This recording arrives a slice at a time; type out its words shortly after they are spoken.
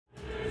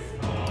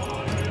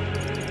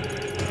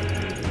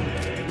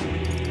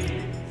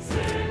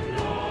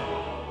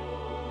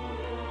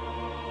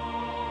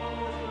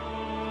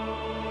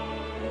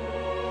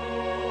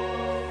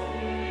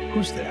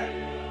Who's there?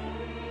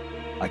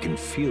 I can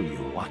feel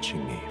you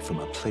watching me from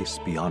a place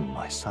beyond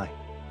my sight.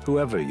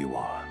 Whoever you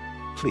are,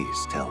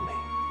 please tell me.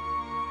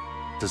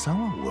 Does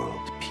our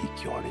world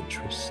pique your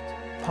interest?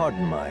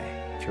 Pardon my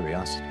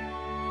curiosity,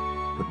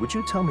 but would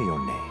you tell me your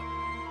name?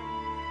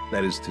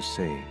 That is to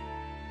say,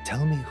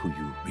 tell me who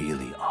you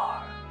really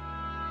are.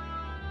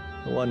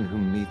 The one who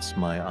meets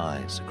my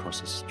eyes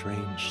across a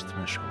strange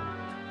threshold.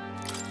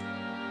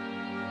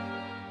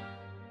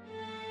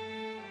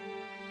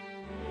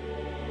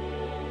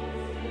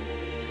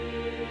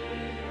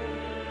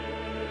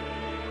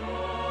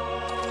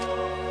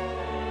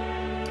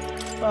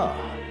 Ah,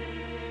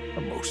 a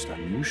most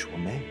unusual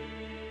name.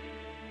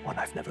 One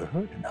I've never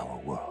heard in our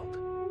world.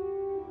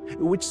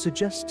 Which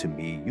suggests to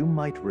me you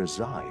might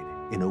reside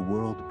in a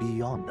world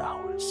beyond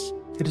ours.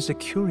 It is a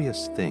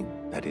curious thing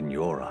that in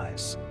your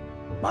eyes,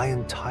 my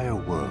entire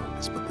world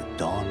is but the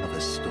dawn of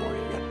a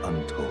story yet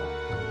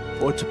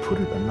untold. Or to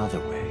put it another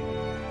way,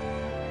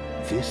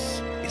 this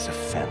is a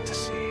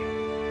fantasy.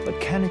 But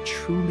can it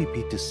truly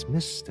be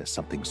dismissed as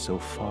something so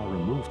far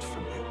removed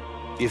from you?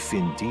 If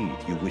indeed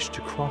you wish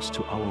to cross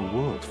to our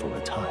world for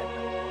a time,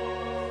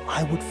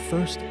 I would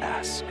first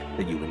ask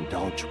that you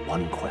indulge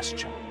one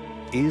question.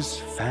 Is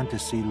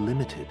fantasy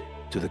limited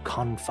to the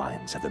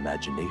confines of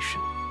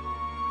imagination?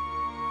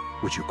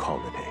 Would you call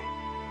it a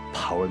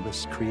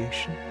powerless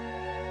creation?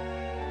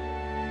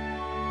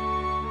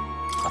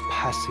 A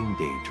passing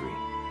daydream,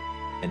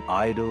 an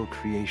idle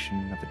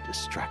creation of a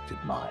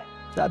distracted mind.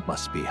 That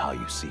must be how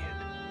you see it.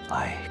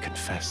 I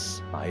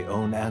confess, my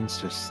own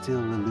answer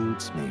still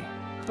eludes me.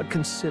 But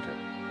consider,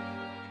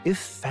 if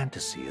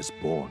fantasy is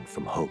born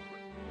from hope,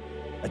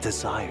 a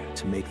desire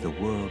to make the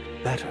world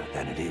better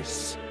than it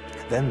is,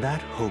 then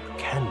that hope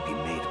can be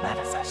made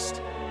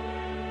manifest.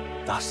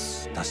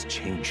 Thus does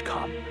change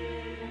come,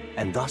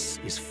 and thus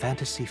is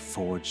fantasy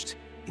forged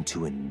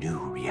into a new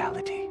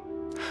reality.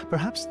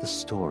 Perhaps the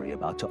story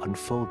about to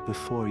unfold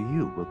before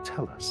you will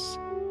tell us.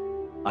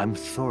 I'm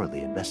thoroughly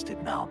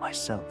invested now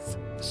myself,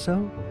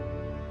 so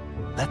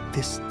let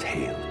this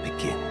tale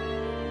begin.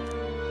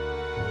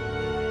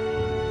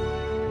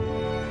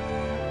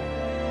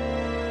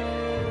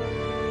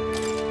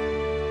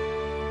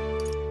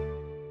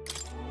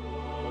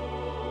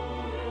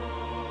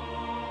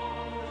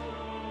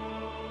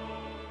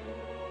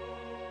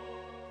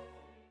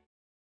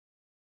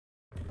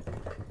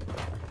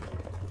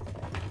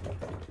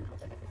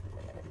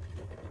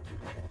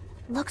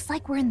 Looks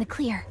like we're in the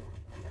clear.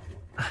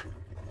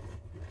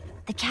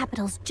 The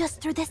capital's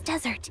just through this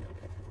desert.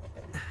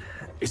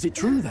 Is it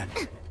true then?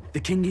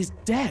 The king is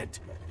dead?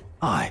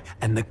 Aye,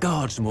 and the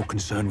guards are more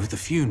concerned with the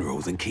funeral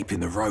than keeping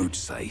the roads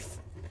safe.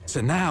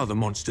 So now the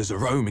monsters are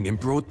roaming in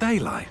broad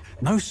daylight.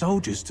 No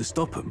soldiers to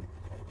stop them.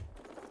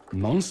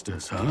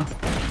 Monsters, huh?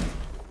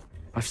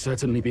 I've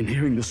certainly been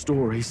hearing the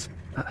stories.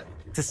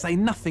 To say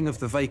nothing of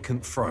the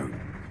vacant throne.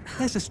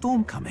 There's a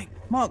storm coming,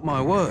 mark my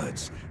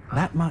words.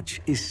 That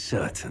much is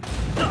certain.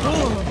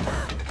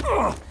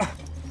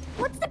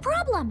 What's the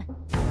problem?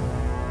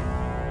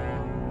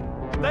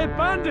 They're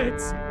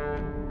bandits!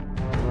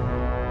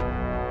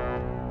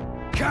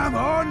 Come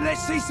on,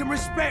 let's see some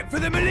respect for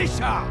the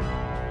militia!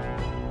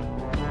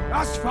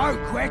 Us folk,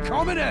 we're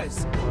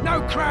commoners.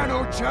 No crown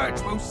or church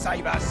will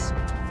save us.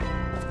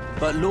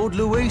 But Lord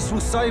Luis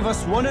will save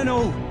us one and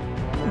all.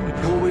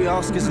 All we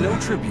ask is little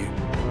tribute.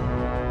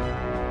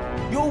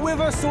 You're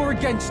with us or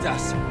against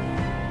us?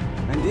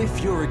 And if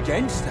you're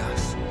against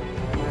us...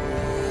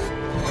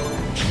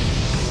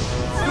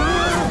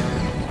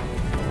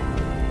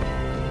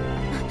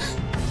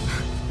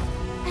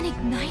 An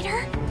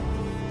igniter?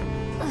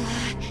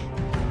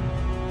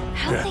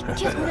 How'd they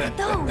get one of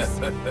those?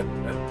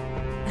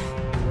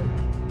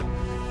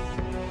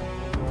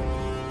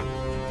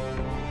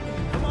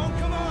 Come on!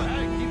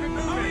 Hey, keep it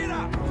moving! Hurry it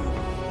up!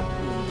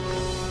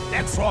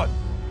 Next one!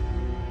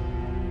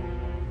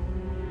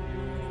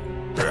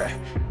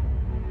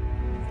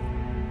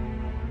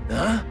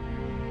 Huh?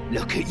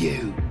 Look at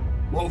you.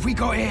 What have we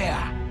got here?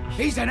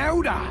 He's an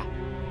elder.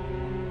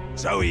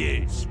 So he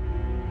is.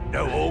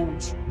 No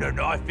horns, no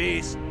knife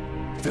ears.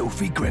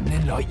 Filthy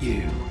gremlin like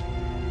you.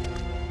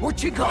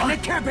 What you got in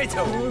the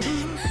capital?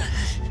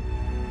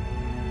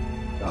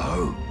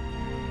 Oh,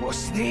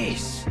 what's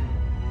this?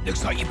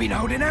 Looks like you've been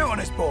holding out on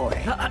us, boy.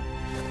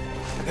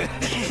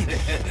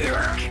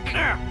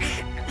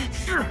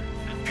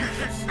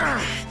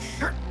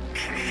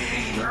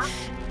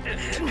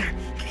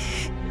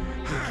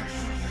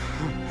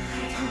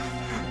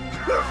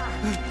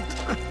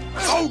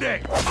 Hold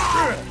it!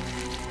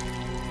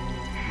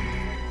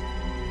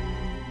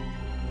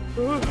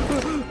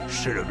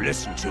 Should have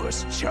listened to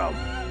us, chum.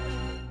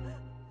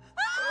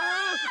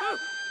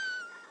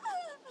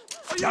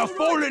 Now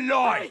fall in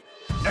line!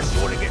 Unless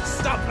you want to get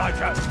stuck like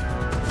us.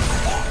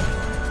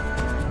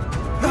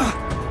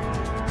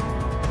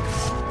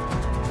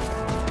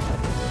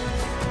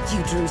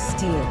 You drew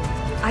steel.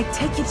 I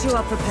take it you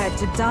are prepared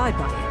to die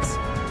by it.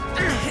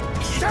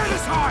 Stand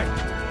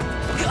aside!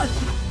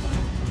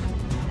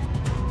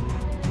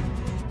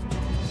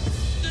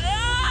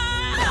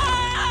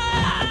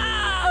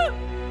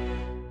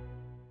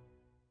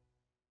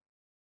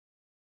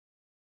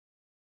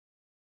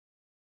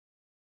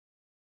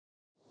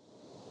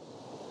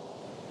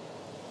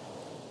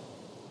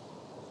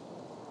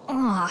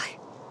 Ugh,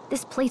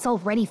 this place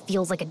already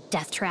feels like a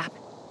death trap.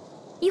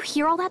 You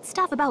hear all that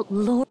stuff about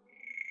Lord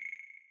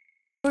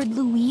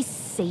Louis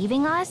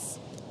saving us?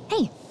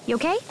 Hey, you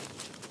okay?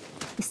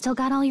 You still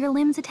got all your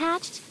limbs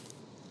attached?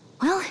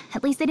 Well,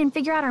 at least they didn't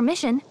figure out our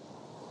mission.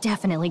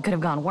 Definitely could have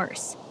gone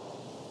worse.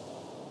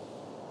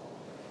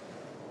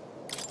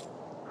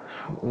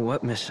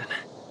 What mission?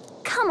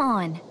 Come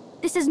on!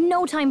 This is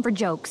no time for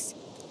jokes.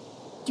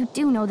 You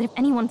do know that if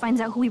anyone finds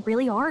out who we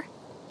really are,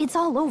 it's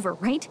all over,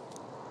 right?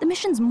 The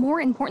mission's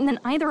more important than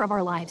either of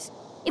our lives.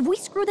 If we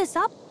screw this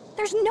up,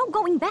 there's no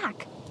going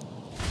back.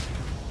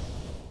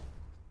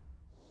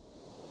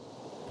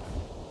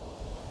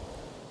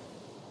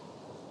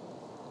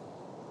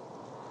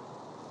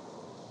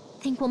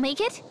 Think we'll make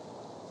it?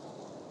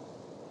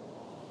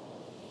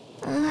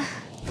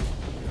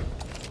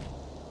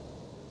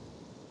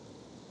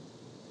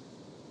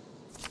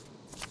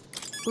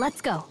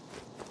 Let's go.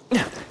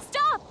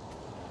 Stop!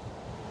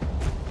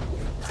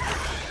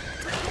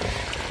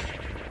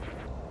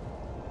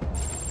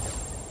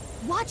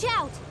 Watch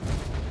out!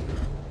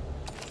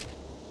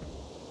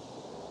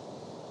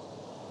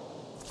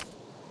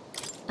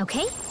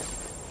 Okay?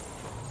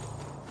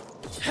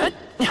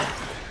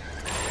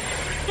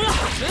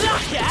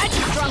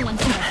 Strong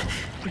ones here.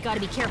 We gotta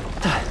be careful.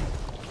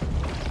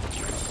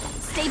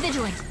 Stay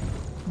vigilant.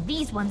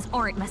 These ones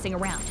aren't messing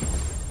around.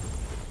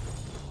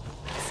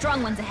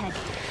 Strong ones ahead.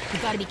 We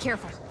gotta be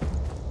careful.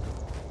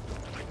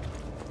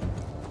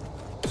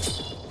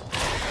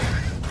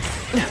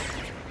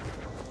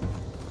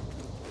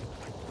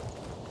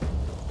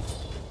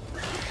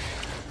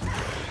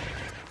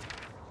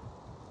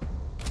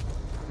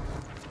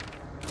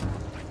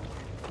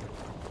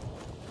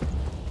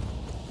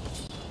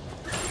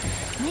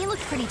 They look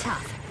pretty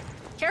tough.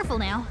 Careful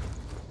now.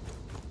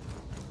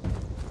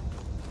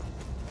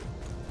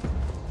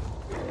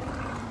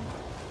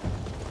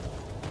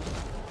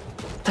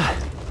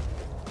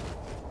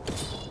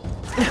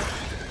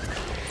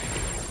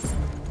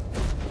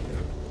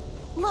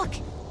 Look!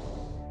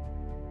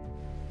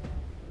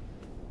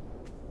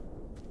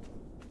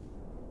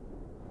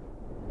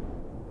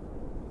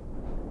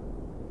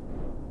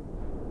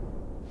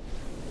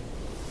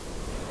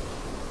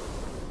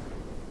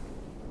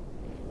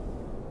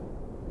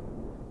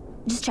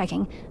 Just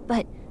checking,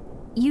 but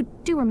you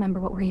do remember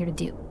what we're here to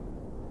do,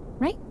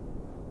 right?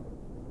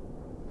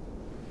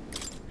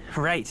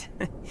 Right.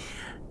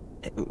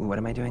 What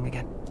am I doing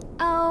again?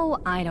 Oh,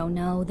 I don't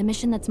know. The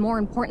mission that's more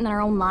important than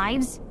our own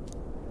lives?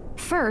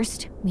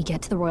 First, we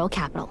get to the royal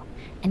capital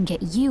and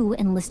get you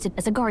enlisted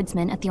as a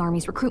guardsman at the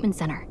army's recruitment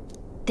center.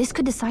 This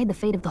could decide the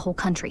fate of the whole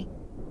country.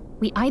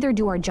 We either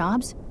do our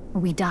jobs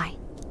or we die.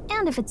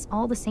 And if it's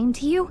all the same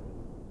to you,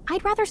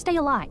 I'd rather stay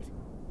alive.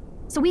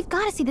 So we've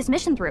got to see this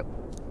mission through.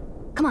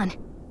 Come on.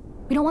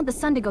 We don't want the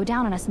sun to go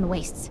down on us in the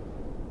wastes.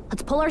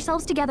 Let's pull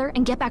ourselves together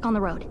and get back on the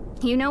road.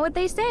 You know what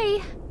they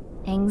say.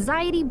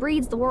 Anxiety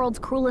breeds the world's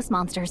cruelest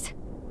monsters.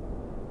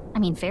 I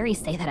mean, fairies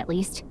say that at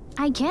least.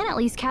 I can at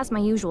least cast my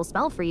usual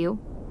spell for you.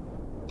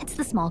 It's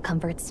the small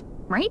comforts,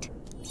 right?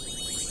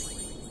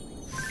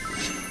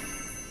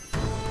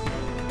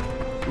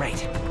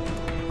 Right.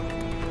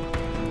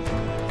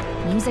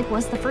 Music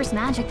was the first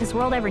magic this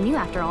world ever knew,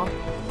 after all.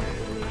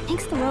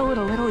 Makes the road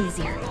a little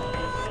easier.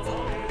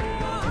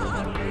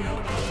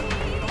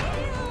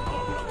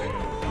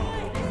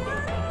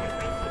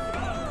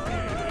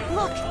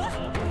 Look!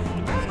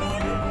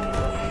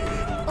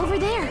 Over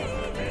there!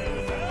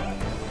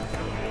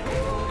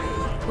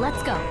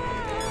 Let's go.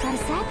 Got a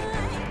sec?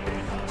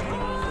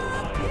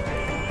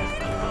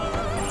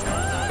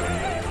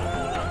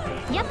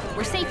 Yep,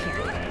 we're safe here.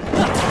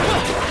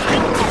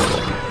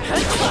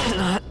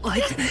 Not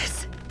like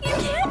this. You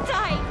can't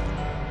die!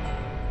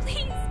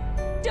 Please,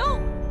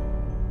 don't!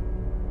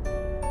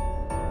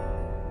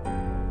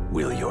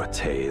 Will your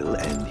tale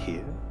end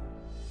here?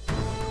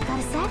 Got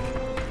a sec?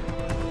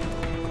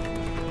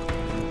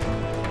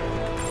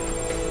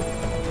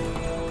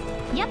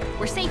 Yep,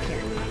 we're safe here.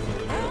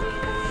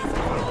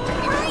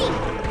 Hurry!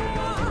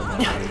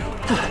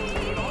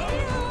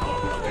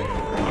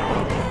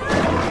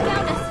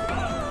 Found us!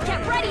 Get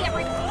ready,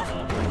 everyone!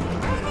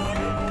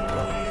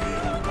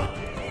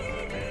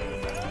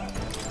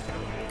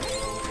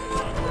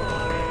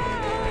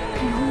 I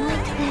don't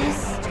like this.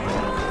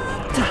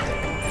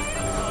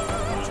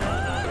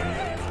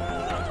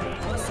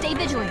 Stay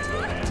vigilant.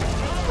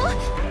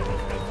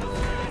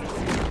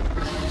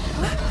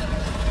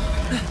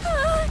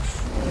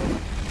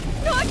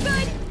 Not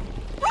good!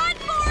 Run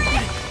for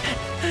it!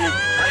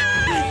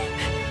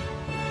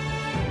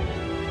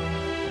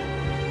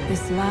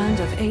 This land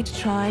of 8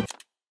 tribes.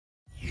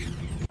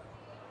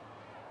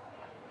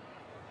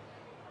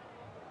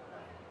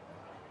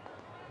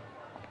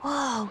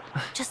 Whoa,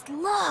 just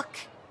look!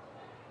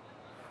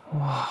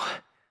 Whoa.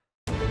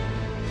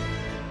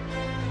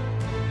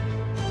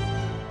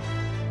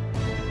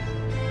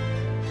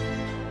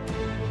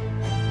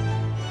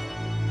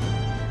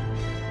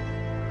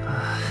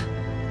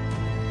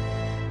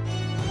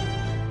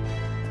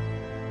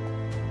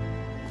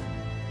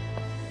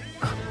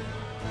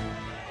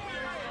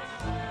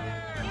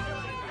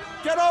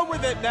 Get on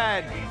with it,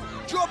 then!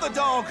 Drop the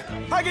dog!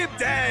 Hang him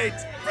dead!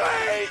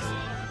 Please!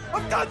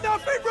 I've done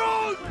nothing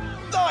wrong!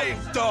 Lying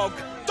dog!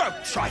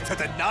 Don't try to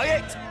deny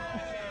it!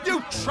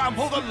 You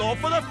trample the law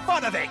for the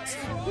fun of it!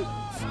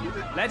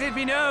 Let it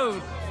be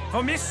known,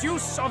 for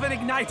misuse of an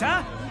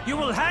igniter, you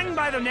will hang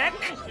by the neck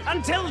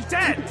until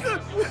dead!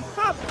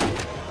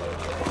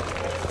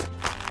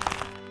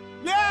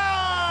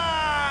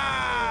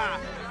 Yeah!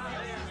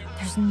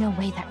 There's no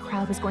way that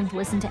crowd was going to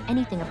listen to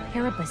anything a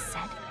Paribus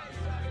said.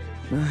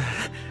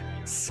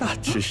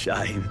 Such a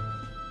shame.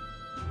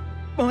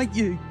 Might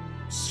you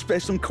spare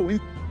some coin?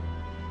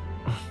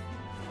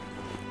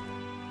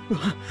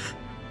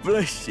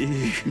 Bless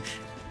you.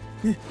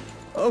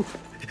 Oh,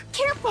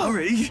 Careful!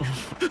 hurry.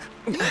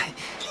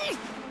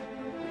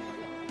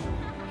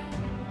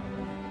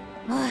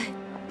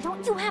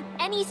 Don't you have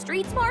any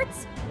street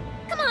smarts?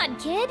 Come on,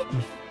 kid!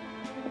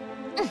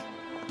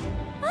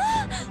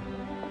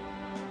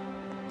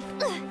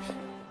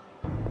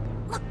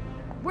 Look,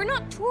 we're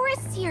not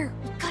tourists here.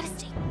 We gotta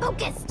stay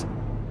focused.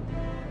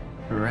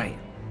 Right.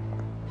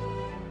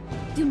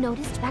 You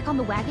noticed back on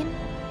the wagon?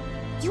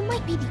 You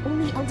might be the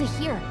only elder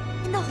here,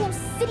 in the whole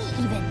city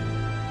even.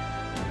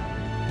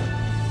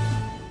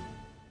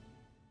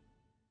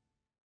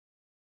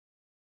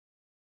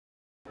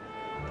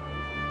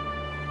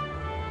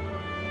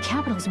 The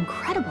capital's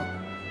incredible.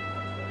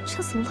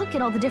 Just look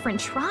at all the different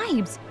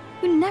tribes.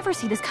 You never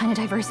see this kind of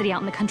diversity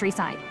out in the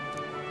countryside.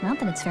 Not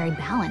that it's very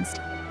balanced.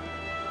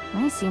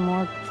 I see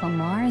more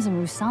Clamars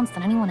and Roussants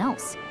than anyone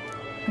else.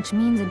 Which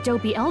means a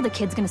dopey Elder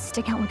kid's gonna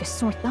stick out like a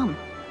sore thumb.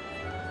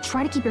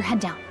 Try to keep your head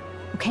down,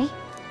 okay?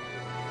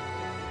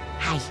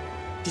 Hey,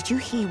 did you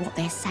hear what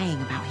they're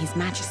saying about His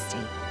Majesty?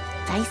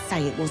 They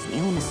say it wasn't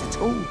illness at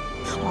all.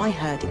 I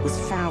heard it was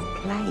foul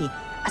play,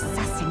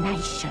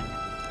 assassination.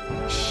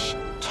 Shh,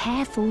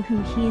 careful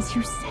who hears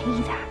you say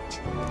that.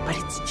 But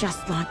it's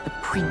just like the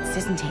prince,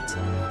 isn't it?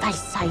 They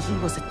say he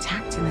was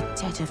attacked in the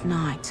dead of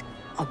night.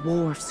 A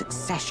war of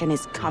succession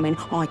is coming,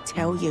 I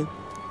tell you.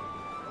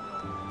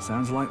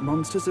 Sounds like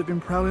monsters have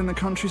been prowling the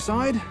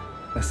countryside.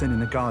 They're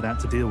sending a guard out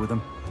to deal with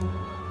them.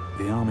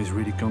 The army's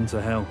really gone to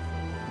hell.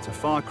 It's a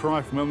far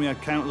cry from when we had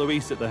Count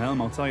Luis at the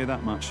helm, I'll tell you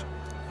that much.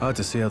 Hard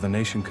to see how the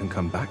nation can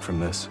come back from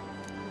this.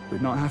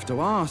 We'd not have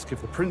to ask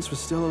if the prince was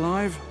still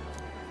alive.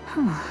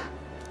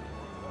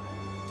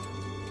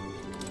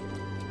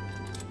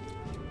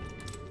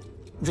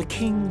 The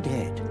king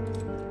dead,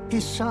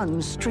 his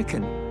son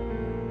stricken.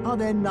 Are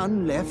there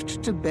none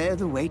left to bear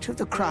the weight of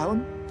the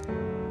crown?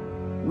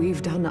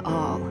 We've done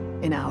all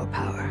in our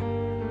power,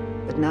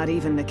 but not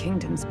even the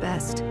kingdom's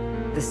best.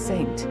 The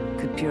saint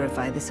could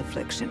purify this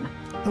affliction.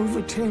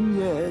 Over 10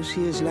 years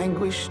he has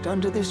languished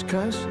under this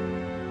curse.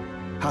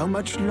 How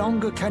much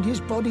longer can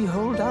his body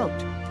hold out?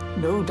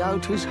 No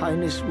doubt his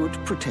highness would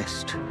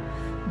protest.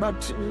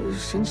 But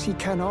since he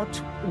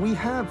cannot, we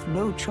have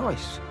no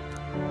choice.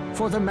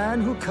 For the man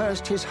who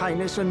cursed his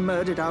highness and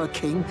murdered our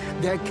king,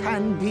 there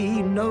can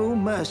be no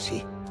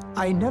mercy.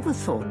 I never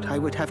thought I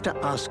would have to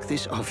ask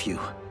this of you.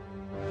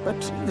 But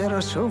there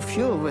are so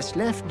few of us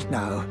left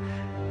now.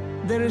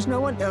 There is no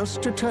one else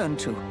to turn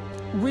to.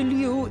 Will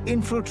you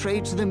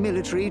infiltrate the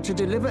military to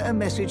deliver a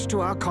message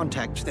to our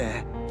contact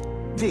there?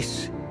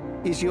 This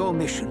is your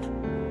mission.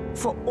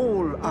 For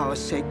all our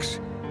sakes,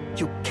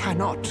 you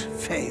cannot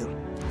fail.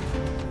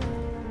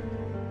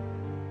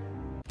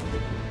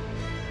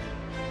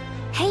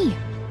 Hey,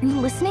 are you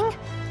listening?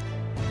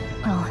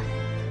 Well,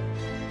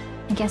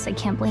 I guess I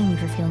can't blame you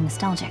for feeling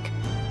nostalgic.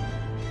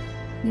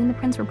 You and the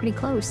prince were pretty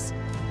close.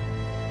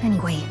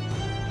 Anyway,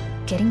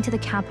 getting to the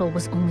capital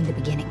was only the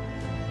beginning.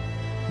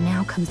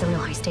 Now comes the real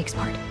high-stakes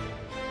part.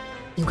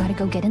 You gotta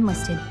go get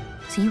enlisted,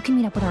 so you can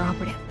meet up with our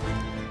operative.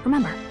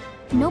 Remember,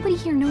 nobody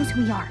here knows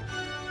who we are.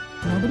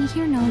 Nobody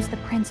here knows the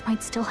prince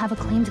might still have a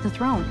claim to the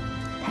throne.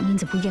 That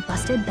means if we get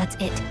busted, that's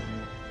it.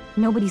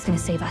 Nobody's gonna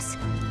save us.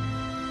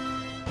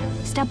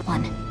 Step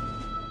 1.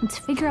 Let's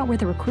figure out where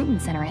the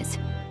recruitment center is.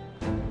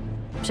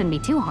 Shouldn't be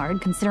too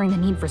hard, considering the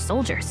need for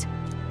soldiers.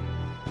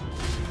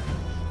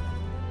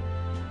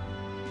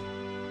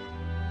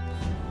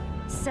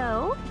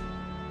 So?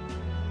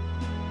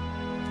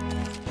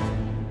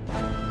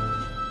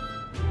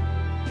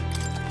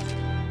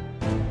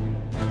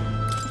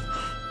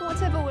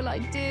 Whatever will I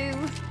do?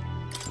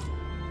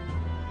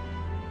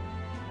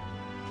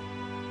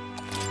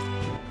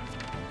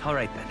 All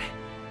right, then.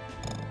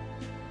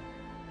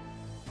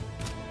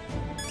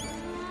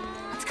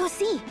 Let's go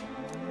see.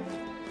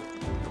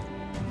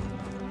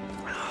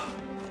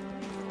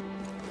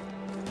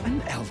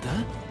 An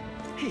elder?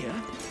 Here?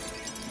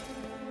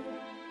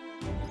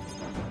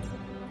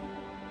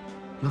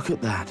 Look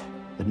at that.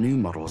 The new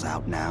model's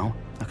out now.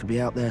 I could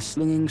be out there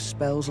slinging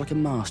spells like a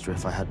master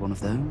if I had one of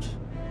those.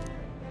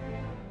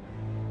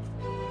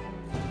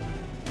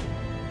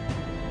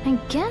 I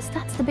guess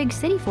that's the big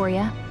city for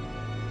you.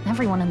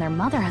 Everyone and their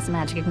mother has a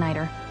magic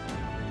igniter.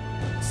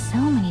 So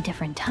many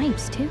different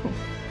types, too.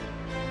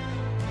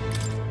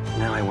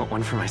 Now I want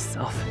one for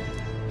myself.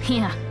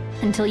 Yeah,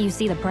 until you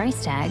see the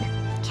price tag.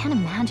 can't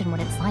imagine what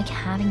it's like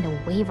having to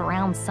wave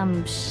around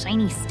some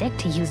shiny stick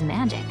to use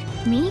magic.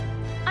 Me?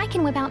 I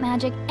can whip out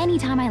magic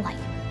anytime I like.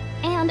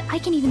 And I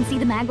can even see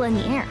the magla in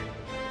the air.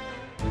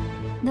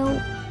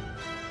 Though,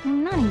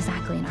 I'm not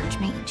exactly an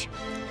archmage.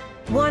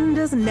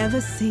 Wonders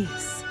never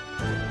cease.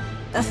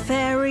 A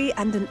fairy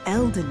and an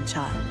elden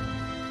child.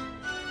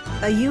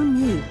 Are you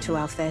new to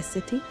our fair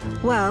city?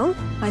 Well,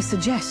 I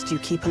suggest you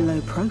keep a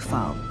low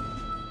profile.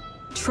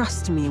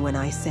 Trust me when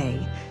I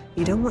say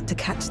you don't want to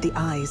catch the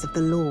eyes of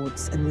the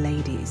lords and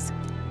ladies.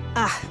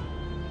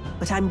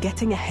 But I'm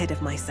getting ahead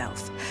of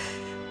myself.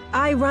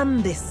 I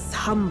run this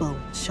humble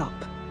shop.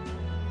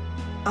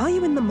 Are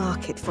you in the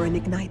market for an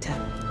igniter?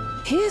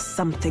 Here's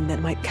something that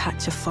might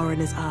catch a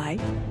foreigner's eye.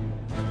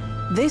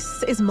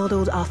 This is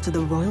modeled after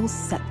the royal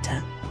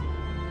scepter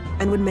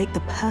and would make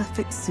the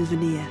perfect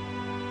souvenir.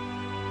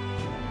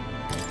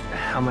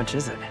 How much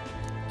is it?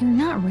 You're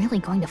not really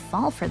going to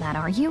fall for that,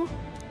 are you?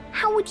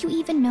 How would you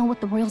even know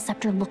what the royal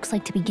scepter looks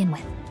like to begin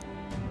with?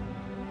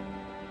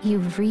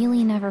 You've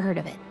really never heard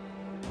of it.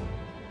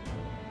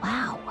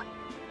 Wow.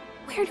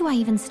 Where do I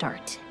even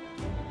start?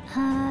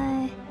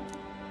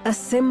 A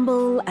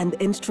symbol and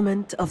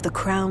instrument of the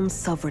crown's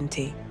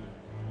sovereignty.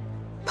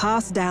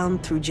 Passed down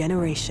through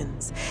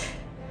generations.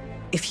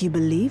 If you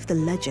believe the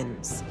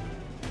legends,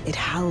 it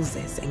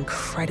houses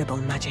incredible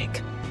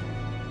magic.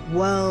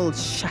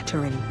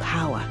 World-shattering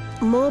power.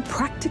 More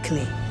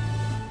practically,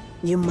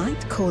 you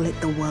might call it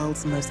the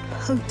world's most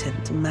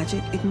potent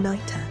magic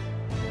igniter.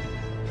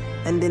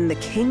 And in the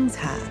king's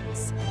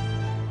hands,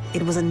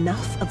 it was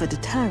enough of a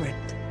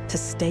deterrent to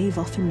stave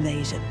off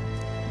invasion.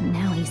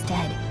 Now he's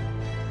dead.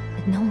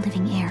 With no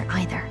living heir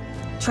either.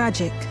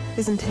 Tragic,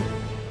 isn't it?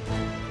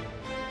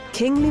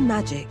 Kingly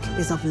magic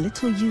is of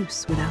little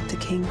use without a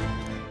king.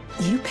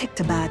 You picked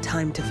a bad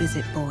time to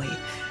visit, boy.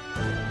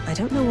 I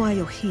don't know why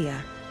you're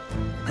here,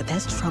 but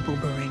there's trouble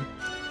brewing.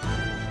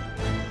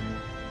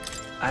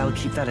 I'll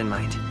keep that in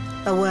mind.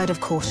 A word of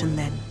caution,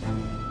 then.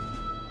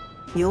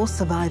 Your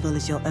survival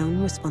is your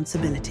own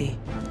responsibility.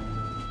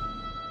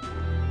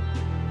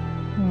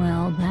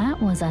 Well,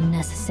 that was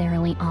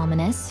unnecessarily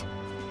ominous.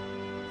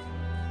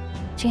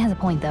 She has a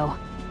point, though.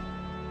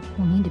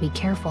 We'll need to be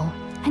careful.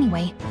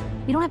 Anyway,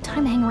 we don't have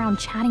time to hang around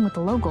chatting with the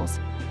locals.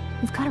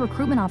 We've got a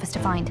recruitment office to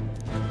find.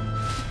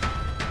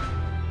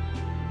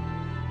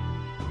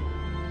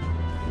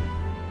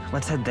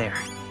 Let's head there.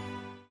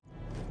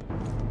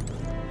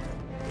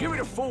 Give it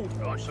a fold,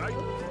 I say.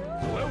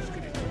 Who else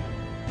could it be?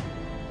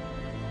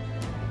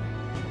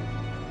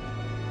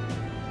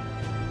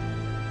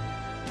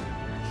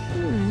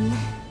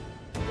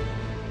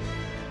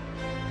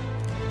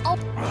 Oh.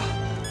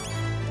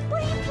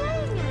 What are you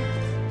playing at?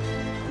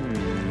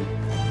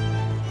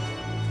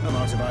 I'm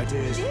out of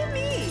ideas.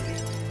 Jimmy!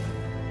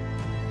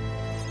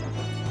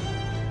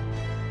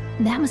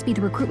 That must be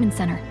the recruitment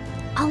center.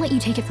 I'll let you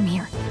take it from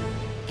here.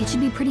 It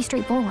should be pretty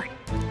straightforward.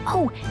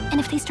 Oh, and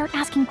if they start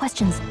asking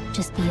questions,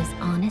 just be as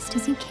honest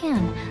as you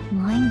can.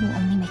 Lying will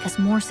only make us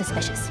more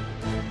suspicious.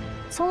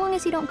 So long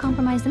as you don't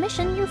compromise the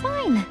mission, you're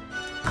fine.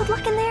 Good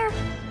luck in there.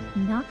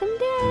 Knock 'em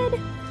dead.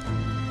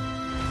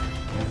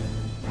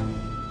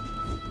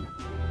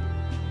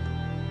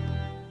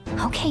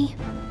 Okay,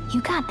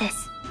 you got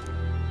this.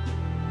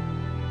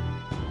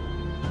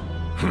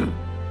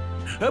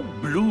 A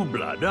blue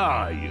blood,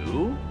 are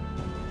you?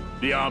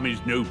 The army's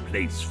no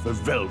place for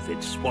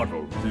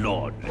velvet-swaddled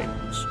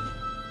lordlings.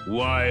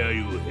 Why are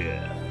you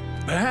here?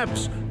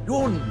 Perhaps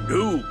your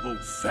noble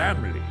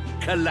family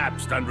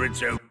collapsed under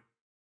its own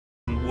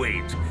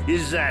weight.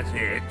 Is that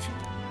it?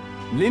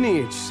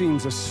 Lineage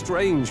seems a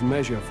strange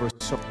measure for a...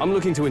 I'm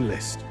looking to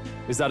enlist.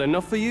 Is that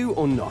enough for you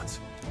or not?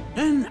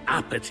 An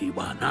uppity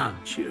one,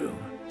 aren't you?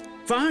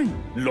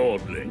 Fine,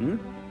 lordling.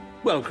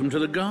 Welcome to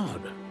the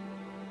Guard,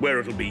 where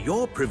it'll be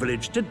your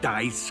privilege to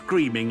die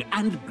screaming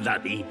and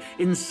bloody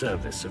in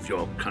service of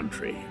your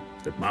country.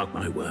 But mark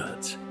my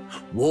words,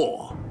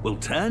 war will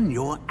turn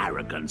your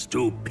arrogance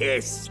to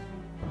piss.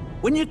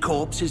 When your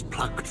corpse is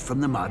plucked from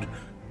the mud,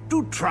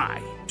 do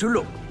try to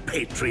look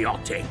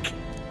patriotic.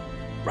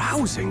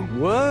 Rousing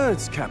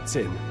words,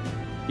 Captain.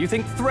 You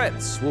think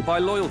threats will buy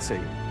loyalty?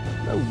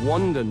 No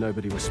wonder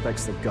nobody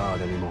respects the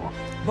Guard anymore.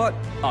 But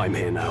I'm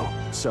here now,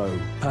 so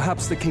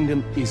perhaps the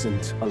kingdom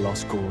isn't a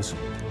lost cause.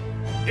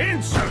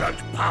 Insolent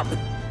pup!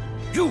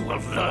 You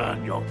will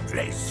learn your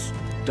place.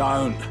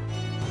 Don't.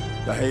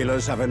 The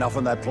healers have enough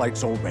on their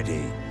plates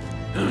already.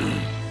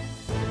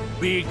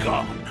 Be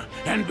gone,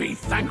 and be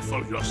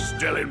thankful you're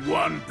still in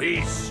one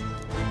piece.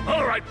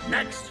 All right,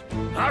 next.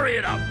 Hurry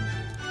it up.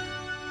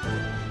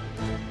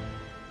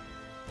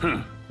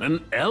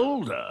 An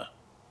elder?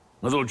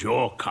 I thought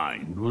your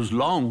kind was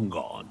long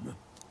gone.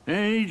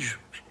 Age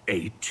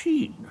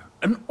 18.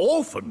 An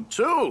orphan,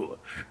 too.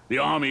 The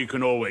army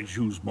can always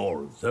use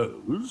more of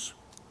those.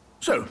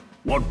 So,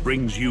 what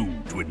brings you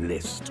to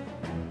enlist?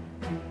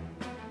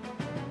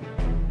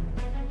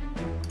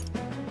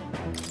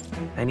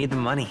 I need the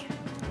money.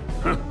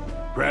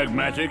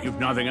 Pragmatic, if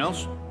nothing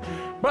else.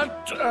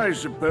 But I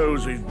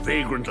suppose a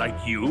vagrant like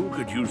you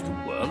could use the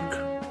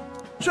work.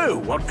 So,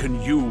 what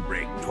can you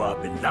bring to our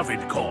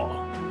beloved corps?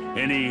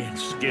 Any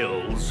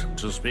skills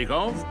to speak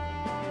of?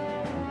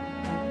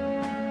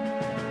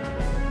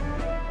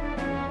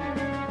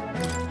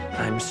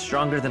 I'm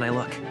stronger than I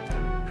look.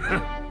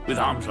 With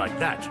arms like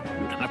that,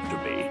 you'd have to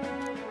be.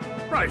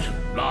 Right,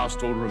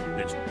 last order of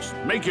business.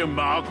 Make your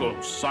mark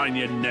or sign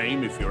your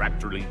name if you're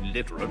actually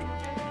literate.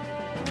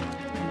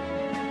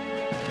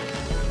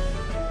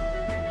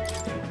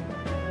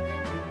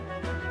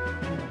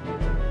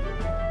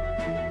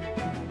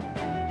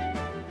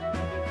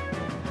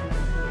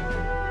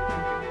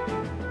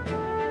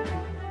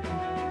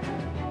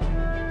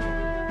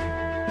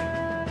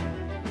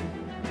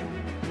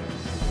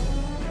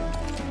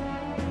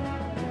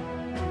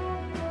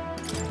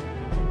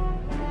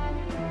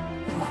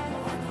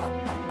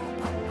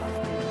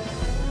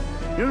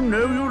 You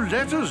know your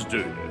letters, do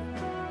you?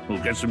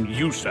 We'll get some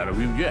use out of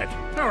you yet.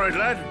 All right,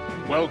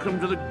 lad. Welcome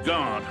to the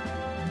Guard.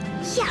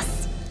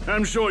 Yes!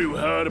 I'm sure you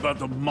heard about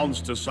the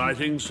monster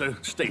sightings, so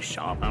stay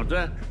sharp out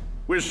there.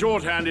 We're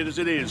short-handed as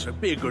it is, so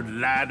be a good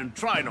lad and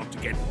try not to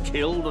get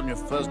killed on your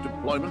first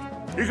deployment.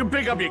 You can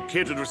pick up your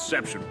kit at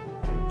reception.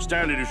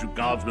 Standard issue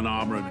guardsman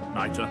armor and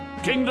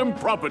igniter. Kingdom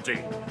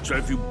property, so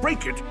if you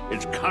break it,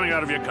 it's coming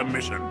out of your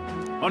commission.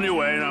 On your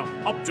way now.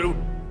 Up to.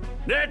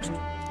 Next!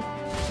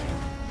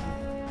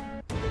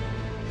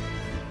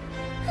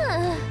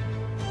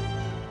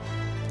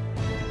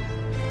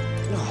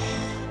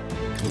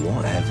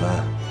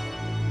 Whatever.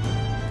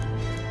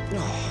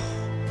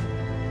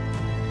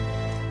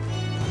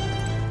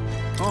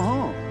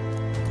 Uh-huh.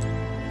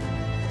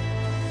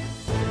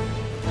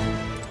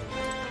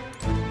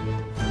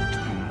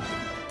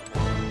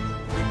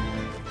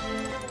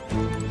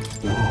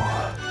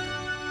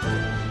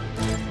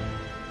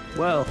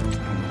 Well.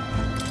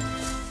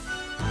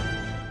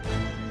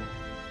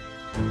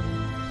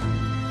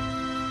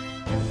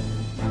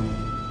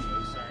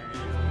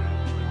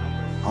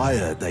 I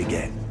heard they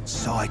get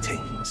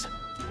sightings.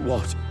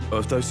 What?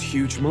 Of those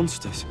huge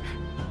monsters?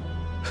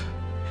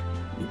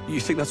 You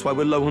think that's why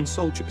we're low on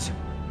soldiers?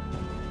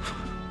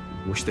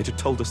 Wish they'd have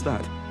told us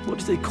that. What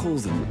do they call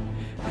them?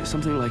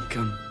 Something like,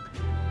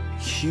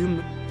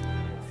 human...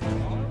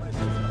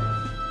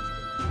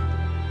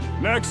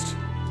 Next!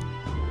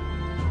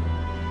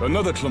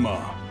 Another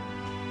Clamar.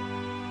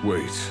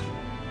 Wait.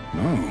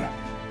 No.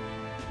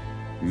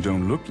 You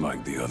don't look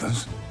like the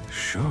others.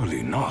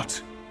 Surely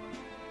not.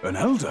 An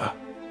Elder?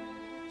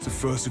 It's the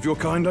first of your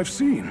kind I've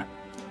seen.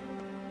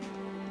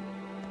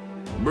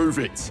 Move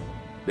it.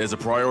 There's a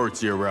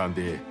priority around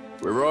here.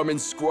 We're arming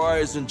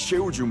squires and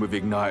children with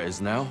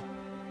igniters now.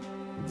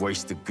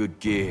 Waste of good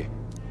gear.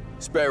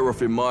 It's better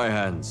off in my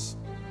hands.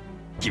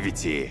 Give it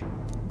here.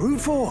 Brute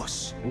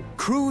force!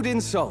 Crude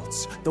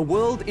insults. The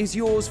world is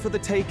yours for the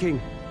taking.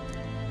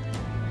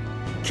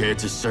 Care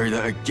to say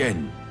that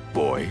again,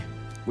 boy?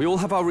 We all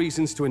have our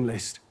reasons to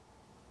enlist.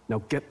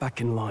 Now get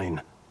back in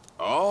line.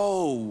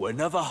 Oh,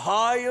 another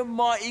high and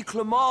mighty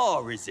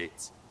Clamar, is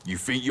it? You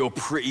think your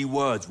pretty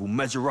words will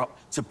measure up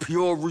to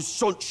pure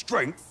Roussant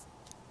strength?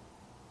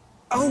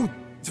 Oh,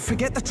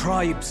 forget the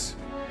tribes.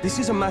 This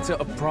is a matter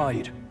of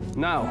pride.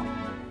 Now,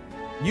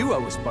 you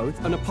owe us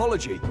both an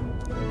apology.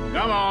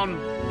 Come on,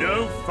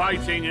 no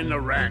fighting in the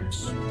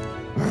ranks.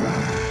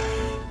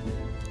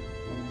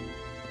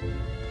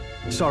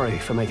 Sorry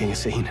for making a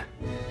scene.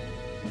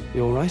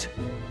 You all right?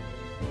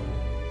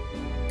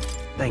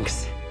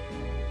 Thanks.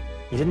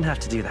 You didn't have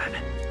to do that.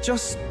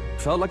 Just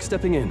felt like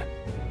stepping in.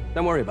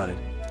 Don't worry about it.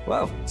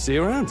 Well, see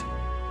you around.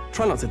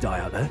 Try not to die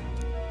out there.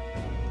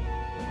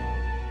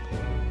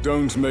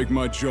 Don't make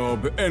my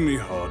job any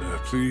harder,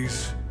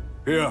 please.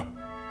 Here,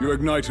 your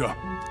igniter.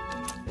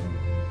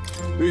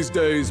 These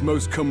days,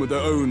 most come with their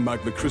own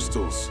magna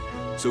crystals.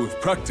 So with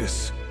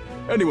practice,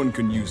 anyone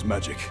can use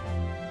magic.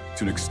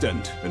 To an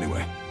extent,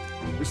 anyway.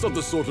 It's not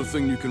the sort of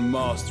thing you can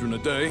master in a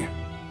day.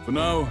 For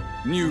now,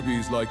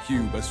 newbies like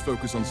you best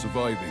focus on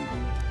surviving.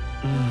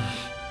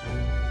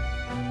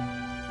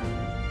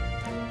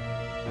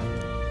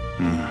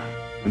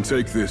 And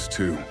take this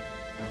too.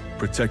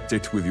 Protect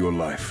it with your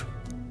life.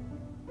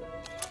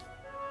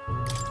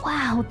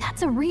 Wow,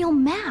 that's a real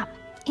map.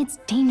 It's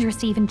dangerous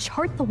to even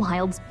chart the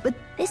wilds, but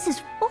this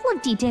is full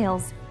of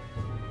details.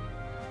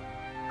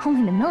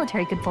 Only the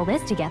military could pull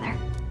this together.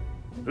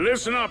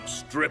 Listen up,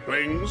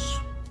 striplings.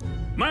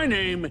 My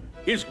name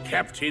is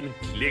Captain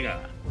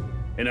Klinger.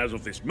 And as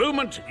of this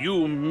moment,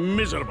 you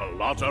miserable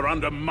lot are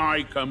under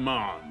my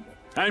command.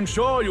 I'm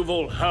sure you've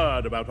all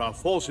heard about our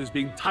forces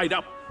being tied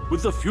up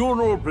with the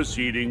funeral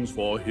proceedings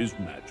for His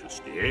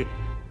Majesty.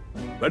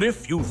 But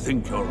if you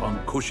think you're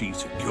on cushy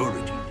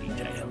security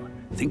detail,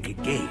 think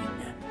again.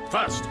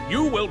 First,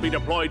 you will be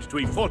deployed to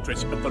a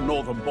fortress at the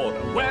northern border,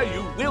 where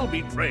you will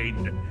be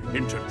trained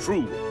into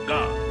true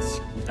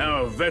guards.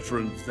 Our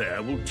veterans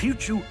there will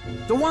teach you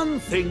the one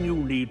thing you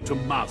need to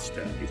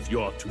master if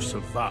you're to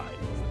survive.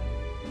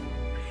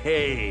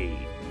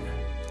 Pain.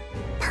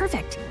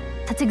 Perfect.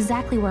 That's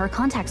exactly where our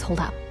contacts hold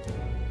up.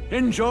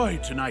 Enjoy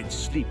tonight's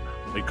sleep,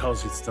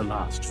 because it's the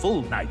last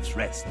full night's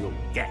rest you'll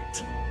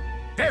get.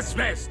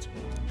 Dismissed!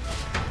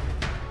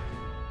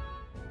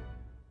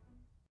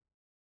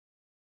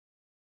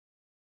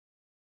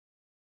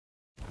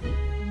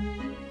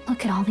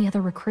 Look at all the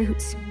other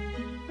recruits.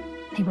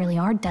 They really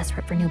are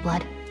desperate for new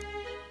blood.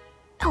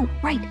 Oh,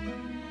 right.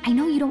 I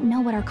know you don't know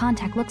what our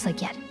contact looks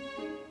like yet,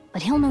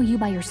 but he'll know you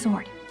by your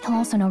sword. He'll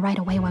also know right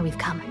away why we've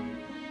come.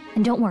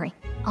 And don't worry,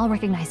 I'll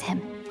recognize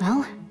him.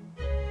 Well,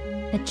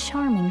 the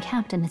charming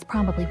captain is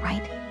probably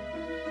right.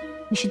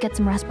 We should get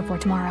some rest before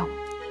tomorrow.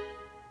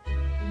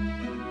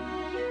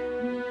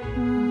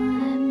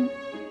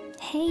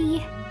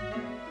 Hey.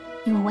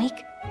 You awake?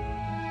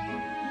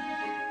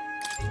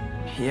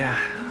 Yeah,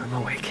 I'm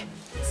awake.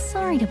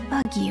 Sorry to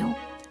bug you.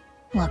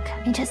 Look,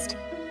 I just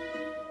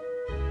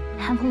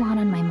have a lot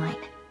on my mind.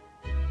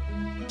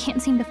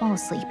 Can't seem to fall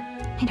asleep.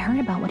 I'd heard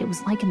about what it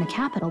was like in the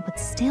capital, but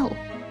still.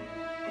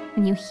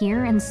 When you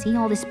hear and see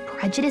all this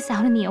prejudice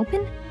out in the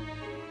open,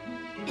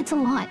 it's a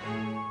lot.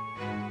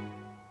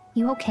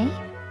 You okay?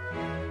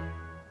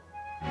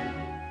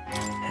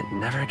 It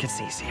never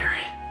gets easier.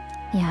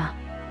 Yeah,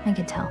 I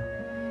could tell.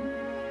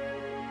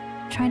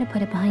 Try to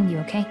put it behind you,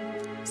 okay?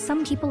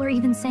 Some people are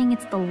even saying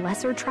it's the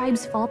lesser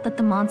tribe's fault that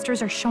the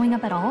monsters are showing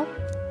up at all.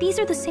 These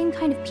are the same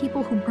kind of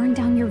people who burned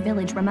down your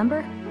village,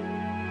 remember?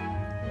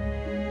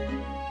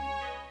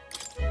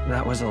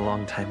 That was a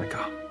long time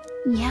ago.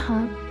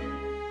 Yeah,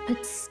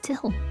 but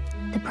still,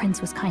 the prince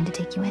was kind to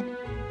take you in.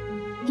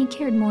 He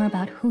cared more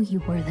about who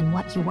you were than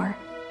what you were.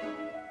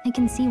 I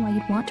can see why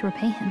you'd want to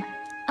repay him.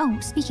 Oh,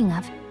 speaking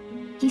of,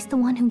 he's the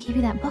one who gave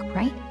you that book,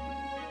 right?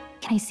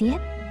 Can I see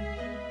it?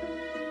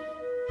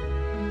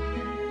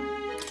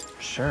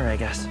 Sure, I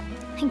guess.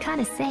 I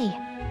gotta say,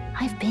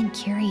 I've been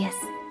curious.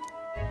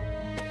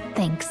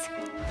 Thanks.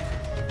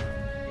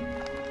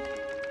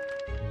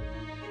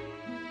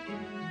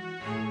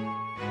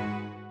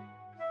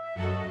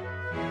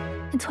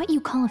 It's what you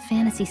call a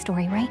fantasy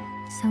story, right?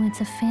 So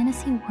it's a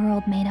fantasy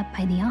world made up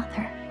by the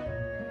author.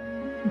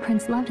 And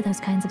Prince loved those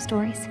kinds of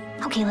stories.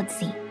 Okay, let's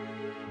see.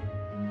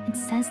 It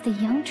says the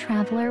young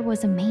traveler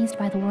was amazed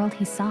by the world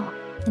he saw.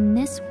 In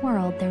this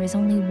world, there is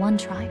only one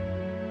tribe.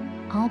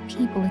 All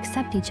people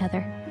accept each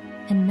other,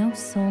 and no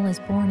soul is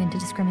born into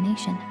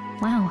discrimination.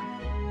 Wow.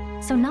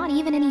 So not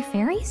even any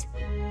fairies?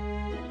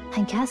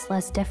 I guess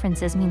less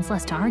differences means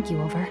less to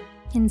argue over.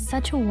 In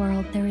such a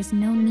world, there is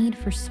no need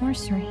for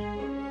sorcery.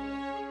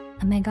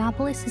 A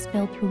megapolis is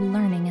built through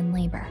learning and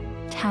labor.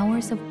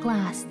 Towers of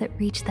glass that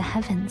reach the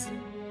heavens.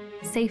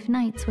 Safe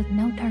nights with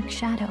no dark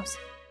shadows.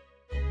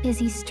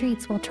 Busy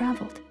streets well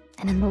traveled.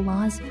 And in the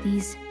laws of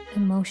these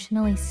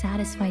emotionally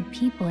satisfied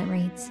people, it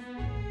reads,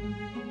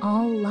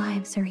 all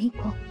lives are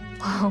equal.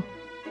 Whoa.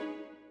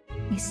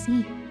 You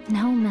see,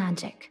 no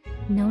magic,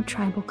 no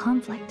tribal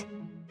conflict,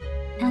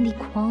 and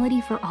equality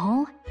for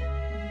all?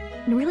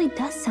 It really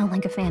does sound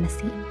like a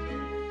fantasy.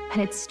 But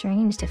it's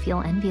strange to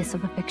feel envious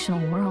of a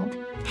fictional world.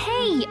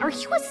 Hey, are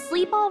you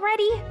asleep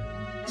already?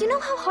 You know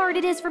how hard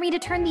it is for me to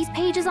turn these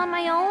pages on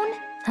my own?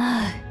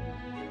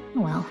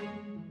 Well,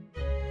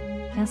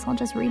 guess I'll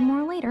just read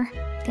more later.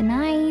 Good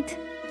night.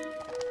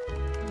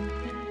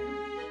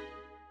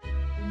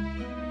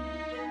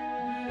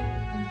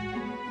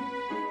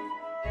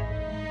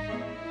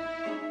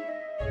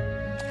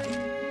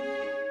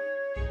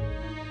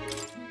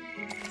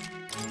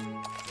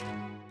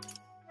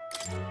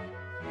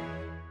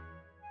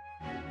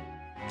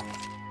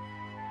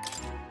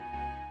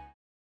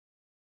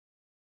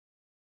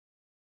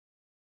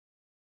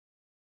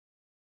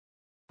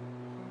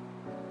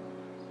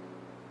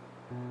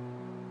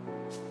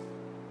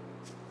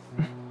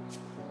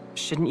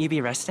 Shouldn't you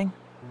be resting?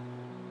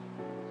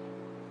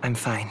 I'm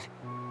fine.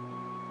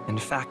 In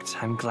fact,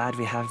 I'm glad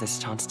we have this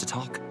chance to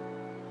talk.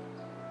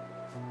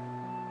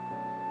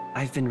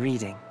 I've been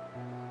reading,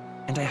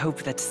 and I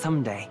hope that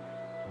someday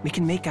we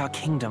can make our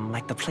kingdom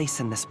like the place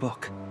in this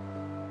book.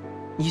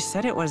 You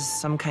said it was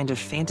some kind of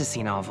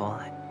fantasy novel,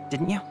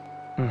 didn't you?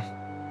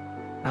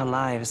 Our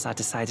lives are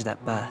decided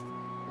at birth,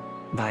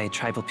 by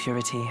tribal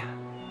purity,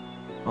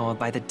 or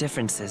by the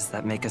differences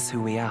that make us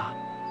who we are.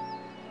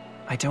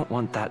 I don't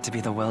want that to be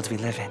the world we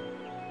live in.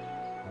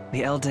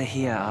 The Elder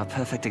here are a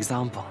perfect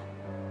example.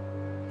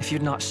 If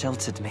you'd not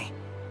sheltered me,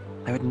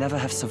 I would never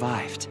have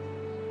survived.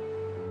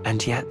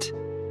 And yet,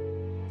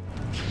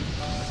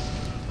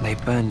 they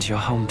burned your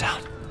home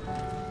down.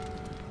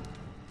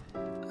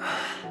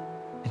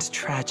 It's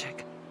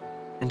tragic,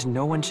 and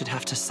no one should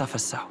have to suffer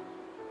so.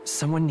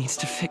 Someone needs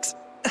to fix...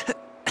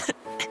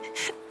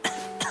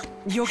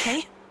 You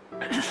okay?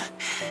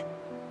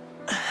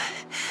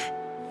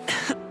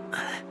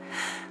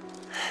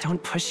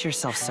 Don't push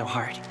yourself so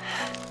hard.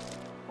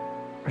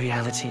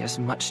 Reality is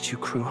much too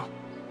cruel.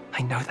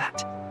 I know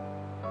that.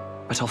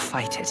 But I'll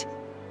fight it.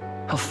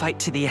 I'll fight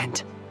to the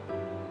end.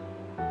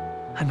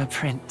 I'm a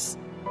prince.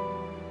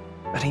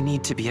 But I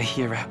need to be a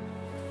hero.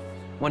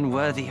 One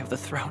worthy of the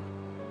throne.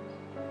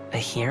 A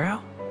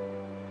hero?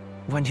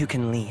 One who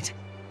can lead.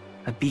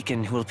 A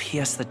beacon who will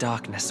pierce the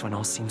darkness when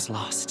all seems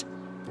lost.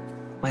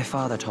 My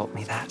father taught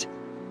me that.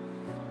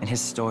 In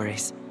his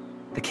stories,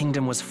 the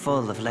kingdom was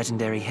full of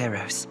legendary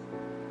heroes.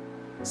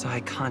 So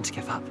I can't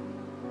give up.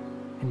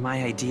 In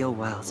my ideal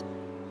world,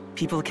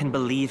 people can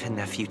believe in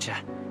their future.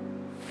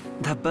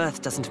 Their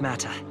birth doesn't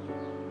matter.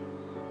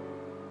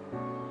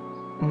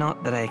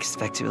 Not that I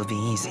expect it will be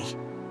easy.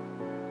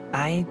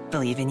 I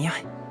believe in you.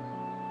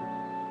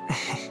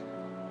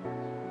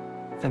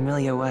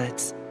 Familiar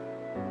words.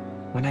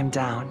 When I'm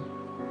down,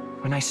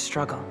 when I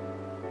struggle,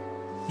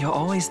 you're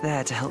always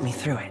there to help me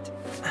through it.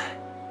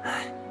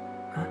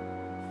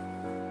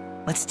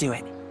 Let's do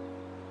it.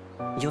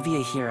 You'll be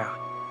a hero.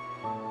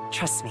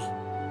 Trust me.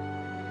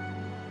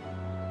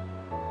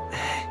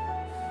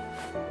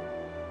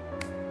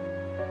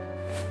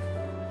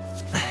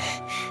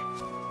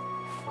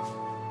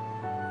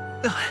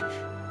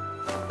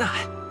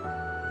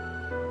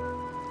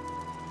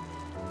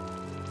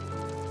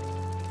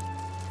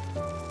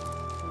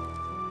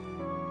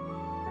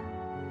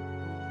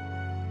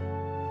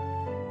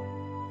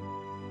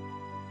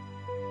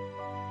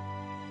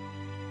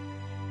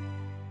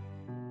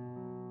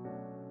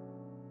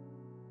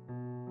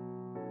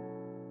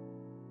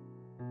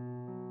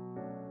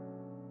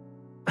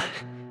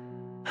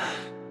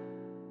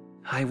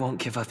 I won't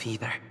give up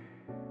either.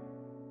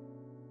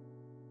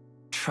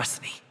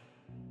 Trust me.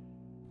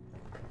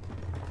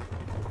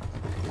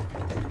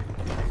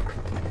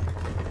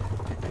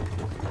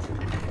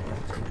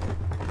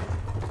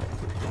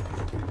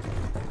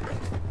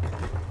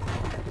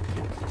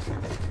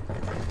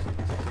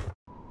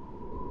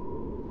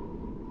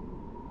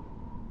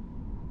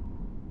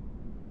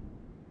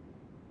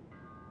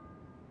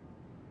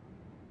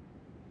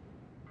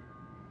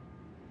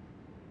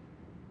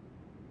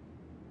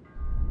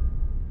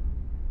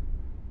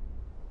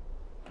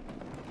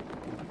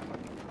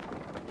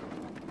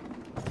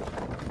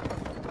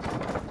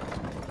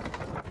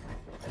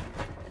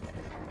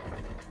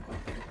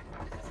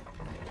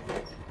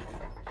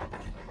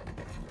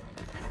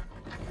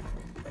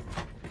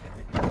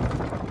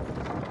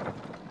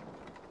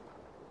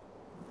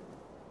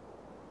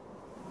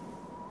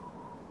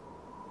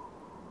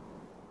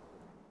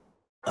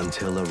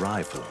 Until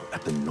arrival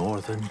at the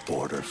northern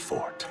border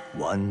fort,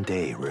 one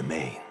day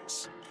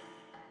remains.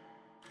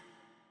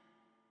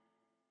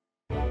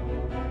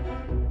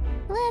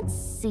 Let's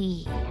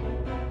see.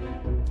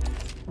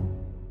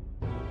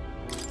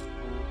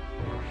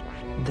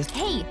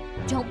 Hey,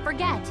 don't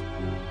forget.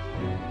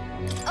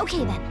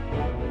 Okay then.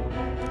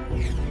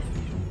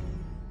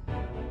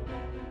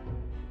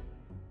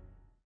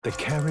 The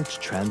carriage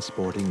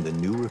transporting the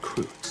new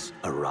recruits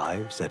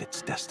arrives at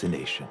its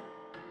destination.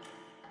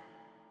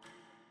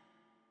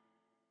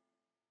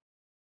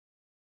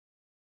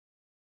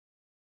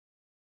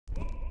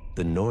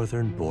 The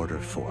northern border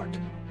fort.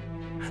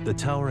 The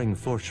towering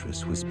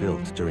fortress was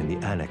built during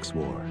the Annex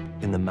War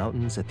in the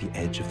mountains at the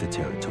edge of the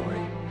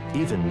territory.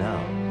 Even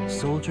now,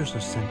 soldiers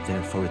are sent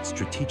there for its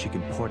strategic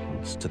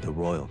importance to the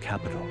royal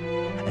capital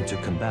and to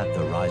combat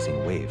the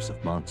rising waves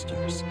of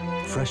monsters.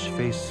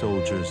 Fresh-faced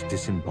soldiers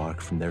disembark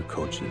from their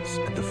coaches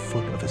at the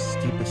foot of a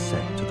steep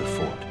ascent to the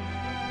fort,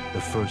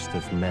 the first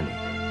of many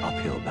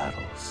uphill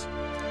battles.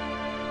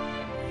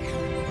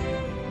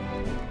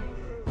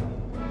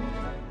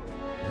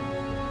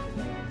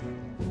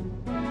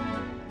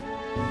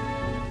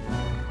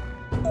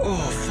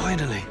 Oh,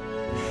 finally.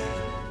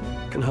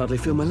 Can hardly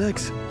feel my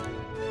legs.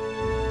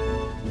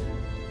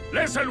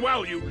 Listen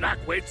well, you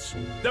lackwits.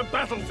 The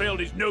battlefield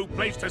is no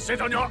place to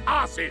sit on your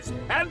asses,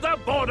 and the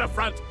border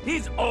front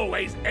is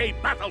always a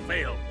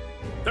battlefield.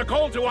 The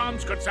call to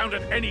arms could sound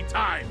at any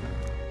time.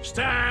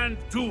 Stand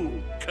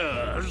to,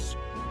 curs.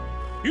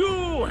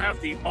 You have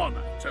the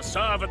honor to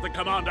serve at the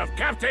command of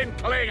Captain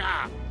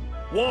Klinger,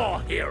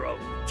 war hero,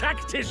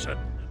 tactician,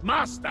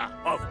 master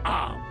of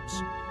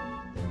arms.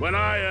 When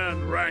I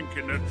earned rank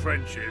in the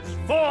trenches,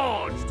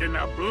 forged in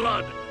the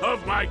blood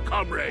of my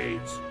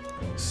comrades.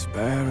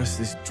 Spare us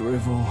this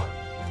drivel.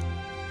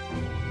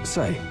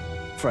 Say,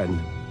 friend,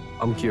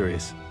 I'm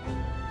curious.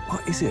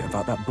 What is it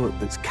about that book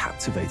that's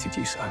captivated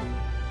you so?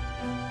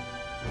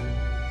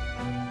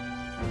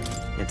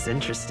 It's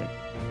interesting.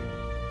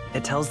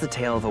 It tells the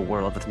tale of a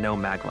world with no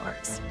Magla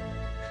arts.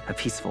 A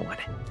peaceful one.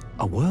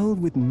 A world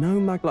with no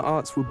Magla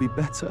arts would be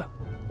better,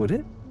 would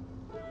it?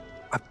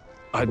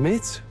 I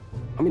admit,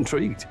 I'm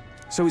intrigued.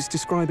 So it's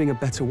describing a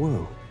better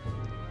world.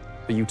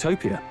 A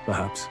utopia,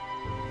 perhaps.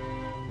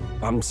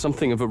 I'm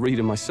something of a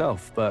reader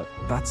myself, but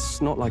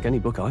that's not like any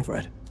book I've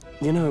read.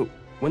 You know,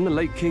 when the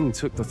late king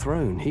took the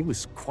throne, he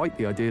was quite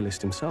the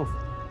idealist himself.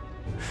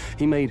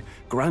 He made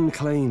grand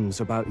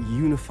claims about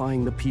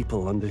unifying the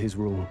people under his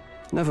rule.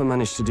 Never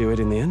managed to do it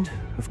in the end,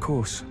 of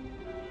course.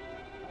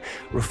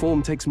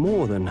 Reform takes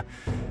more than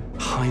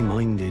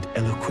high-minded,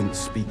 eloquent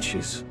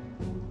speeches.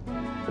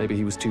 Maybe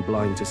he was too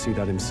blind to see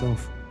that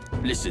himself.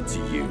 Listen to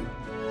you.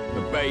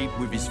 A babe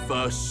with his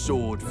first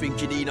sword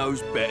thinking he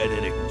knows better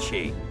than a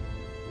king.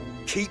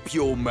 Keep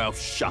your mouth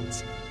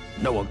shut.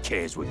 No one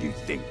cares what you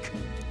think.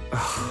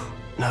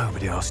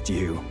 Nobody asked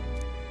you.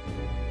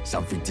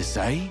 Something to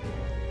say?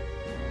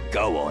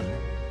 Go on.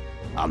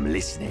 I'm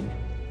listening.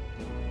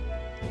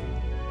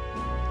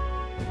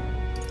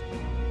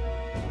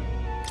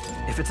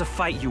 If it's a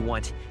fight you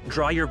want,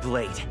 draw your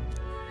blade.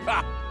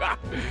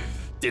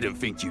 Didn't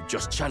think you'd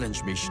just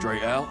challenge me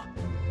straight out.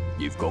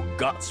 You've got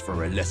guts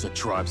for a lesser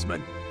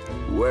tribesman.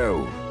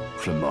 Well,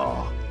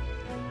 Clemar,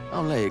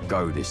 I'll let it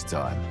go this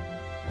time.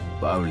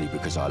 But only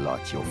because I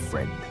like your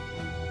friend.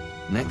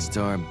 Next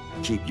time,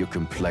 keep your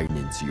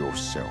complaining to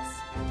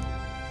yourself.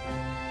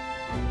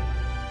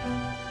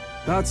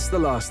 That's the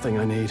last thing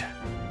I need.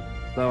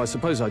 Though I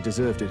suppose I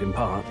deserved it in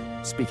part,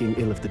 speaking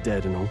ill of the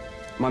dead and all.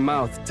 My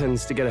mouth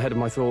tends to get ahead of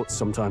my thoughts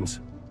sometimes.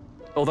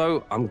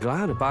 Although, I'm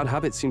glad a bad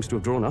habit seems to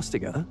have drawn us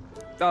together.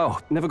 Oh,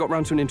 never got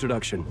round to an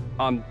introduction.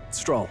 I'm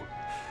Stroll.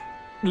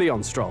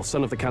 Leon Stroll,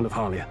 son of the Count of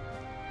Harlia.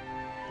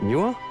 And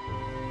you are?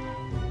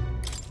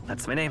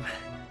 That's my name.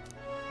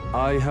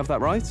 I have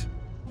that right?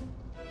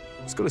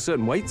 It's got a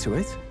certain weight to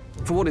it.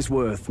 For what it's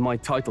worth, my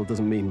title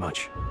doesn't mean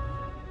much.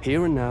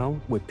 Here and now,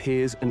 we're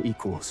peers and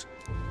equals.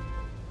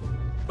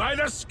 By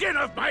the skin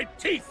of my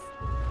teeth!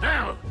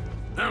 Now,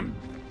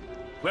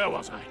 where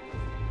was I?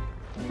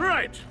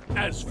 Right,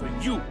 as for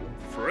you,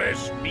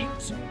 fresh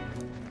meat.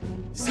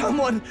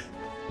 Someone,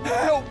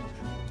 help!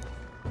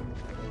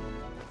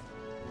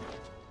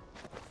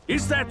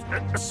 Is that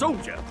a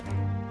soldier?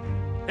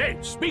 Hey,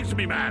 speak to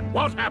me, man.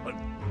 What happened?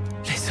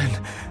 Listen,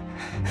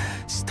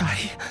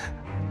 stay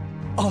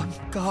on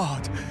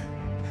guard.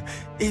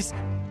 It's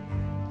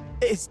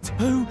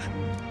too...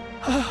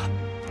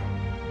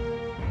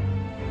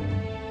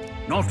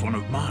 Not one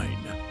of mine.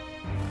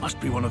 Must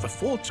be one of the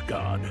fort's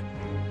guard.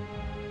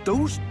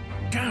 Those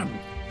damn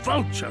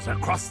vultures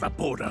across the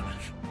border.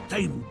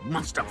 They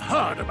must have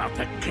heard about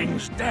the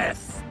king's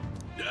death.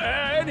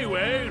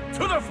 Anyway,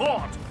 to the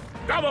fort.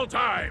 Double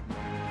time.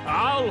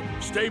 I'll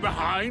stay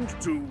behind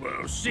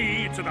to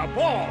see to the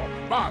poor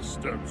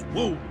bastard's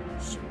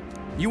wounds.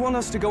 You want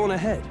us to go on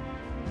ahead?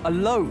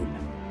 Alone?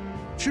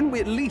 Shouldn't we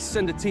at least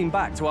send a team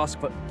back to ask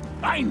for...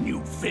 I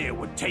knew fear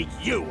would take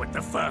you at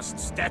the first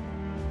step.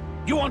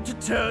 You want to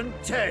turn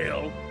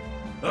tail?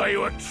 Are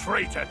you a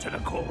traitor to the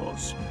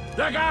cause?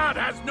 The Guard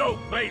has no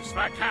place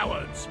for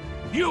cowards.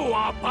 You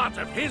are part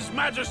of His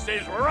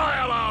Majesty's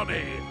Royal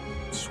Army.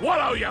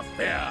 Swallow your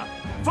fear,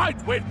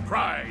 fight with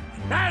pride,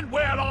 and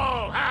we'll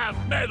all have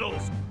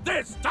medals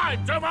this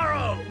time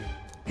tomorrow!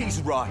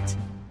 He's right.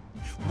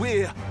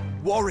 We're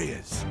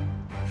warriors.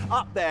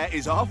 Up there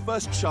is our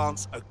first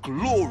chance at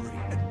glory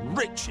and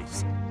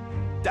riches.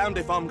 Damned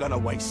if I'm gonna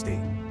waste it.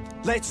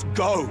 Let's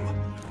go!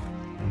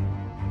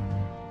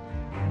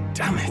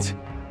 Damn it.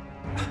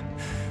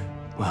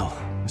 Well,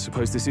 I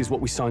suppose this is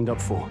what we signed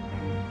up for.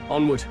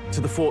 Onward,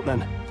 to the fort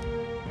then.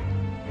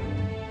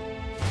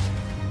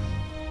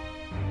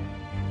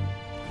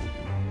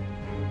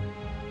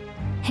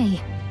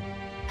 Hey,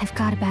 I've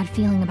got a bad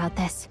feeling about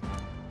this.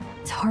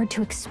 It's hard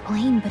to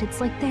explain, but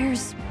it's like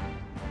there's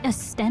a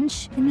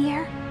stench in the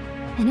air,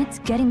 and it's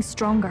getting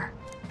stronger.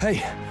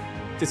 Hey,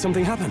 did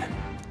something happen?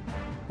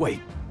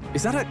 Wait,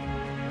 is that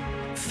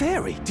a...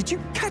 fairy? Did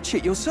you catch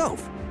it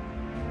yourself?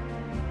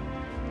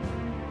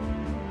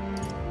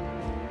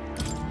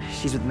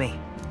 She's with me.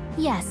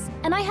 Yes,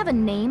 and I have a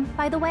name,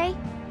 by the way.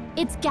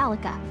 It's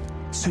Gallica.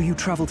 So you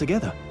travel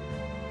together?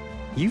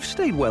 You've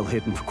stayed well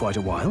hidden for quite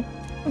a while.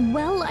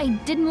 Well, I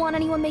didn't want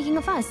anyone making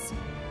a fuss.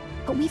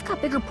 But we've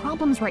got bigger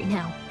problems right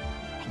now.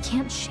 I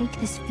can't shake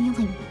this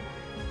feeling.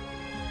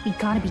 We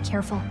gotta be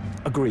careful.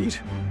 Agreed.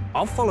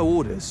 I'll follow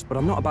orders, but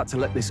I'm not about to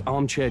let this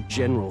armchair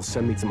general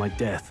send me to my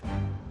death.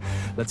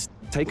 Let's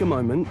take a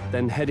moment,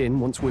 then head in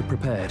once we're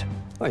prepared.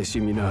 I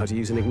assume you know how to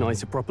use an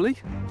igniter properly?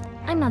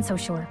 I'm not so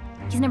sure.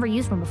 He's never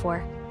used one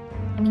before.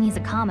 I mean, he's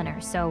a commoner,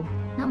 so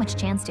not much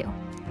chance to.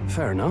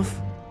 Fair enough.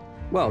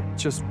 Well,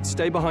 just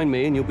stay behind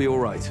me and you'll be all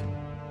right.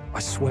 I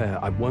swear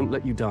I won't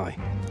let you die.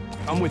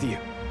 I'm with you.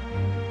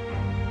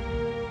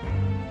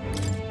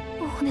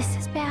 Oh, this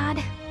is bad.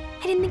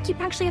 I didn't think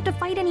you'd actually have to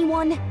fight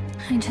anyone.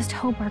 I just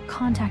hope our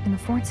contact in the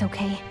fort's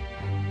okay.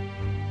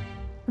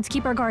 Let's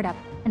keep our guard up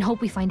and hope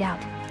we find out.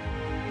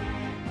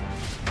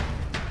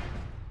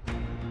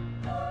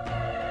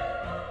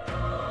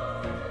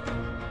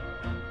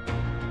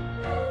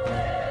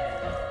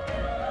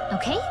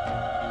 Okay?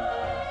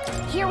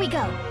 Here we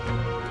go.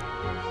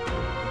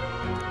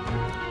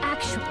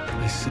 Actually...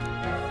 I see.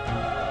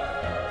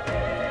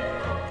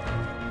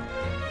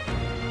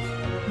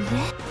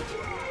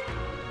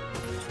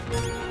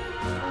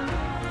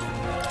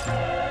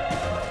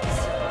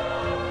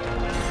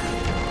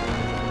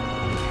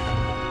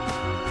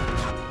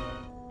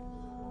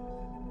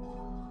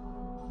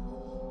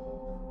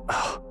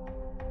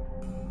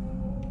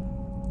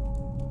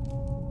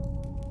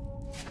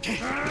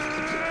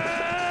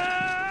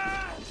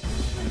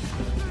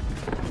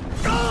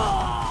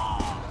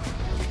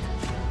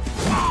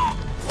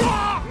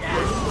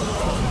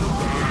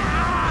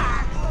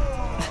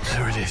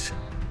 There it is.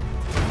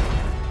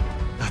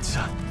 That's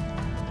a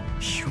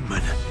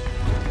human.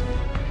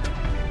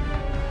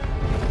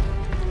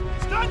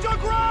 Stand your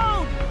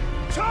ground!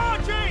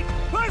 Charging!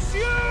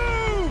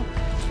 Pursue!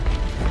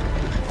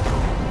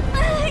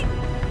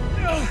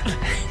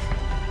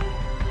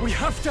 We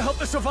have to help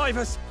the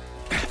survivors!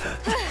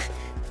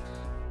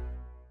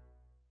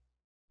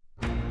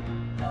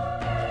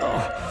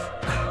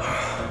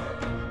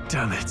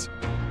 Damn it.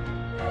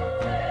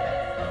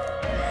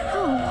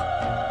 Oh.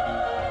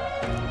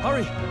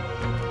 Hurry!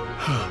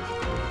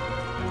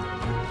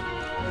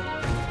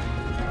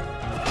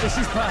 This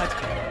is bad.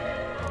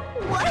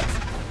 What?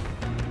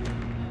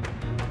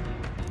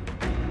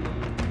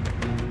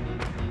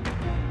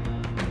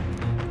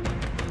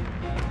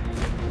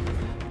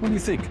 What do you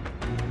think?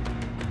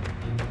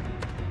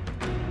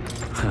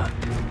 Huh.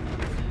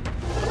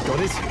 Got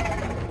it?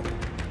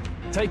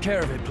 Take care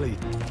of it, please.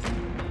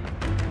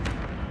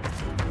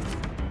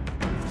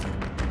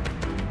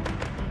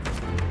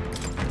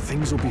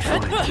 Things will be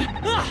fine.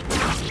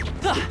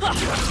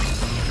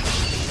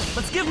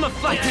 Let's give him a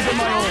fight. Give him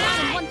my all.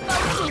 One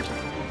fell swoop.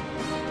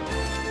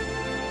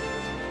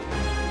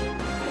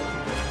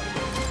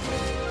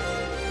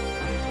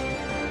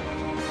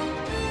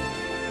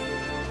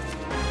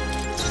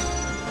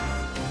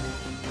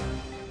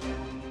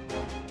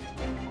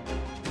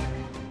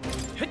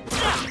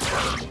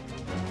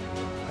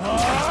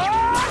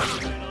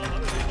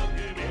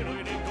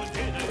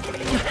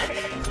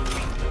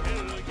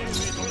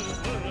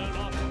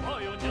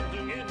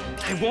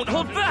 I won't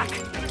hold back!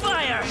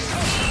 Fire!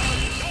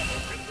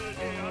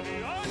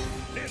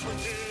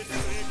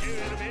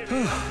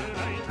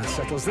 That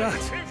settles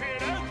that.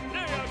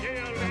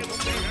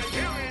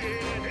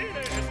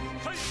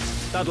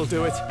 That'll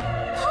do it.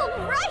 All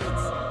right!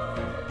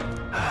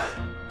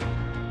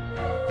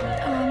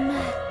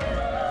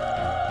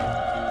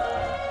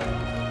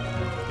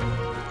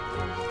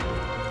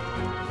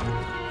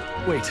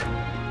 Wait.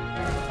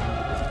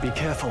 Be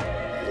careful.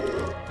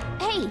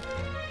 Hey!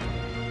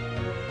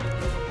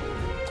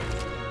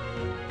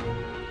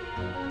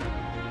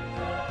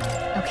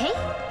 Okay?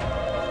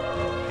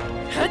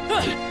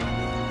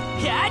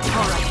 Yeah,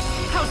 all right.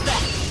 How's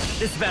that?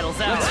 This battle's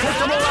out.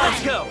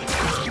 Let's go.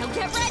 Now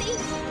get ready!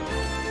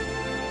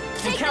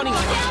 I'm counting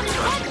on down in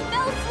one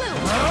fell swoop!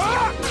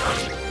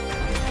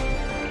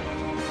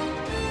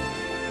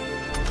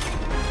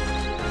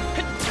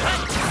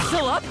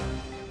 Still up?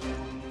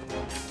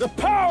 The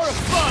power of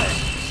fire!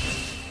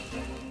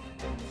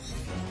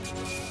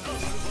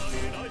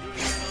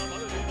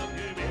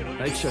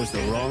 They chose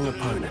the wrong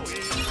opponent.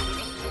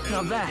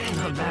 Not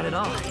bad at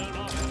all.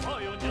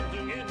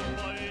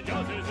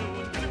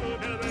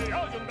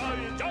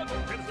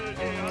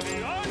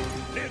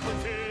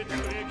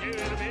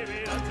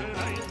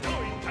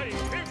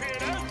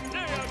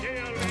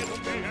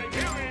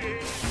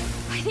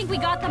 I think we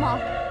got them all.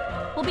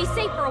 We'll be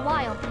safe for a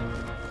while.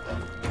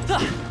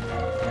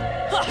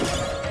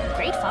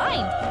 Great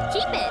find.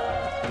 Keep it.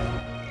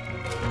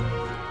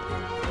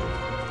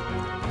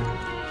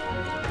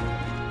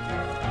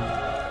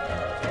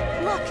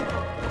 Look.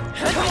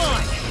 Come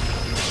on!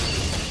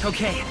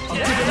 Okay,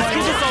 let's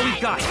give this all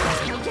we've got.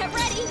 Now get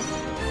ready!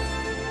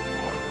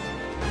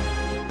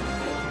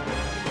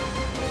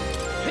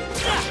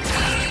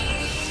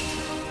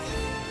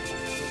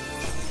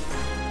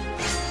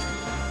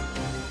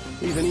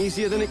 Even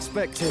easier than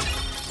expected.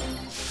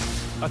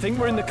 I think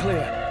we're in the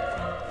clear.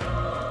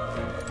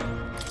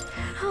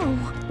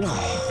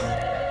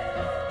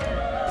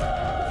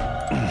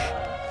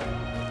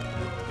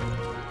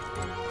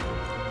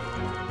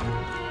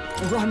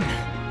 Run! No.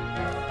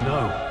 No.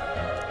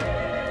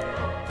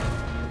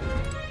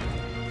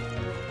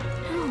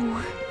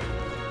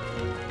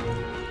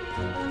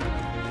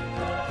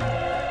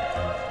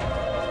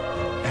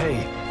 Hey.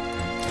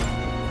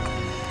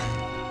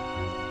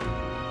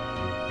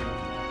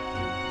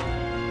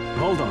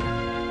 Hold on.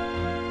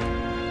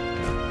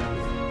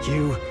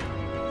 You...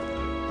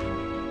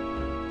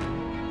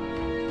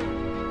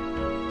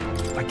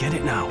 I get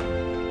it now.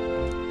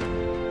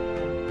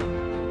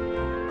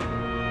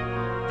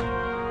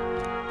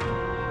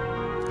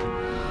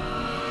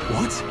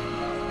 What?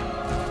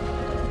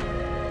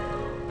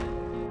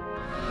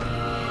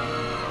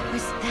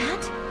 Was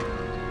that?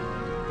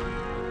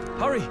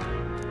 Hurry!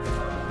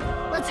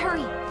 Let's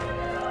hurry.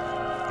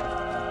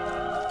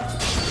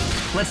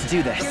 Let's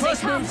do this. Here they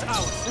come.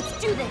 Let's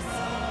do this.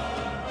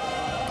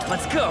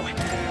 Let's go.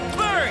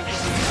 Burn!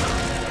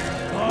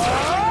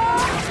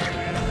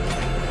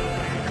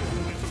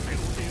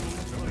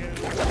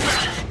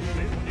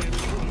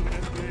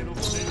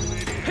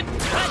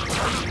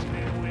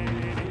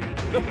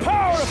 The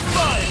power of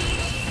fire!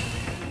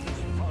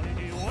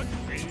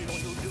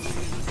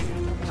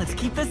 Let's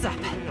keep this up.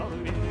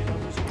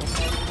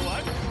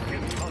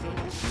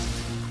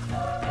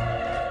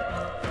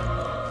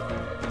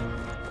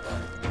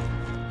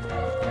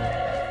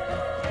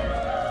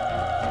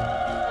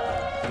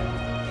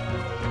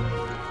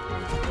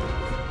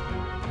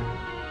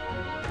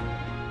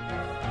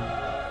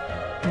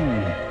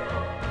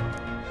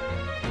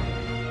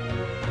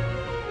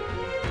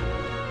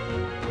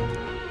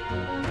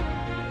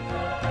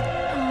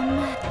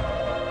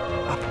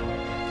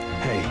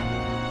 Hey.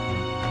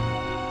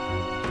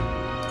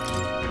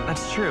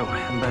 That's true,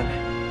 but...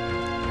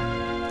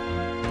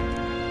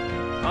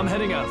 I'm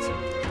heading out.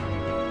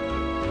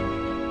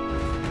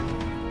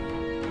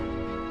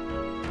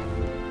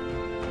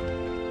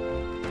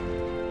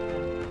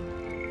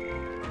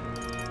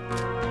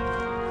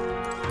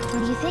 What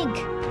do you think?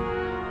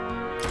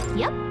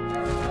 Yep.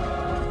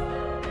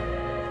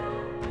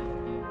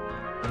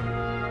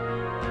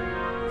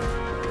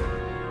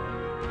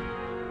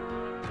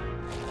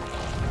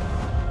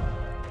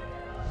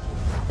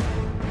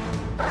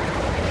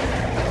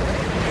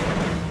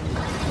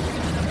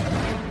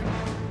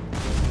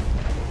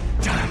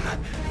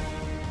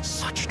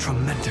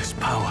 tremendous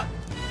power.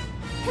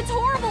 It's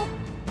horrible!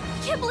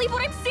 I can't believe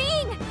what I'm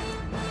seeing!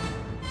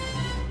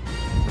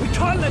 We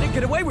can't let it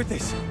get away with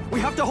this! We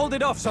have to hold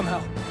it off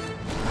somehow!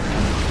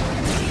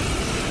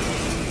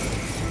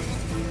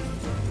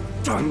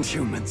 Darn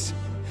humans!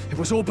 It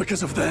was all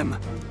because of them!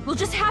 We'll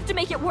just have to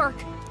make it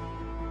work!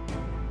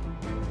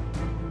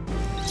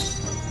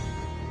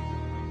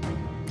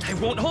 I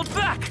won't hold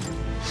back!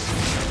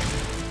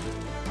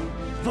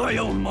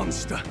 Vile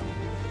monster!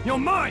 You're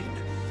mine!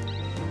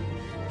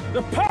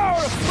 The power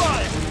of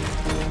fire!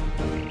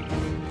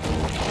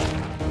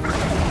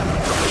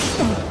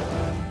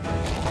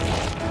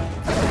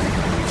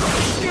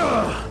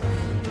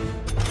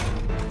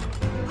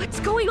 What's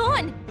going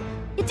on?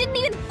 It didn't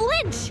even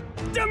flinch!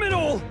 Damn it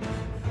all!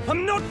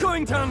 I'm not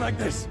going down like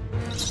this!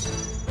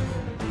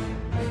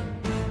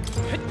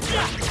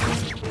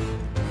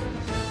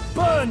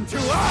 Burn to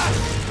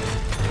ash!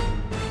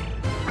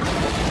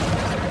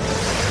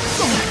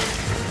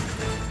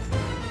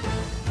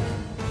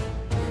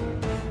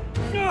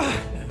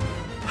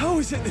 How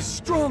is it this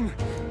strong?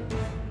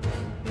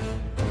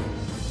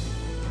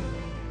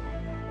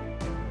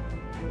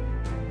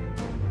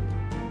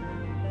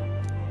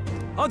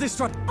 I'll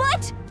destroy—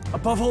 But—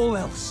 Above all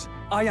else,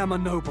 I am a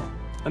noble,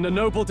 and a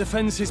noble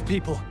defends his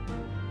people,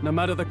 no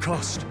matter the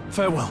cost.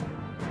 Farewell.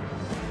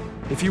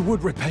 If you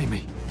would repay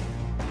me,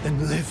 then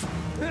live.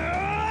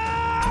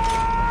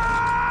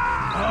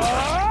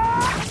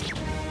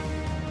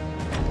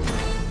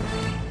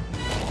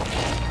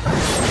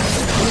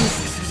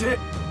 This is it.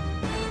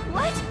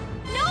 What?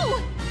 No!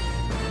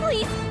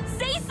 Please,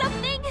 say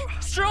something!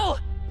 Stroll!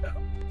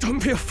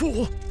 Don't be a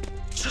fool.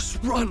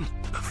 Just run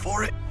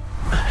for it.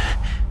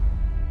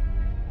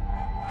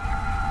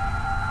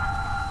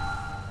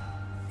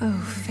 Oh,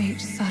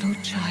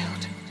 fate-saddled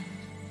child.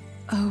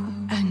 Oh,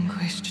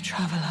 anguished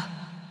traveler.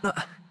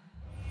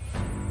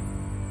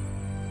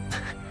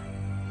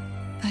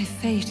 Thy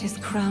fate is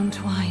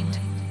crown-twined,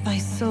 thy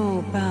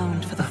soul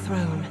bound for the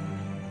throne.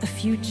 The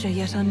future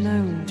yet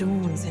unknown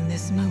dawns in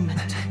this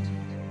moment.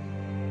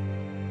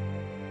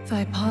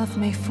 Thy path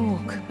may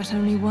fork, but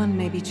only one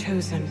may be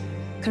chosen.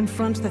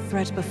 Confront the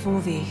threat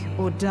before thee,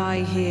 or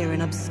die here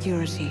in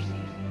obscurity.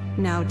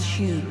 Now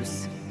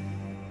choose.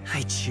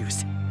 I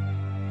choose.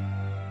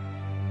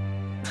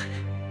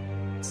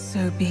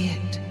 So be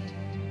it.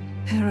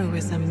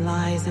 Heroism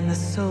lies in the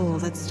soul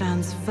that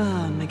stands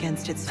firm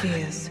against its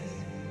fears.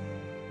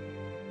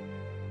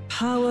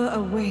 Power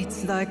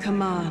awaits thy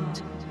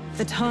command.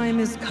 The time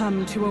is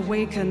come to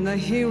awaken the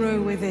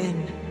hero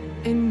within.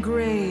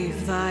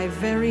 Engrave thy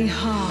very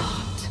heart.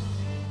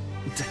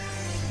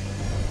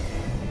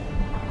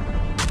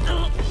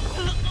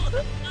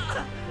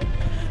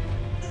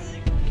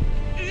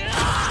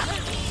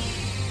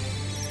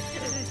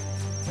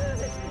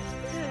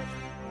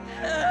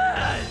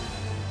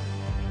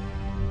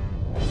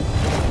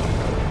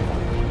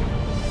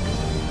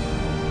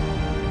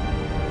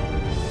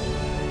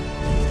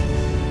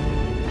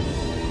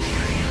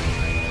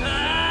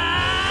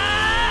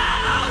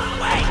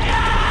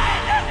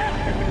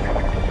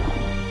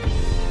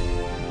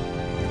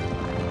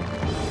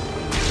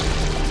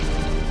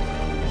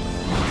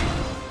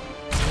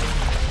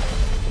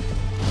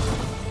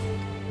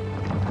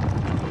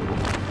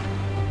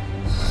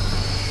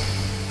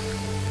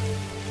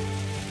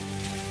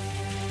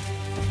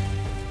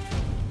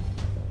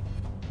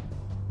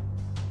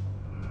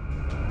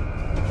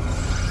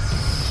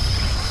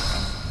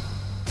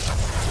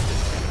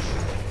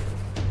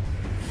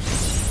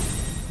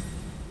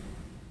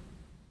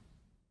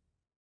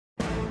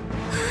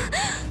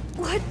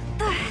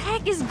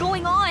 Is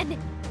going on?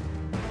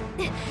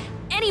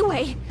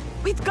 Anyway,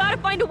 we've got to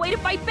find a way to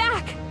fight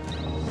back!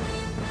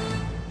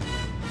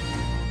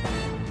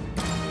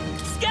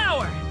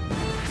 Scour!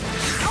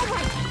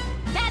 Alright,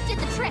 that did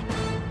the trick!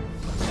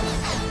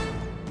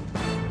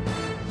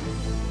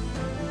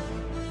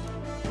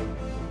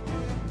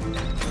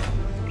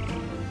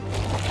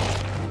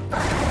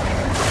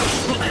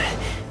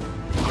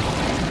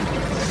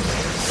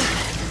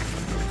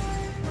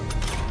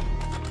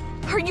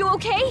 Are you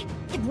okay?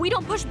 If we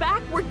don't push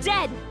back, we're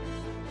dead!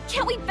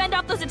 Can't we fend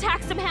off those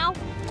attacks somehow?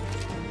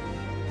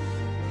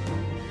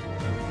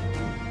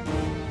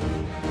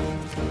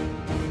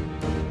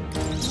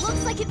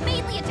 Looks like it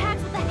mainly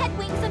attacks with the head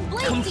wings and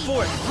blades. Come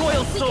forth,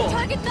 Royal Soul! We can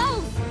target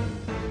those!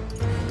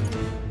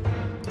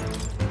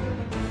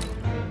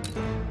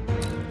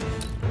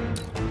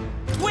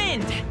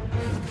 Wind!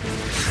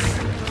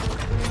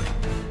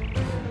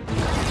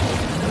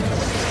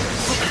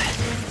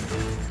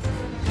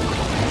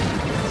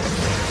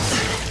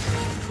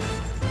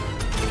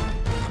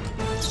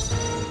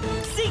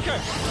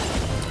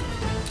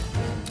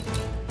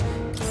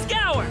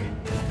 Scour!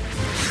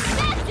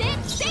 That's it!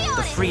 Stay on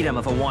The it! freedom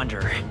of a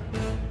wanderer.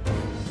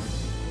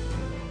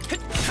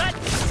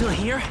 Still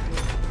here?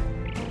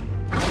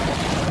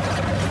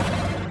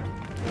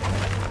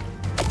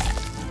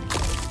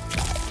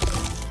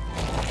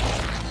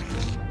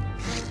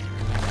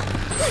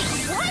 Wait,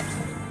 what?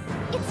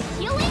 It's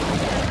healing?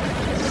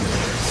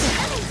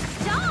 Nice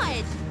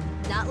dodge!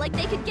 Not like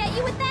they could get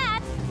you with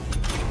that!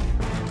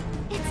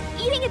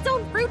 eating its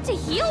own fruit to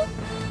heal?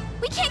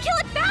 We can't kill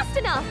it fast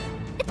enough!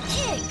 It's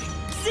big!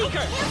 Seeker!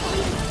 I can't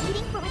believe it's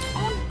eating from its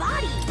own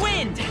body!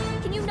 Wind!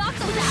 Can you knock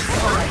those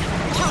apples off?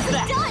 How's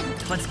that? Done!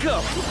 Let's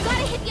go! We've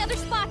gotta hit the other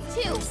spots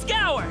too!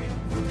 Scour!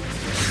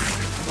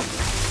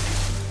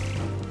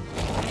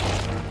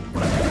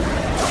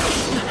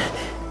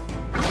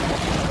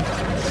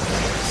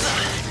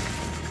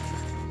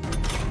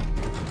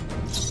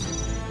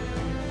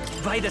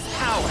 Vitus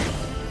power!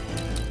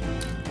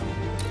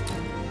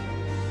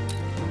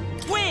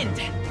 Wind!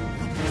 A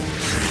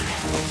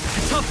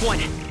tough one!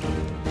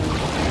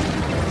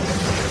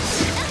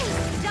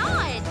 Nice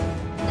dodge!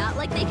 Not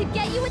like they could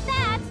get you with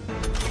that!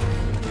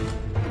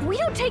 If we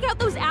don't take out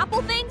those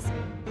apple things,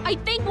 I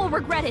think we'll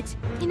regret it.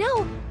 You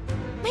know,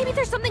 maybe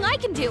there's something I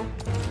can do.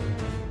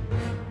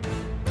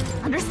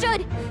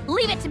 Understood.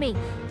 Leave it to me.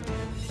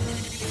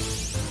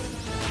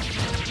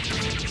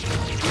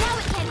 Now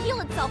it can't heal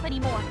itself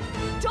anymore!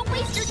 Don't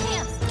waste your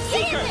chance!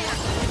 Get in there!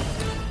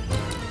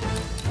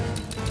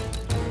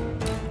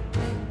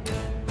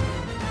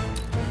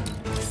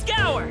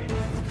 Scour!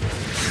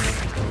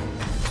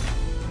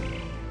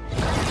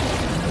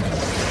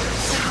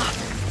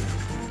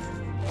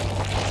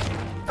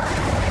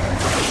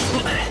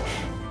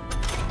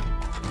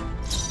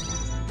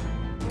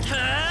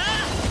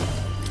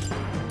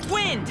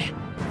 Wind!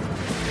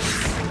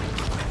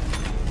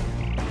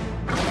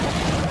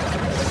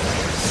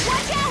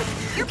 Watch out!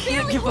 You're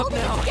barely give up holding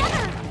now. it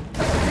together!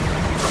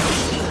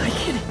 I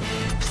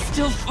can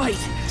still fight.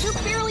 You're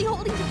barely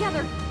holding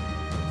together!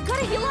 You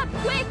gotta heal up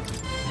quick!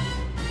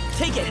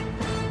 Take it!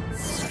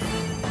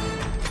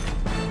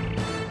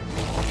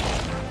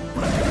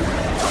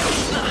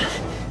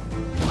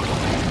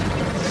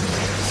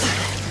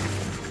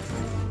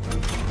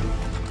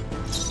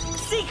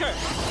 Seeker!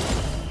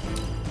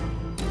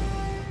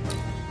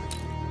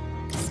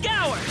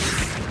 Scour!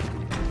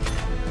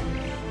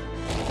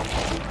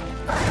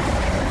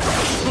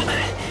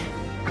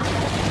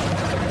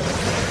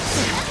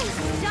 Nice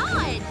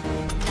dodge!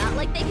 Not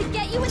like they could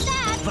get you with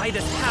that!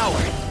 Vitus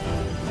power!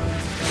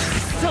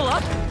 Still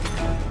up?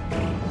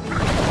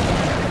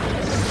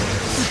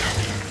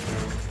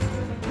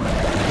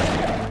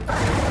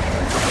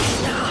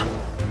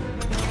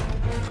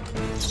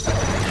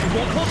 I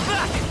won't hold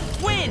back!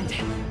 Wind!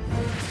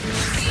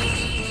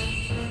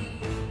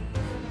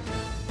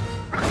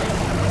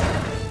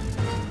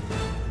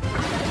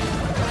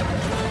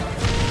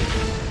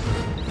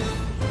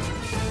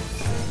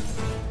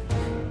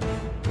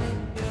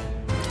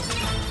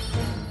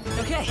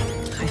 Okay,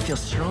 I feel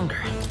stronger.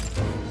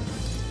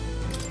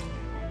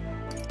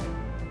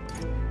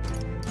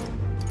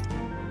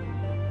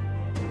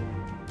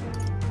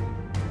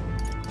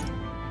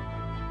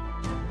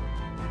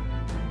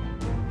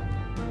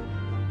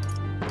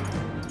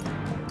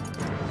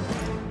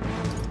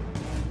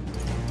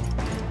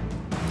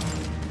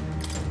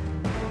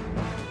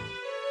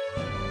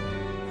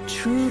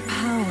 True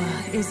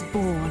power is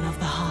born of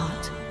the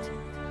heart,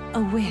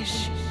 a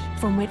wish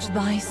from which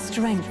thy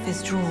strength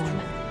is drawn.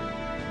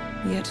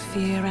 Yet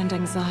fear and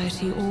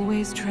anxiety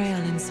always trail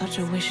in such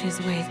a wish's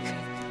wake.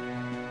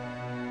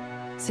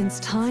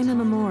 Since time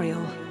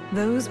immemorial,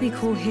 those we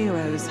call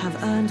heroes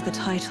have earned the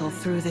title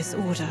through this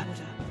order.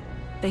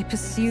 They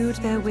pursued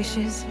their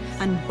wishes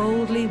and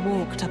boldly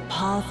walked a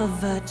path of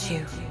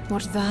virtue.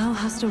 What thou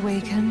hast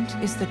awakened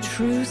is the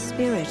true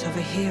spirit of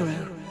a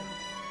hero.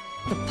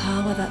 The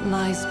power that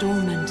lies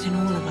dormant in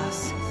all of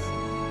us.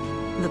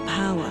 The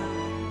power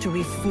to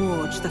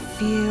reforge the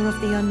fear of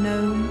the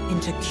unknown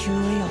into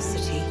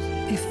curiosity.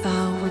 If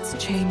thou wouldst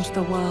change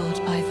the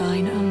world by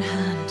thine own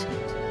hand,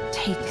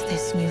 take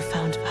this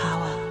newfound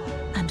power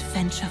and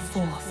venture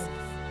forth.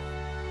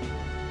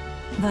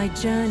 Thy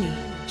journey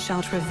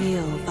shalt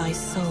reveal thy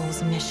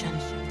soul's mission.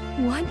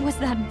 What was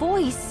that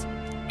voice?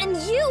 And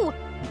you!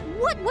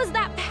 What was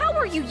that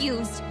power you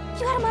used?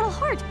 You had a metal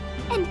heart,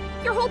 and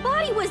your whole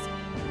body was...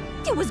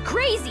 It was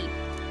crazy!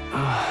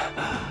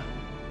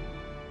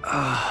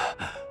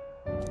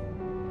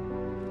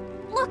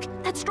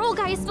 Look, that Stroll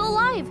guy is still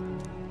alive!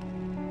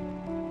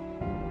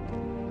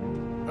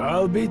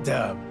 I'll be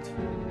damned.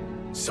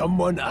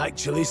 Someone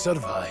actually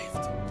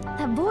survived.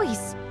 That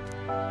voice...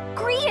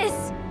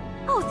 Grius!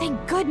 Oh,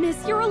 thank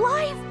goodness you're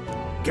alive!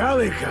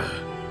 Gallica,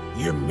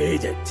 you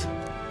made it.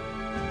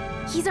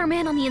 He's our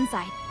man on the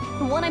inside,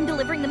 the one I'm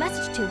delivering the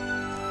message to.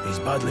 He's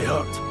badly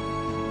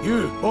hurt.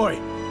 You, boy,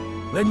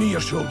 lend me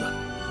your shoulder.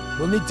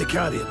 We'll need to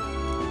carry him.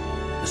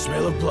 The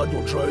smell of blood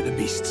will draw out the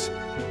beasts.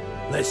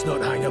 Let's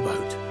not hang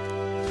about.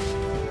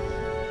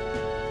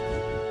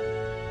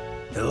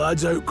 The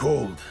lad's out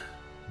cold,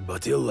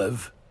 but he'll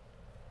live.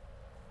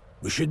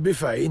 We should be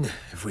fine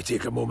if we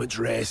take a moment's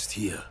rest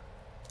here.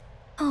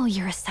 Oh,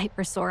 you're a sight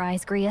for sore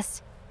eyes,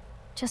 Grius.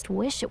 Just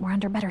wish it were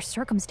under better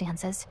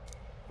circumstances.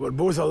 We're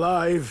both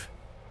alive,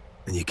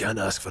 and you can't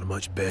ask for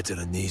much better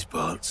in these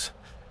parts.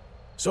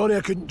 Sorry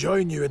I couldn't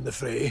join you in the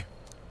fray.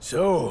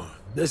 So,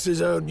 this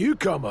is our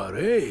newcomer,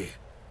 eh?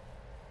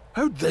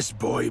 How'd this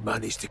boy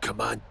manage to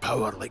command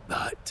power like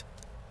that?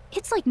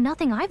 It's like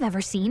nothing I've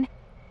ever seen.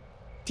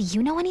 Do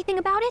you know anything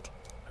about it?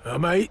 I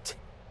might.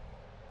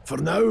 For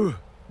now,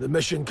 the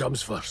mission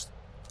comes first.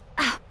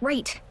 Ah,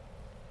 right.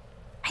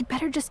 I'd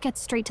better just get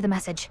straight to the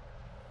message.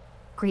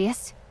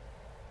 Grius,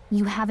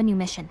 you have a new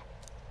mission.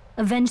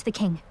 Avenge the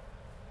king.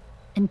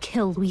 And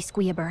kill Luis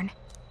Guillaburn.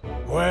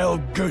 Well,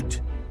 good.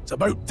 It's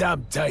about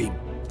damn time.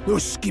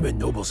 Those scheming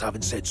nobles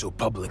haven't said so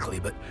publicly,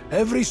 but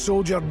every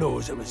soldier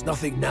knows it was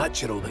nothing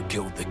natural that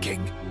killed the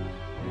king.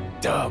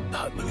 Damn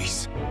that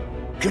Luis.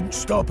 Couldn't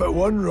stop at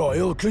one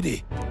royal, could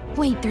he?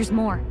 Wait, there's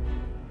more.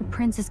 The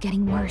prince is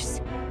getting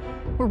worse.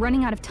 We're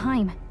running out of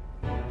time.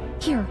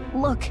 Here,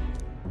 look.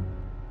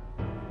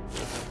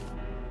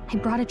 I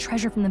brought a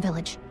treasure from the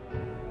village.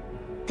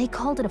 They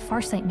called it a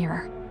farsight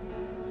mirror.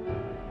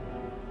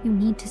 You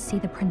need to see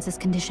the prince's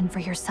condition for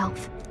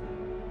yourself.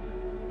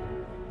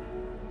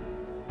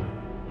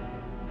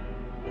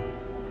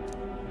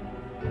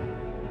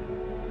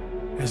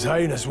 His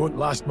Highness won't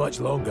last much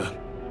longer.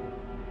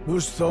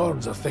 Those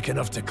thorns are thick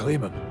enough to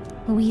claim him.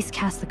 Luis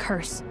cast the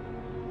curse,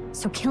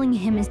 so killing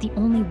him is the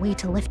only way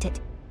to lift it.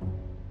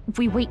 If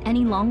we wait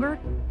any longer,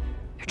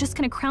 they're just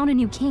gonna crown a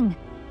new king.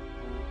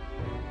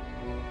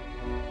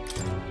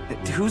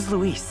 Who's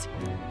Luis?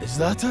 Is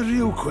that a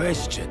real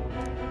question?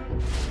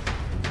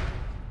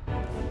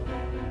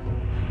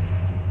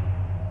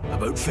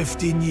 About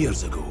 15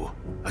 years ago,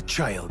 a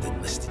child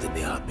enlisted in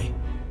the army.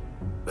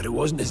 But it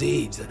wasn't his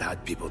age that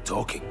had people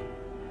talking.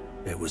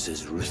 It was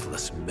his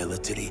ruthless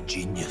military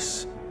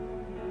genius.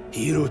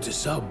 Hero to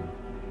some,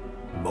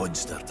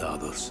 monster to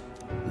others.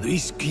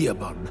 Luis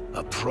Guillaburn,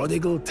 a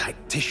prodigal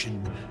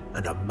tactician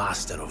and a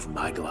master of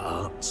Magla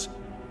arts.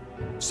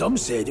 Some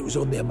said it was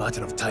only a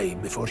matter of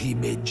time before he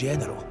made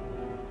general.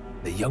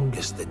 The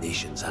youngest the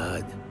nation's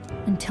had.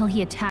 Until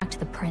he attacked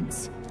the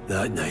prince.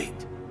 That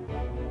night,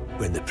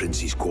 when the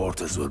prince's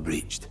quarters were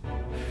breached,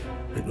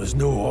 it was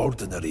no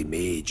ordinary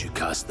mage who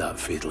cast that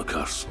fatal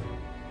curse.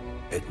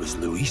 It was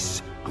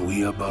Luis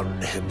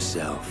Guillaburn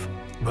himself.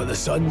 But the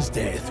son's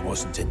death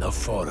wasn't enough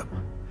for him.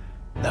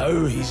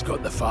 Now he's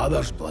got the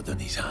father's blood on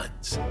his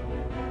hands.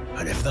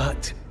 And if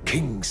that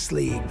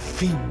king-slaying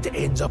fiend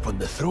ends up on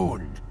the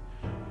throne,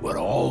 we're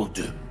all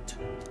doomed.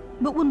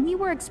 But when we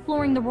were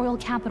exploring the royal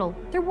capital,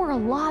 there were a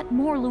lot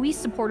more Luis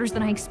supporters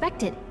than I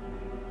expected.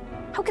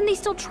 How can they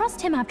still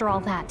trust him after all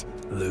that?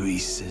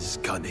 Luis is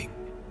cunning.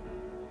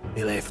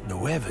 He left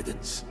no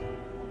evidence.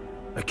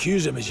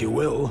 Accuse him as you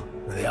will,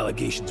 the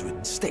allegations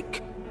wouldn't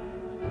stick.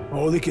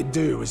 All they could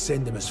do was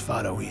send him as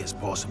far away as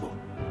possible.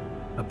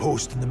 A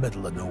post in the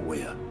middle of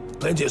nowhere.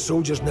 Plenty of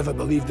soldiers never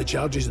believed the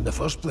charges in the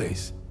first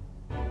place.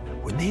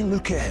 When they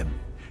look at him,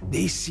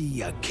 they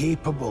see a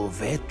capable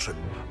veteran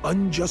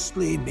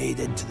unjustly made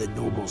into the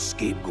noble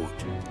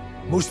scapegoat.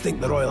 Most think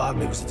the Royal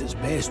Army was at its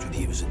best when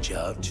he was in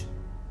charge.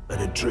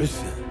 And in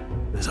truth,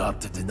 it's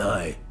hard to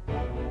deny.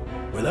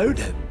 Without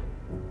him,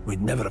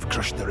 we'd never have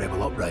crushed the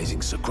rebel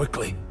uprising so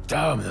quickly.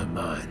 Damn the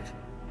man.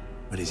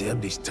 But he's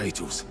earned his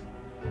titles.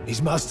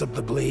 He's mastered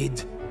the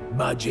blade,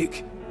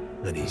 magic,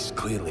 and he's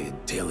clearly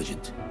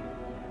intelligent.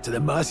 To the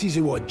masses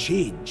who want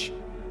change,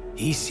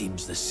 he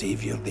seems the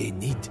savior they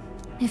need.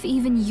 If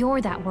even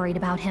you're that worried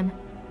about him,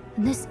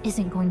 then this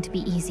isn't going to be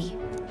easy.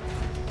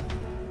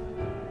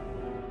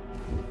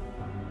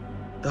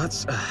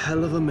 That's a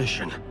hell of a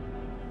mission.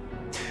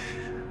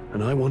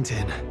 And I want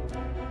in.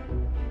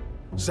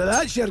 So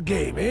that's your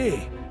game,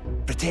 eh?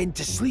 Pretend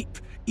to sleep,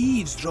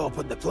 eavesdrop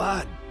on the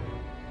plan.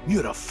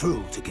 You're a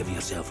fool to give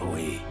yourself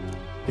away.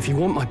 If you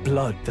want my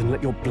blood, then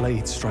let your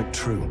blade strike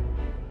true.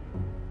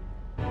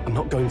 I'm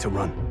not going to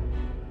run.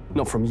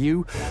 Not from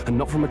you, and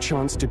not from a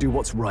chance to do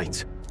what's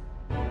right.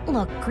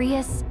 Look,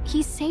 Grius,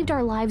 he saved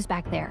our lives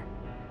back there.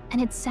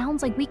 And it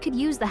sounds like we could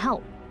use the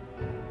help.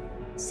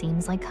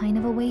 Seems like kind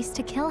of a waste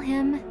to kill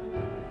him.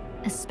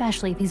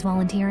 Especially if he's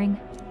volunteering.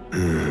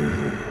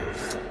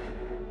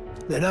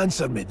 Then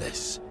answer me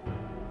this.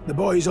 The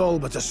boy's all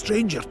but a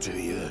stranger to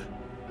you,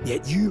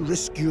 yet you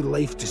risk your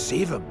life to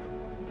save him.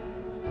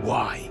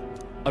 Why?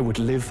 I would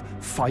live,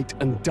 fight,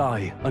 and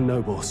die a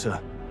noble,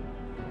 sir.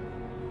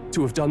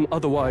 To have done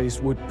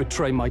otherwise would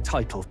betray my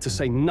title, to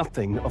say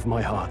nothing of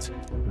my heart.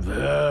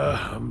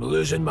 I'm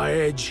losing my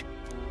edge.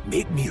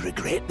 Make me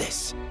regret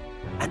this,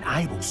 and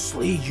I will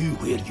slay you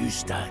where you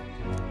stand.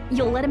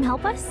 You'll let him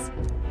help us?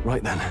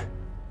 Right then.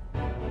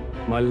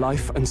 My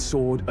life and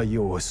sword are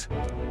yours.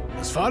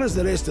 As far as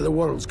the rest of the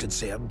world's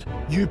concerned,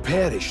 you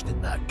perished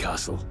in that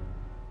castle.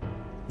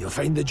 You'll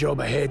find the job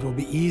ahead will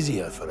be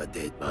easier for a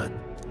dead man.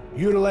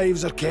 Your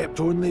lives are kept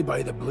only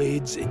by the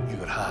blades in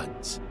your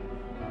hands.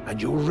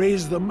 And you'll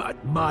raise them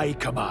at my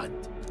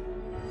command.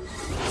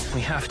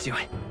 We have to.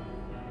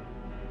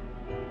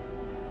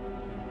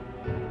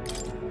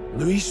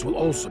 Luis will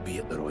also be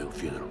at the royal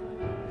funeral.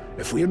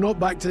 If we're not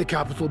back to the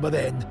capital by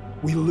then,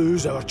 we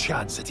lose our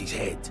chance at his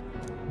head.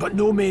 But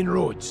no main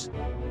roads.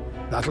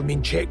 That'll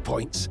mean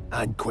checkpoints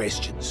and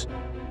questions.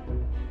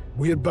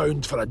 We're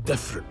bound for a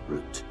different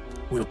route.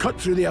 We'll cut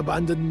through the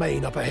abandoned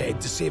mine up ahead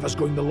to save us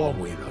going the long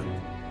way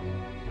round.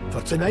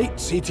 For tonight,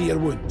 see to your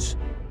wounds.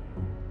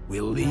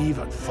 We'll leave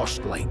at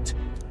first light.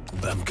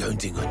 I'm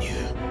counting on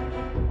you.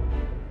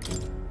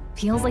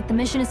 Feels like the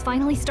mission is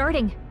finally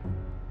starting.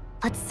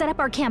 Let's set up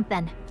our camp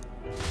then.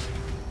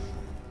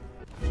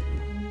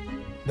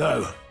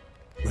 Now,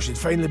 we should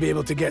finally be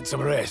able to get some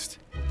rest.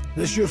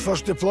 This your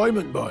first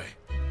deployment, boy?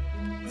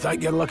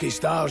 Thank your lucky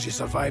stars you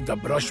survived a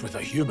brush with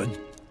a human.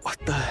 What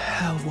the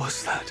hell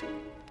was that?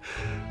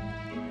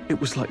 It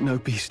was like no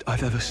beast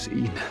I've ever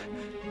seen.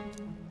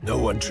 No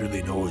one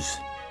truly knows.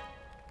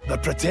 They're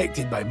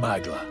protected by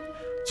Magla,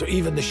 so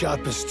even the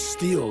sharpest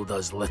steel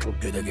does little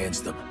good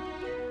against them.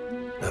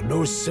 They're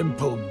no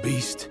simple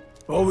beast.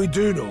 All we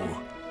do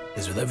know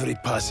is with every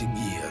passing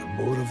year,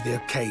 more of their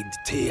kind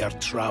tear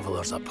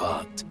travelers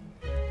apart.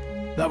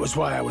 That was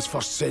why I was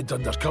first sent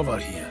undercover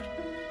here,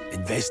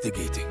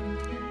 investigating.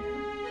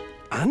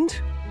 And?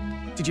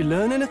 Did you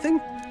learn anything?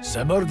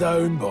 Simmer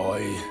down, boy.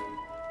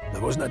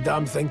 There wasn't a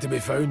damn thing to be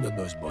found on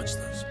those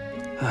monsters.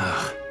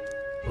 Ah.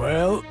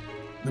 Well,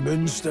 the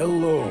moon's still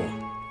low.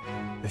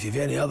 If you've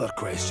any other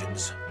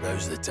questions,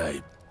 now's the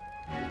time.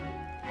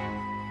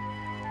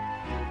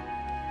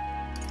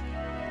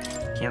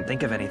 Can't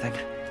think of anything.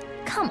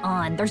 Come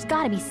on, there's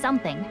gotta be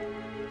something.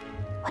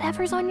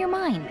 Whatever's on your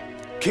mind.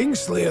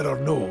 Kingslayer or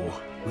no,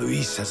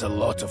 Luis has a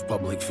lot of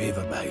public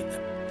favor behind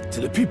him. To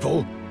the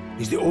people,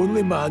 he's the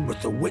only man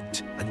with the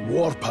wit and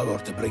war power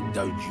to bring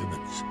down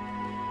humans.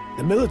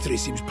 The military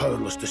seems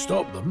powerless to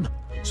stop them,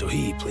 so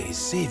he plays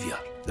savior.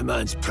 The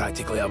man's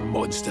practically a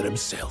monster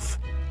himself.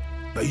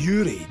 By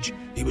your age,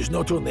 he was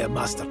not only a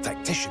master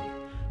tactician,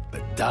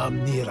 but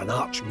damn near an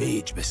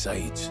archmage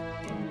besides.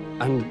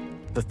 And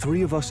the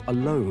three of us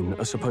alone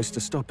are supposed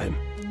to stop him?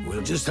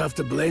 We'll just have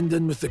to blend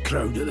in with the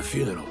crowd at the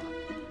funeral.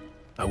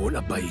 I won't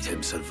abide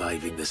him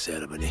surviving the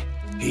ceremony.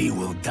 He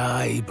will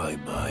die by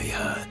my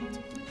hand.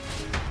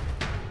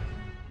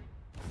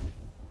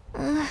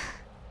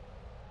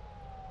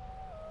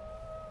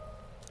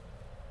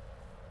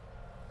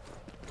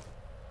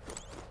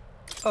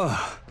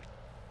 Oh.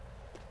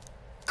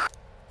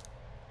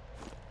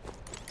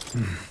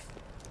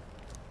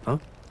 Huh?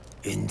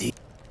 Indeed.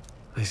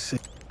 I see.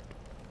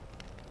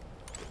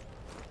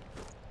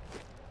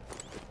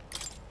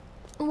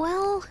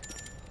 Well...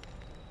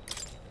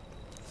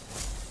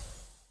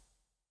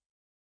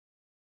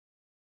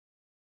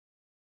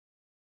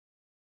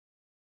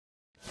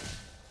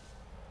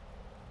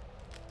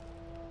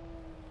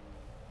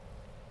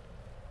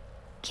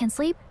 Can't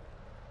sleep?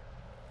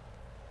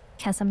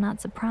 Guess I'm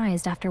not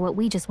surprised after what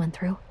we just went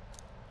through.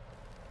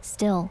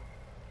 Still,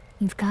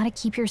 you've got to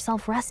keep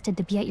yourself rested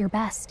to be at your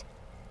best.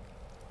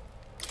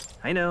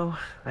 I know,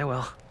 I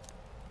will.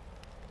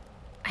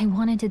 I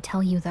wanted to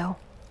tell you, though.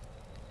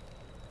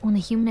 When the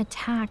human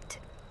attacked,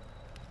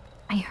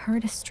 I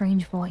heard a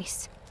strange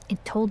voice.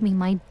 It told me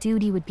my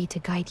duty would be to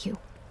guide you.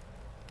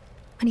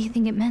 What do you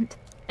think it meant?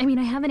 I mean,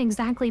 I haven't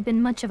exactly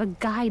been much of a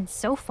guide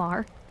so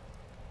far.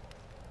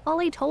 All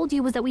I told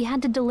you was that we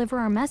had to deliver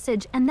our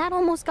message, and that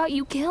almost got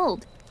you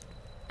killed.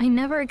 I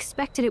never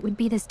expected it would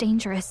be this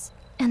dangerous,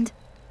 and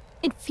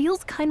it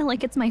feels kind of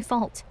like it's my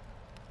fault.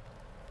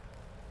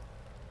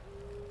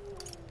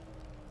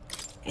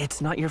 It's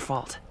not your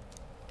fault.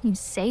 You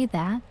say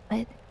that,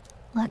 but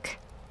look,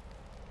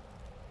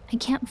 I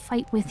can't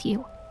fight with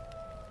you.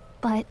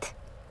 But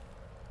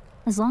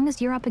as long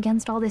as you're up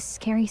against all this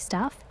scary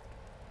stuff,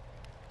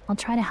 I'll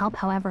try to help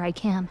however I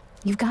can.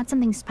 You've got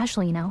something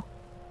special, you know.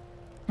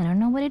 I don't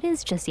know what it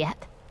is just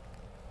yet,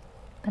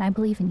 but I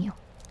believe in you.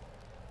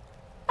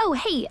 Oh,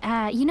 hey,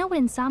 you know what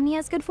insomnia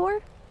is good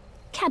for?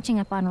 Catching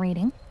up on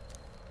reading.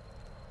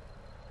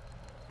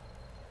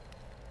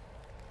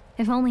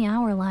 If only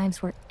our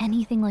lives were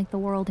anything like the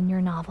world in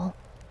your novel.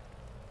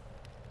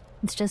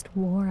 It's just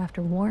war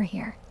after war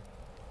here,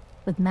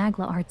 with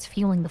Magla arts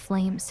fueling the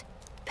flames,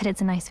 but it's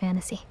a nice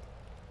fantasy.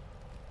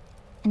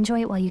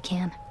 Enjoy it while you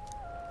can.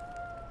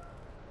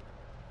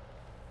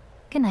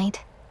 Good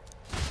night.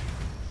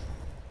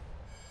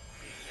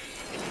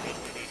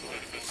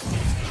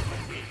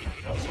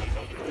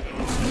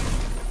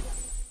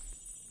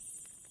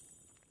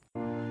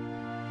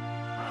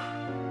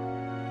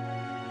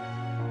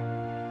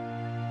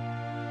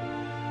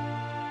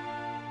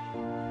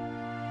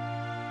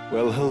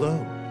 Well, hello.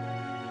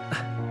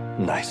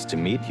 Nice to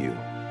meet you.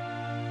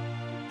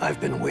 I've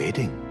been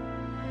waiting.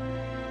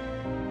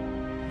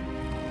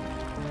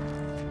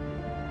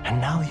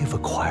 And now you've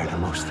acquired a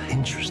most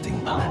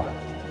interesting power.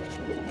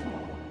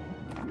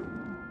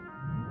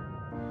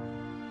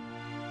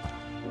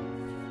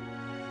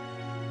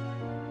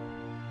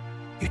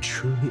 You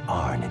truly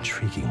are an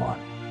intriguing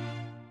one.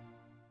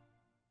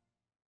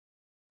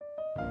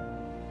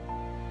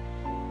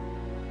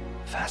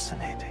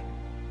 Fascinating.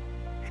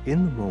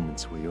 In the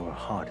moments where your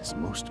heart is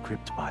most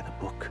gripped by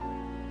the book,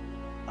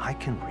 I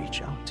can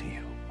reach out to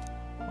you.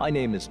 My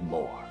name is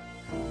Moore,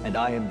 and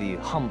I am the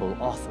humble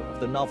author of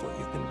the novel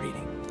you've been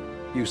reading.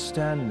 You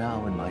stand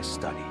now in my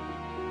study.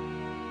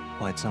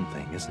 Quite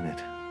something, isn't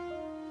it?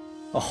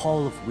 A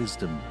hall of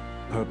wisdom,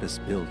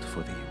 purpose-built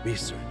for the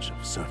research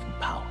of certain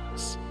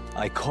powers.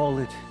 I call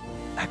it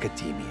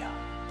akademia.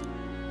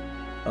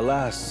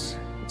 Alas,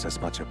 it's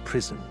as much a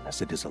prison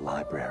as it is a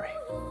library.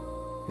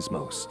 His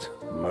most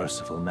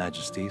merciful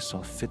majesty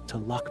saw fit to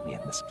lock me in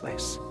this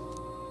place.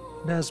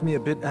 It has me a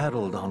bit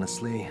addled,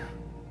 honestly.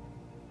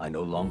 I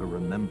no longer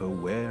remember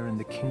where in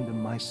the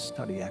kingdom my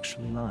study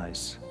actually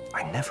lies.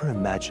 I never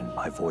imagined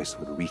my voice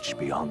would reach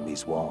beyond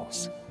these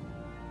walls.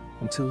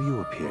 Until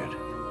you appeared.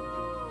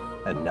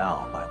 And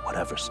now, by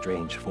whatever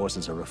strange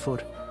forces are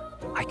afoot,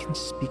 I can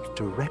speak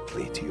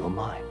directly to your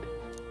mind.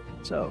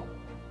 So,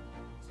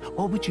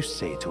 what would you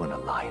say to an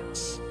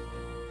alliance?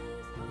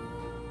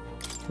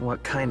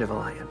 What kind of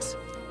alliance?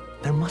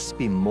 There must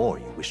be more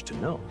you wish to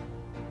know.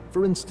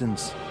 For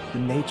instance, the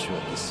nature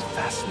of this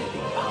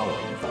fascinating power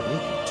you've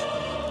awakened to.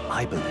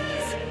 I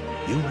believe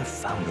you have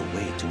found a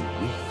way to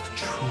wield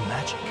true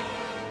magic.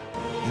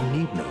 You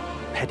need no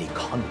petty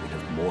conduit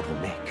of mortal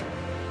make.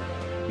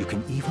 You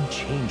can even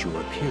change your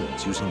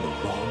appearance using the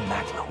raw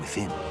magma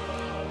within.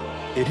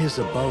 It is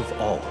above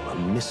all a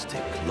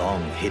mystic,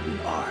 long-hidden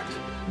art,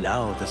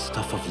 now the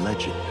stuff of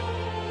legend.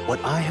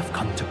 What I have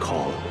come to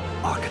call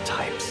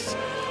archetypes.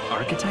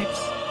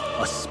 Archetypes?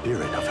 A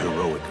spirit of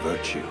heroic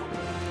virtue.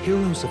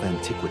 Heroes of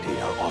antiquity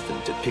are often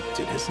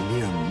depicted as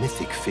near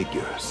mythic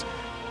figures,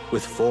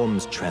 with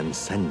forms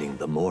transcending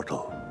the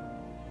mortal.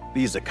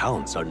 These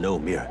accounts are no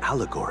mere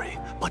allegory,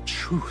 but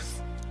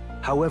truth.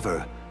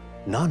 However,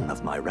 none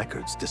of my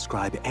records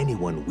describe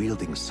anyone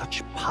wielding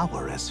such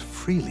power as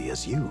freely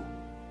as you.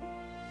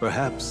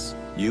 Perhaps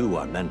you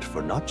are meant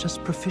for not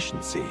just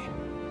proficiency,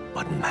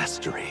 but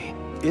mastery.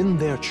 In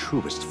their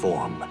truest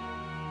form,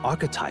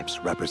 archetypes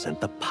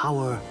represent the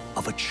power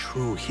of a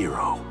true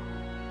hero.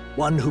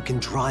 One who can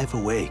drive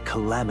away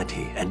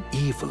calamity and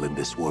evil in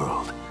this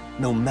world,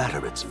 no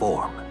matter its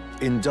form.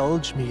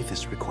 Indulge me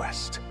this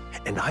request,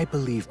 and I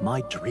believe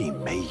my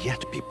dream may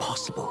yet be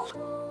possible.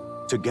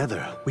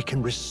 Together, we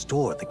can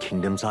restore the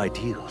kingdom's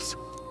ideals.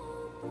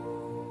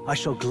 I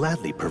shall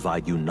gladly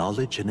provide you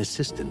knowledge and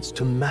assistance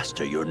to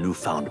master your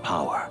newfound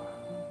power.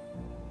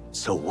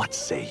 So what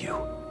say you?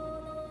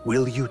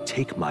 Will you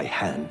take my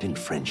hand in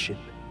friendship?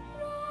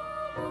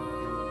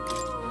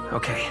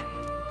 Okay.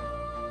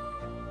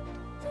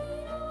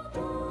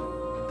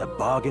 The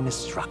bargain is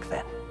struck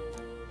then.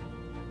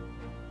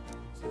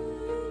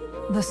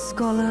 The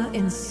scholar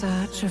in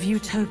search of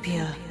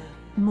utopia,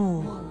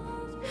 more.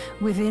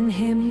 Within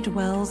him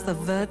dwells the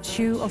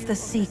virtue of the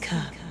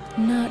seeker.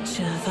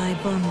 Nurture thy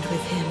bond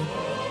with him,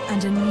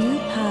 and a new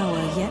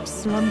power yet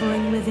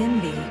slumbering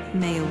within thee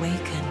may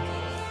awaken.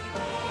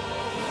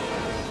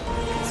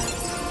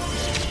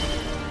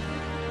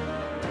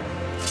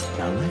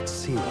 Now let's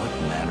see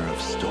what manner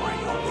of story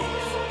you'll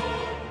weave.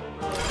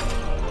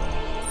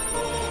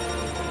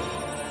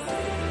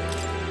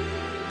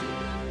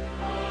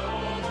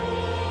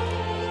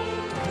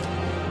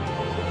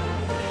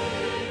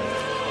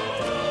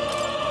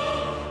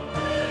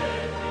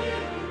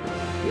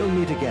 We'll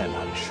meet again,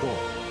 I'm sure.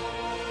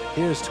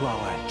 Here's to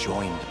our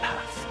joined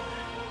path,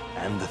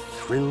 and the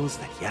thrills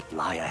that yet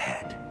lie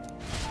ahead.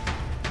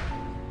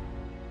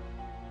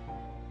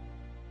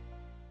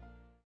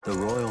 The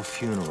royal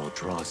funeral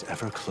draws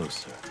ever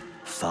closer.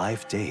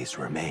 5 days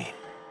remain.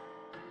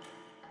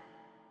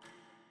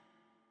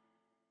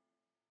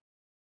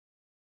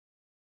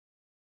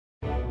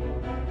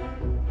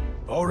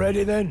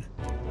 Already then?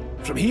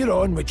 From here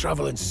on, we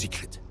travel in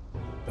secret.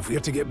 If we're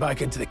to get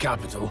back into the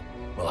capital,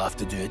 we'll have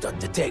to do it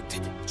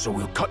undetected. So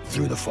we'll cut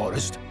through the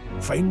forest,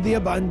 find the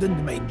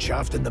abandoned mine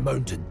shaft in the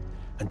mountain,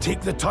 and take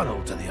the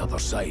tunnel to the other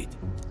side.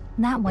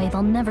 That way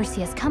they'll never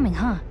see us coming,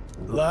 huh?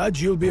 Lad,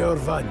 you'll be our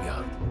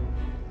vanguard.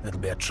 It'll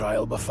be a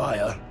trial by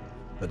fire,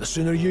 but the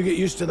sooner you get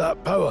used to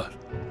that power,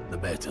 the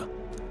better.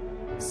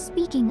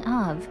 Speaking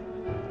of,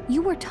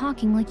 you were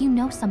talking like you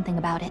know something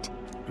about it.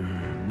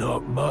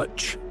 Not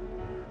much.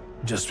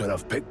 Just what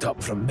I've picked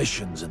up from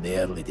missions in the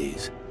early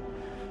days.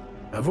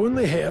 I've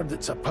only heard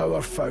it's a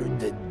power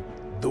found in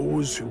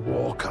those who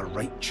walk a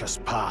righteous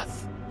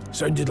path.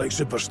 Sounded like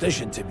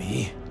superstition to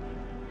me,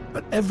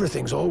 but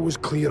everything's always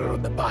clearer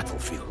on the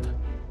battlefield.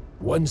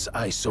 Once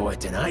I saw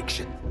it in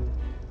action,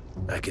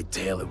 I could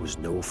tell it was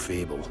no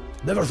fable.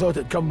 Never thought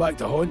it'd come back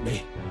to haunt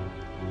me.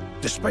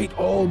 Despite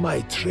all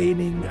my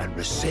training and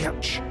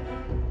research,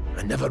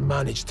 I never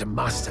managed to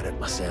master it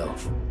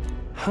myself.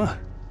 Huh.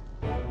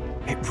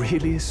 It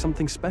really is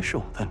something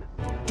special, then.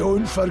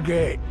 Don't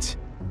forget.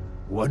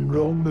 One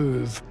wrong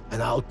move,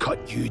 and I'll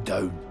cut you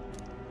down.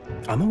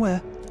 I'm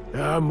aware.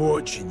 I'm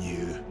watching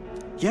you.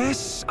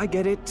 Yes, I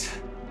get it.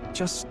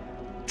 Just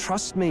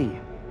trust me,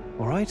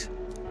 all right?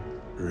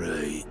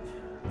 Right.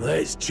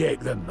 Let's check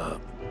the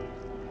map.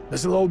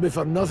 This'll all be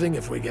for nothing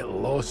if we get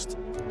lost.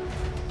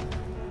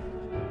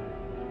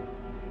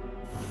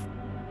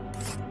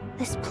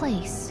 This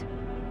place.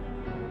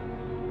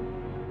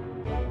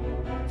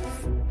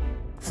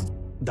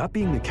 That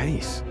being the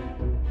case...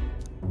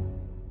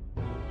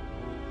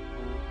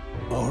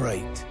 All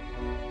right.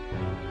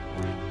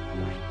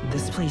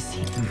 This place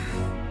here...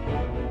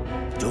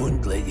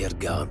 Don't let your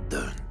guard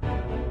down.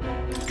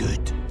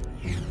 Good.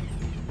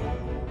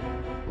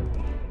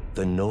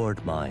 The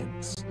Nord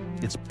Mines.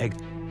 It's egg.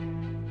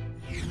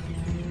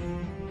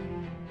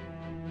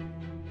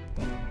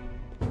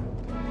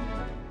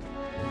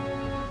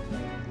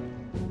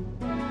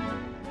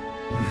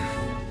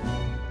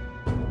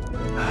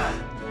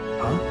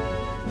 Huh?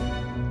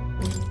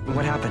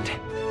 What happened?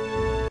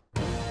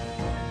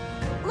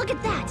 Look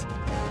at that!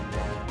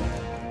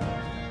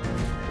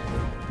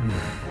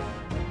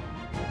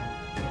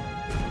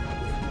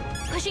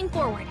 Pushing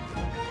forward.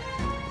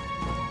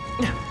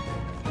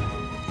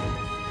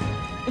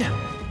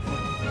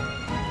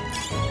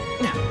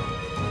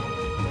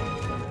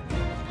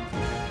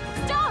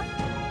 Stop!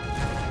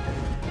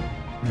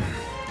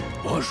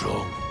 What's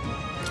wrong?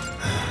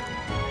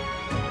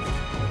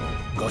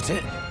 Got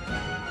it?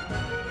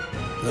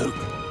 Luke?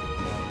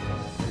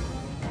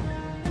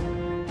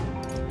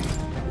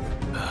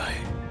 Aye.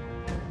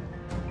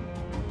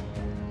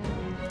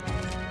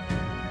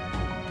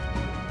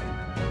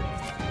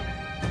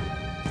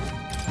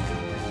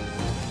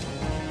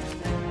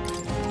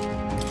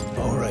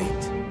 All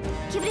right.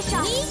 Give it a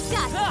shot. We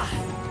got it.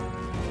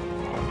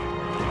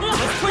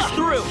 Let's push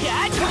through!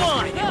 Yeah, come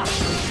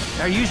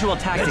on! Our usual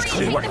tactics Let's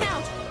should work. Take them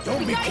out. Don't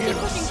We be gotta keep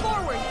pushing careless.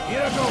 forward.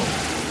 Here I go.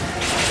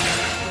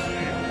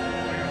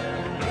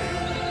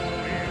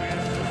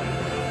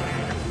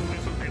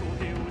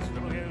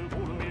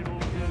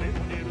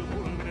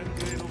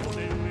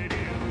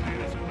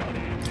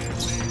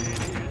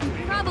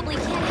 Probably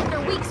can't hit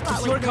their weak spot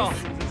It's your like call.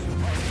 this.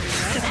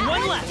 Just That one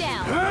one's left.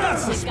 down.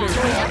 That's the We've got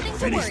spirit. nothing to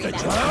Finish worry the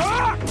about.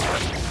 job.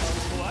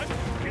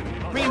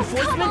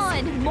 Reinforcements? Come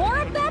on, more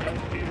of them?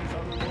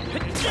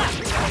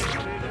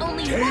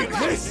 Only Take one left.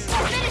 this.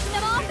 Finish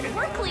them off and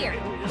we're clear.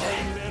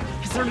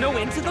 Is there no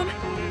end to them?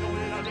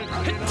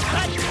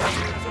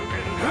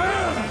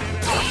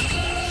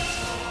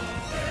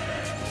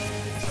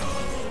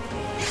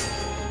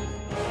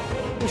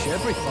 Wish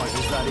every fight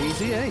was that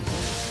easy, eh?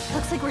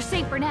 Looks like we're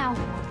safe for now.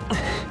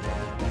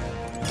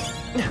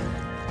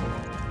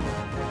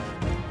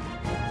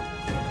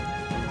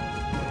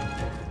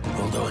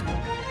 Hold on.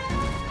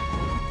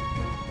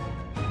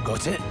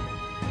 Got it?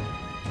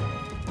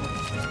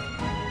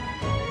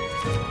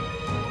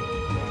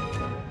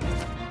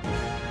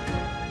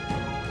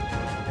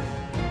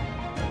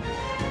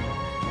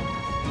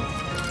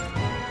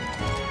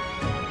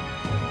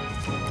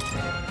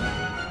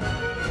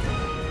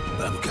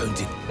 I'm going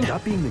to...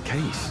 That being the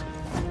case,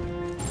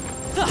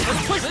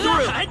 Let's push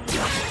through!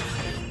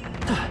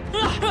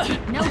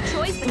 No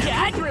choice but to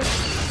get through.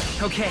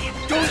 Okay,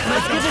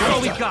 let's give this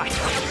all we've got. Get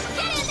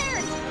in there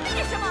and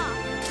finish them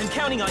off. I'm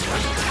counting on you.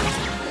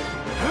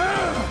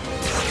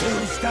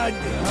 Still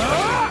standing.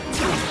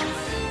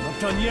 Not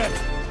done yet.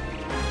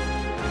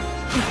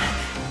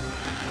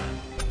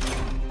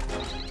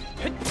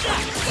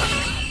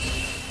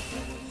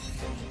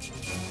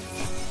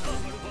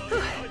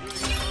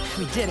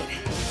 We did it.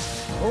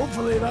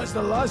 Hopefully that's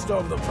the last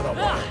of them for a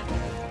while.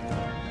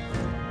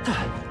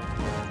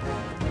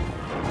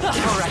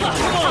 All right,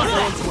 come on!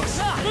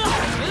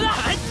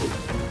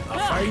 A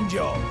fine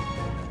job.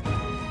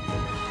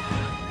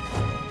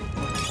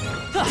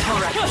 All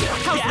right,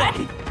 how's that?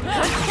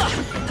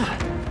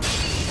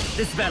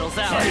 This battle's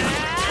out.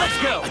 Let's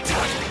go.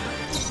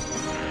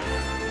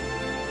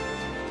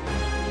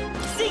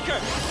 Seeker,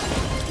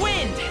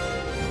 wind.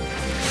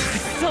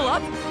 Still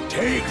up?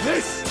 Take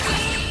this.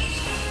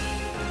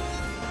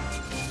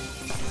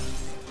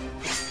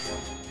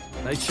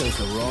 They chose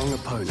the wrong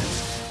opponent.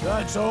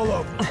 That's all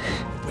over.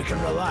 We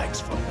can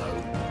relax for now.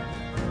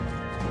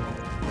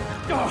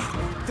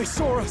 Oh, they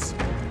saw us.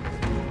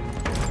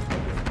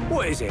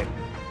 What is it?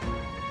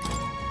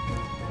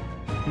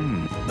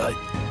 But...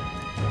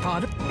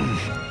 Pardon?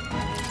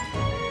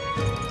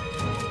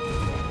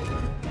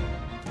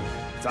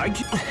 Thank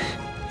you.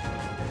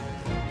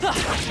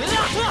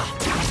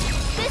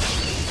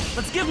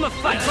 Let's give them a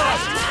fight.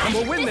 And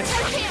we'll win this.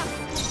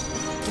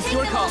 It's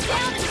your call.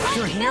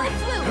 You're here?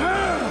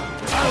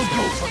 I'll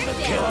go for the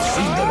kill.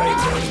 Seem the right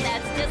way.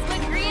 That's just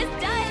what Grius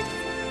does.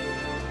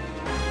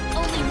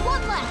 Only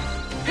one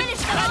left. Finish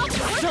them off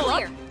and we're Still up?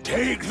 clear.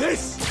 Take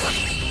this.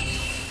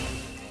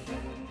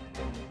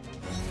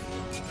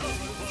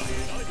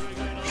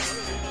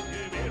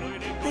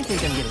 I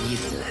think I'm getting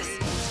used to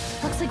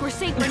this. Looks like we're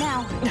safe for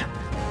now.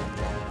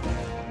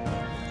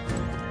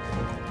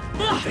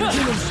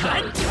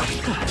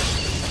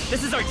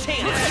 This is our chance.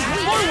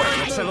 Forward!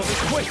 Let's settle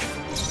this quick.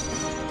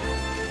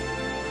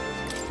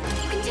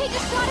 You can take a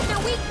shot at their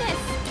weakness.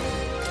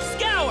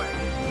 Scour!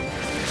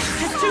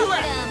 Just two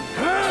left.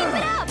 Keep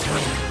it up.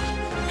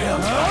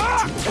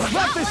 Let's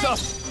wrap this up.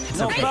 It's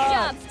Great okay.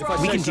 job, If I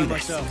We say can so do this.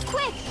 myself.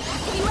 Quick!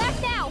 If you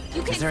act now,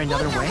 you can Is there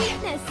exploit another their way?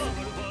 weakness.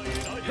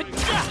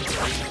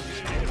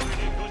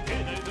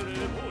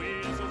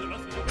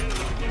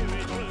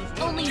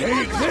 Only Take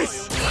one left.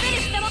 this.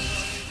 Finish them up.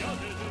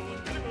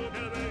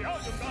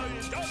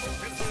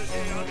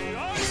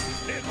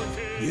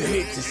 You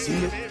hate to see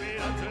it.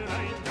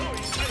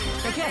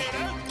 Okay,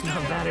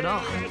 not bad at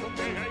all.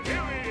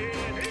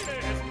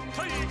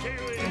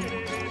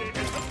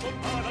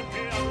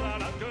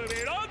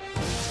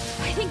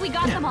 I think we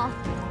got them all.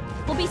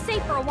 We'll be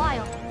safe for a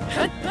while.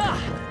 That's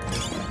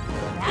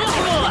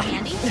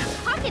handy.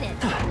 Pocket it.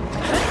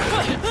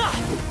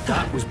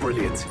 That was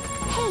brilliant.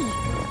 Hey,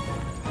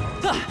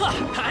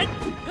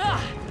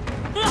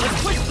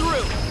 Let's push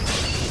through.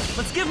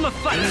 Let's give him a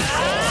fight.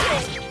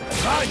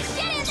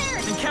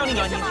 I'm counting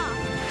on you.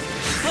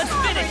 Let's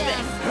finish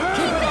this.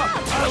 Keep it up.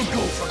 I'll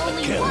go for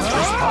the kill.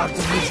 Just hard to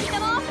miss it.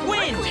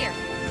 Win.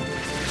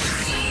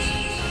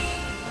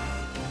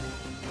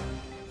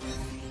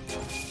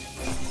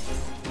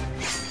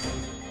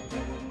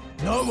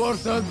 Not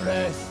worth a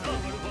breath.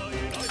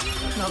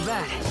 Not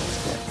bad.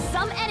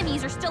 Some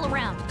enemies are still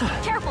around.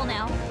 Careful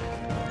now.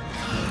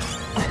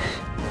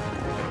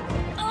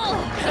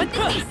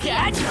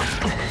 Catch!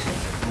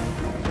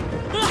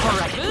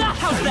 Alright,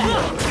 how's that?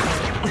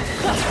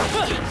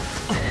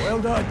 Well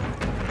done.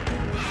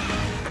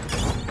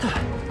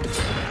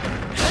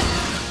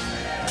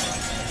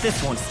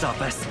 This won't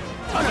stop us.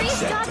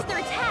 Freeze dodged their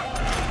attack.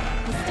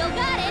 We still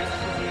got it.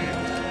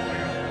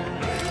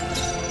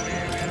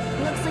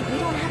 Looks like we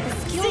don't have the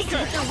skills to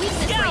hit their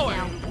weakness right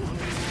now.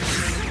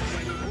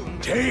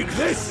 Take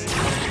this!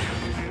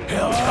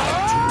 Hell,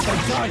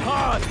 die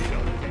hard!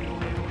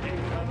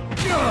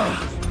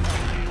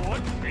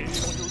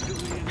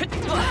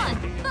 Come on,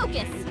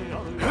 focus.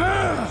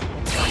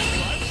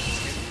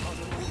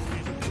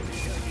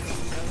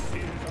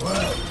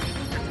 Well,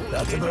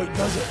 that about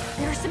does it.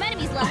 There are some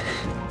enemies left.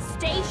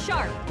 Stay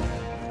sharp.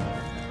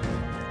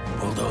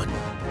 Hold on.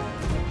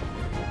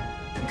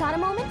 Got a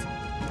moment?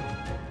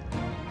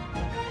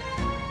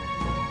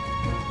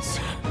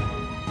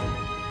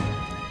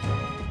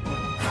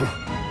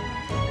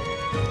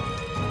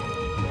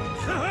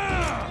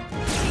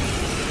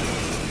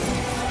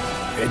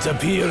 It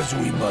appears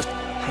we must...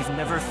 I've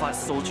never fought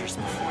soldiers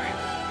before,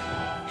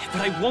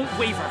 but I won't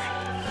waver.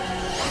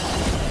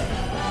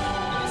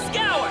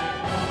 Scour!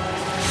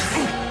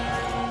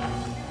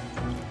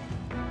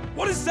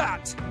 What is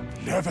that?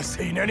 Never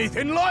seen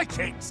anything like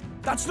it!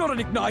 That's not an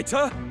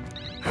igniter!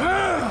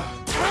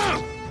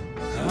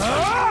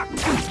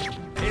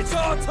 It's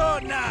our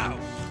turn now!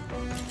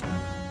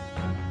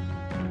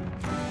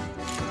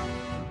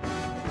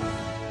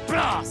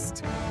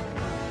 Blast!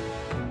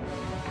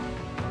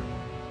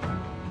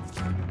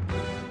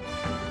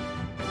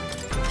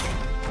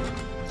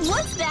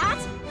 What's that?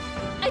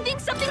 I think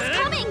something's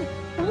coming!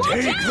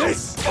 Watch Take out!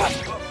 this!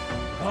 Tougher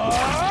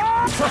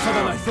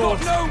than I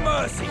thought. Got no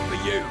mercy for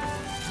you!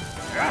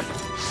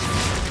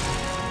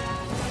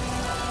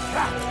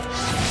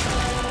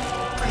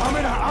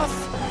 Coming at us!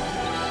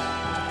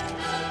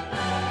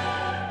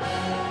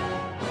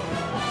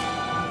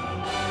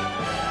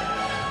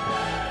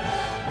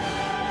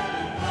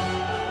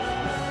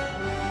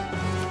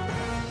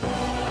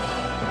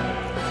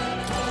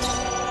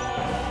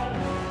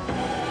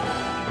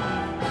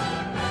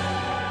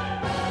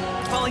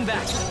 Falling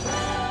back.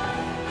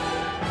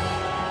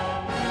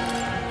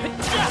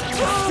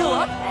 Still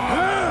up?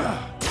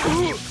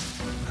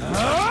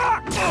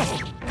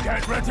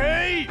 Get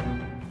ready!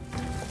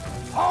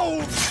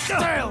 Hold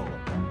still!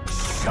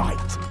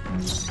 Shite!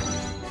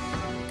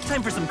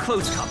 Time for some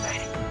close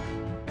combat.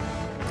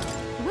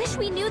 Wish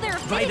we knew their By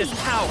affinity. this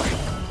power.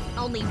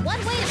 Only one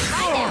way to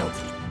find out.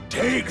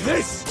 Take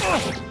this!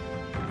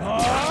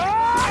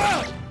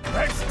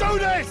 Let's do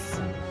this!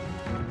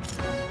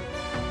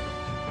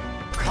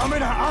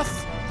 Coming at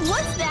us!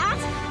 What's that?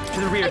 To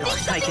the rear, I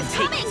think I can something's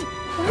take coming! it.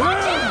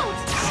 Watch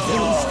out!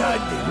 Still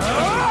standing!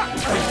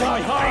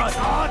 Die hard! It's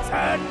our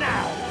turn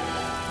now!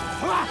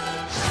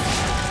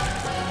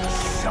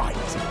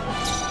 Shite!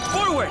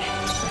 Forward!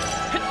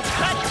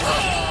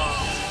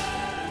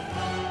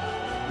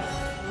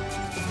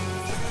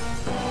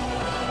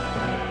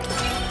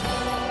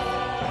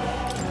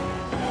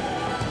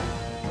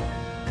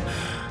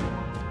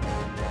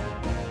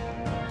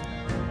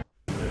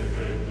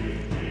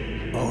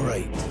 All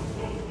right.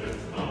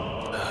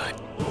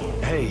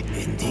 Hey,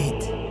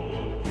 indeed.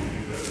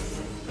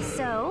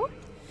 So?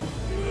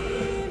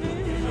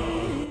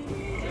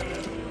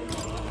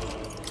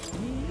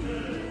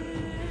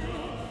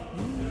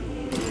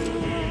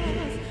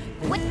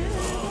 What?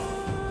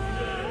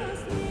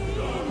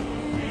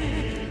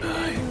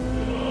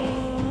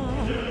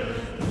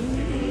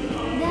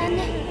 Then...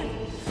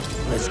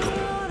 Let's go.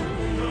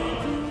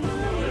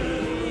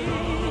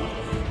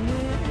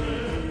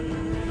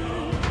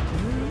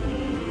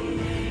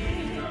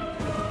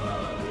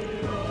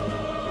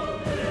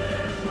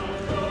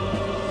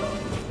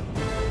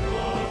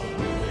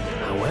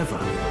 However...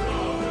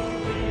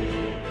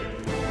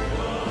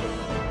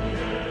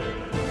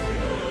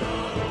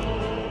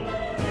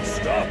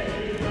 Stop!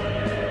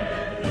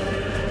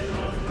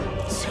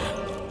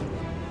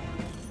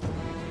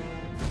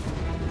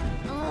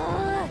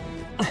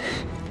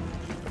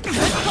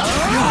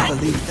 I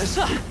believe this.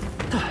 Dad?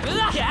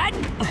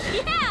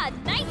 Yeah,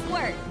 nice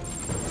work.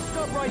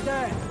 Stop right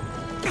there!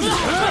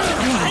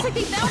 Looks like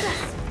they found us.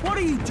 What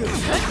are you doing? I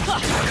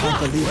can't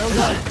believe well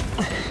done.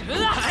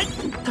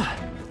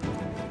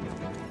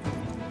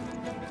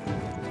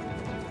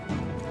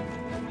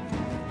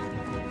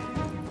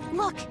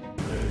 Look.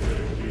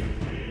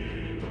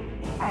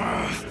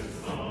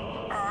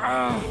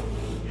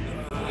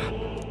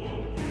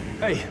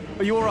 Hey,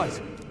 are you all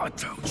right? I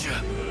told you.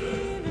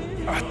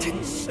 I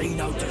didn't see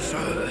no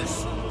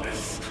deserters.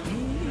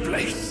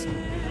 Please,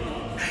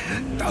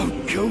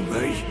 don't kill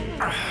me.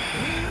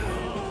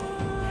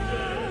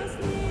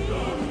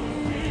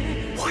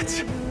 What?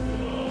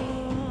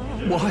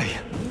 Why?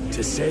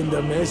 To send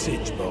a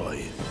message,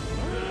 boy.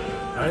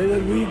 Either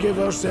we give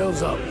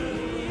ourselves up,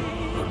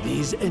 or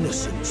these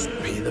innocents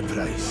pay the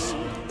price.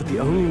 But the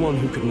only one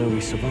who could know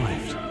we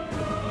survived,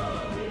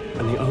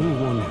 and the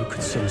only one who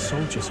could send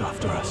soldiers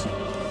after us.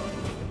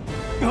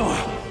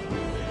 Oh!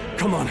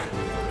 Come on,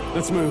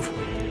 let's move.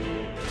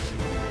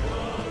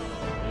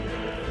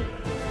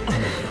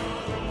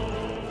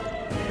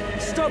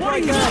 Stop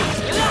right there!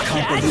 I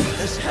can't believe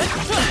this.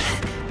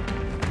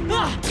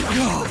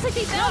 Looks like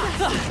they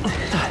found us.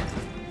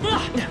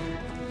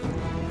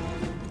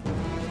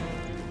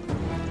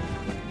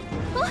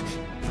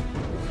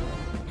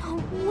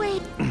 No,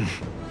 wait.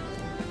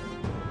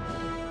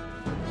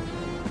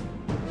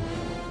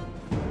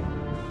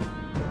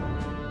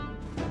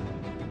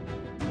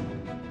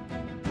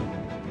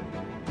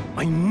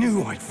 I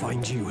knew I'd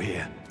find you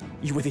here.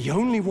 You were the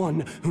only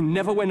one who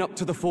never went up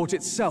to the fort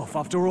itself,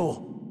 after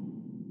all.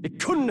 It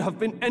couldn't have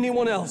been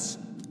anyone else.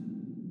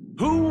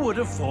 Who would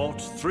have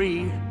thought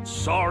 3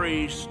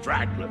 sorry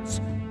stragglers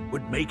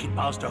would make it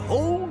past a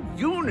whole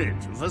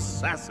unit of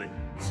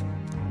assassins?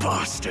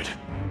 Bastard!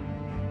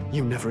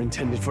 You never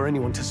intended for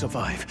anyone to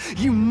survive.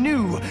 You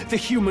knew the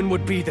human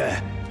would be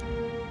there.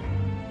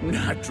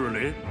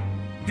 Naturally.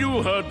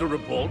 You heard the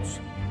reports.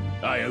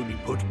 I only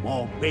put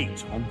more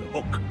bait on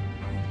the hook.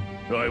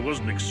 I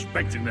wasn't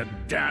expecting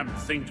that damn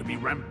thing to be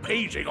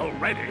rampaging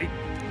already.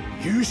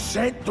 You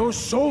sent those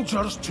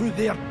soldiers to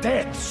their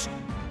deaths.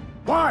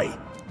 Why?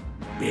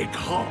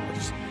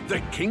 Because the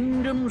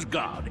kingdom's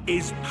guard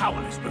is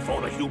powerless before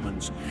the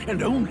humans,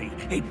 and only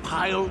a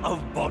pile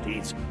of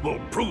bodies will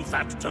prove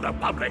that to the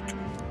public.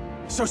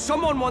 So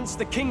someone wants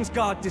the king's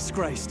guard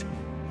disgraced,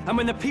 and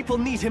when the people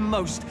need him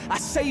most, a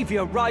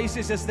savior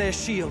rises as their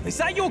shield. Is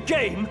that your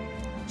game?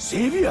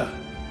 Savior?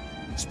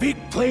 Speak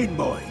plain,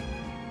 boy.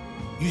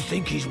 You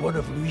think he's one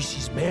of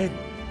Luis's men?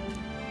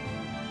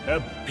 A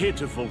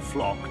pitiful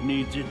flock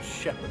needs its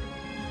shepherd.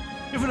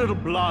 If a little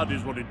blood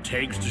is what it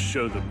takes to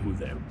show them who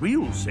their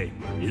real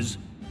savior is,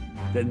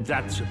 then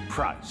that's a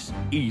price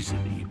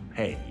easily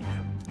paid.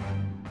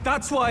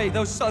 That's why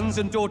those sons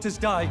and daughters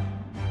die.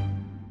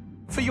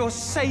 For your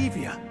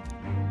savior.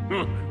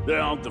 They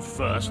aren't the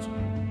first.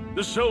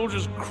 The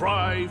soldiers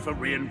cry for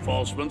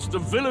reinforcements, the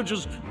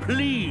villagers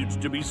plead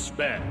to be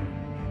spared.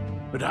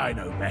 But I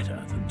know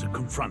better than to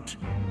confront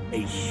a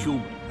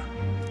human.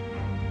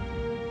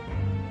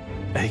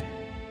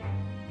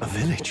 A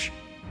village?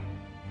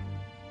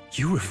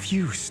 You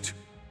refused.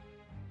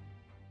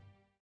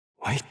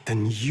 Wait,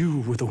 then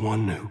you were the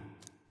one who...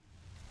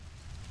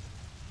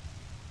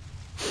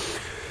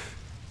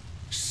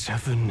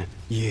 7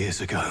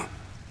 years ago,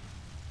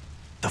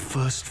 the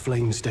first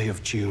Flames Day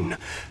of June,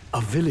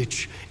 a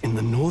village in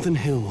the northern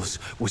hills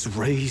was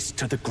razed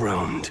to the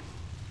ground.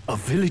 A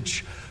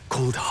village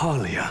called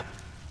Harlia.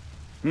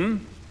 Oh,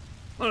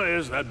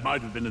 yes, that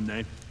might have been a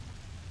name.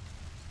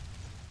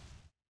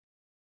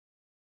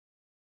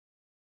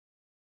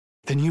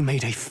 Then you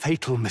made a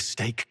fatal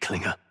mistake,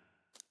 Klinger.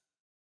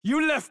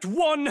 You left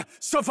one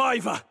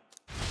survivor!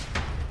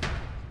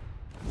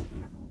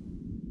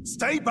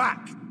 Stay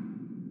back!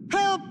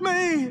 Help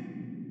me!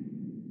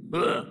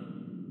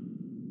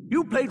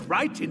 You played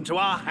right into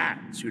our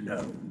hands, you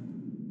know.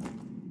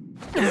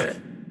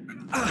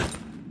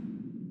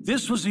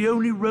 This was the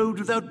only road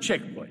without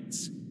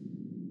checkpoints.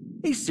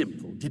 A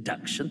simple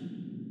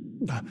deduction.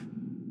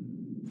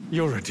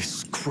 You're a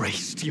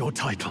disgrace to your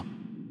title.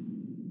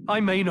 I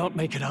may not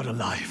make it out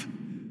alive,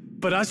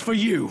 but as for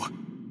you,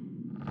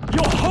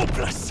 you're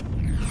hopeless!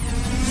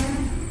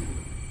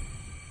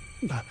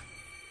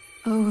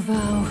 O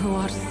thou who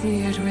art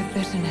seared with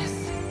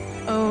bitterness,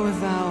 O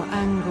thou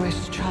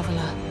anguished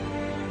traveler,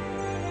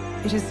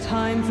 it is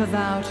time for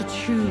thou to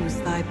choose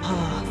thy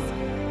path.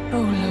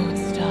 O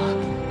lodestar,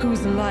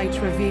 whose light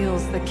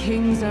reveals the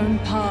king's own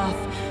path,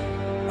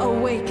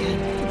 awaken.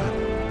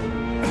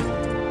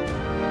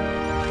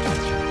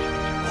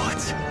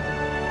 What?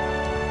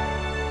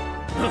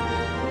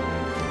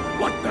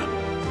 What the?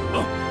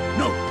 Oh,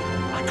 no!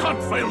 I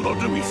can't fail Lord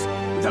Luis.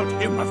 Without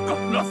him, I've got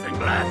nothing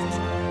left.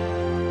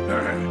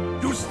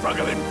 You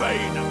struggle in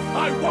vain.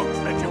 I won't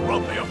let you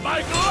rob me of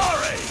my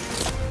glory!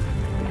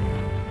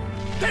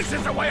 This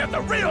is the way of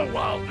the real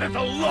world,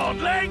 little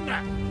lordling!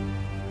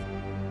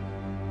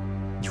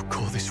 You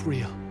call this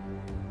real?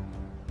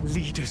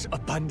 Leaders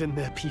abandon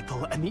their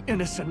people and the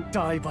innocent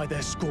die by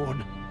their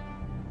scorn.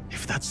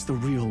 If that's the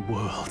real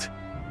world,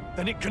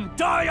 then it can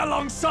die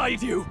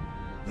alongside you!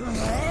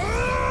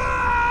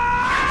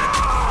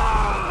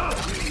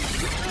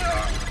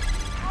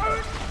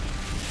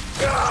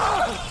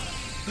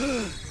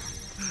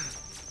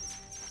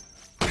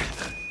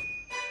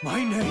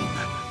 My name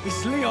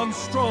is Leon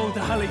Stroll de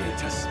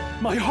Haliatus.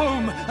 My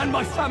home and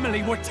my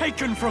family were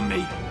taken from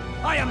me.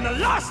 I am the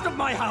last of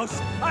my house.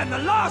 I am the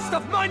last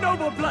of my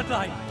noble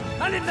bloodline.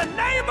 and in the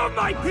name of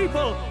my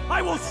people,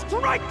 I will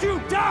strike you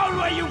down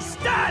where you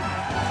stand!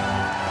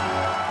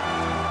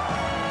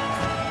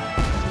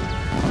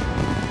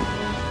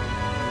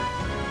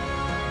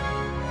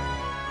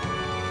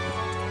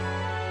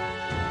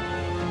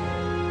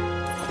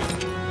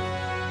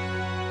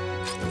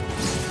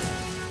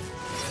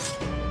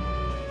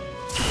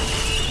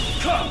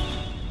 Come!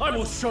 I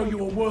will show you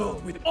a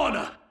world with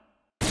honor!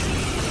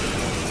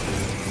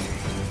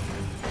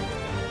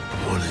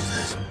 What is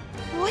this?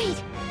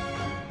 Wait!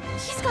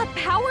 He's got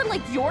power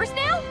like yours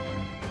now?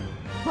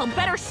 Well,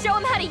 better show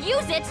him how to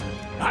use it!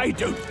 I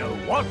don't know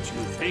what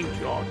you think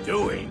you're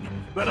doing,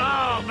 but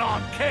I'll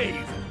not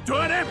cave to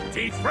an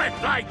empty threat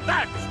like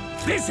that!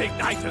 This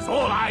igniter's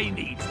all I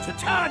need to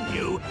turn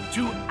you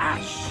to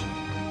ash!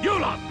 You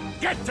lot,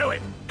 get to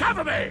it!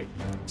 Cover me!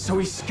 So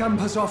he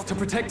scampers off to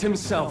protect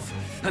himself,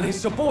 and his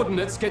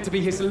subordinates get to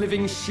be his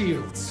living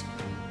shields.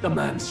 The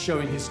man's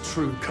showing his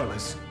true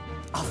colors.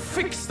 I'll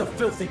fix the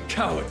filthy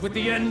coward with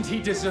the end he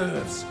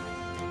deserves.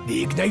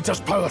 The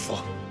igniter's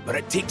powerful, but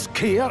it takes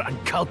care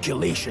and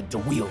calculation to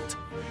wield.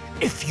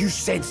 If you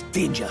sense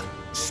danger,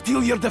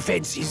 steel your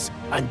defenses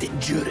and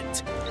endure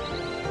it.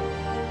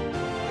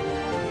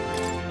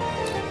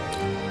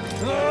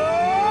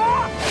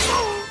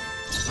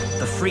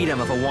 The freedom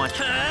of a one.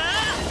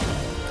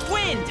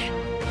 Wind!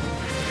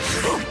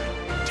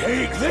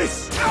 Take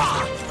this!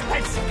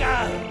 Let's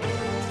go!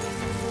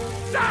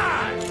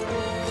 Die!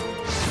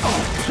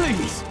 Oh,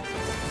 please!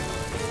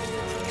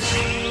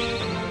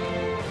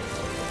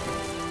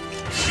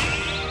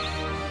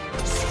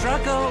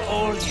 Struggle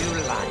all you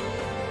like.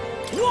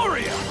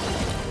 Warrior!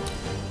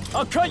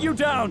 I'll cut you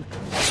down!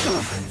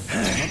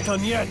 Not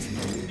done yet.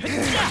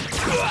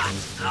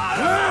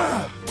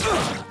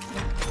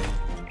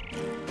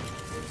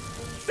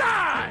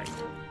 Die!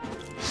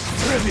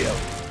 Trivial!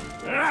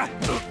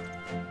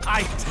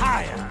 I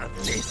tire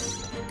of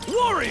this.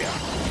 Warrior!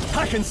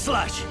 Hack and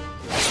slash!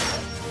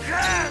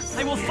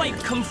 I will fight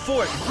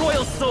comfort,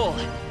 royal soul.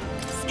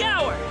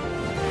 Scour!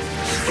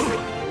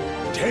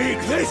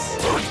 Take this!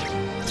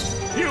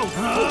 You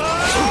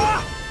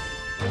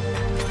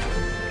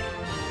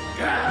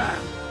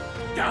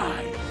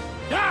Die!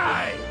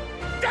 Die!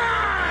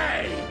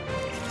 Die!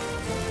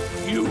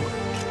 You!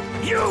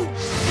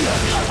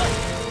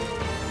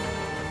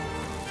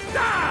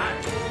 Die!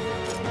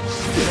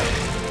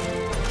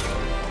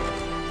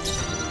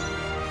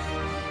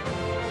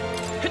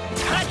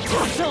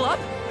 Still up?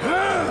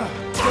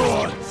 Go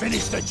on,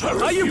 finish the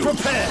job. Are you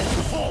prepared?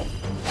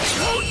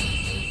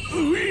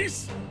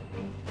 Luis!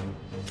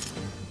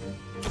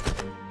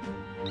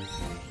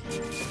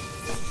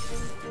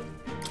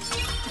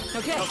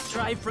 Okay, I'll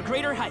strive for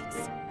greater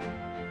heights.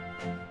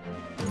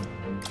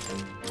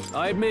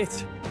 I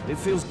admit, it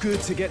feels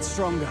good to get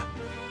stronger.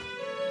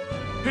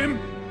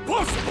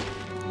 Impossible!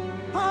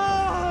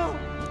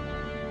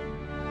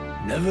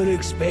 Never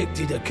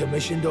expected a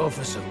commissioned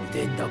officer would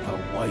end up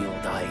a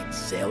wild-eyed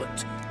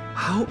zealot.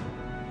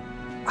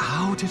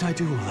 How did I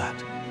do all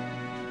that?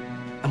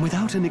 And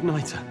without an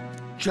igniter?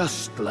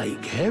 Just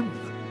like him.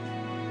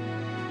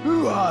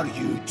 Who are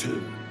you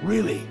two,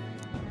 really?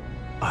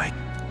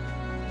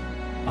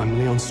 I'm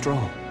Leon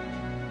Stroll.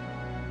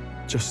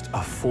 Just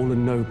a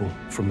fallen noble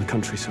from the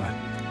countryside.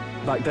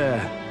 Back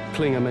there,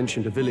 Klinger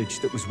mentioned a village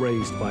that was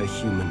raised by a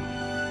human.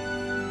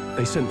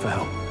 They sent for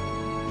help,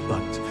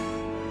 but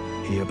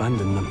he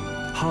abandoned them.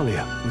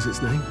 Halia was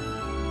its name.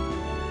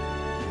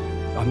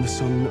 I'm the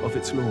son of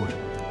its lord,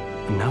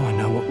 and now I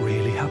know what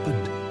really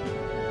happened.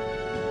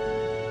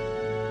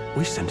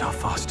 We sent our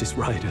fastest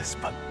riders,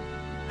 but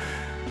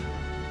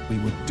we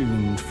were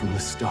doomed from the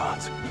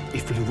start.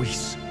 If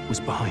Luis was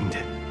behind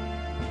it,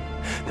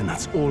 then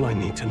that's all I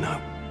need to know.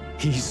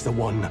 He's the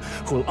one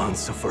who'll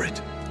answer for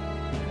it.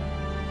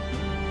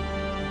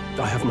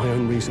 I have my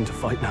own reason to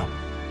fight now.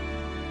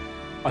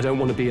 I don't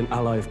want to be an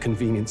ally of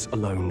convenience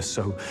alone,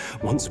 so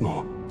once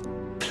more,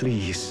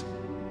 please,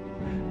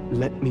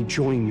 let me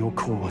join your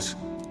cause.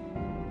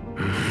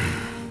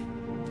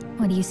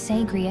 What do you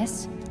say,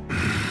 Grius?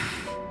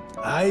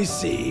 I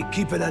say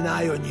keeping an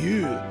eye on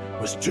you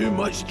was too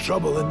much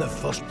trouble in the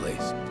first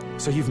place.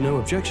 So you've no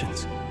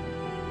objections?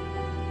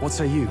 What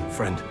say you,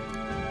 friend?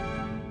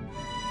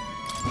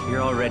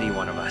 You're already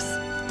one of us.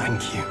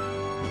 Thank you.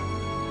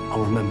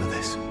 I'll remember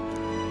this.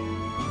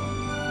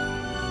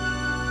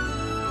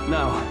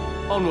 Now,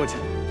 onward.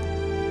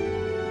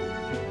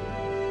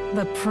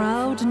 The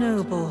proud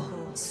noble,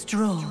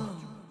 Stroll.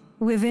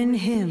 Within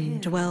him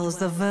dwells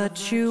the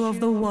virtue of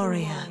the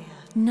warrior.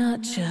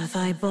 Nurture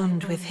thy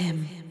bond with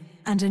him,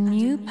 and a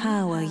new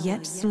power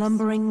yet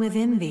slumbering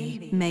within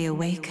thee may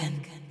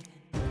awaken.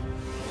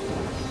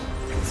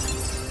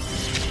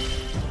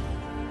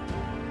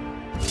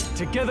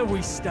 Together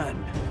we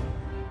stand.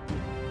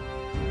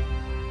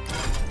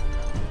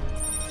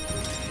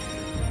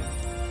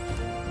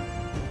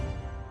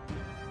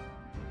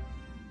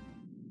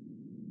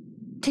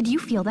 Did you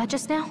feel that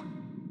just now?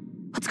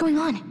 What's going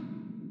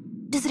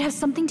on? Does it have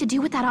something to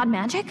do with that odd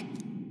magic?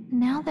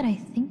 Now that I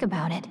think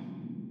about it,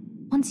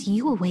 once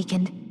you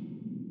awakened,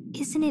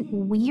 Isn't it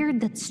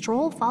weird that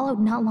Stroll followed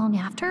not long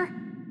after?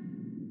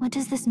 What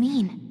does this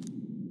mean?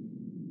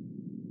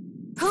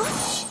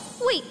 Huh?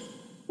 Wait,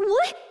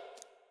 what?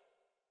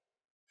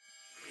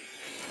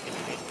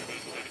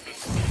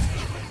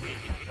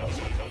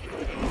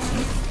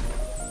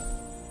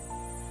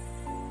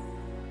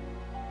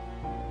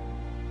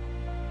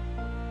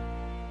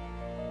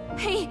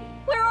 Hey,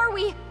 where are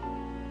we?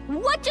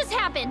 What just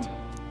happened?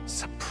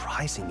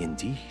 Surprising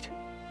indeed.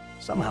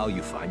 Somehow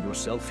you find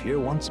yourself here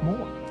once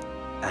more.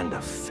 And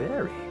a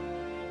fairy.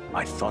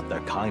 I thought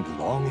their kind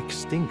long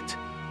extinct.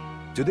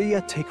 Do they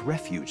yet take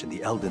refuge in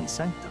the Elden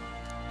Sanctum?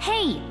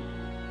 Hey!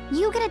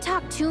 You gonna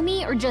talk to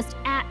me or just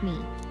at me?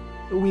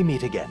 We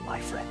meet again, my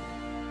friend.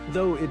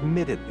 Though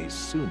admittedly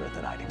sooner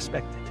than I'd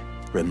expected.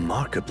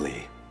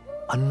 Remarkably,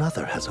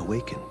 another has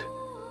awakened.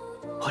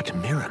 What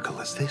miracle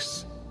is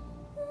this?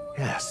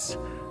 Yes,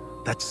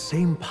 that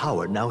same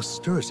power now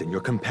stirs in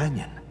your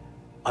companion.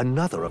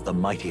 Another of the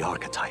mighty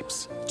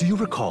archetypes. Do you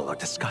recall our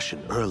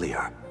discussion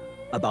earlier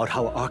about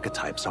how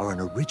archetypes are an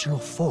original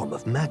form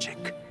of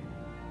magic?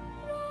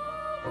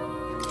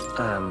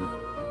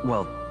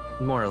 Well,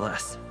 more or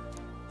less.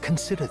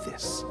 Consider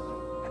this.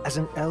 As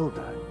an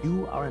elder,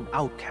 you are an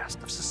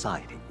outcast of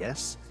society,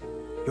 yes?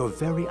 Your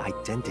very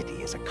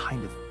identity is a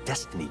kind of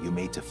destiny you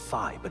may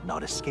defy but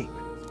not escape.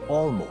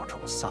 All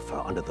mortals suffer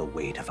under the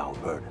weight of our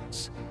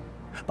burdens.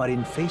 But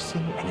in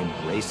facing and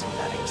embracing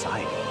that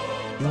anxiety,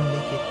 you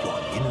make it your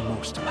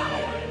innermost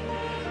power.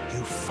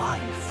 You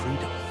find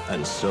freedom.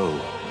 And so,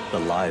 the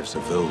lives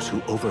of those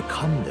who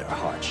overcome their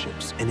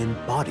hardships and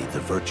embody the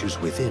virtues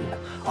within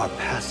are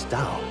passed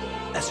down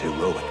as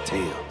heroic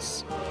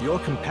tales. Your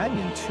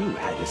companion, too,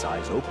 had his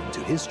eyes open to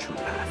his true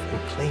path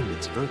and claimed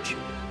its virtue.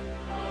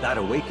 That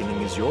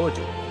awakening is your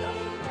doing, you know.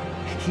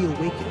 He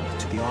awakened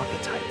to the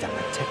archetype that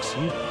protects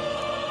you.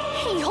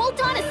 Hey, hold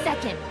on a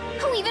second!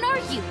 Who even are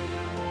you?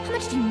 How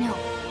much do you know?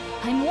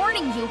 I'm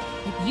warning you,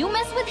 if you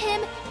mess with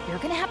him, you're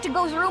gonna have to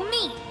go through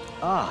me!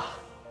 Ah,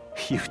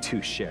 you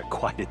two share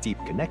quite a deep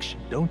connection,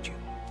 don't you?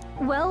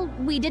 Well,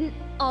 we didn't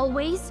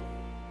always.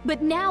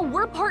 But now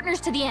we're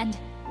partners to the end.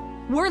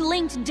 We're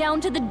linked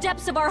down to the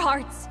depths of our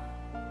hearts.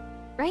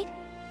 Right?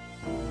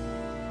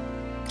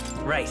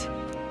 Right.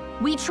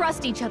 We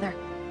trust each other.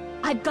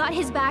 I've got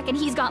his back and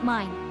he's got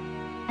mine.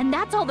 And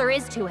that's all there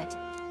is to it.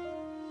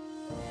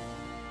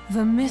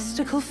 The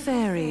mystical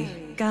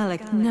fairy,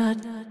 Gallic Nut.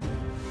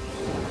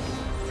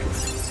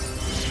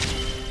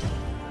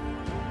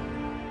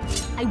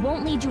 I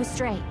won't lead you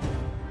astray.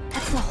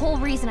 That's the whole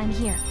reason I'm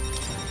here.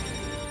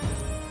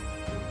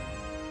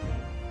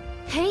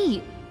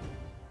 Hey,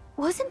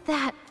 wasn't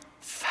that...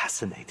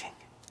 Fascinating.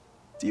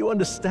 Do you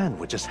understand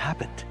what just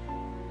happened?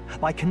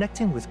 By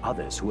connecting with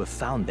others who have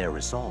found their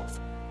resolve,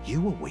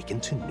 you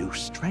awaken to new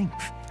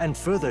strength. And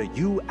further,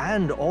 you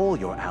and all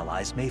your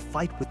allies may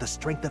fight with the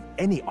strength of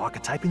any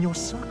archetype in your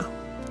circle.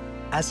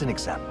 As an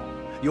example,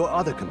 your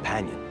other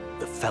companion,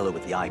 the fellow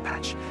with the eye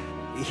patch,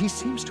 he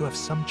seems to have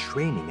some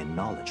training and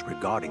knowledge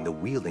regarding the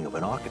wielding of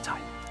an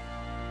archetype.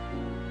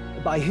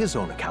 By his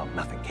own account,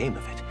 nothing came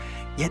of it.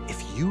 Yet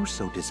if you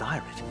so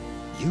desire it,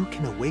 you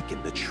can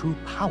awaken the true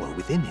power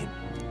within him.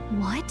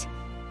 What?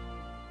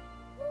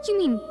 You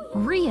mean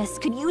Rias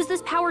could use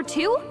this power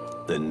too?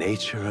 The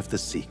nature of the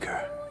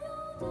Seeker.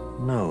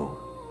 No.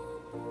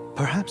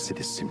 Perhaps it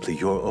is simply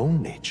your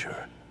own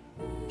nature.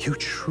 You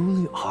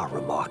truly are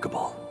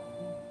remarkable.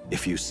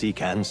 If you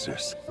seek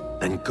answers,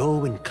 then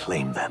go and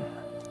claim them.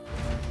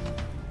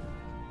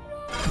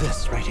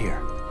 This right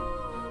here.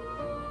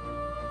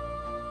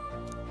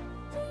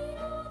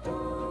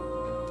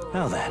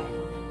 Now then.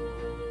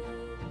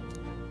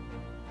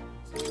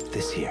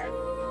 This here.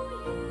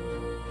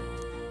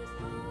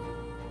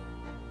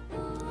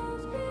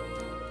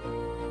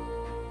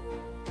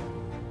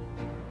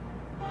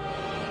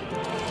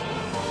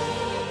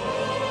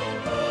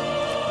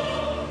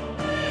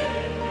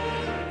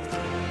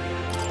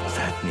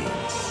 That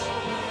means...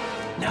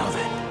 Now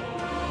then.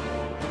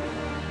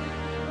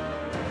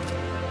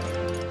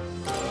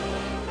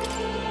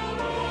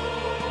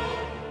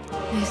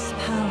 This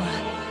power.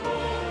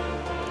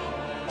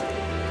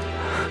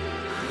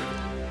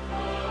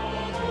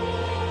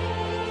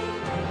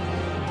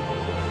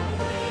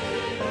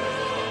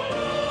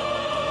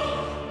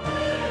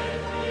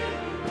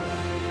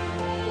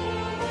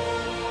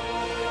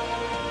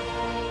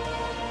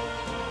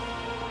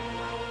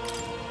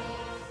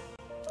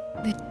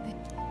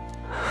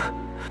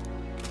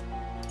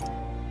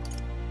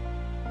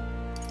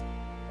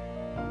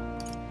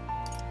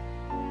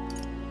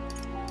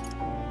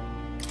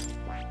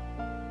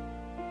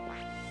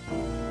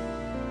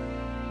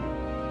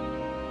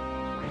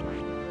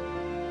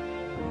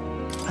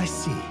 I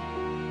see.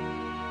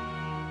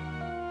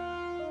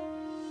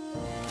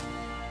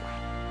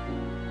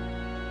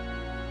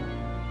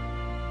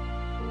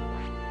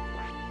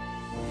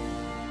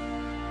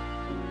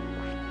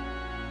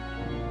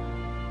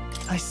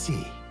 I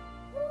see.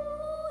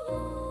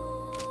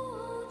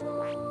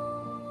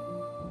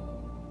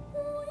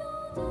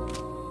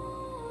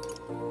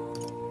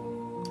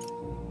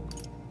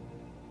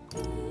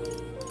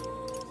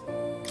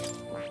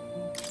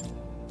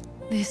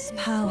 This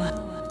power.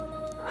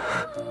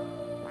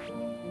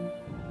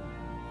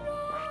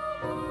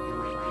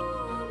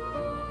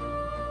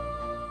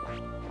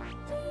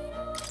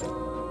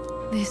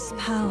 This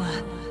power.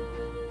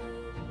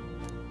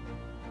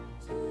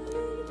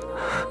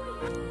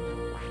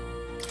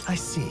 I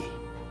see.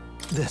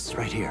 This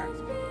right here.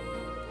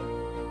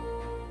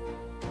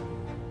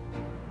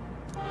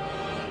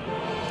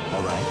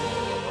 All right.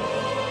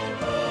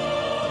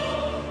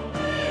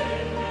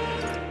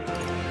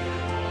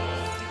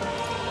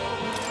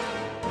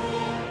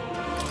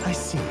 I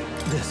see.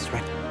 This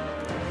right.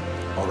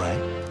 All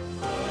right.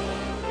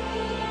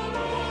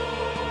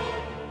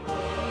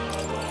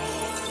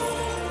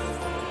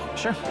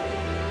 Sure.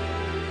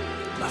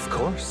 Of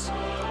course.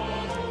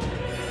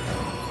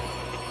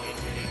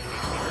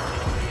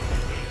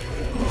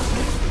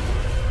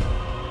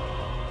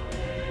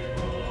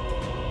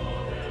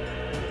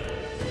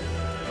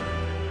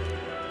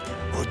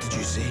 What did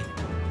you say?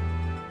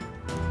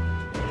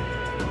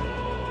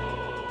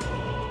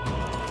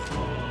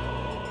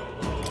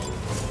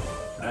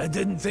 I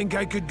didn't think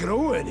I could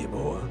grow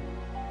anymore.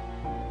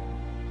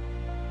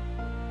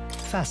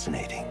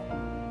 Fascinating.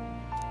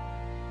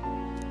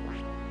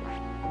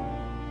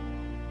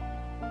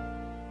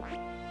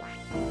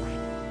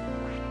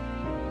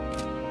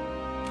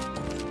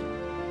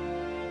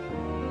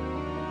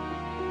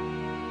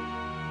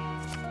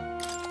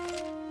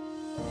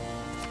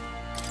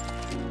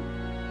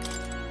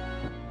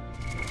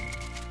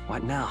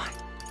 What now?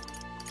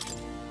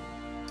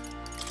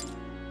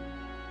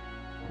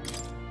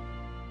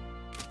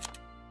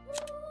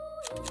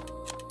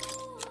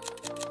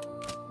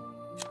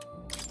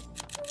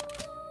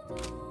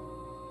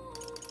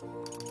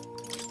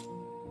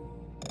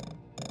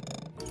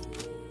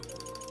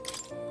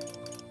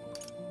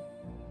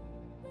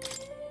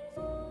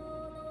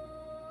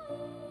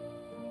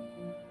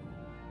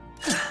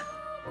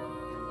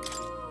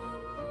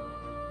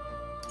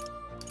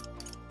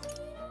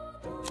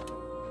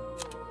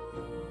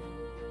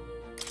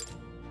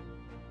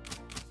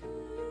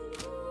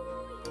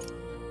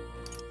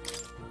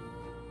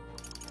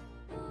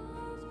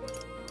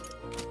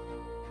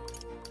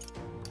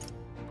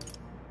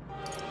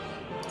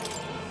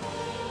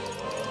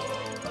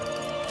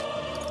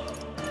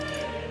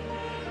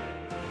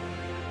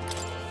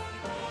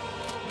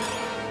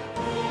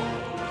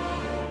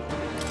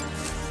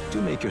 Do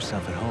make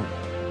yourself at home.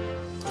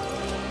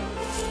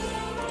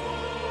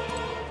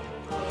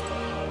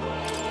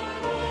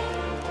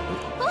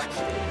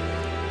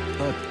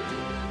 But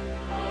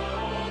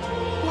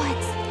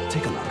What?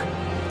 take a look.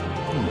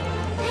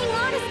 Hang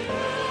on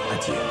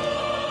That's you.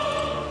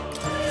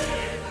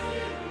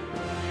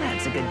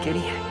 That's a good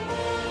kitty.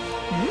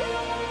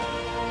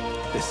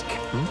 This.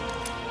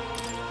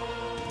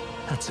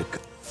 That's a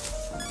good.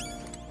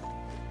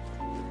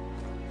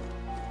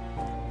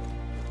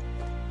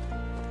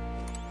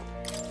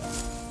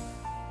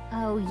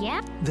 Oh,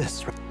 yeah?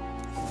 This.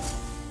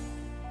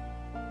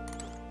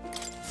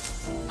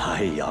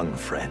 Hi, young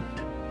friend.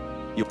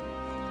 You.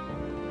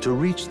 To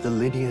reach the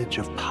lineage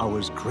of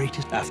power's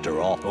greatest, after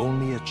all,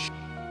 only a.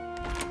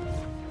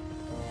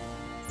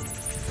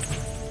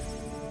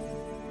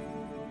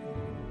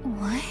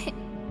 What?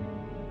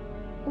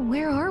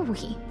 Where are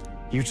we?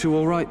 You two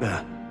all right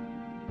there?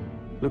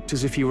 Looked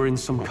as if you were in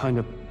some kind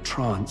of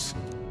trance.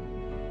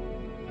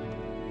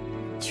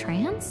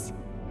 Trance?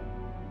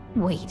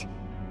 Wait.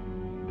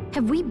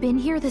 Have we been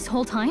here this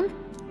whole time?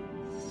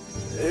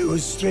 It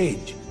was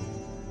strange.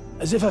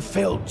 As if I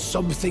felt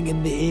something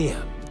in the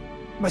air.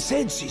 My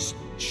senses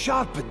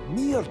sharpened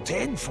near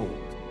tenfold.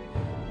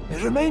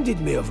 It reminded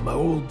me of my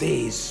old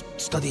days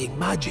studying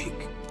magic.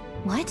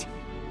 What?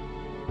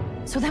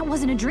 So that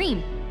wasn't a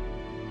dream.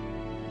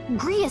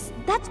 Grius,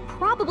 that's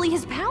probably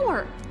his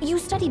power. You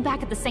studied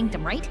back at the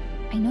Sanctum, right?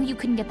 I know you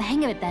couldn't get the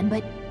hang of it then,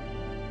 but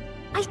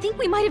I think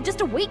we might have just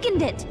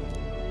awakened it.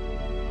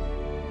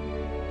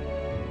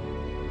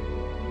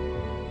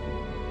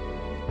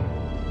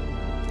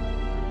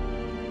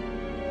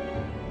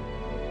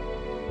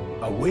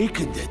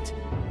 Awakened it?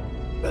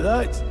 But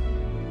that...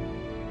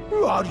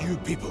 Who are you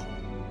people?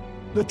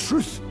 The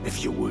truth,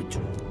 if you would.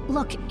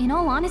 Look, in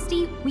all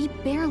honesty, we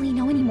barely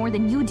know any more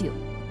than you do.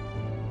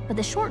 But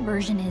the short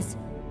version is,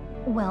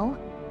 well,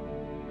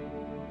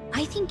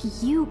 I think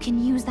you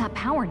can use that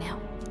power now.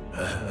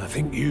 I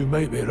think you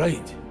might be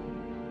right.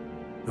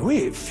 The way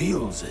it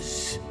feels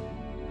is...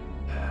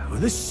 Well,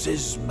 this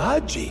is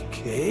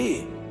magic,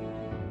 eh?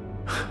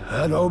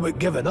 I'd all but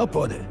given up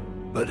on it,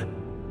 but...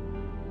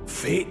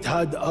 Fate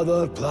had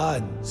other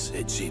plans,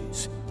 it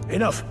seems.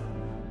 Enough.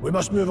 We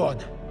must move on.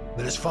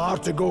 There is far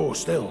to go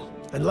still.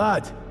 And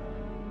lad,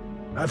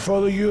 I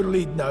follow your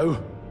lead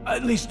now,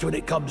 at least when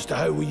it comes to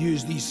how we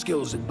use these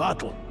skills in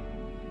battle.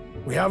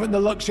 We haven't the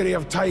luxury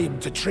of time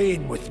to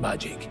train with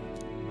magic.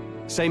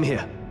 Same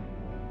here.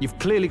 You've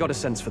clearly got a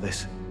sense for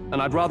this,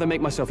 and I'd rather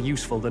make myself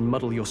useful than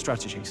muddle your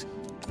strategies.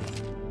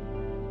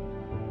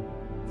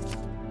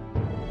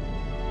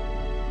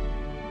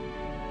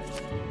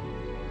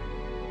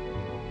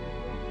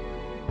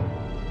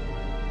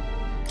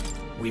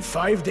 We've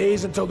 5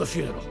 days until the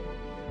funeral.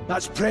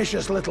 That's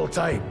precious little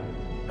time,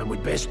 and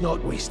we'd best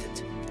not waste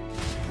it.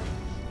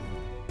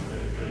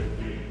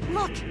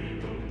 Look!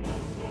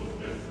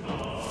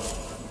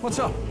 What's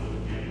up?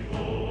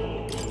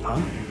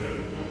 Huh?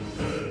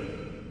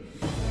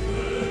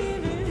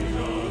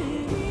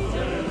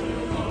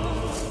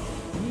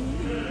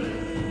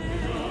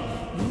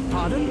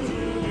 Pardon?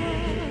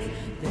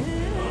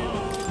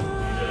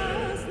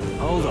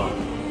 Hold on.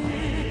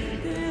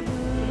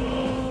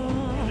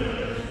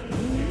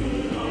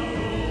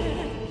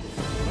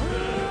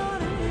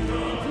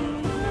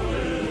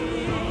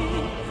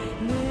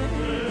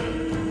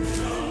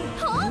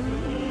 Huh?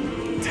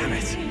 Damn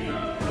it.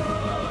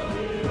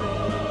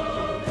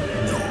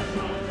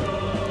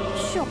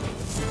 Sure.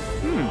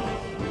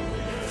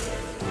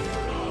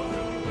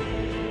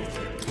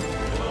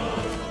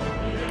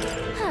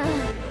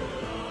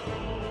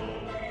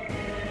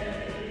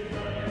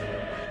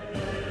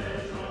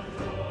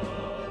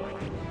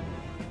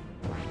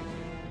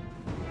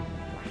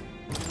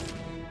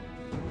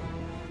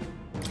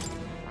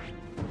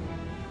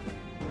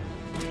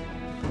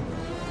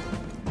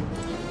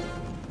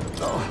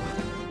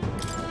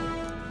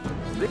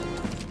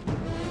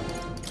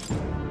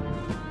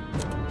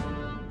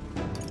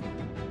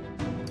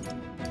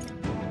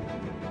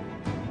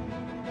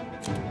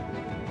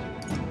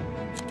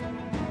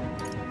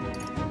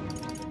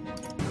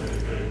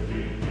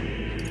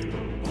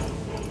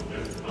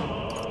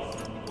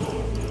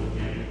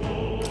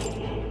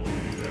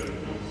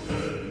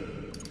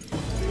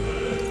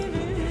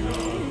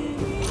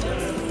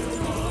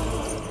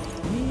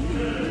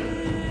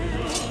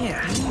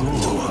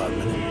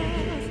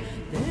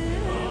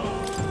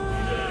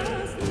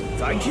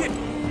 Thank you.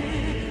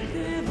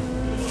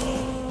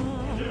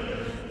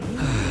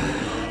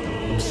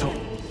 I'm so...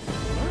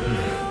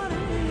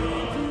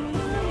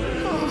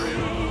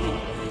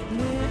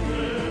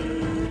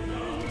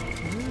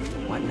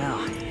 What now?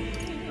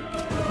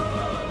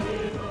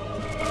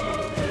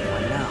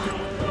 What now?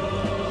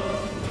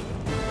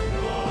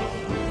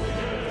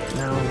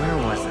 Now, where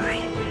was I?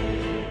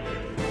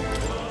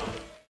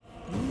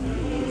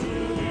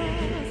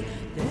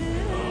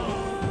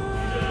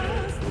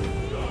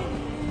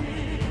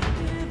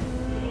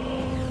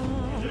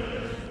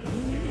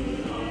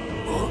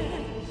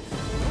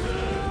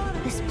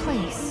 This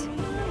place.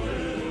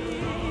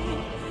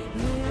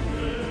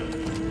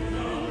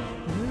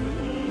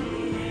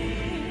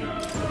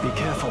 Be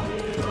careful.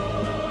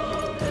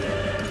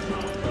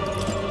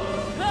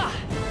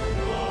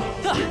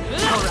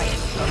 Alright,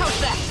 how's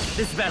that?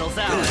 This battle's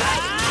ours.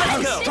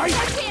 Let's go!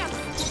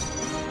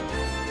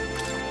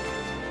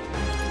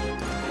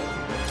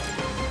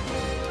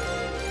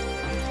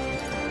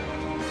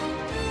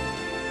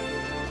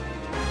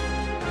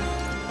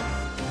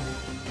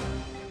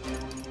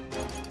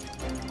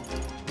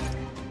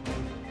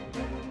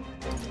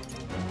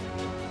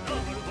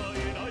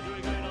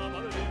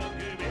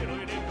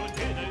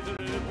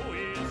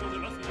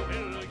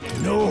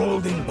 No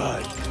holding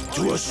back.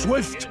 To a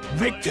swift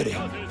victory.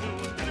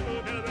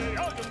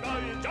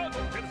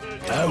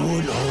 I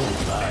won't hold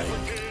back.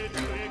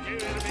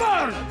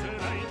 Burn!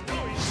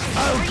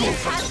 I'll go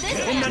for the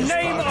kill. In the Just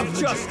name pardon of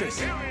the justice!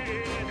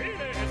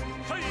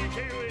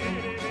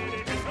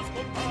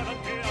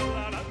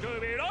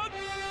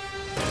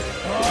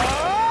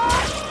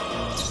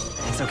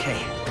 It's okay.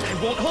 I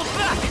won't hold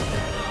back!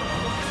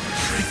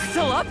 It's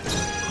still up?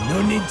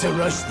 No need to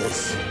rush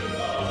this.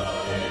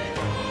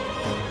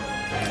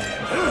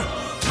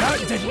 That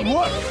didn't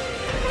work!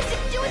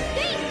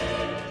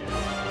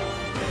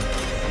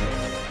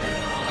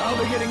 I'll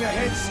be getting a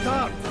head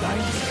start,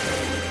 thanks.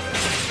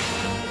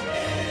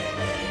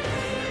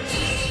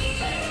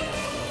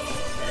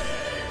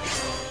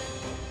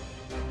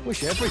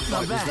 Wish every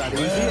fight was that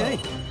easy, eh?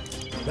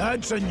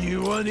 That's a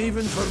new one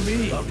even for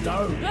me. I'm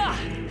down.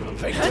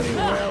 Victory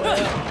well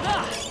earned.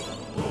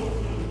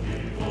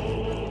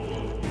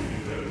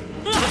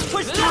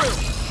 Push through!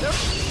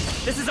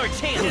 This is our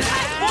chance!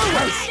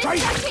 Forward!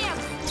 Strike!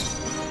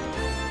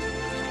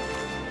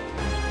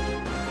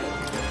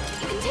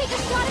 You can take a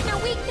shot at their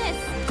weakness!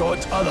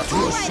 Got other to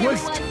a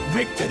swift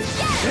victory.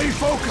 Stay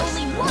focused.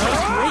 Only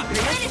one!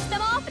 Finish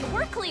them off and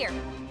we're clear!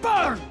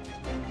 Burn!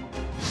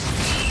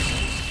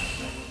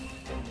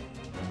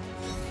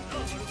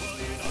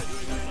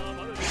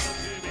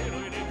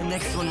 The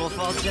next one will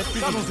fall just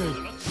as easy.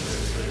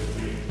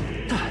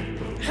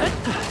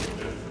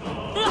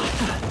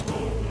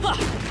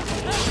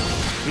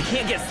 We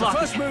can't get sloppy.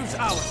 First move's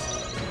ours.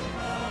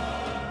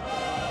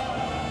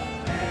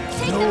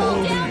 Take them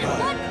all down in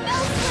one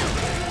fell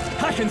swoop!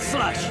 Hack and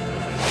slash.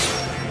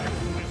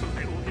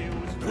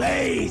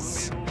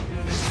 Please!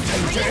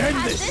 Time to end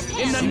this!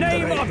 In the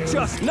name of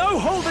justice, no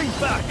holding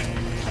back!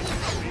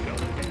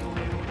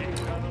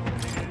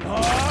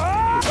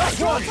 That's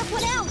one! Took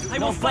one out! I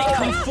will fight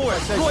come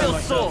forth, royal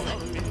soul!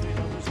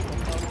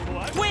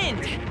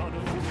 Wind!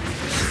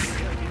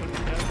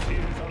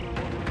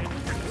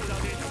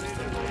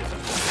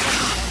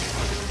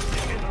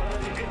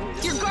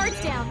 Your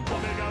guard's down!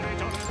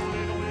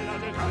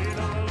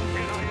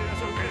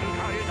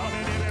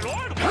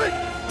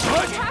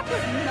 Attack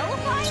was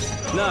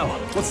Now,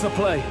 what's the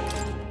play?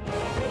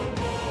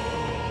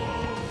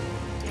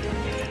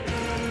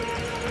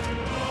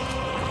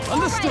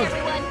 Understood!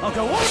 I'll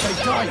go on!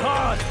 They die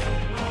hard!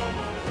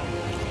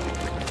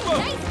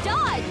 Nice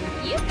dodge!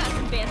 You've got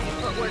some fancy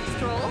footwork,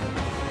 Stroll.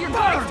 Your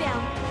guard's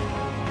down.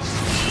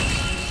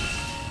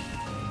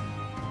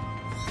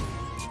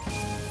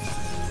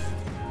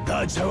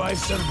 That's how I've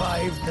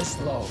survived this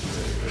long.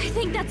 I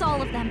think that's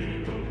all of them.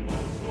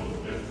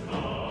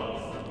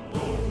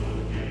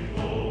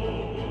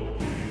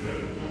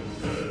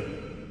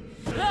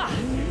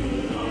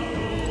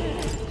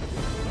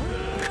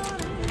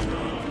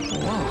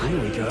 Wow,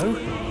 here we go.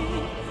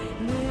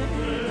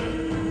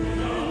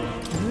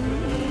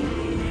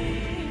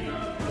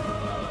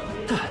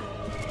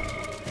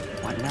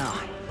 What now?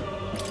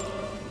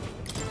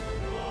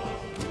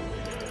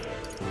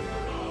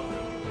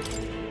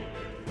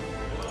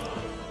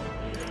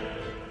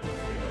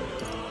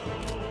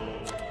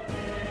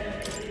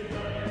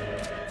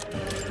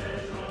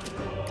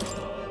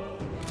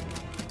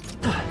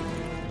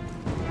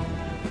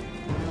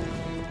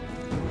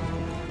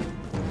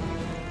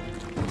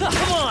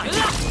 Come on!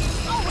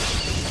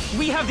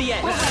 We have the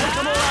edge.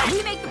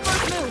 We make the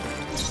first move.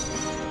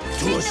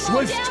 To a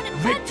swift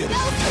victory.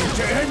 Time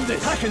to end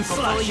this. Hack and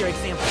Follow slash. your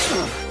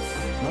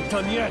example. Not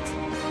done yet.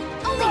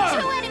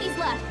 Only 2 enemies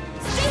left.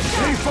 Stay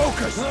Stay sharp.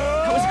 focused.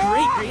 That was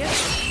great,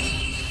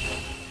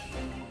 Rhea.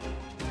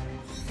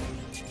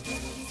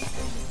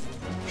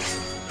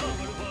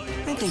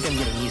 I think I'm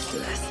getting used to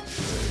this.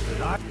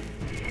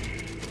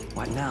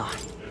 What now?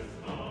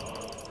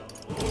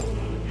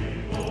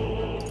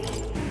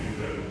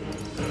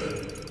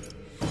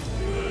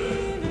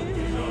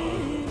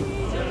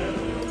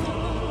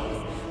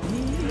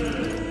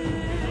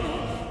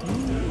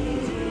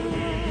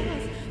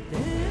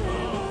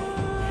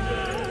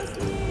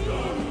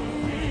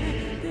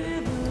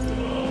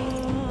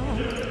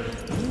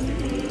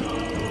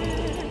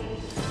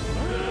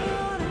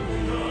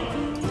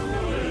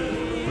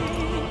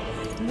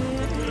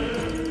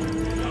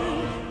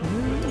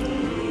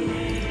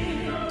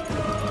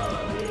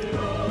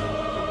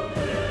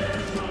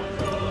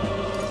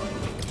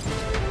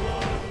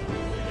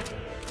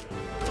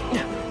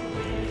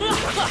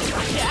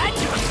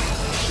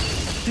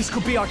 This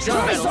could be our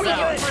chance.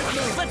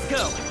 Let's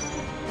go.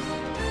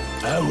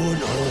 I won't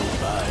hold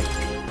back.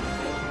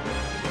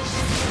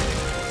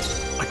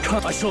 I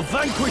can't. I shall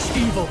vanquish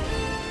evil.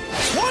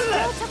 One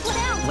left. Took one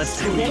out. Let's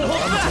take one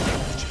back.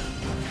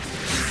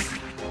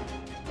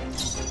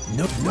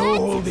 No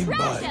holding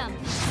Trash back. him.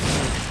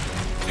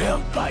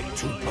 Held back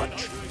too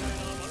much.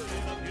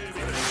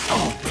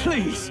 Oh,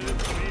 please.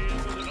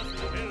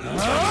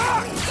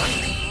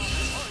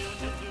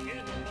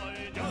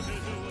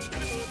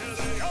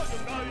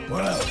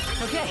 Well,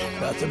 Okay.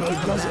 that's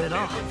about does it.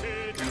 Oh.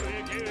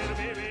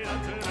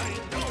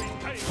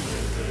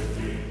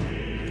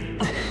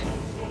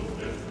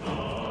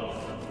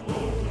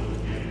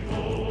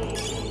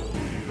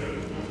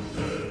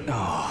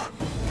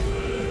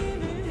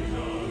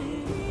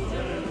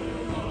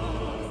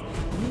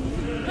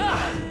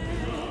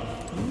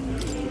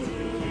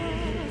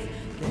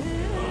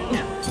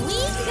 We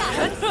got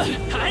it.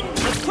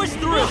 Let's push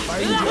through. All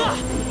right.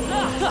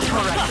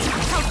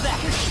 How's that?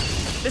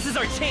 This is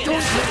our chance.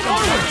 One fell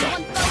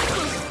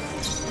swoop.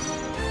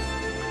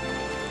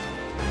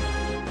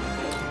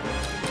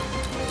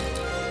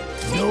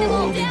 Take No them all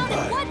holding down in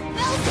back. one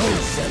fell Don't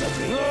swoop.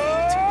 celebrate.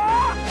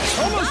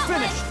 Almost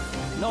Gauntlet.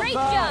 finished. Not Great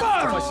bad. job,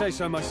 If I Stroll. say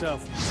so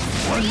myself.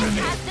 One Reese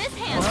minute. has this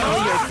hand.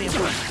 Follow your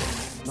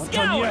example. Not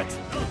done yet.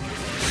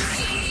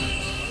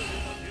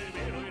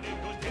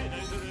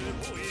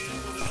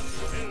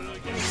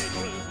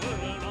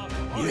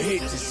 You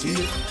hate to see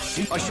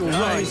it. I shall I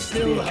rise to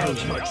still the have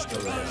occasion. much to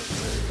learn.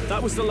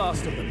 That was the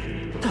last of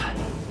them.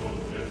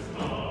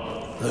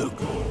 Look.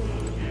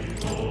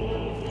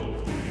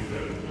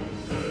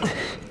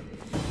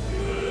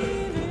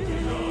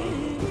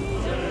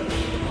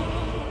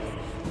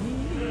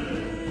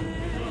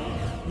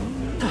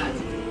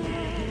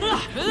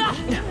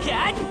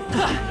 Cat.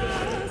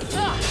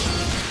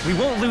 We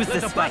won't lose Let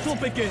this the fight. battle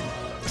begin.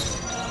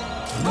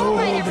 No All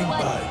right, holding everyone.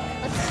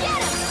 back. Let's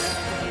get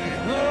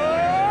him.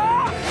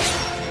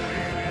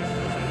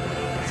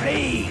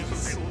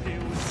 Freeze!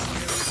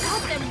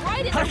 Got them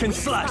right in Hack the and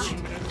slash.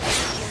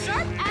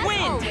 Sharp as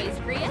Wind. always,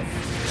 Grius.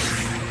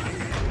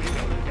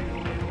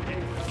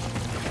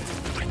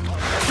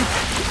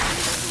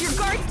 Your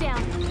guard's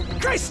down.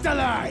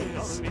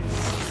 Crystallize!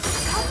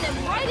 Got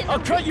them right in the I'll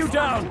cut you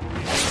down.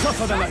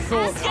 Tougher than I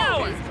thought. As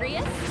always,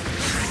 Grius.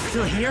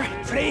 Still here?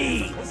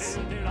 Freeze!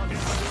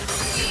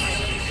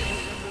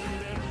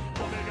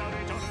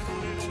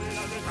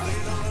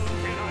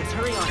 Let's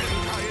hurry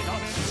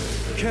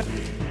on.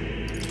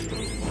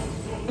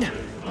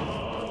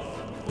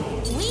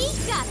 We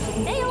got the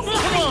nails.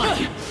 Come on.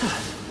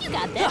 You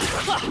got this.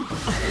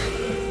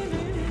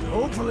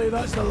 Hopefully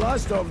that's the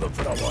last of them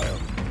for a while.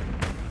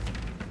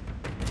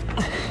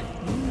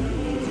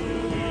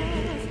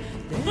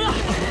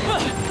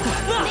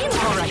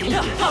 All right.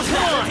 Come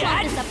on,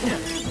 Cat.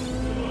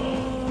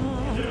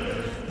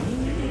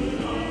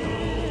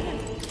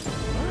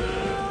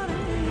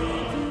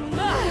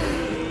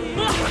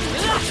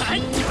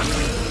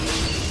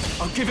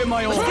 I'll give it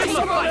my all. Let's Give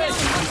him a fight.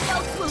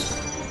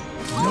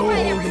 All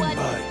right, holding everyone.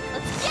 back.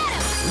 Let's get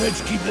him.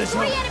 Let's keep this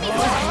up. 3 enemies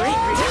left. We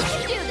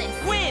can do this.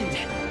 Wind!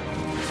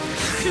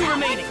 2 That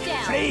remaining. one's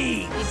down.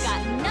 Please. We've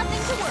got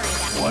nothing to worry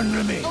about. 1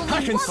 remains. Only I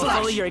can one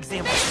follow left. your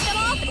example. Finish them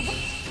off and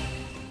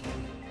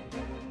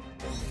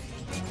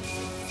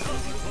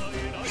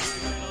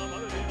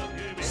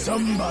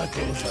Some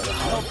battles are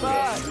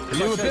hard.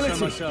 New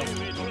ability.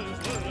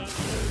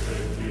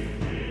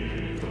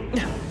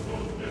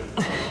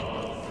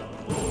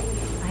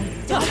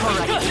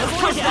 Alright, let's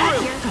push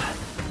through!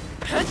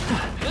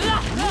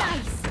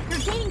 nice. You're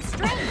gaining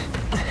strength.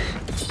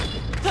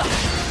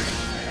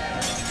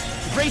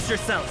 Brace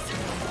yourselves!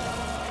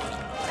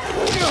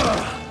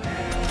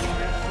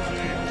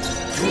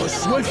 To a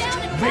swift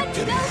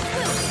victory.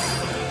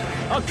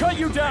 I'll cut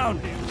you down!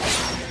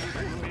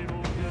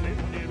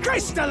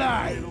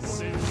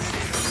 Crystallize!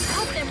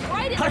 Help them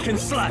right in I the can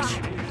weak slash.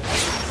 spot.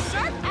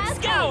 Sharp as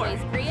Scour. always,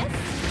 Grius.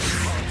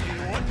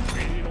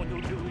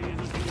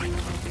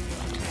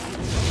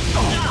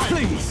 Oh,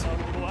 please!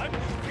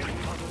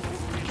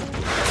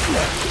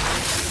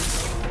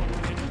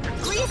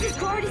 Grius'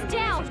 guard is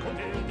down.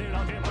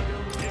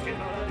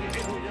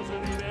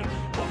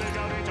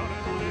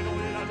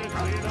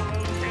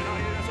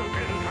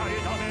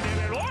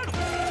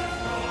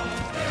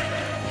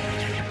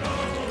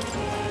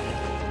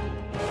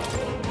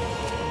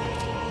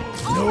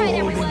 All right,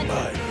 everyone.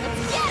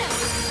 Let's get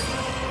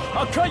him.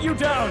 I'll cut you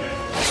down!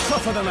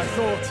 Tougher than I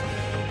thought.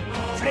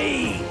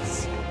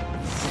 Please!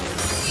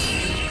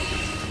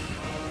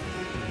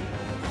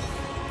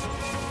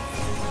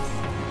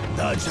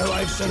 That's how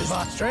I've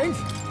survived.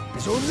 Strength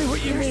is only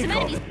what you make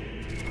of it.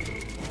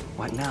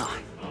 What now?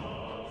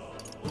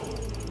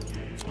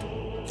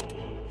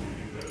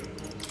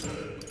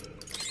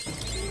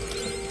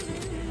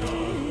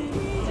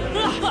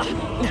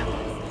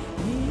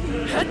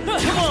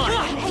 Come on!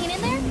 Hanging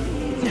in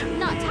there?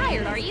 Not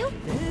tired, are you?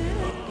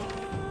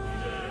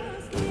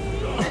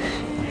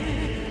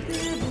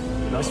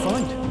 Nice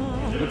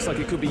find. Looks like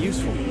it could be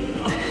useful.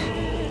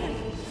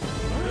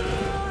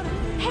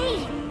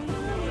 Hey!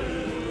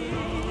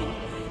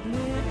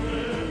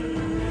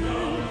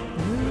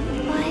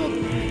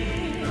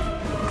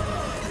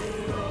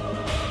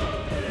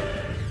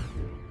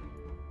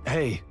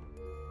 Hey.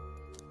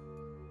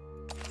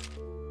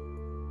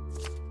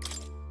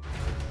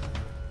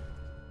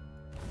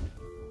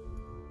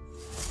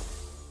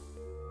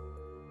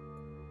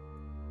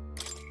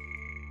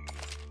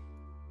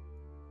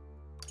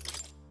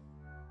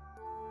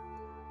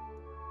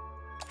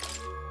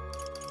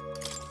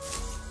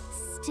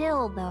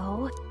 Still,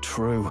 though.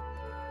 True.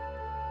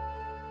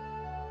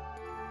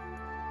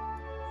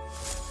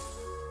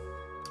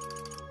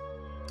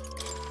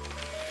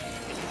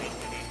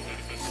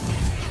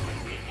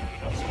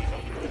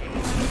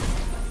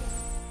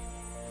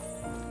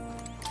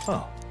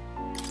 Oh,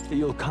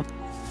 you'll come.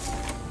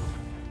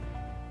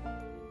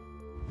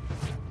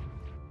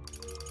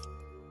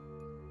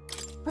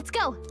 Let's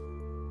go.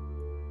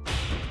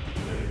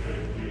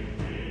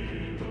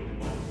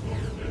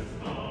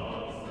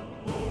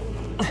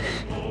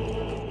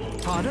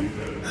 Pardon?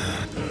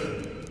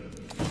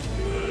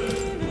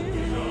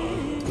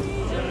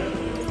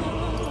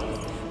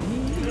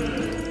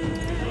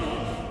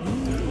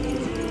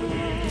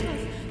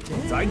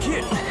 Thank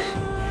you.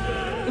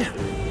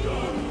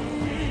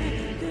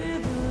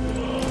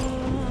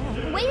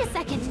 Wait a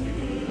second.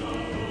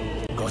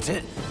 Got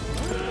it?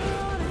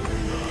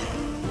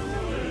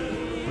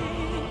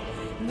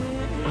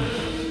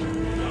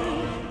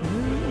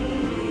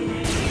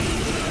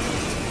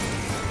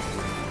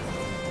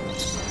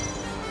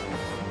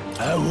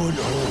 I won't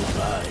hold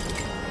back.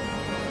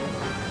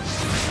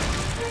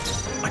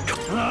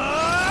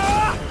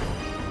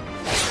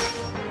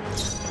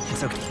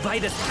 It's okay. By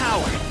this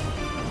power!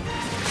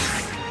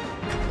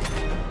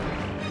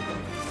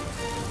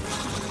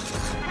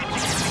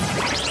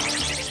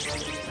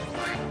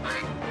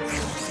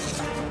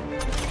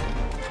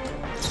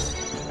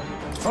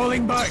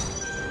 Falling back.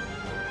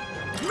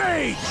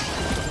 Mage!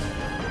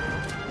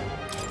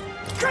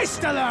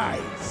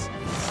 Crystallize!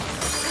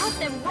 Got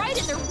them right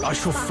in their weak I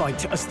shall spot.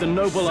 fight as the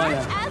noble I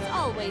Sharp am. as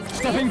always, Grius.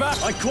 Stepping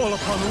back, I call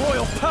upon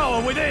royal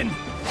power within!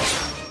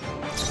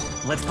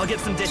 Let's plug it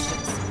some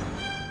distance.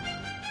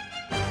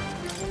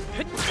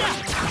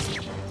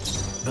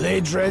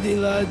 Blades ready,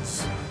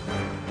 lads.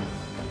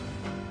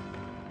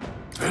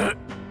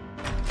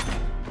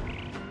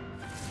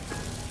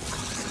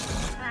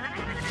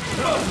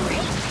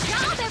 Great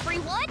job,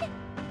 everyone!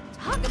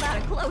 Talk about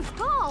a close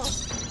call.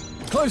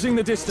 Closing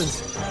the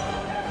distance.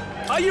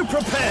 Are you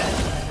prepared?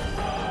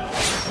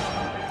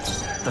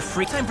 The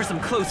free time for some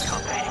close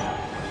combat.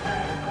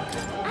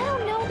 I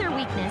don't know their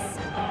weakness.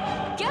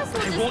 Guess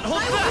we'll I just won't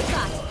hold try what we back.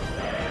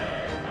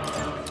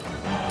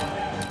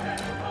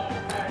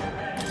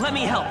 got. Let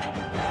me help.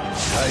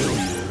 I'll you.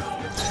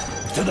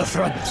 To the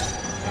front.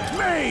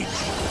 Mage!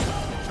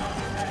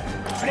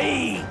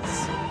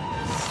 Please!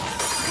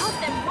 Got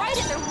them right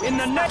in their weak In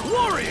the spot. neck,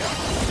 warrior!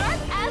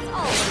 Sharp as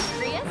always,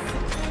 Grius.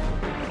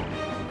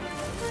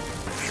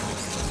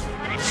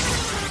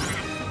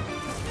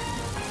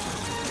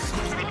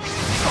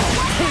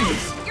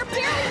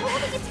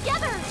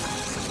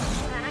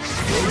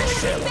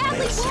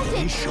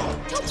 Mercilessly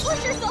shot. Don't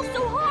push yourself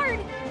so hard!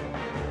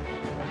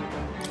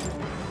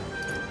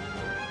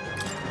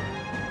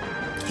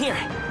 Here.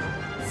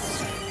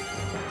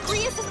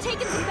 Grius has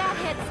taken some bad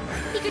hits.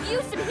 He could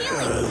use some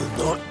healing. I'll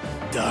not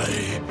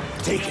die.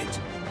 Take it.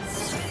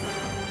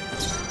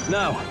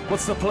 Now,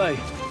 what's the play?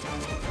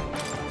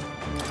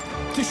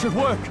 This should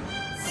work.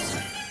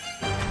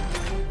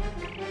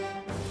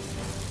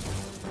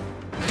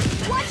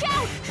 Watch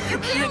out! You're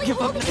barely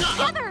holding it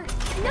together!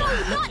 No,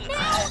 not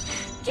now!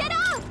 Get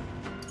up!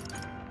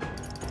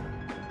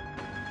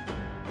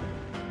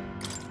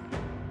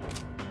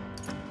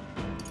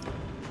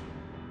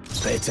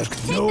 Better Take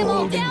them all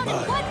holding down in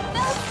back. one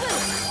fell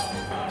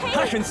swoop! Hey!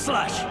 Hack and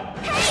slash!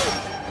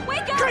 Hey!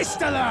 Wake up!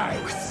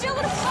 Crystallize! We're still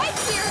in a fight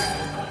here!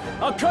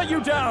 I'll cut you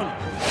down!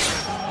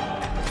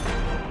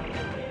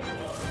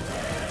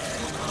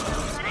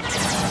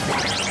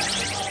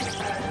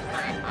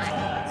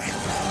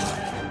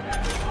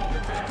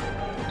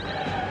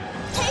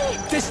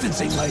 Hey!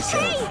 Distancing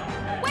myself.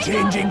 Hey! Wake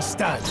Changing up!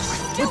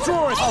 stance.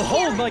 Withdraw it! I'll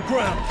hold my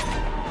ground!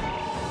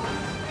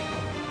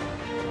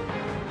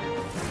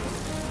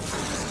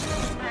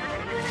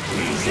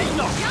 Easy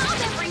knock. Job,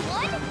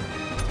 everyone!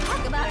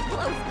 Talk about a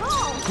close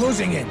call!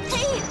 Closing in.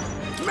 Hey!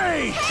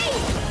 Me! Hey!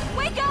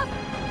 Wake up!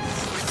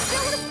 We're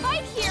still in a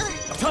fight here!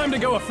 Time to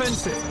go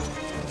offensive.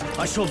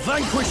 I shall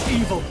vanquish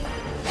evil.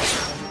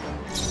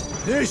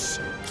 This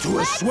to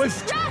a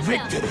swift Trash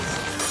victory.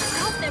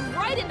 Help them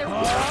right in their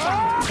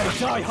They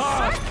die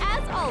hard. Sharp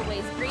as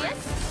always, Grius.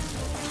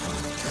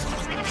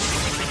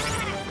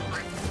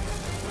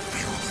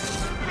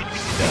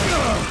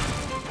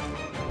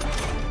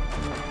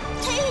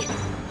 Hey!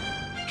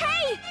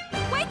 Hey!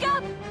 Wake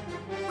up!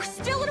 We're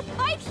still in a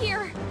fight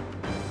here!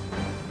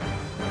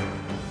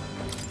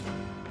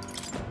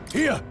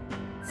 Here.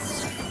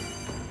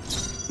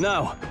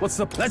 Now, what's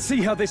the... Let's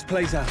see how this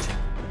plays out.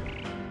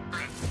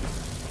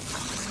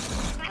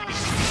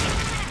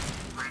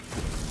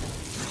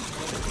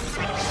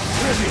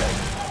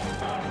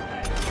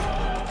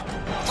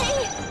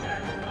 Hey!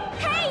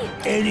 Hey!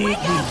 Any Wake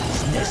up!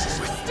 means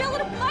necessary. We're still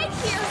in a fight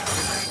here!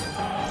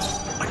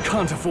 I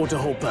can't afford to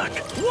hold back.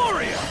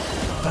 Warrior!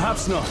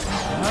 Perhaps not.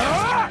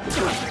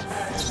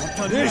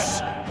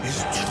 This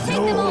is Take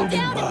no them all holding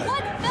down in back.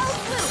 one fell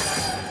swoop!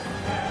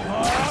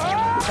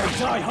 They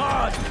die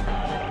hard.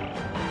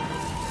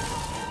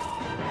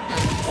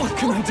 What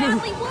can I do?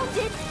 Badly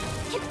wounded!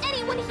 Can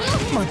anyone heal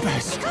him? My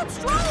best. He got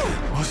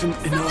strong! Wasn't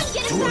Someone enough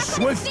get him to a back on his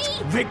swift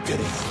feet!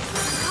 victory.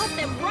 Help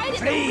them right in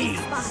the weak Please.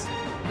 spot!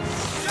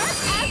 Sharp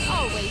as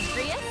always,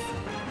 Grius!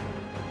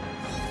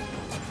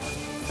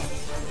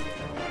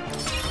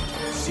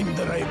 Seem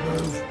the right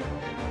move.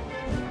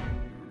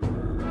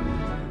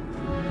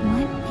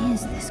 What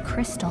is this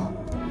crystal?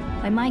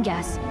 By my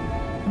guess,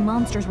 the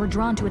monsters were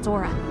drawn to its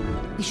aura.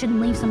 We shouldn't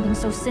leave something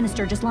so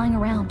sinister just lying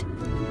around.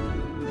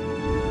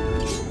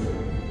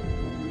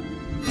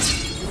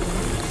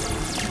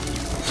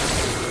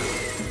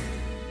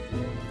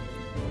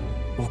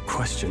 More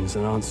questions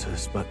than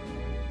answers, but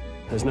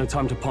there's no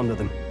time to ponder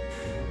them.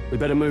 We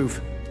better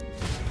move.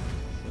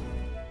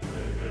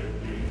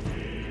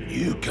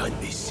 You can't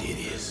be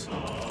serious.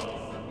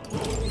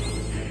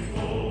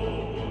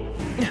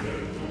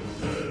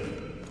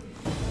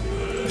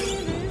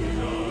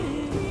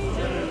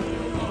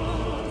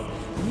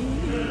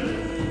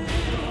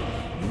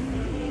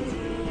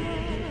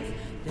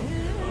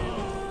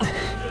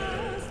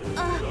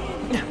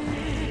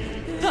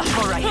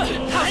 All right,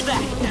 how's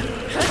that?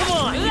 Come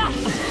on!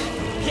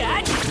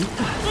 Catch!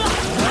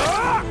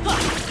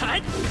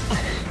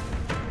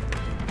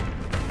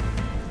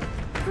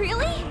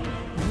 Really?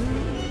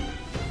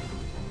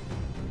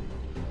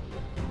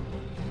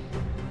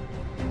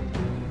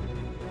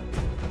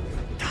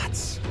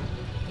 That's...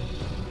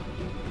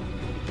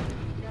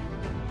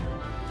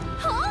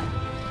 Huh?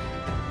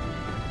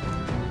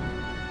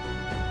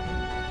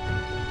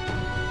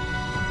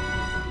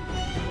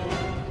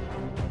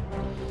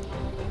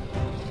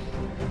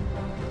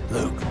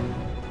 Luke.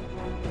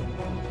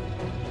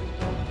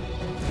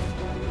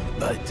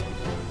 But...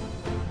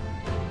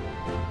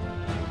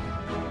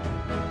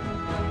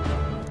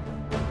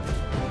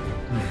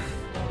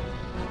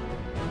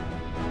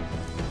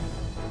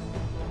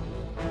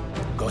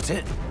 Got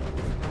it?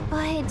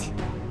 But...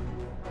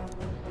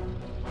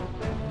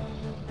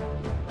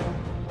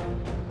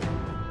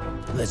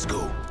 Let's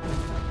go.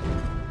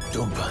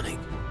 Don't panic.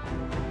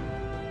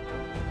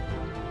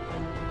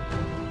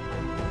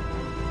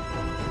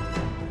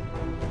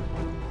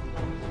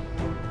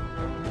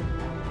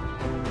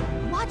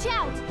 Watch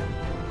out!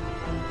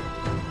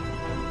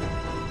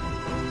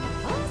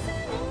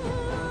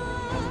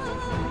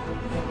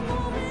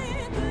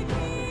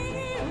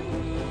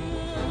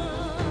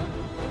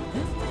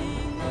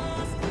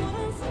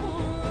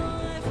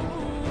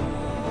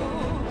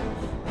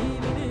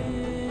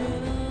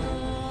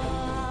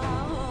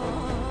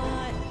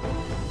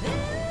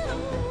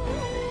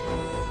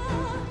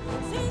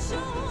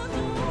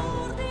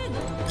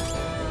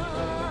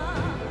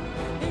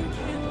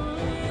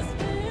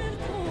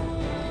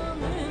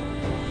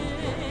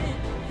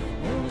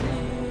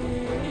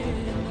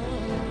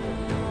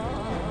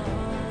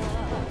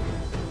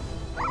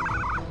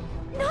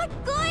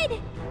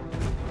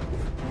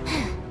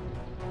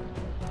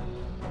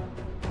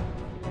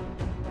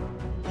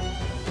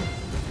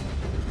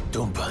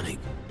 Don't panic.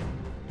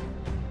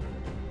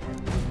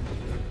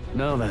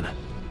 Now then.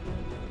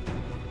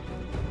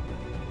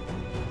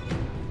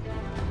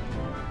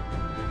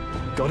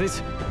 Got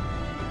it?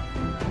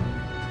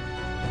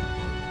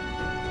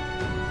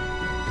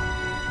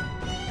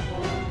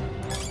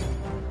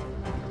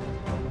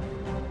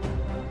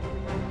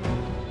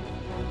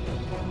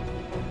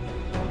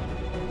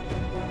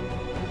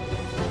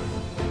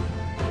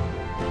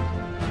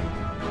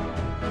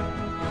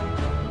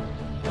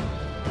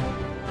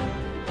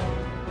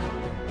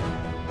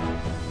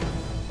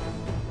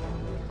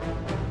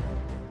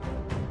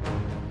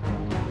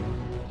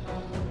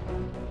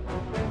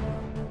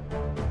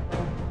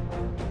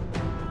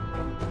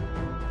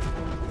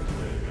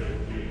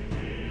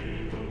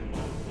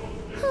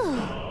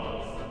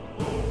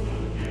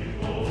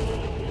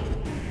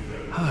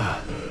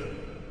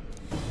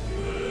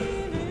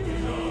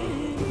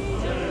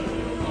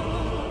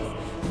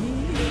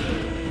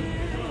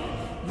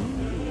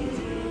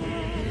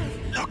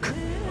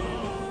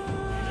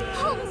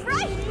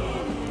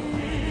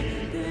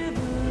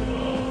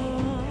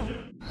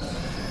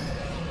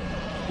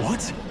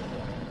 What?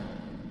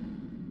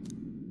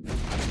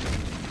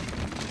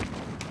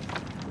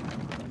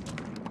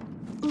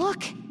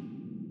 Look!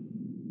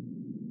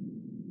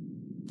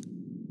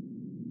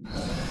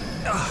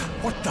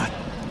 What the?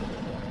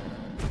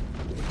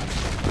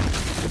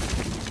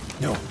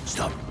 No,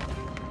 stop.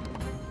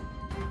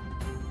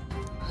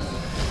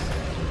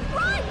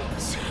 Run!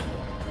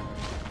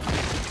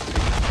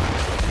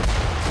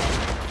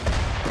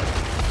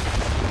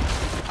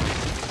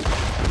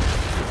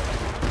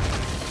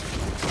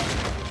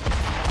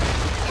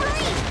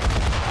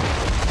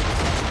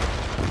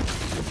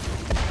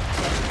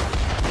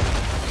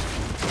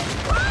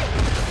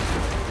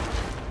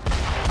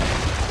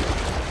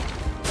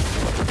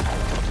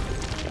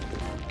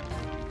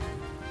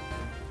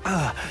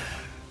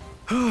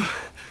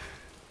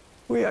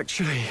 We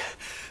actually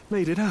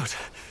made it out.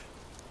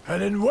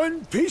 And in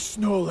one piece,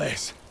 no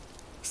less.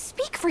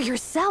 Speak for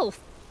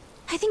yourself.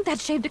 I think that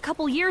shaved a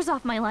couple years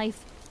off my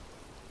life.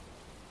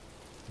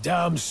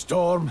 Damn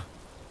storm.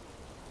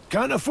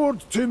 Can't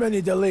afford too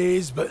many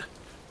delays, but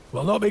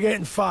we'll not be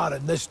getting far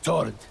in this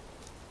torrent.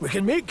 We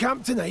can make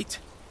camp tonight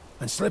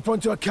and slip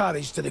onto a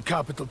carriage to the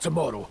capital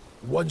tomorrow,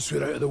 once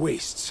we're out of the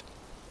wastes.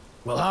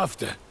 We'll have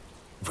to,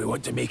 if we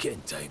want to make it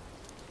in time.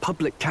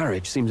 Public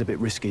carriage seems a bit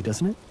risky,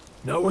 doesn't it?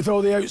 Not with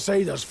all the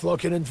outsiders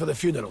flocking in for the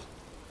funeral.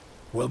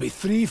 We'll be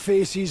 3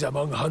 faces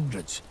among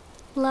hundreds.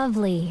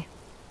 Lovely.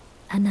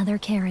 Another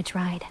carriage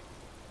ride.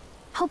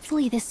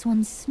 Hopefully this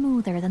one's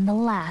smoother than the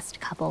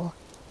last couple.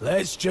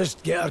 Let's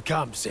just get our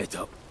camp set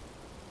up.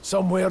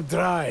 Somewhere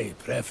dry,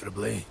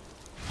 preferably.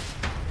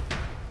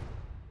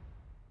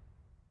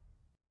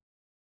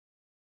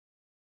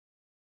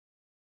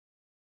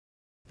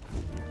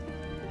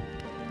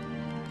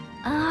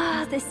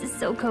 Ah, this is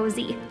so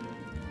cozy.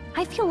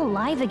 I feel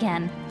alive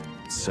again.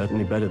 It's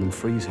certainly better than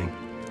freezing.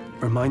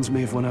 Reminds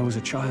me of when I was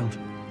a child.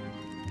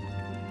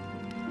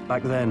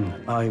 Back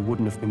then, I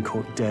wouldn't have been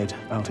caught dead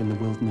out in the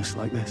wilderness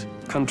like this.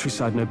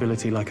 Countryside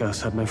nobility like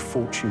us had no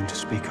fortune to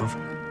speak of.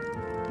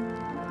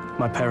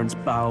 My parents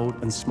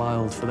bowed and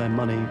smiled for their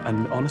money,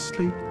 and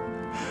honestly,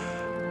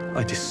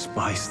 I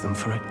despised them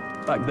for it.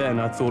 Back then,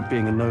 I thought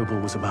being a noble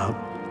was about,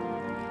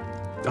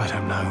 I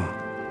don't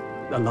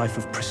know, a life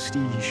of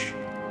prestige,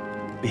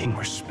 being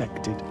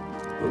respected.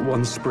 But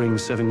one spring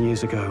 7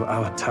 years ago,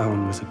 our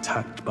town was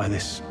attacked by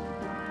this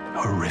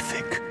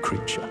horrific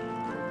creature.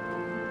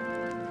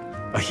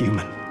 A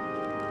human.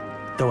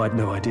 Though I'd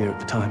no idea at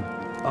the time.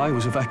 I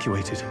was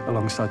evacuated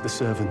alongside the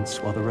servants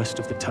while the rest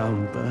of the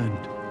town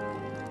burned.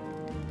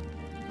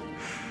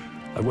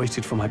 I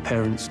waited for my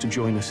parents to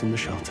join us in the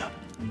shelter,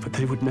 but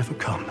they would never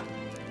come.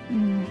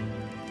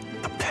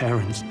 The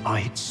parents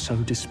I'd so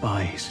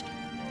despised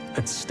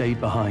had stayed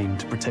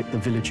behind to protect the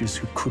villagers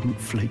who couldn't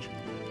flee.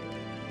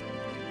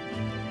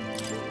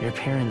 Your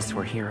parents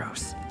were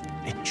heroes.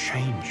 It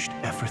changed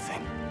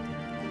everything.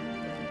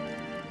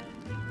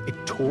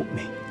 It taught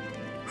me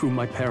who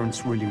my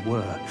parents really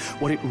were,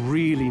 what it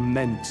really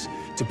meant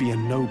to be a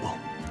noble.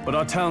 But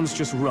our town's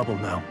just rubble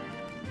now.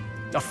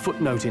 A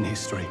footnote in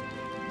history.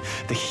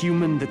 The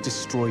human that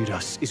destroyed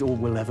us is all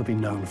we'll ever be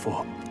known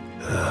for.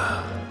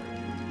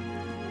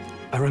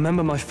 I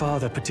remember my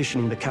father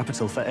petitioning the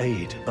capital for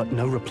aid, but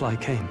no reply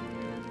came.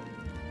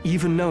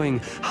 Even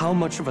knowing how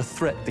much of a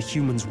threat the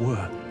humans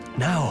were.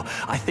 Now,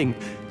 I think,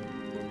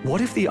 what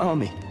if the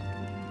army?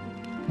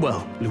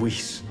 Well,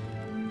 Luis.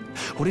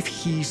 What if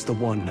he's the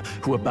one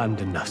who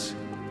abandoned us?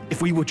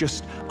 If we were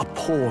just a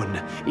pawn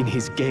in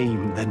his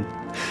game, then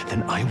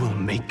I will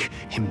make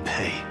him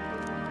pay.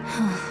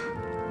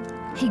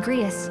 Hey,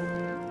 Grius.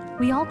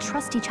 We all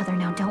trust each other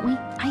now, don't we?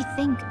 I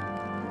think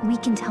we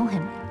can tell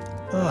him.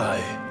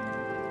 Aye.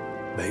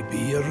 Maybe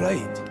you're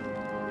right.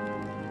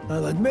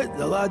 I'll admit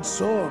the lad's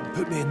sword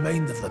put me in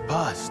mind of the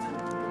past.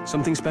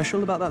 Something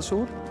special about that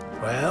sword?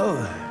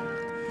 Well,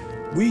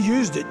 we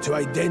used it to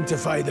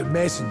identify the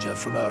messenger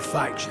from our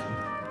faction.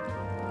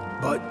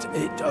 But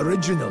it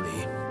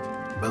originally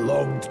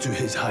belonged to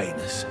His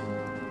Highness.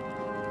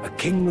 A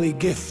kingly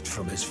gift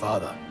from his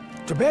father,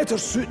 to better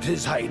suit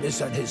his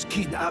highness and his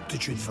keen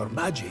aptitude for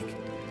magic.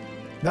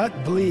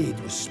 That blade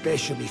was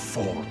specially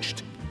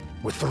forged,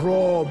 with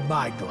raw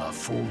magla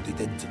folded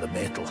into the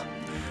metal.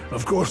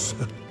 Of course,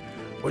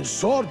 when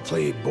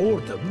swordplay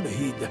bored him,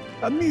 he'd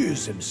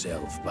amuse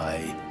himself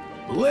by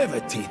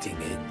levitating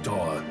it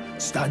or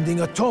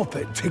standing atop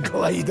it to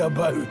glide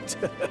about.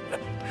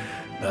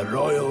 A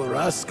royal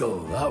rascal,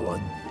 that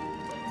one.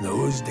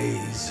 Those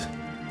days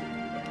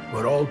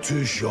were all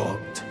too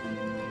short.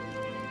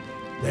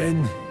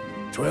 Then,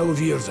 12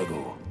 years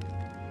ago,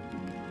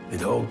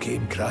 it all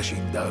came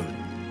crashing down.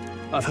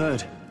 I've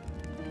heard.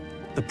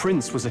 The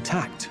prince was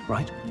attacked,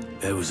 right?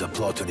 It was a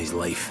plot on his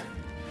life.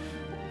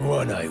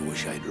 One I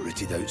wish I'd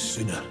rooted out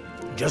sooner.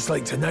 Just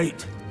like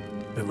tonight,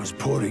 it was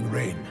pouring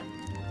rain.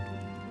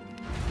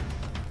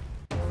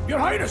 Your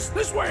Highness,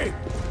 this way!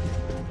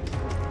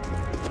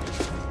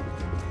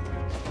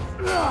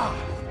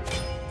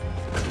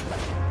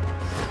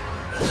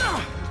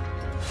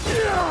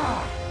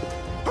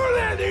 Who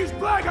let these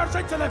blackguards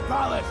into the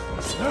palace?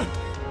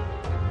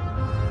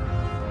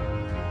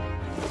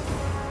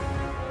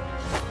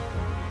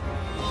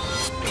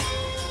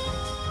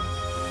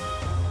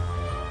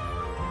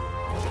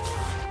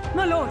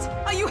 My lord,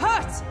 are you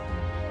hurt?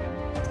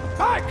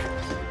 Back!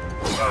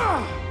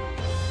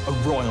 A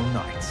royal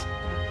knight.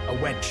 A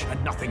wench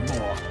and nothing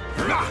more.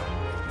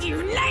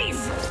 You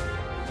knave!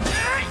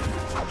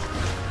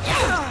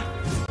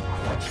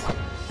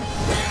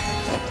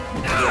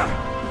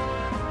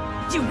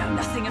 You know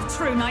nothing of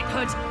true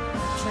knighthood.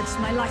 I pledged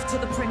my life to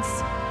the prince,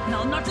 and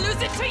I'll not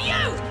lose it to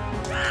you!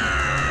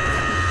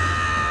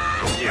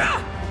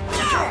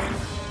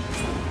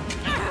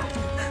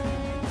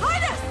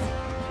 Highness!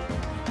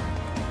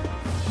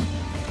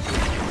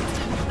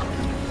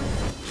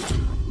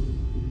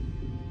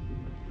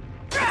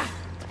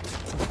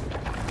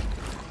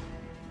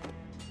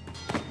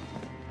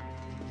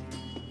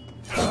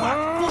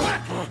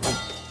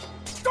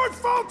 Don't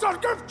falter!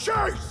 Give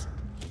chase!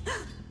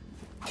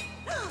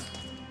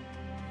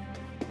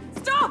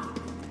 Stop!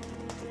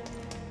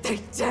 They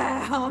dare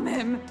harm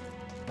him!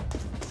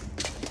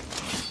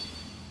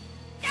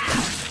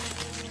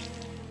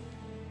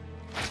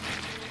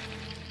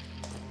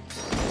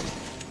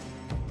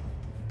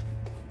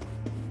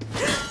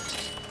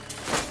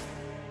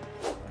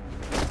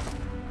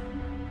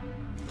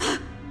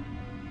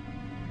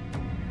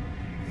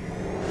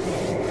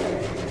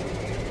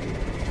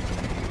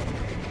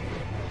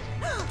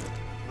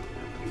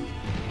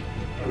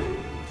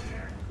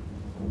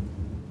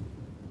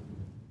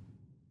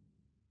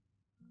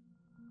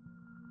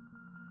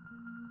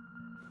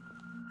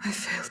 I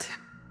failed him.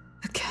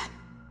 Again.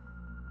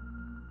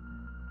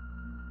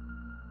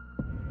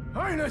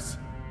 Highness!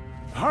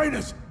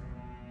 Highness!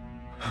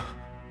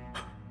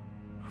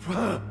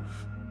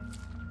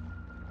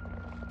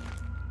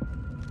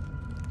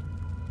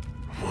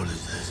 What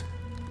is this?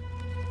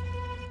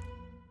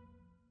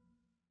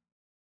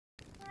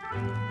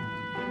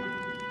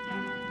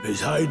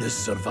 His Highness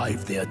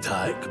survived the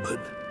attack, but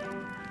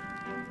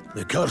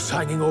the curse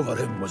hanging over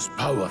him was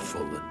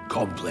powerful and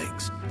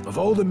complex. Of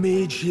all the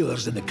mage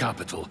healers in the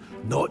capital,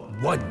 not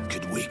one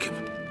could wake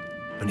him.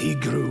 And he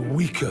grew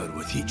weaker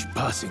with each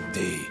passing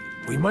day.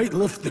 We might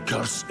lift the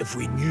curse if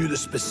we knew the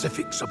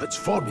specifics of its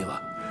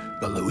formula,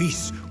 but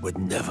Luis would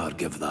never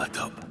give that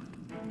up.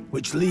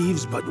 Which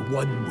leaves but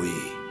one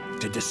way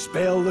to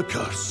dispel the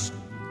curse.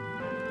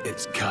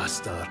 Its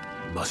caster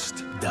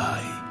must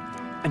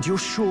die. And you're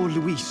sure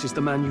Luis is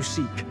the man you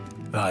seek?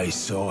 I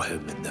saw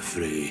him in the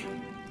fray.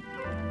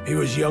 He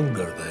was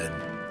younger then.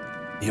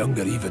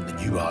 Younger even than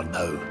you are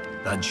now,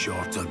 and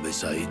shorter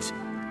besides.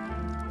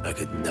 I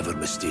could never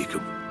mistake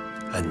him.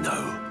 And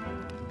now,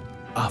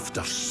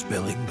 after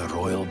spilling the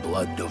royal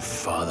blood of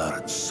father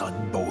and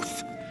son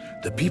both,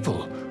 the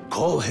people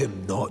call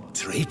him not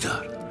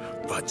traitor,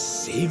 but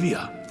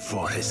savior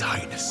for his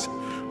highness,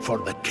 for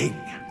the king,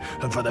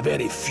 and for the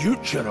very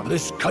future of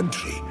this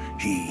country.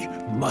 He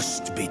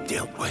must be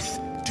dealt with.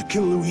 To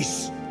kill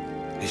Luis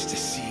is to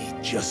see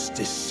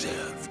justice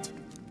served.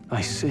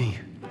 I see.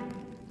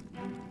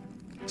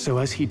 So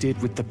as he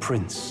did with the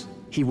prince,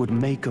 he would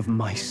make of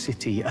my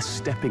city a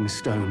stepping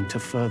stone to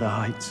further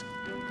heights.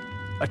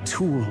 A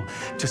tool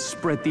to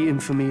spread the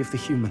infamy of the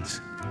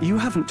humans. You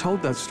haven't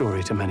told that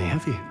story to many,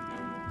 have you?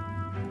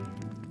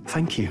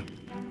 Thank you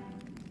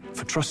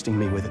for trusting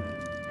me with it.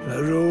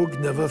 A rogue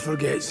never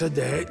forgets a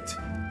debt.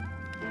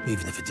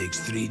 Even if it takes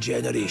 3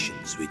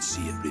 generations, we'd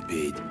see it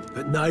repaid.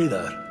 But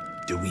neither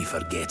do we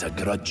forget a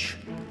grudge.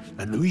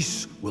 And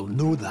Luis will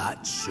know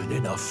that soon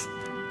enough.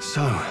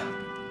 So,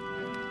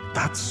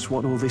 that's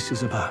what all this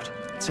is about.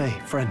 Say,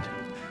 friend,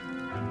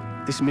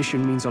 this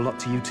mission means a lot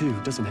to you too,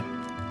 doesn't it?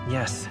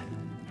 Yes.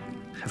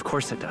 Of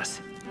course it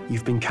does.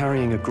 You've been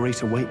carrying a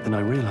greater weight than I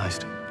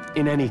realized.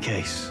 In any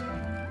case,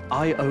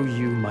 I owe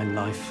you my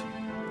life.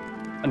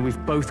 And we've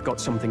both got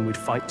something we'd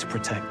fight to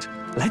protect.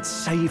 Let's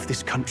save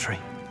this country.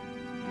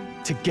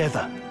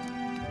 Together.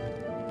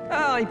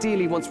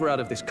 Ideally, once we're out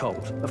of this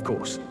cold, of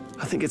course.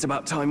 I think it's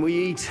about time we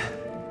eat.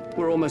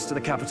 We're almost to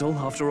the capital,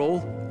 after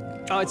all.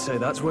 I'd say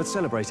that's worth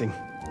celebrating.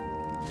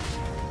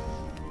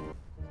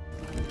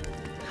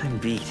 I'm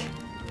beat.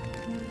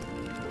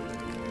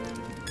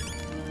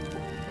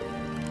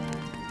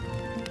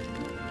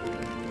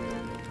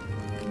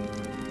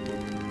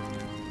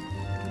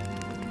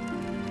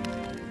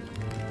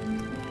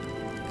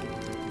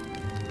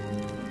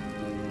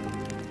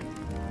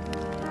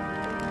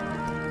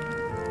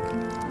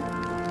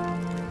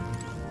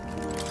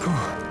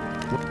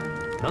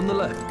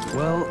 Nonetheless,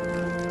 well...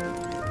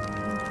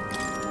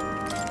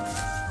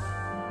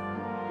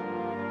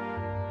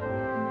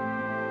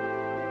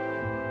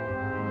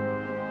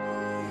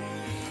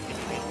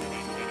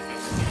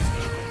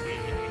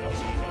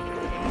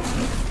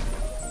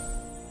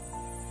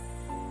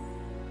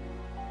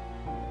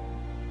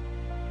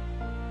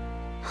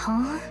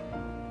 Huh?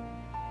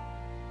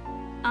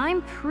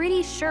 I'm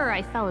pretty sure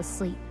I fell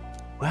asleep.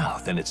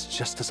 Well, then it's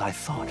just as I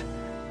thought.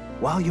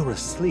 While you're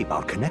asleep,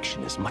 our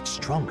connection is much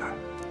stronger.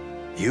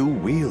 You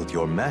wield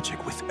your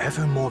magic with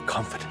ever more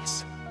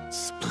confidence.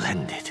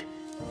 Splendid.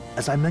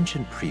 As I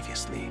mentioned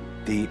previously,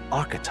 the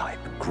archetype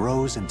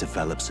grows and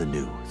develops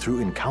anew through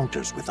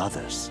encounters with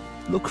others.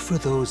 Look for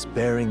those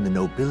bearing the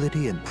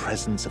nobility and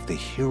presence of the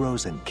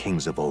heroes and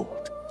kings of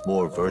old.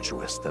 More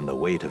virtuous than the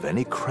weight of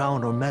any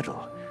crown or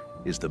medal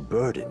is the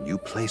burden you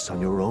place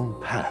on your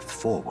own path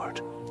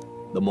forward.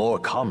 The more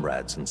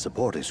comrades and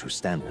supporters who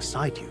stand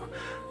beside you,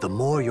 the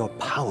more your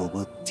power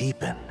will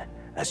deepen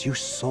as you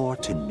soar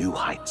to new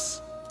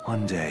heights.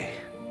 One day,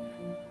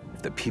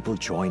 if the people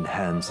join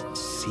hands and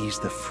seize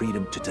the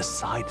freedom to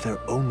decide their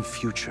own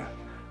future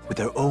with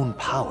their own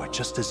power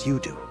just as you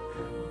do,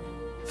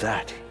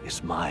 that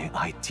is my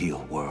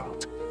ideal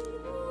world.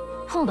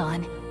 Hold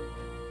on.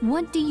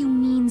 What do you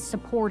mean,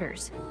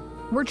 supporters?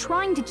 We're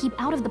trying to keep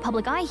out of the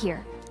public eye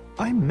here.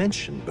 I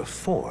mentioned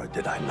before,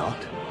 did I not?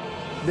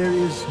 There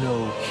is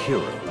no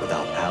hero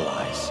without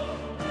allies,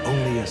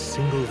 only a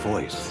single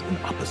voice in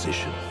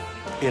opposition.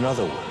 In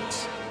other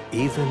words,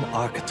 even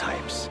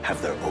archetypes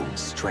have their own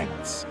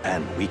strengths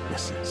and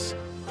weaknesses.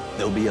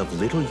 They'll be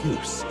of little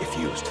use if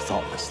used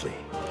thoughtlessly.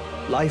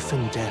 Life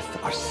and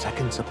death are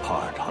seconds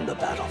apart on the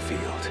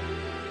battlefield.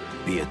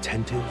 Be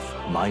attentive,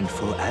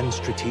 mindful, and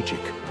strategic.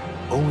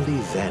 Only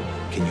then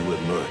can you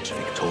emerge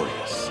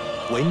victorious.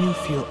 When you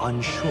feel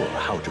unsure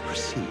how to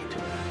proceed,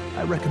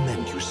 I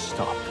recommend you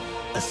stop,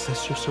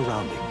 assess your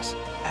surroundings,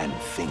 and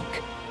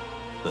think.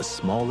 The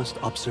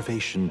smallest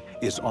observation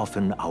is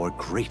often our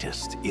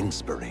greatest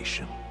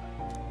inspiration.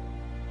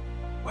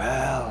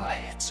 Well,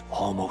 it's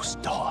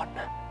almost dawn.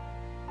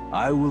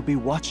 I will be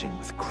watching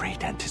with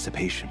great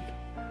anticipation.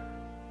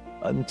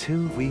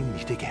 Until we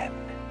meet again.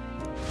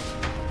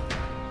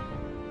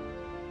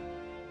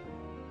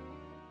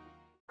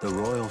 The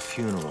royal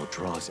funeral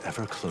draws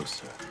ever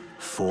closer.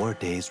 4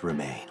 days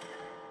remain.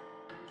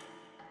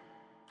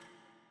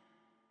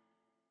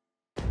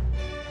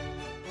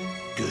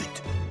 Good.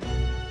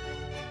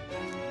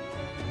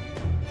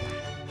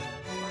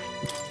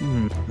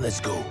 Let's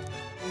go.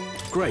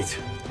 Great.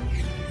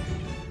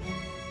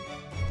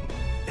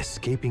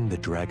 Escaping the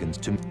dragons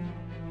to...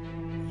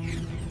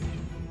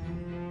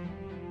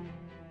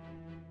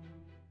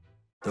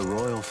 The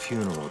royal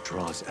funeral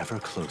draws ever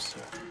closer.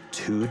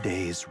 2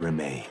 days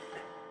remain.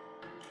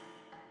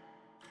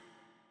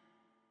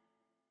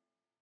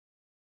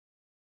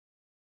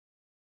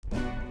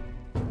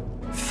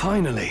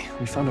 Finally,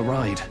 we found a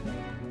ride.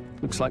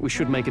 Looks like we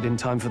should make it in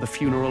time for the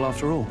funeral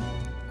after all.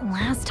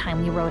 Last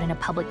time we rode in a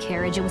public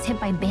carriage, it was hit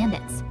by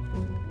bandits.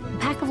 A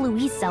pack of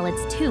Louise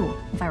zealots too,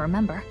 if I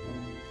remember.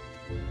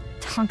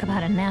 Talk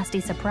about a nasty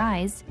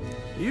surprise.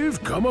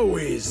 You've come a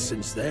ways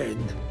since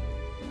then.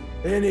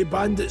 Any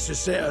bandits who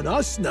set on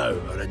us now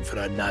are in for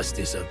a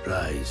nasty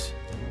surprise.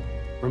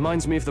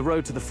 Reminds me of the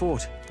road to the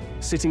fort,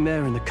 sitting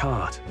there in the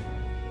cart.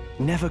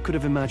 Never could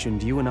have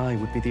imagined you and I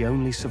would be the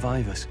only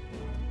survivors.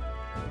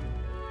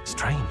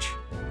 Strange.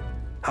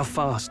 How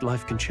fast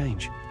life can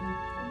change.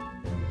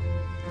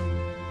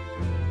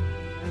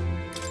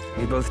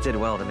 We both did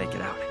well to make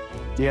it out.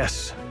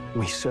 Yes,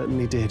 we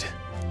certainly did.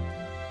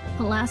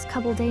 The last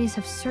couple days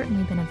have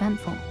certainly been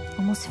eventful.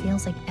 Almost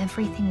feels like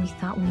everything we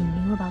thought we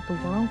knew about the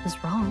world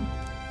was wrong.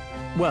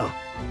 Well,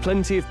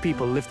 plenty of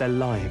people live their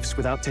lives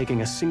without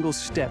taking a single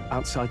step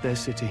outside their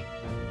city.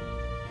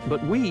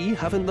 But we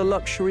haven't the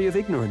luxury of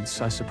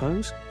ignorance, I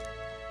suppose.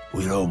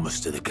 We're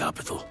almost to the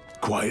capital.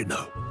 Quiet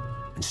now,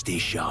 and stay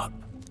sharp.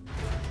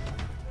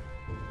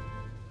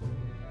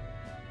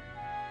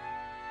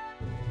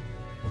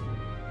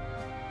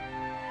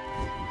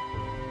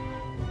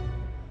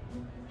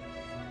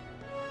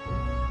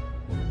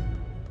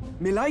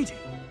 Milady!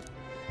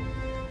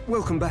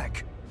 Welcome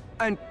back,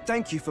 and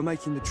thank you for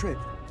making the trip.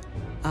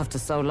 After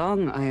so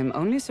long, I am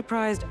only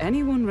surprised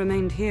anyone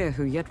remained here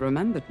who yet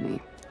remembered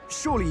me.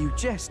 Surely you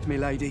jest,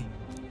 milady.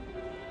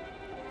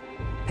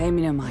 Pay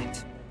me no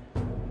mind.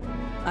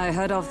 I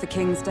heard of the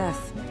king's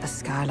death. The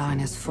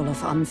skyline is full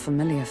of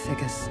unfamiliar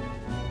figures.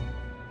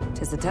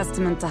 'Tis a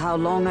testament to how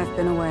long I've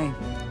been away.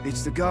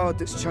 It's the guard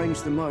that's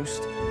changed the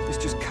most. There's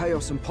just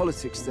chaos and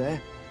politics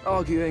there,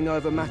 arguing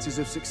over matters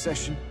of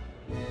succession.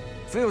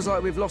 Feels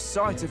like we've lost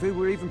sight of who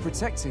we're even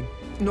protecting.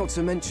 Not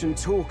to mention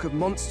talk of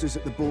monsters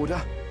at the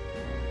border.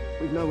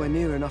 We've nowhere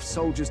near enough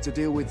soldiers to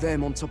deal with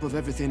them on top of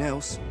everything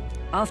else.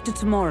 After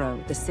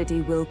tomorrow, the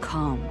city will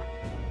calm.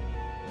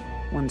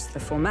 Once the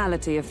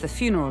formality of the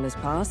funeral is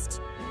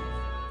past,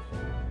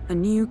 a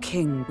new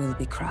king will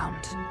be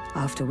crowned.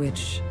 After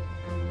which,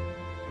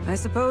 I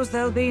suppose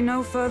there'll be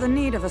no further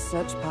need of a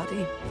search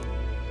party.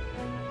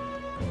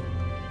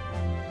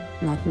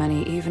 Not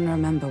many even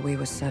remember we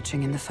were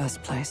searching in the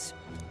first place.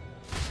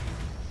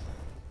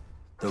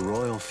 The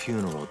royal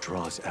funeral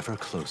draws ever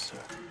closer.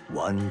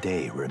 One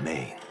day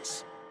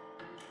remains.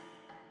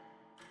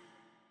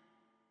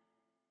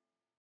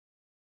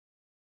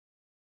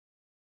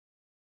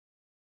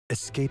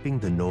 Escaping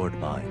the Nord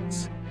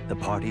mines, the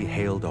party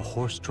hailed a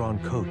horse-drawn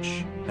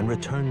coach and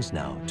returns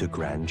now to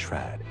Grand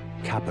Trad,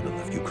 capital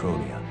of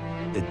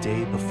Uchronia, the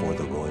day before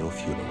the royal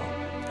funeral.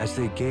 As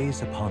they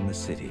gaze upon the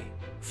city,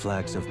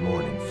 flags of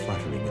mourning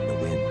fluttering in the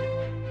wind,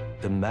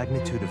 the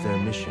magnitude of their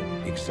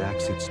mission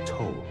exacts its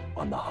toll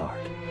on the heart.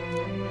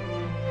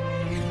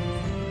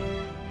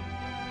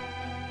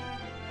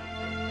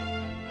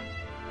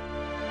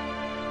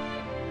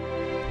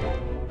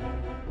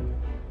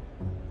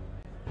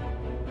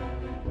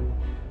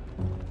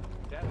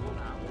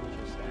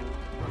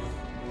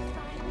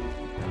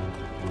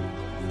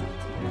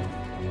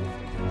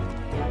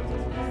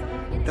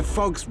 The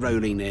fog's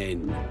rolling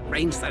in.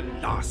 Rain's the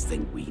last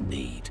thing we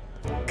need.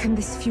 Can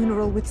this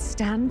funeral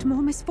withstand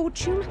more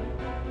misfortune?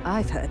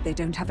 I've heard they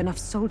don't have enough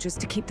soldiers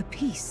to keep the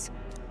peace.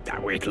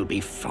 Oh, it'll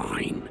be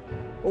fine.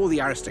 All the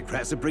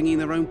aristocrats are bringing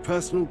their own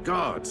personal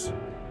guards.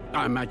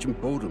 I imagine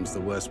boredom's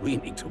the worst we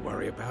need to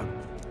worry about.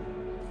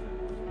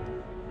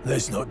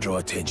 Let's not draw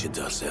attention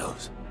to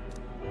ourselves.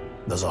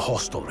 There's a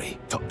hostelry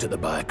tucked at the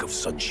back of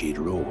Sunshade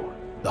Row,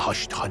 the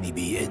Hushed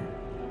Honeybee Inn.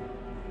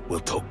 We'll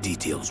talk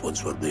details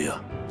once we're there.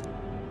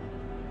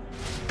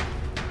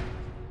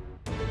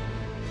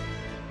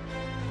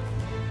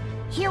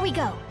 Here we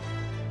go.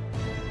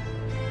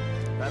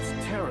 That's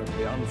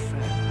terribly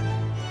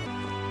unfair.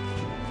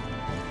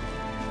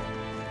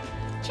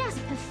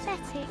 Just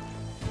pathetic.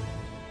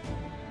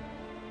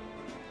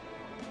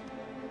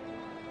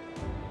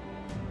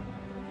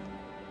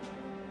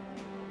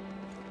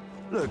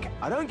 Look,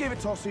 I don't give a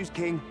toss who's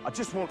king. I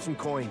just want some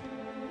coin.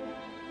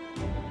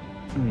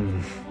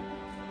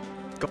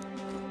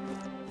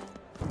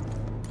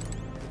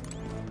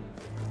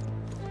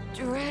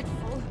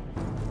 Dreadful.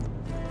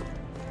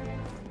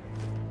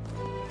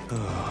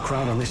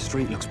 Crowd on this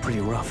street looks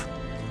pretty rough.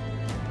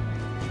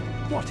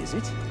 What is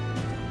it?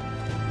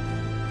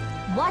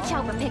 Watch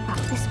out for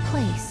pickpockets. This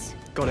place.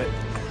 Got it.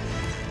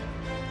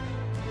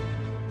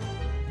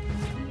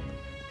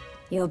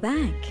 You're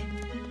back.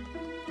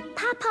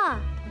 Papa,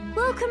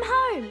 welcome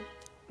home.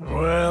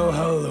 Well,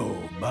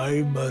 hello,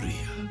 my Maria.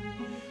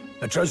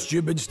 I trust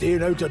you've been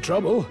staying out of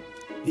trouble.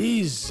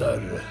 These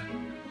are,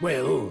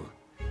 well,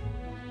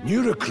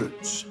 new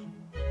recruits.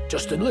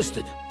 Just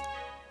enlisted.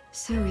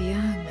 So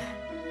young.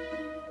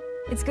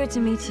 It's good to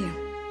meet you.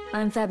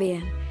 I'm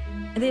Fabienne.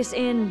 This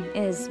inn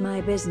is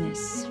my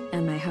business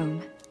and my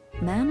home.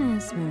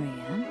 Manners,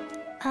 Maria.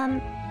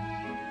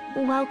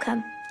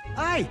 Welcome.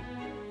 Hey!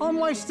 I'm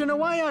wasting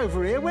away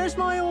over here. Where's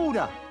my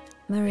order?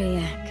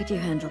 Maria, could you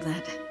handle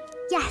that?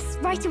 Yes,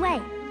 right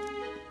away.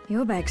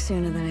 You're back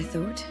sooner than I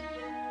thought.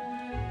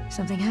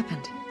 Something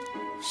happened.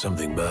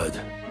 Something bad.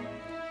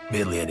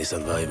 Barely any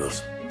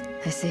survivors.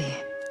 I see.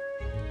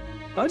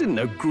 I didn't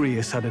know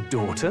Grius had a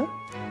daughter.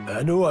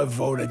 I know I've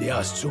already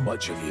asked so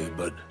much of you,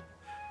 but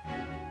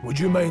would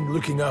you mind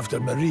looking after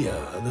Maria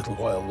a little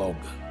while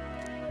longer?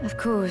 Of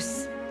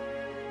course.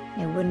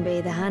 It wouldn't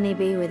be the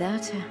honeybee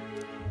without her.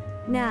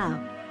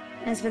 Now,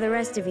 as for the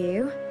rest of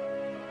you,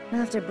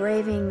 after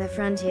braving the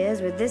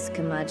frontiers with this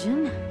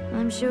curmudgeon,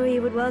 I'm sure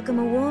you would welcome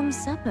a warm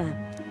supper.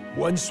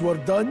 Once we're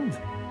done,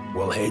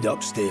 we'll head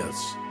upstairs.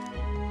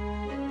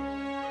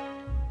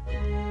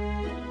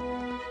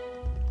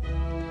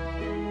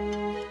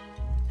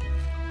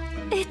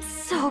 It's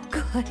so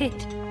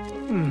good.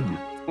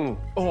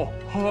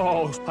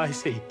 Oh,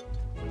 spicy.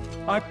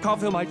 I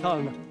can't feel my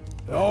tongue.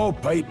 Oh,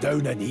 pipe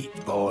down and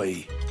eat,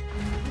 boy.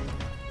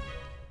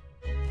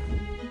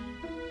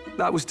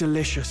 That was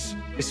delicious,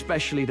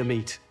 especially the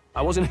meat.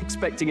 I wasn't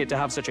expecting it to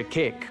have such a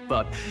kick,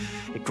 but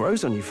it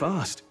grows on you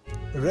fast.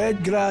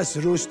 Red grass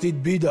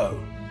roasted beedou.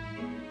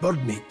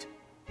 Bird meat.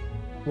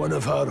 One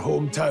of her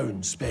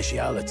hometown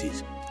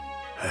specialities.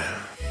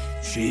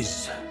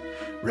 She's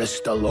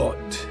risked a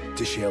lot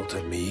to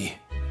shelter me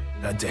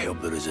and to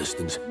help the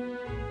resistance.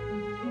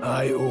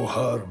 I owe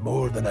her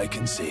more than I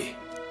can say.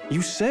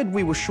 You said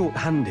we were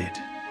short-handed,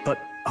 but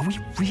are we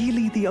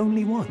really the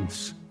only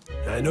ones?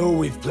 I know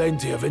we've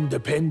plenty of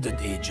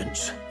independent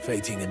agents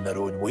fighting in their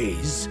own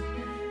ways,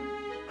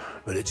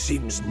 but it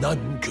seems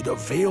none could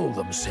avail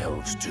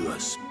themselves to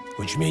us,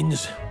 which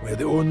means we're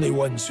the only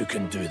ones who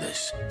can do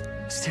this.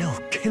 Still,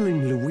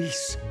 killing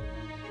Luis.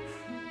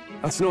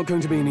 That's not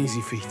going to be an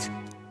easy feat.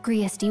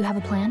 Grius, do you have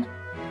a plan?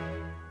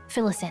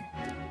 Fill us in.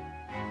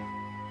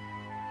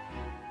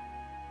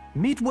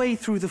 Midway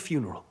through the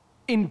funeral,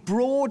 In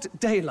broad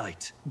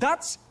daylight.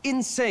 That's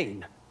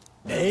insane.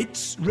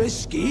 It's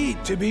risky,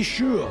 to be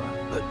sure,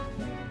 but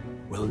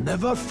we'll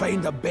never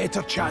find a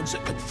better chance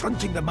at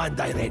confronting the man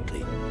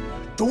directly.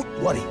 Don't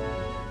worry.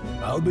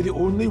 I'll be the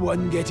only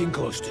one getting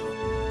close to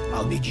him.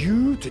 I'll need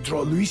you to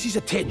draw Luis's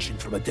attention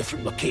from a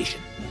different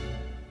location.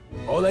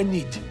 All I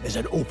need is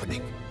an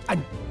opening.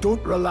 And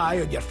don't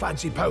rely on your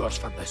fancy powers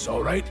for this,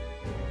 all right?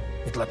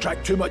 It'll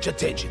attract too much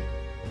attention.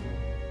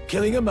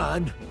 Killing a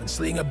man and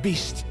slaying a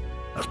beast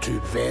are two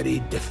very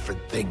different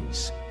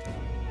things.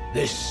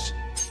 This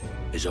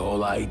is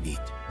all I need.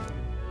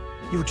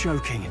 You're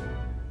joking.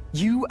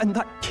 You and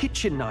that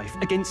kitchen knife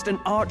against an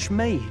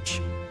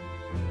archmage.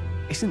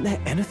 Isn't there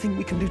anything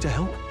we can do to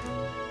help?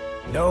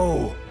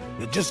 No,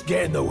 you'll just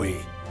get in the way.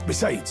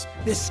 Besides,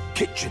 this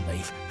kitchen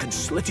knife can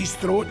slit his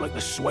throat like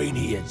the swine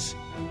he is.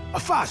 A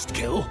fast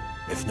kill,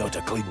 if not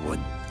a clean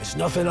one. It's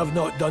nothing I've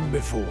not done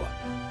before.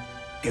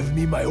 Give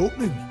me my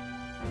opening,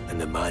 and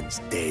the man's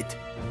dead.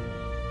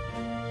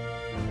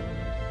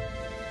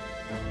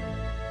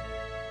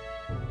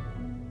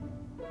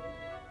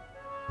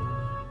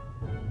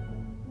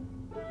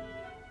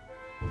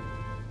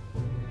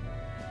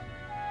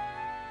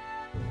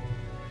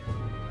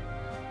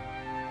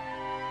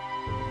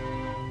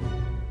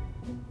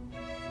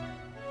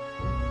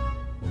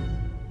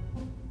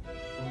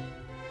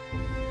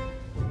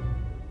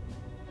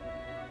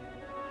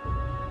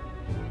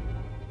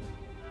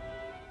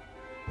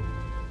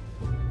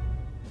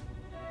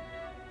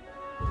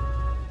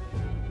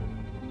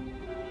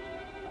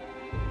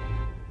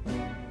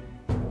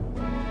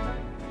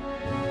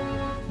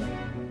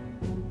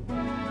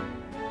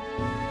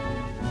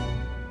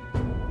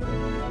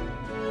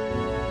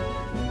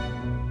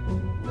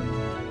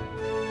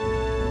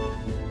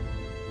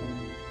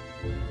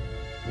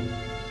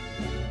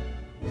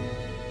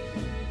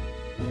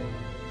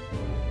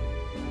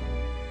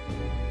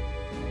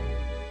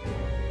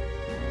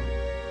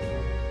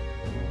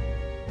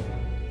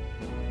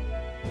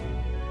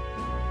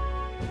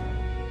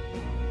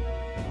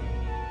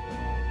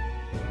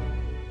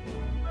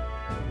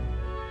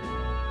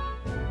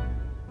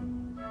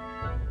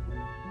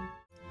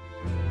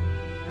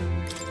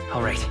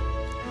 All right.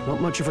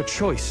 Not much of a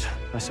choice,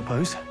 I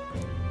suppose.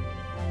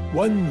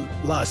 One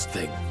last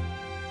thing.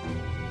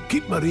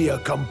 Keep Maria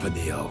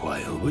company a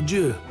while, would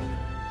you?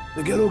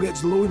 The girl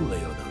gets lonely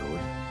on her own.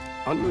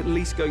 Aren't you at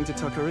least going to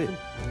tuck her in?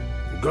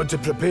 You've got to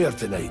prepare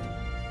tonight.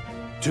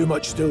 Too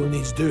much still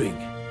needs doing.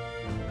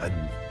 And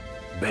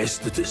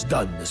best that it's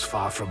done as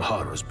far from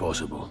her as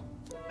possible.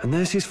 And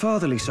there's his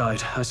fatherly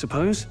side, I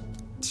suppose.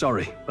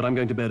 Sorry, but I'm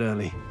going to bed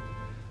early.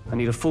 I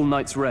need a full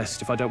night's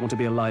rest if I don't want to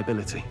be a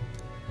liability.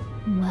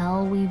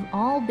 Well, we've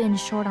all been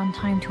short on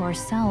time to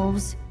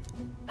ourselves,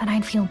 but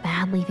I'd feel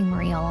bad leaving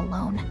Maria all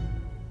alone.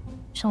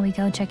 Shall we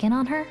go check in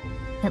on her,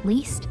 at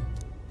least?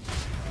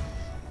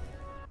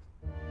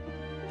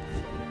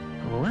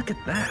 Look at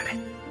that.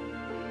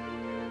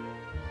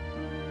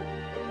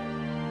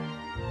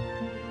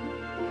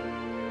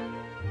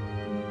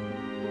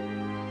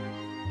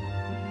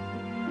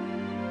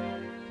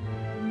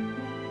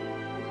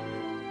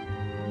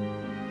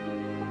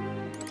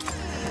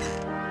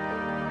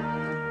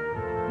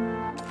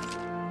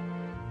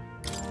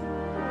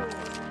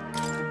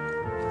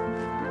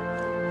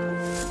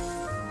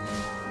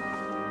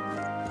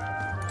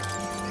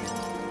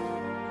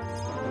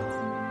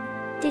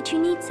 Did you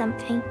need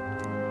something?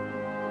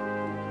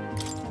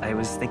 I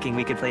was thinking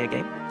we could play a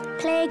game.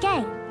 Play a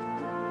game?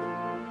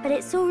 But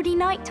it's already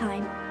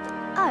nighttime.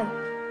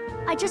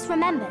 Oh, I just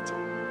remembered.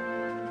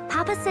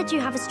 Papa said you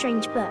have a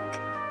strange book,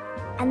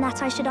 and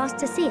that I should ask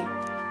to see it.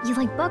 You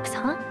like books,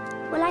 huh?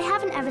 Well, I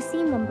haven't ever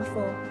seen one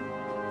before,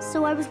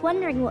 so I was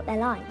wondering what they're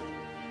like.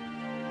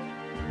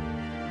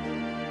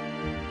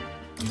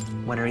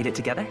 Want to read it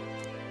together?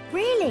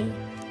 Really?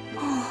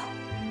 Oh,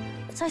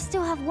 but I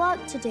still have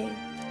work to do.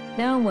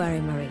 Don't worry,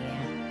 Maria.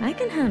 I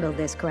can handle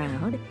this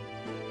crowd.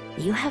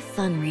 You have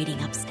fun reading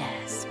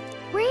upstairs.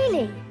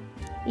 Really?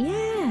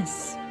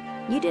 Yes.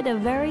 You did a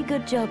very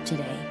good job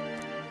today.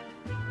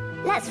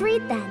 Let's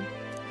read then.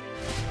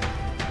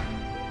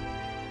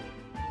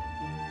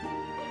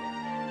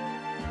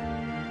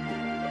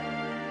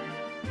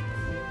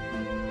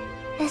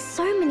 There's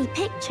so many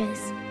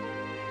pictures.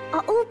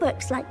 Are all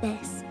books like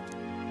this?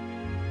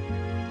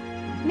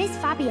 Miss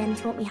Fabienne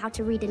taught me how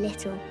to read a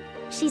little.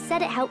 She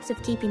said it helps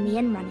with keeping the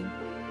inn running.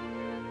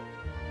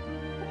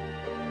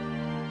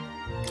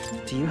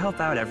 Do you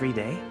help out every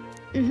day?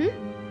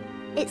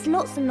 Mm-hmm. It's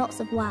lots and lots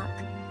of work,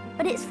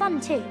 but it's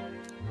fun too.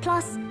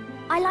 Plus,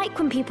 I like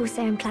when people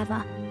say I'm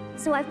clever,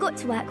 so I've got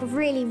to work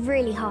really,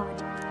 really hard.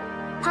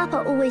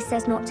 Papa always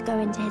says not to go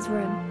into his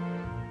room,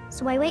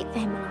 so I wait for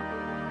him a lot.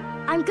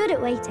 I'm good at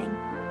waiting.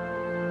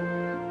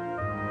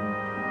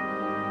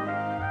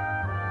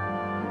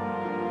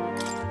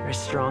 You're a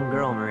strong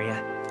girl,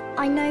 Maria.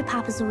 I know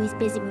Papa's always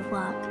busy with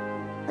work,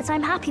 but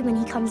I'm happy when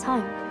he comes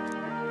home.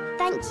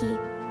 Thank you.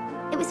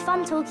 It was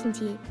fun talking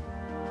to you.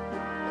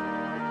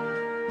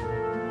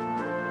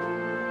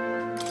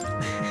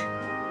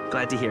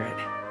 Glad to hear it.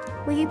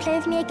 Will you play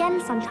with me again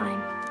sometime?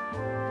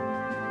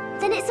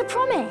 Then it's a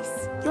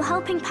promise. You're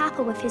helping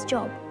Papa with his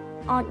job,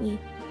 aren't you?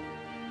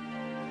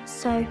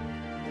 So,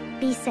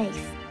 be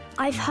safe.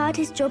 I've heard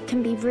his job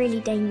can be really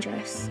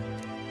dangerous.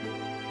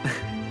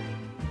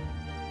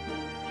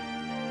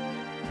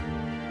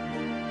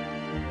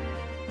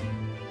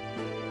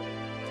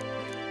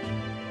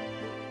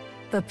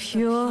 The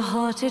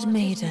pure-hearted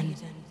maiden,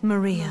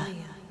 Maria.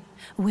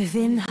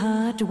 Within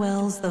her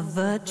dwells the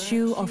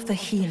virtue of the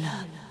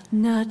healer.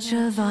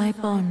 Nurture thy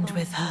bond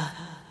with her,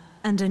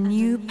 and a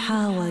new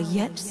power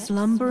yet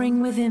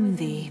slumbering within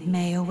thee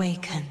may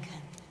awaken.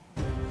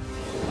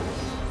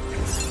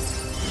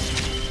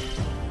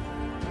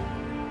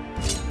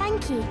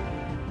 Thank you.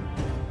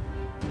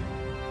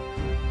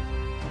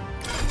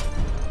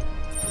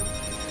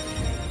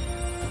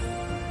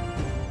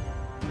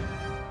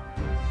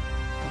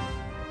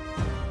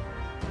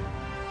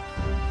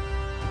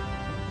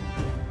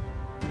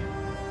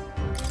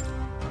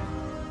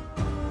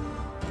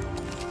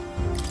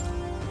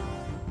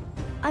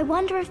 I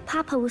wonder if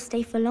Papa will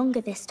stay for longer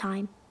this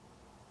time.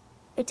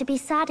 It'd be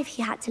sad if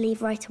he had to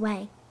leave right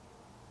away.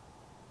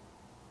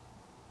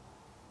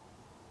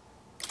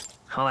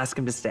 I'll ask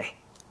him to stay.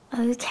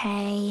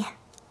 Okay.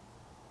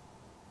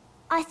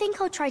 I think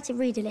I'll try to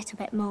read a little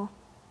bit more,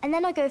 and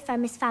then I'll go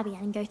find Miss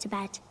Fabian and go to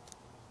bed.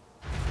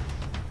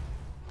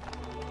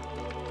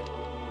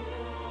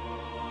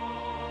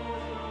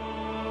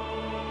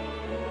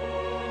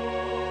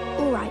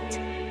 All right.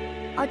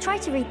 I'll try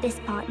to read this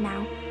part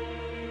now.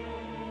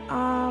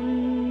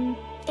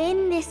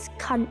 In this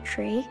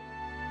country,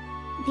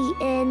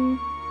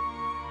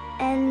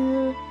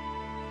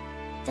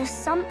 the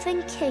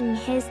something king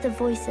hears the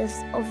voices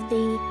of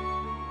the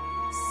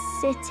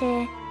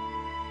city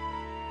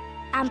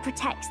and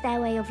protects their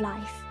way of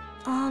life.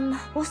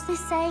 What's this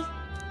say?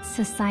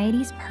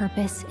 Society's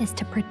purpose is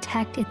to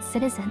protect its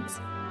citizens.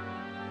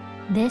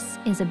 This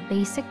is a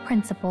basic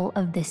principle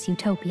of this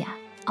utopia.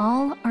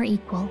 All are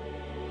equal.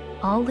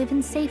 All live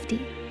in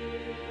safety.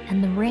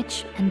 And the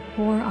rich and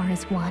poor are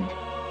as one,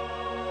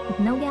 with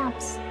no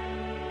gaps,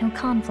 no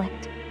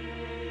conflict.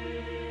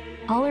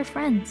 All are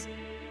friends,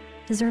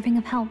 deserving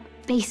of help.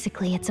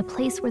 Basically, it's a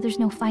place where there's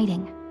no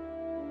fighting,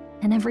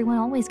 and everyone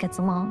always gets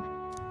along.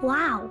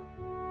 Wow.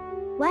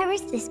 Where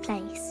is this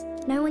place?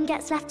 No one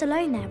gets left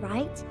alone there,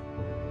 right?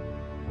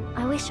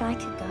 I wish I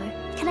could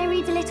go. Can I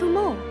read a little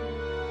more?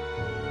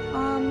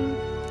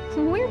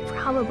 We're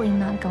probably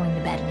not going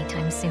to bed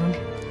anytime soon.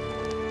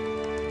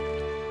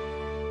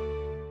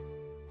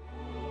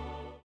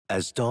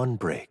 As dawn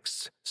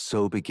breaks,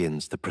 so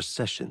begins the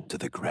procession to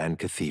the Grand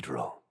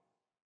Cathedral.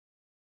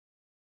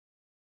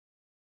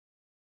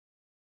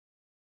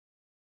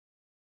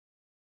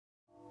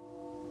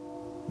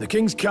 The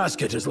King's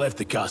casket has left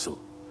the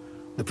castle.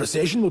 The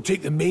procession will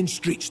take the main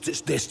streets to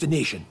its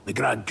destination, the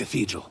Grand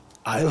Cathedral.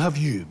 I'll have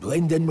you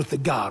blend in with the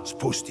guards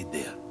posted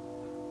there.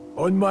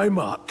 On my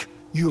mark,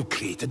 you'll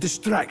create a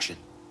distraction.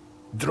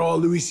 Draw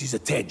Luis's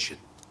attention.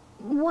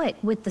 What,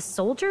 with the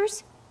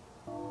soldiers?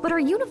 But our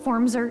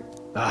uniforms are...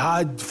 I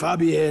had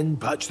Fabienne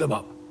patch them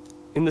up.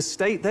 In the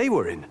state they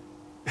were in?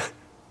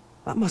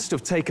 That must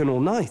have taken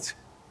all night.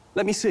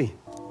 Let me see.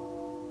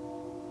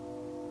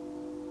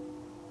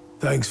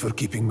 Thanks for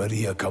keeping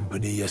Maria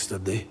company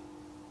yesterday.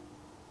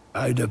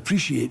 I'd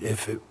appreciate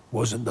if it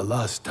wasn't the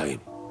last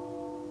time.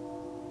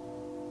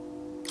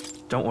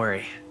 Don't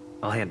worry.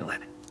 I'll handle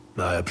it.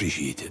 I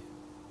appreciate it.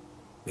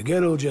 The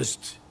girl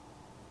just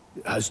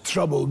has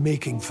trouble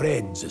making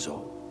friends is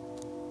all.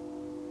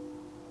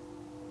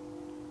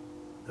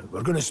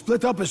 We're going to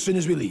split up as soon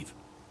as we leave.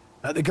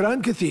 At the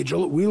Grand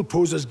Cathedral, we'll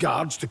pose as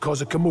guards to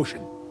cause a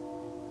commotion.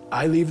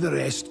 I leave the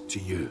rest to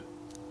you.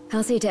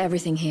 I'll see to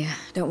everything here,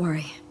 don't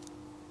worry.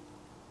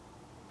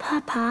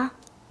 Papa?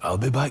 I'll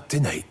be back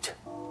tonight.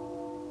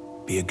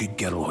 Be a good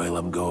girl while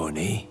I'm gone,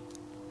 eh?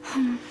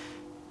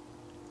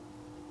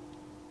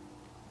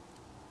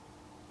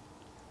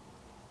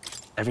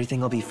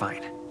 Everything will be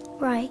fine.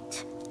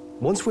 Right.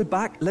 Once we're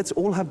back, let's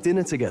all have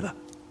dinner together.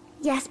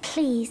 Yes,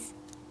 please.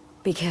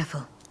 Be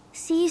careful.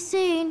 See you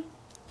soon.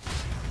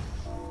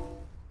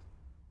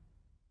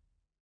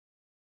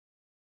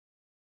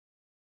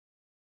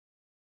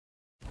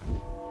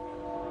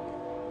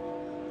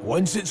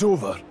 Once it's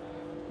over,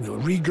 we'll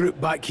regroup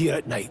back here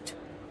at night.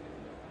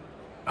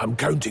 I'm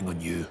counting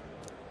on you.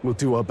 We'll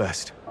do our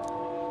best.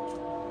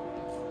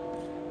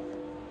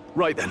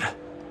 Right then.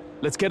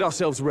 Let's get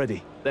ourselves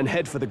ready, then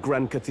head for the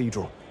Grand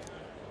Cathedral.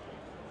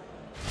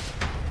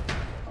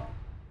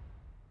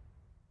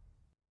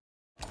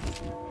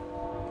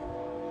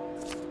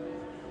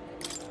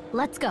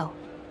 Let's go.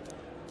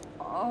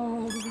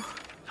 Oh.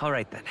 All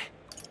right then.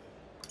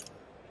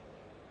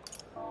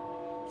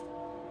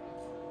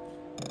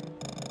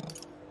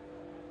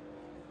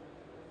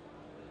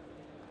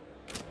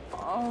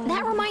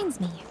 That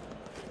reminds me.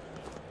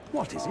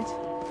 What is it?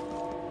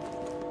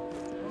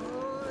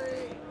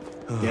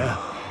 Yeah.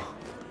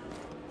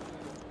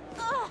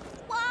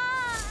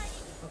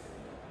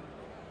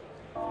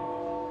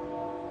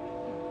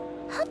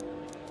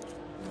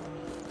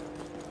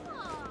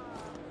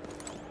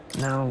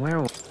 Now,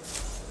 where...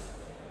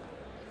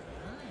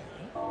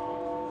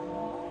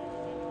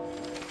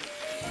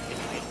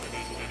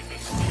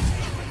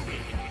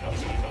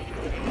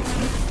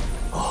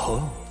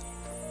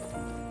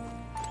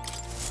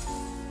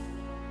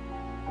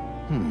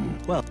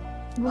 Well...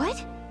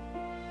 What?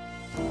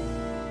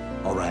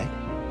 All right.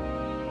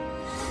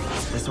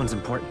 This one's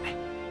important.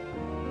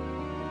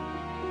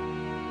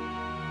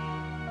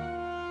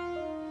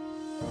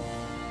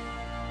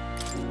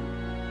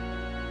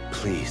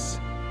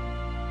 Please.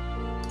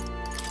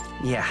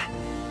 Yeah.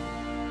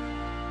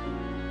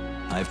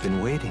 I've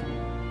been waiting.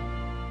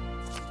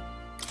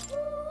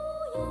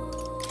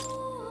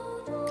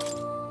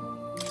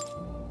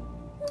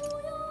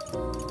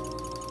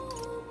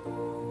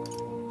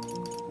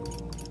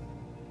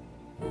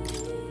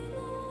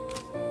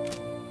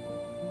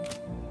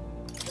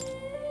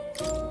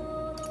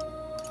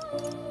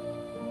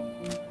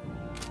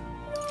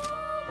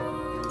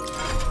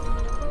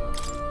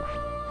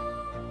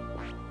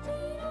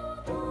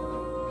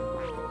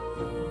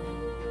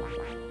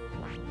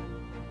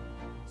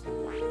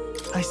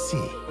 I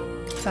see.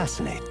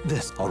 Fascinating.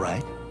 This, all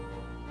right?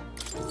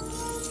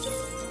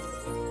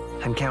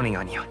 I'm counting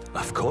on you.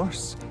 Of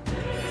course.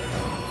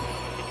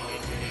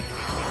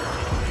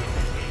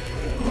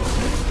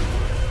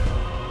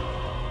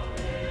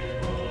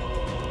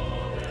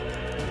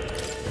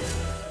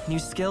 New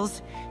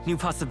skills, new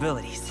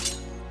possibilities.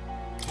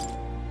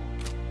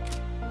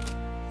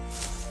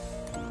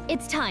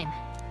 It's time.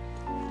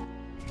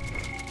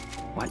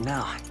 What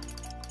now?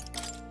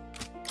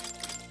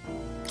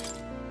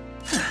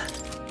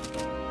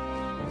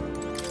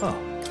 Oh,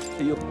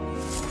 you...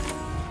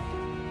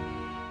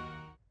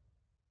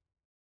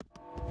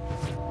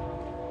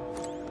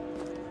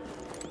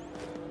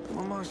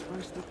 What am I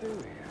supposed to do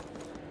here?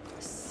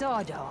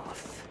 Sod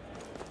off.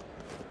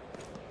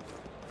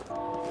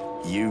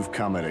 You've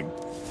come at a...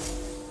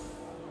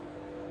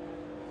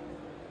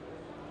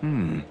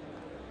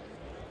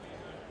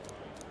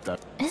 That...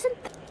 Isn't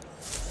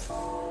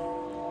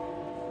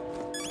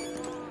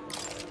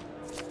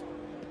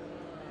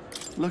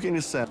Looking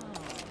to set...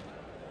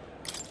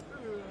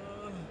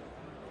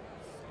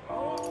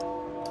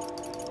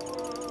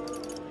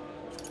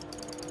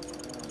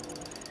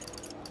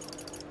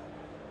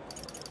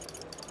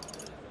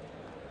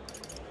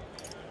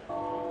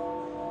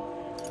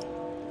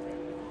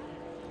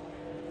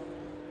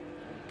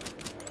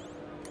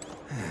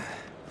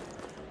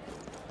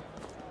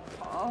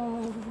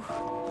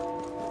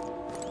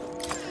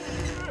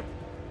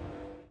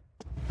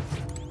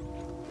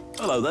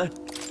 Hello there.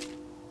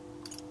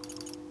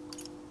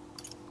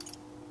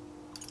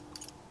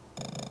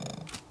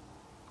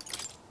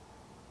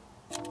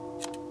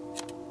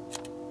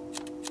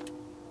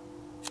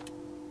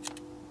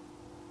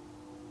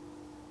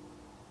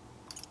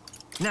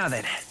 Now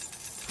then.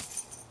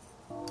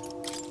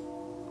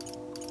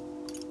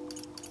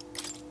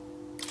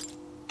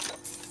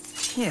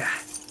 Yeah.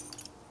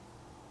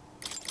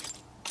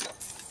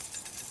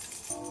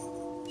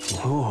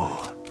 Ooh.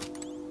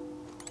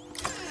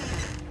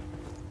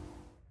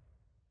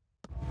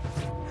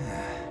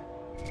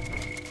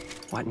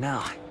 What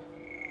now?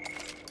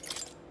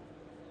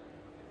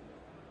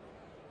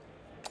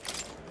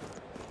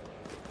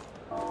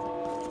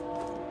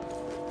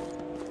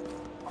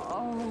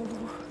 Oh.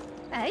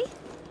 Hey?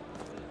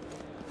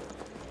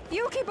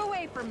 You keep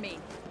away from me.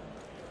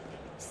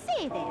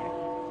 Stay there.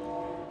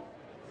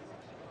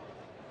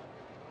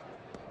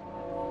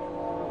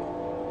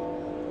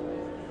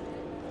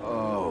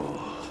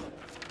 Oh.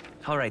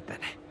 All right then.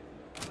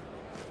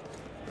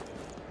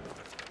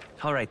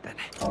 All right then.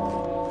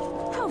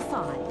 How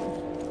fine.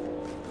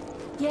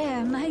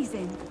 Yeah,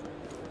 amazing.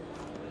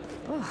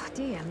 Oh,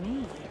 dear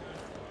me.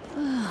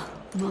 Oh,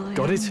 my.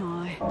 Got it?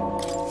 My.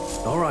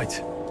 All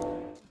right.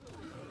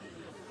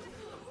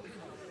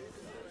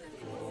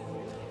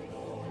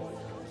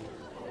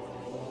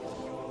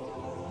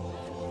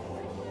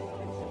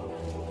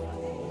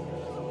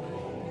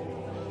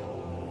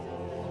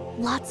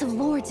 lots of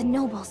lords and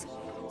nobles.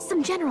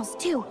 Some generals,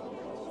 too.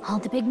 All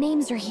the big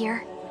names are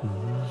here.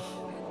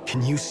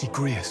 Can you see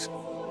Grius?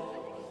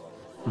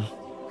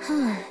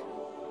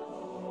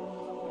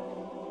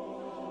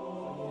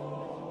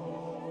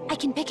 I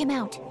can pick him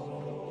out.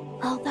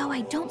 Although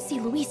I don't see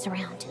Luis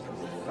around.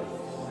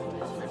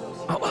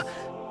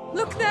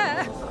 Look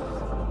there!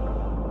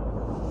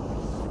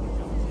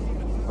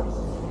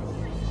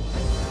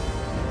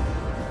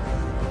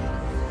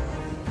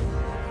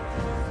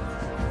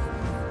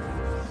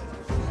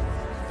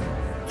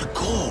 The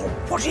call!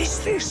 What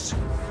is this?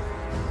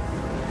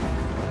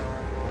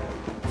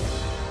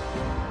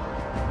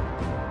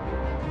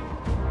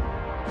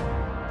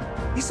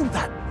 Isn't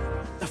that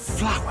the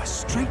flower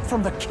straight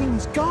from the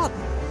king's garden?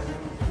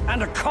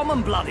 And a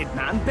common-blooded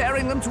man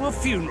bearing them to a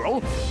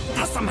funeral?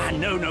 Does the man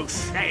know no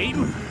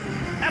shame?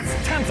 That's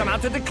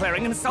tantamount to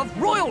declaring himself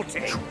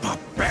royalty! You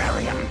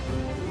barbarian!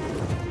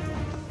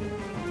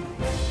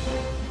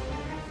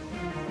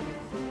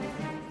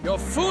 Your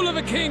fool of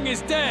a king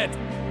is dead!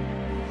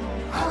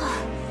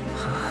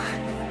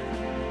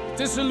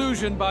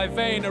 Disillusioned by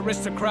vain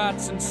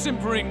aristocrats and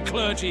simpering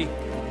clergy,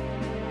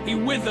 he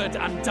withered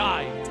and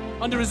died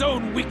under his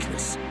own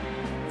weakness.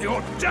 The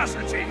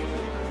audacity!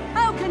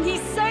 How can he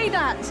say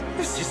that?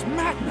 This is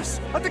madness!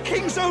 At the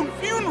king's own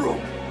funeral!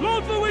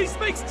 Lord Louis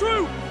speaks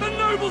true! The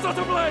nobles are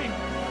to blame!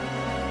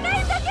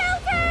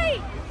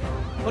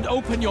 But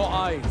open your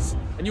eyes,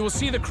 and you will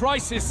see the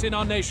crisis in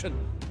our nation.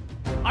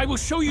 I will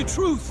show you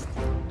truth,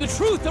 the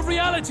truth of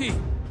reality.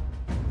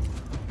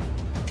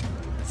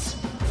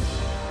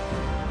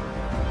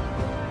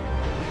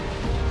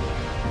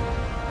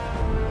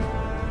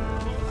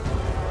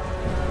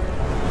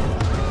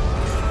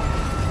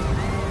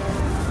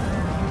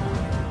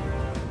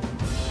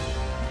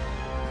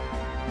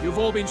 You've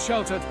all been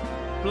sheltered,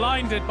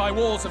 blinded by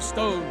walls of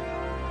stone.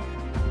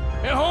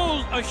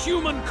 Behold a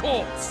human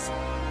corpse!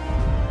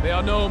 They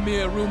are no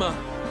mere rumor.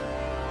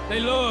 They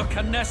lurk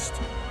and nest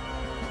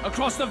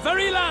across the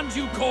very land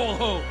you call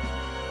home.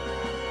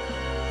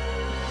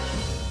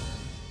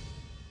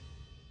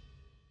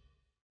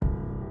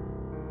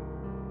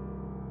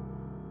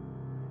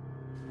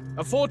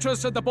 A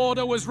fortress at the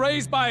border was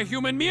raised by a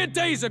human mere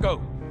days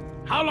ago.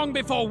 How long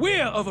before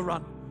we're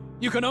overrun?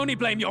 You can only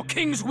blame your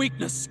king's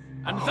weakness.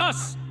 And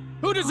thus,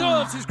 who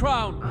deserves his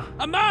crown?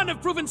 A man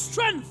of proven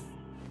strength!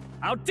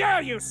 How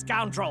dare you,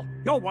 scoundrel!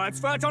 Your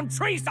words verge on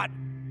treason!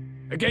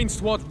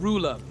 Against what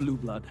ruler, Blue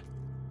Blood?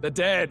 The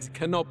dead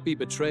cannot be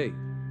betrayed.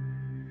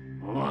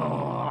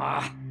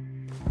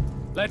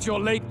 Let your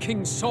late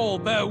king's soul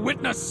bear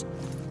witness.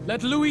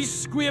 Let Louis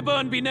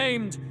Squeerburn be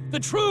named the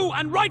true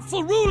and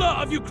rightful ruler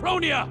of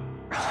Uchronia.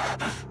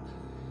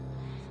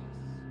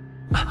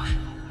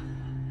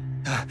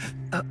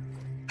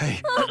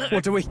 Hey,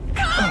 what do we...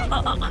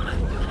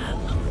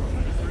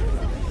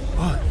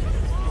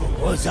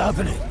 What's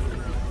happening?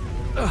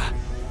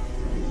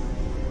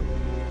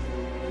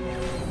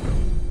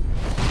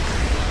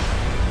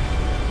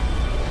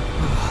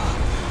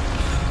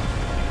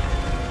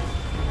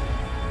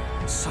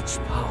 Such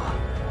power.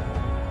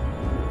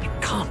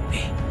 It can't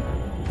be.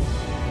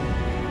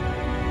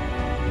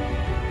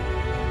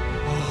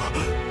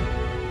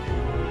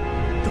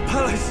 The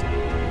palace!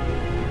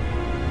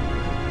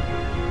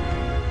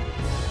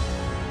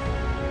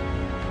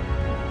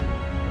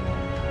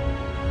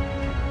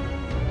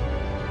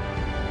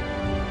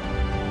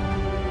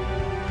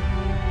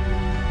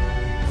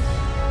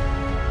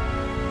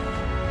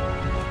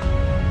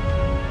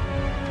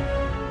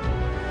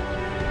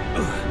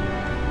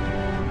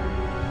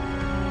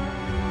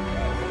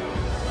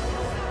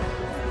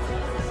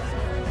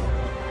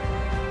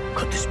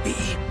 Could this be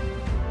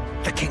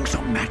the king's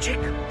own magic?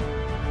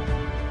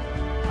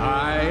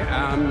 I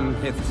am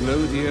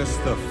Hithlodius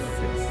V.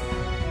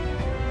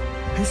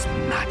 His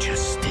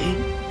Majesty?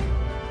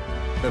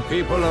 The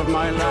people of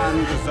my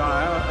land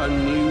desire a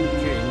new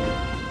king,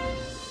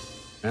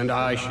 and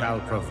I shall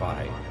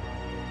provide.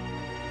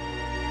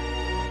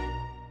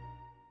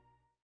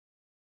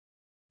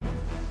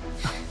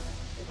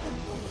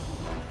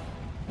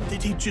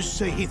 Did he just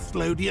say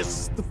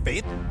Hithlodius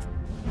V?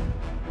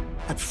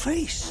 That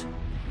face?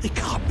 It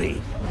can't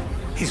be.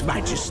 His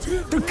Majesty,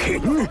 the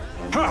King?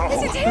 How?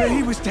 Is it him?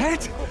 He was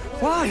dead?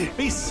 Why?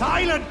 Be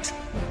silent!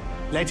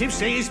 Let him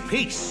say his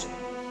piece.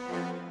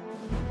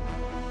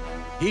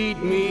 Heed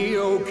me,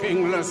 O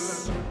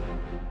kingless.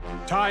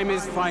 Time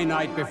is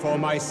finite before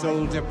my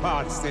soul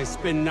departs this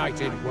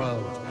benighted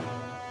world.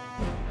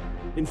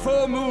 In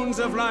 4 moons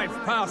of life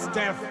past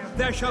death,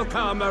 there shall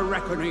come a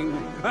reckoning,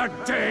 a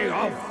day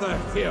of the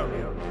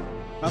hero.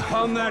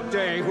 Upon that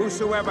day,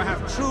 whosoever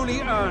hath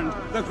truly earned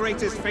the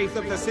greatest faith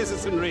of the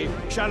citizenry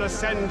shall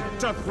ascend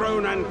to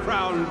throne and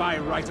crown by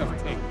right of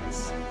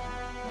kings.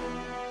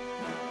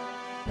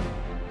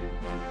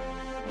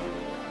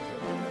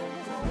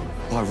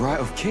 By right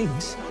of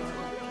kings?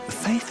 The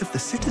faith of the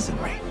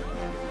citizenry?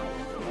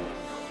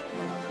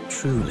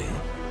 Truly?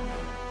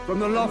 From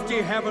the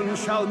lofty heavens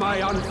shall my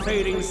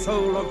unfading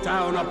soul look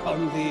down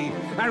upon thee,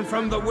 and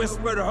from the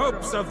whispered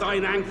hopes of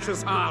thine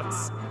anxious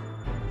hearts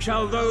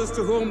shall those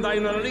to whom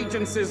thine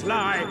allegiances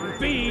lie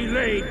be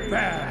laid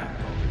bare.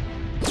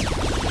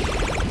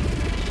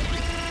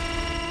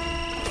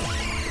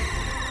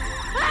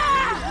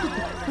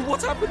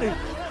 What's happening?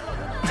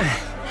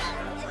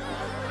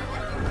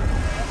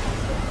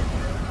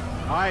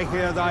 I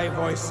hear thy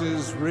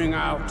voices ring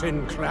out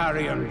in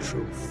clarion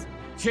truth.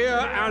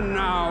 Here and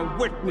now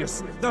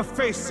witness the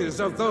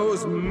faces of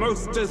those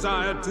most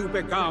desired to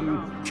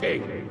become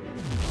king.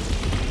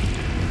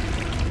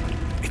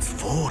 It's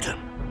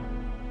Fordham.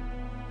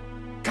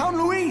 Count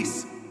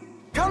Louise!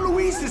 Count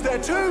Louise is there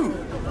too!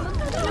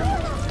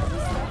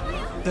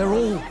 They're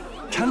all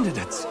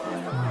candidates.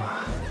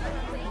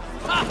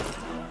 Ha!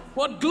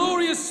 What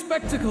glorious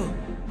spectacle!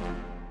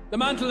 The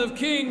mantle of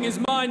king is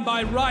mine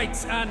by right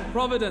and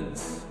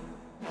providence.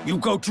 You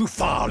go too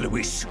far,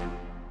 Louis.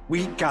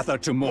 We gather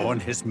to mourn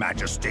his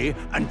majesty,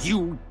 and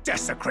you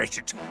desecrate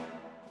it.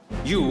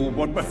 You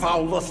would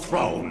befoul the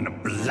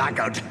throne,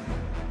 blackguard.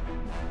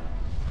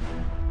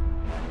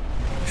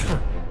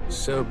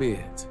 So be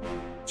it.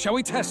 Shall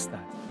we test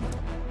that?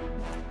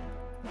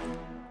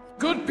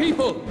 Good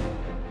people,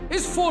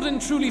 is Forden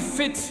truly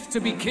fit to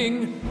be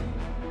king?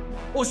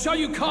 Or shall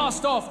you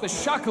cast off the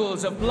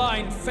shackles of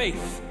blind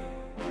faith?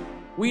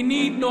 We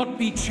need not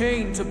be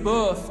chained to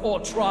birth or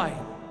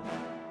trial.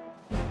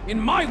 In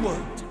my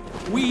world,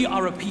 we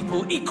are a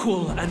people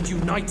equal and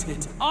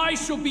united. I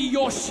shall be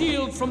your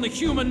shield from the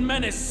human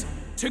menace,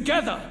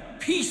 Together,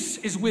 peace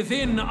is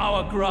within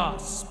our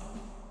grasp.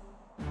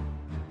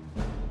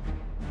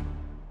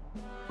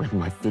 When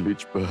my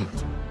village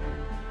burned,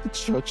 the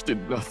church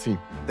did nothing.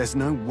 There's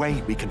no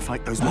way we can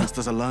fight those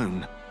monsters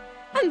alone.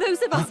 And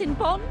those of us in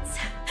bonds?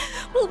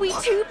 Will we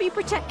too be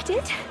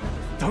protected?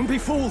 Don't be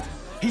fooled!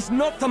 He's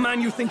not the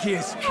man you think he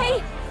is!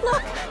 Hey,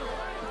 look!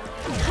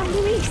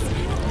 Luis,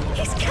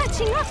 he's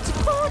catching up to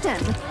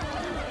Gordon!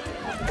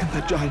 Can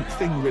the giant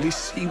thing really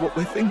see what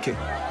we're thinking?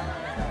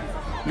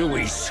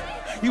 Luis,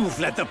 you've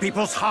led the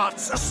people's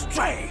hearts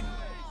astray!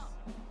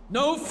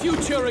 No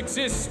future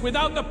exists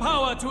without the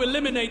power to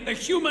eliminate the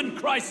human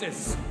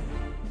crisis!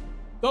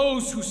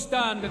 Those who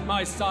stand at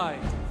my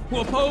side, who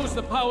oppose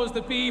the powers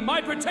that be,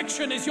 my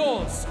protection is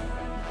yours!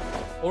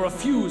 Or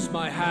refuse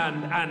my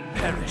hand and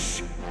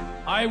perish.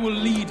 I will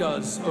lead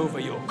us over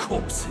your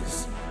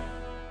corpses.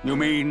 You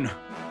mean,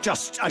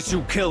 just as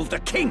you killed the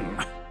king?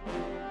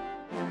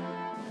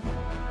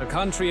 A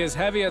country is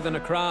heavier than a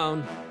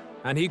crown,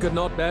 and he could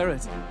not bear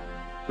it.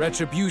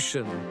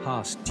 Retribution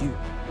past due.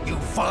 You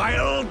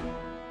vile!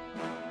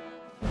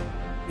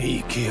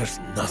 He cares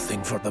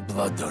nothing for the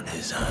blood on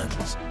his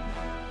hands.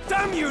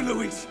 Damn you,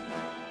 Luis!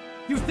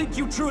 You think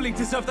you truly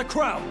deserve the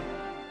crown?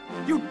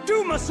 You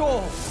doom us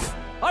all!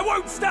 I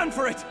won't stand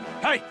for it!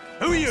 Hey,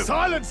 who are you?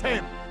 Silence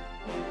him!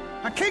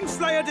 A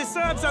Kingslayer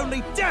deserves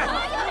only death!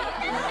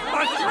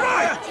 That's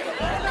right!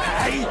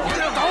 Hey!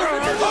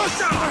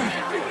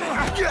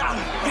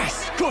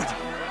 Yes, good!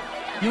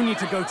 You need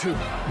to go too.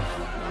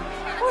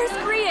 Where's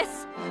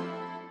Grius?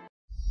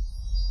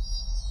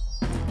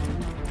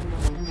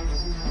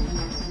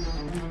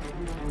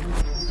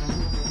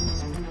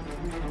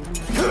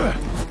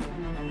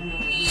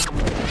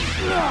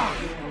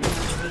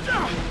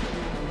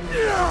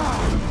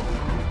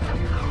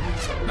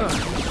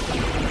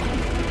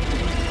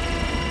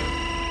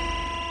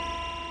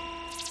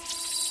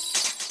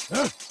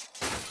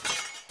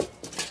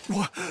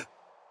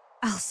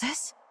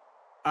 Alcest?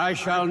 I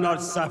shall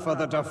not suffer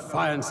the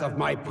defiance of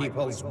my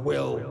people's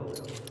will.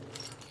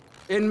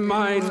 In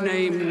my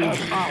name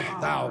art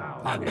thou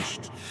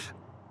punished.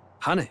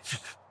 Punished?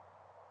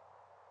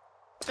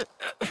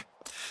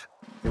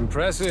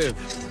 Impressive.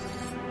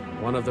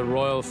 One of the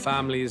royal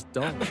family's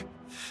dog.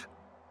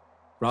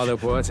 Rather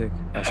poetic,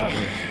 I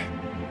suppose.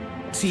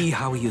 See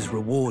how he has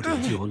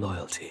rewarded your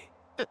loyalty.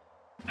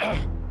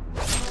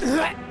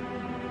 No.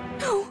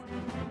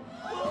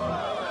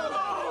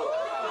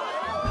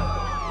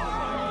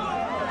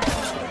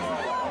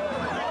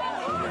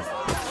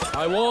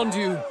 I warned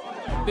you.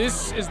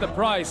 This is the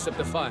price of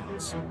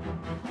defiance.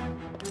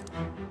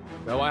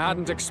 Though I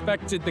hadn't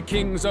expected the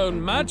king's own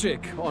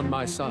magic on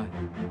my side.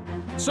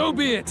 So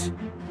be it.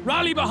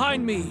 Rally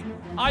behind me.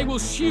 I will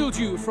shield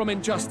you from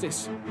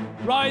injustice.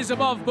 Rise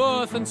above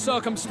birth and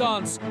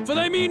circumstance, for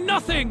they mean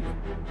nothing!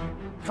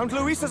 Count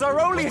Luis is our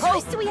only hope!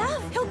 What choice do we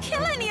have? He'll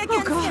kill any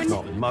against him!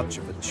 Not much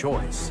of a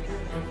choice.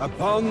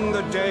 Upon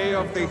the day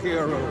of the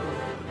hero,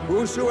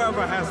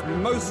 whosoever has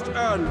most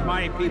earned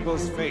my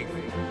people's faith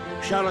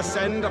shall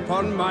ascend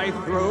upon my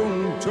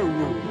throne to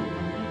rule,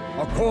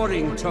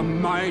 according to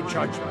my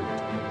judgment.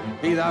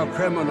 Be thou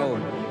criminal,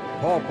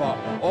 pauper,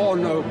 or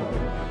noble,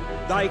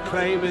 thy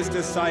claim is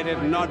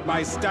decided not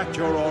by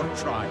stature or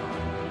trial.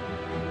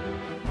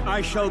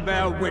 I shall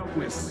bear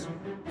witness.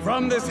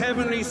 From this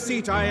heavenly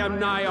seat I am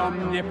nigh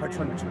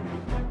omnipotent.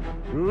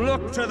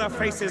 Look to the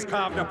faces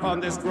carved upon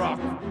this rock,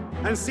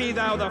 and see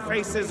thou the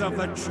faces of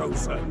the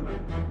chosen.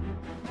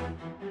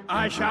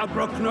 I shall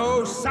brook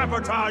no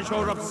sabotage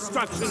or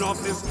obstruction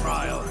of this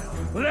trial.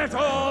 Let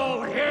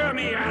all hear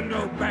me and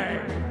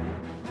obey.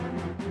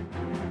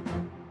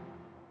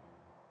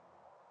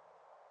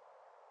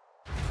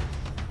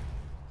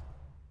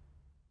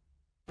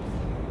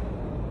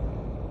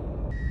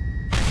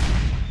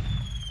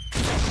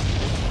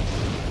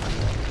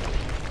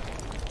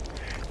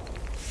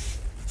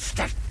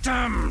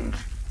 Damned!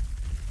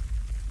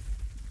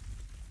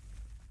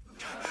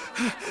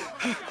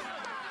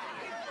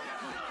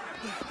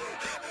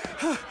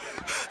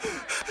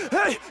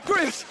 Hey!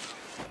 Grius!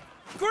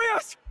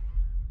 Grius!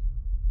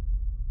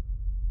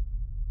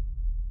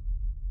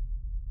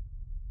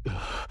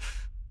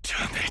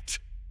 Damn it!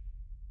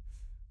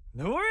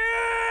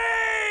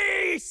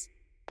 Luis!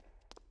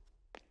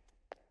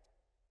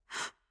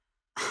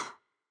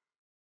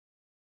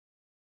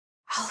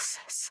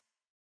 Alcest.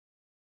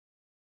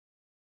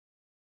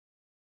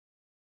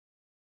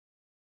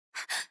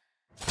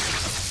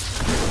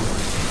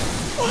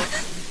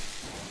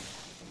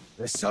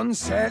 The sun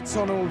sets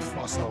on old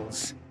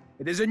fossils.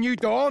 It is a new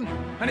dawn,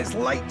 and its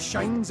light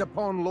shines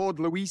upon Lord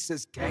Luis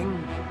as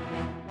king.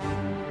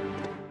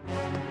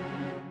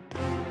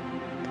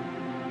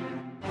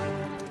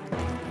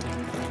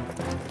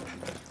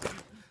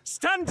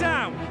 Stand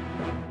down!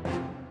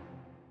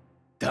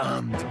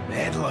 Damned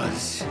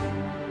meddlers.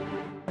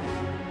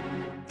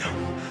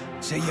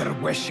 So your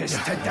wish is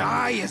to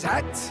die, is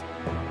it?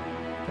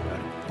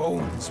 Your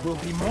bones will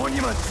be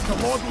monuments to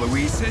Lord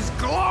Luis's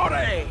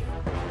glory!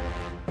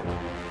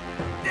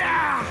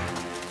 No.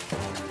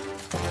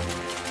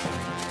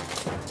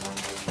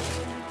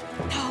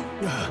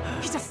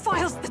 He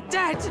defiles the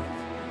dead!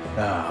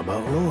 Ah, but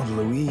Lord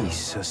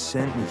Luis has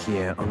sent me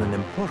here on an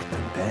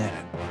important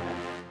errand.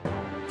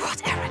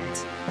 What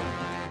errand?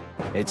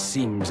 It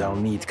seems I'll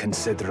need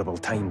considerable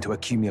time to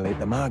accumulate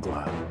the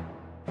magla.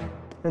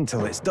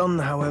 Until it's done,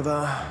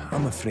 however,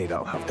 I'm afraid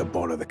I'll have to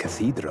borrow the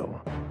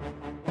cathedral.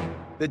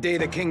 The day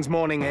the King's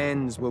morning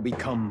ends will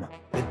become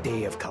the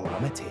day of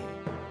calamity.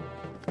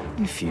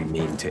 If you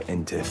mean to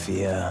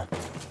interfere,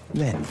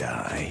 then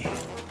die.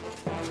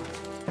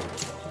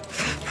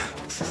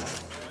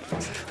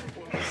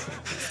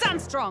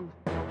 Stand strong!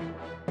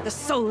 The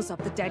souls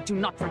of the dead do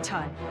not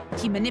return.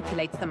 He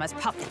manipulates them as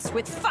puppets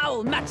with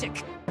foul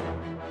magic!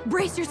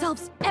 Brace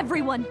yourselves,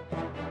 everyone!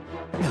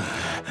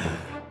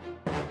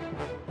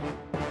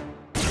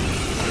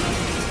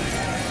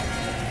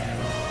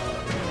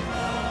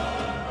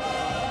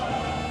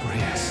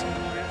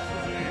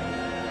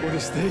 What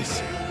is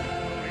this?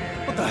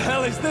 What the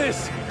hell is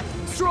this?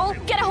 Stroll,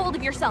 get a hold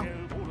of yourself.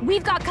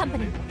 We've got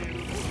company.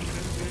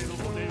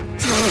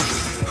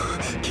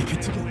 Keep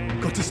it together.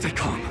 Got to stay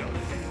calm.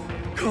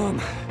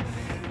 Calm.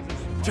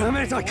 Damn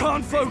it, I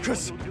can't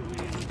focus!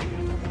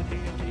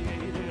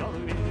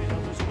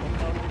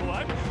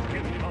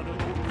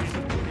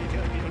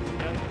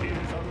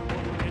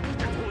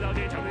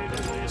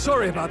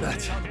 Sorry about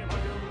that.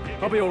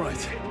 I'll be all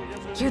right.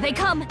 Here they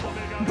come.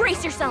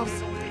 Brace yourselves.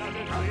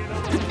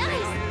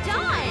 Nice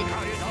dodge!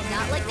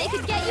 Not like they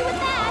could get you with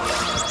that!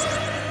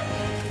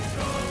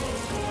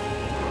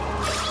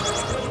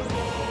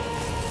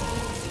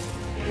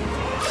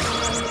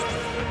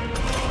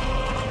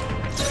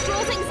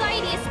 Stroll's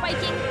anxiety is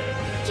spiking.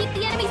 Keep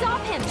the enemies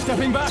off him.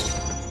 Stepping back!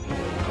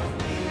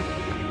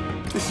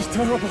 This is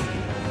terrible.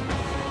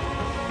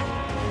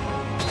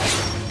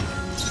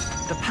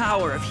 The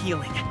power of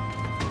healing.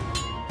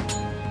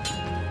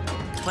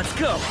 Let's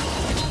go!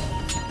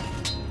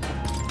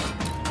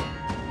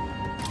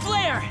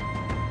 Flare!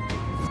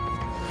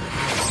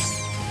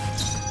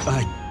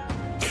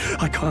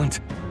 I can't. To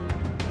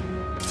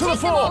the Take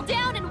them all fore!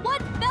 down in one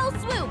fell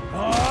swoop.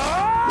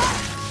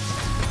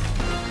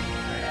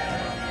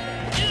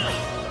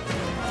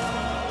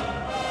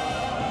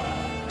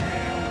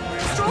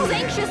 Stroll's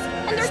anxious,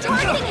 and they're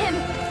targeting him.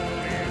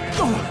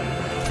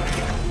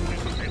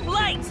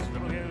 Light!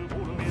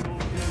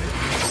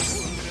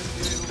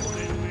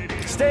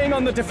 Staying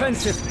on the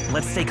defensive.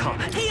 Let's stay calm.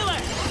 Healer!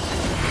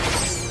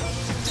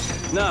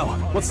 Now,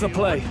 what's the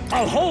play?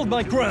 I'll hold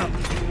my ground.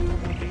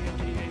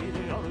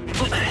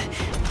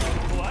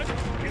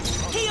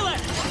 Healer!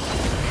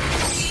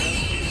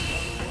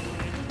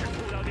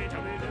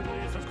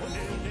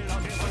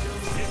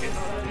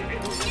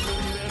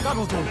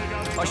 That'll do.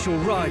 I shall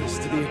rise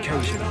to the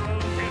occasion.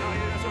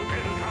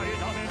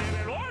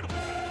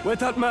 Where'd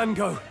that man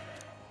go?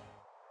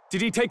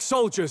 Did he take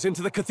soldiers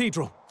into the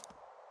cathedral?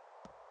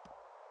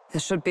 There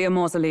should be a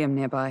mausoleum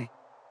nearby.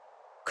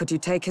 Could you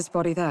take his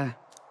body there?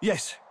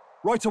 Yes,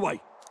 right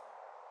away.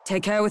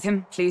 Take care with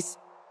him, please.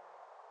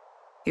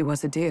 He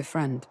was a dear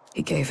friend.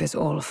 He gave his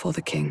all for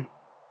the king.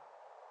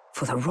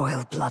 For the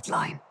royal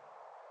bloodline.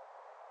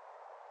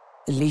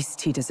 The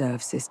least he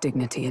deserves is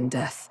dignity in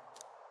death.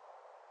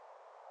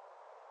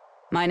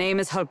 My name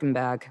is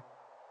Hulkenberg.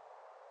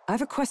 I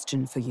have a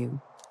question for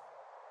you.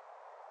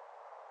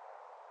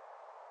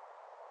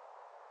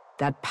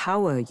 That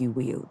power you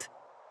wield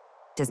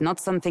is not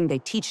something they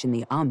teach in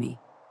the army.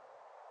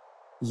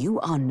 You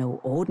are no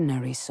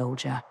ordinary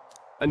soldier.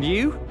 And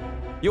you?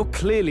 You're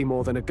clearly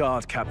more than a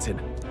guard captain.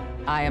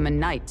 I am a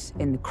knight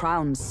in the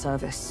Crown's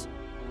service.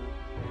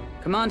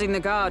 Commanding the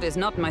guard is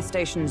not my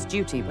station's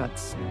duty, but...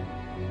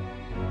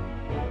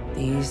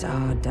 these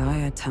are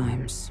dire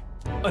times.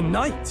 A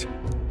knight?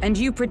 And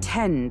you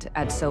pretend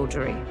at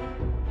soldiery.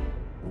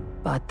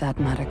 But that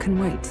matter can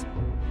wait.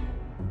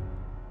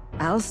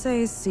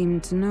 Alsace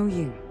seemed to know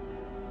you.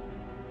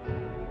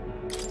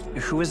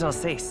 Who is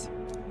Alsace?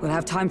 We'll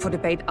have time for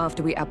debate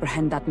after we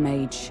apprehend that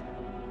mage.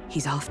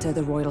 He's after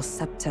the royal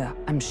scepter,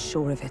 I'm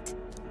sure of it.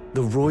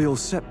 The royal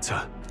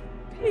scepter?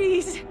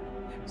 Please,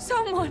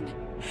 someone,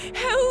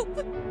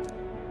 help!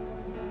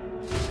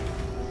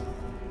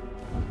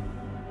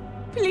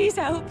 Please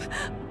help.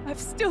 I've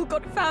still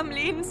got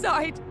family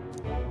inside.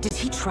 Did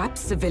he trap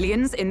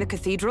civilians in the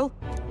cathedral?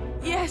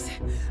 Yes,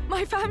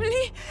 my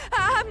family,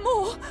 and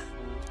more.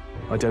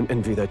 I don't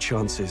envy their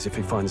chances if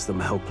he finds them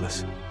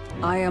helpless.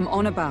 I am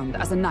honor-bound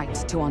as a knight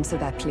to answer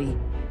that plea.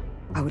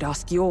 I would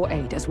ask your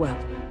aid as well,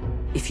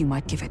 if you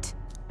might give it.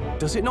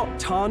 Does it not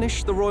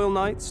tarnish the Royal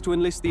Knights to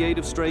enlist the aid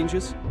of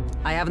strangers?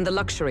 I haven't the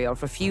luxury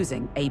of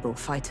refusing able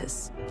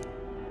fighters.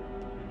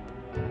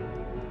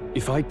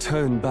 If I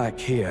turn back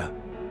here,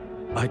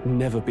 I'd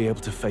never be able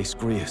to face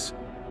Grius.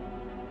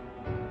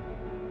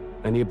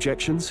 Any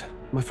objections,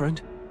 my friend?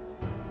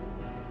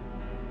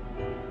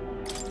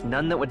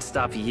 None that would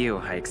stop you,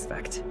 I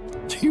expect.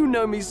 You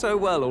know me so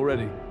well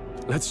already.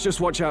 Let's just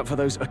watch out for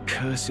those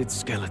accursed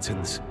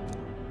skeletons.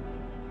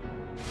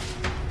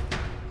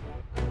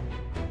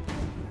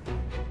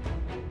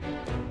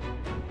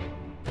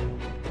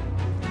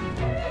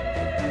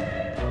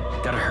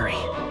 Gotta hurry.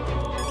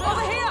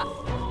 Over here!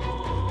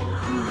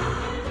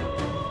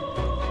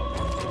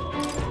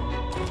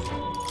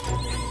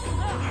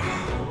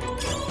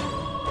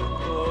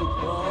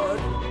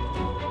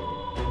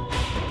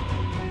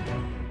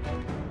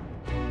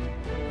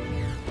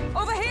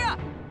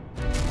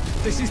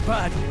 This is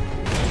bad.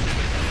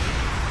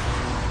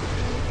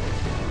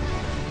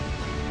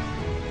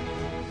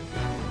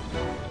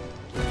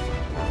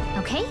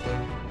 Okay?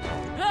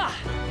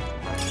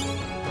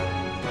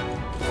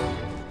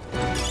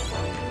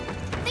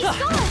 They saw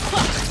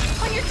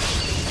us! On your...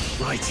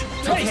 Right.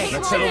 Okay,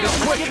 Let's settle this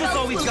quick. Give us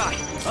all we've got.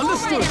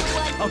 Understood.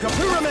 I'll go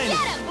through remaining.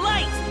 Get him!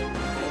 Light!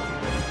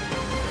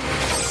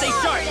 Stay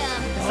sharp!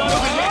 It's not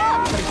over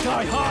yet! They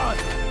die hard!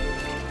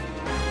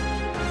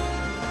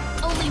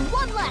 Only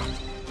one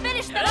left!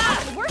 Finish them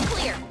off and we're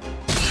clear!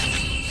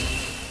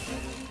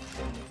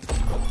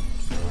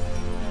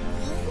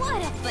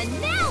 What a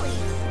finale!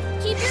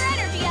 Keep your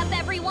energy up,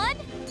 everyone!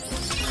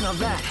 Not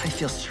bad. I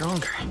feel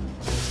stronger.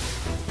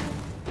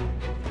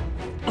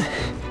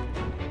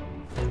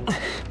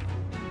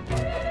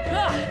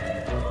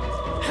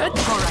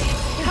 Alright,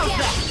 how's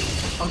that?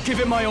 I'll give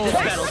it my all. This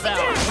battle's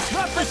ours. Let's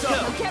wrap this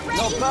up. Get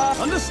ready! Not bad.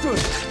 Understood.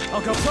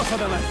 I'll go tougher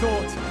than I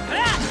thought.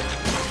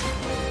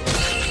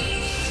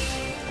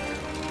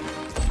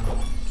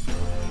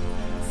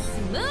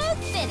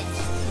 Smooth finish!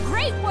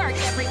 Great work,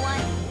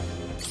 everyone!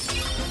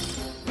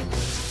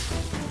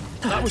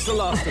 That was the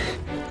last of it.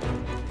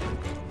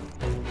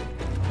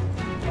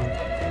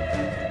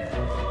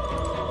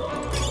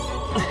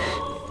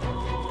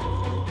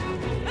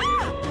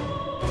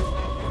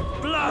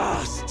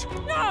 Blast!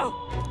 No!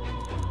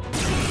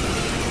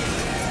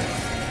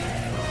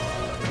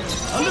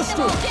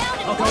 Understood.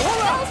 I'll go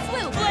all out.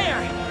 Swoop!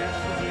 Flare!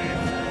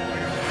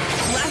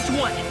 Last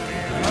one!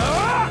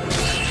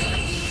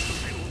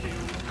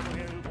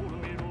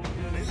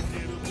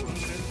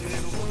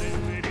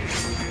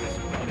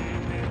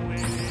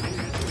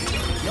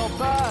 Not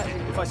bad,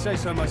 if I say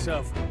so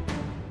myself.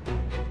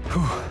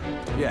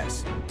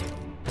 Yes.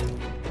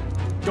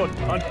 Good.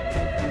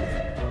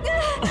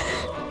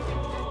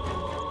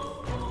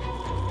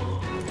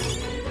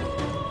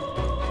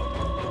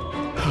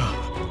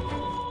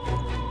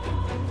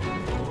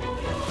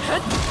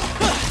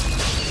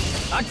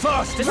 Act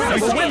fast!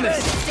 We'll win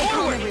this! Stay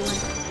calm, everyone.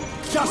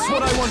 Just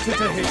what I wanted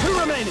to hear. Two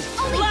remaining.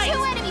 Only Light.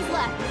 2 enemies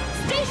left!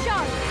 Stay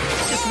sharp!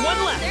 Just one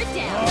left. They're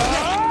down!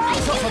 I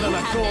knew Tougher than you I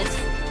had thought. this.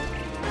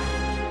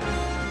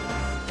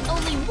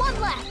 Only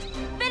 1 left!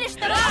 Finish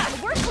them off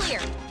and we're clear!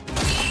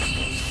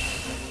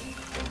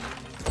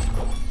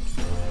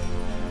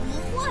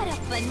 What a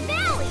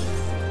finale!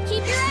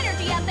 Keep your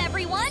energy up,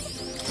 everyone!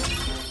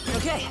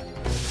 Okay.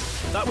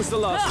 That was the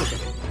last of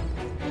it.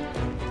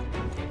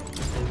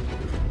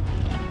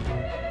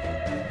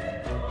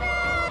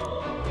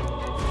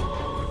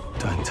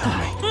 Don't tell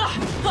me.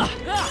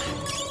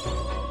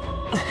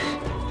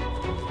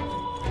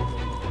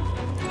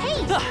 Hey!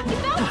 You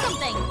found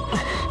something!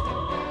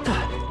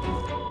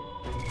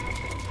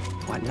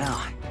 What now?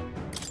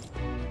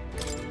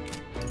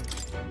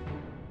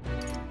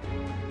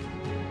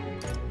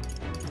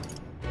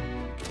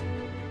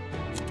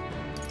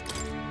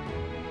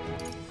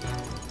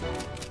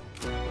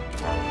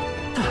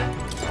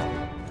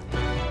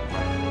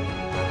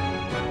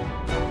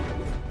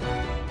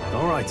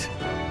 All right.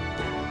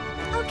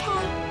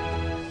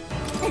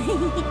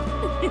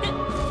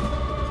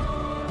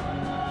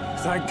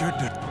 Thank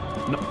goodness.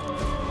 No.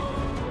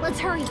 Let's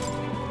hurry.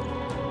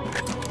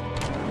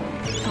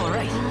 All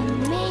right.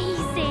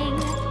 Amazing!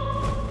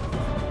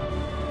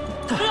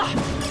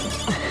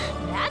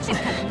 That should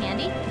come in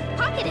handy.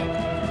 Pocket it!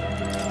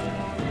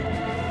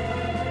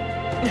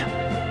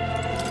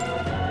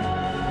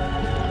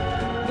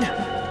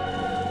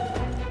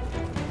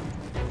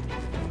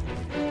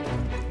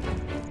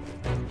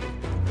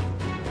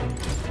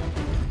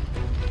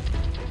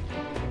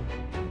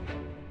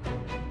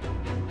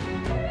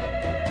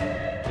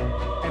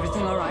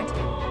 Everything all right?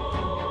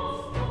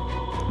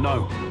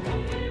 No.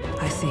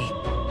 I see.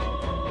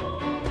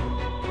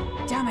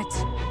 Damn it!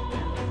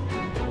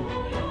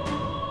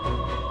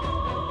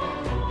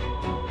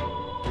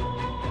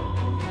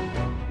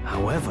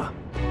 However...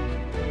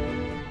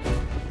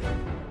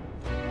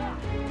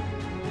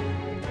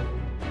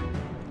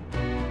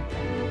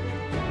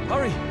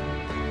 Hurry!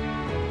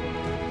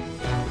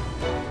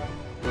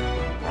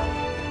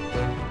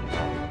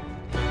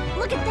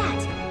 Look at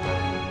that!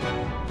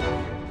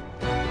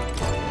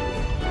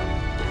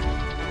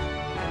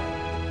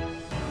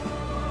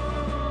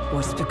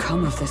 What's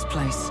become of this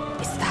place?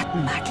 Is that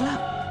Magla?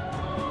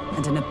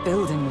 And in a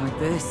building like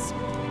this?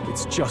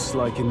 It's just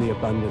like in the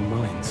abandoned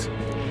mines.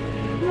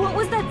 What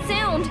was that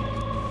sound?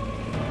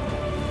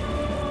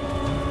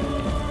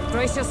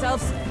 Brace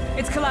yourselves.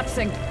 It's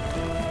collapsing.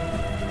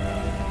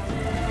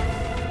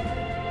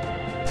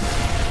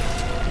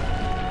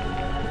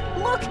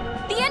 Look!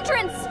 The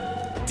entrance!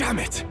 Damn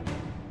it!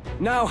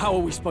 Now how are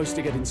we supposed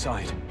to get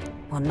inside?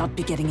 We'll not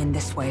be getting in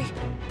this way.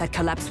 That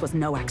collapse was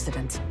no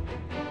accident.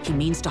 He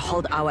means to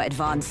halt our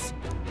advance.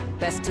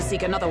 Best to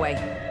seek another way.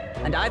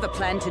 And I've a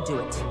plan to do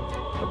it.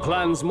 A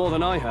plan's more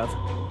than I have.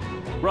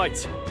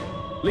 Right.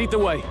 Lead the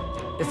way.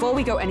 Before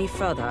we go any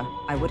further,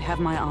 I would have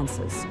my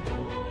answers.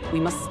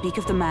 We must speak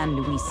of the man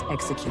Luis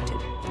executed.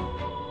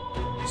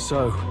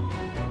 So,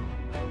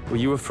 were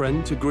you a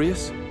friend to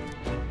Grius?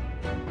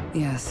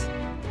 Yes.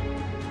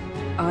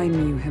 I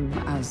knew him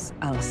as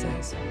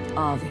Alsace,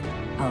 Arvin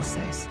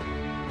Alsace.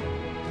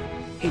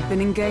 He'd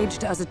been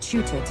engaged as a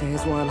tutor to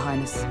His Royal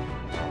Highness,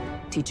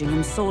 teaching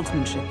him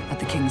swordsmanship at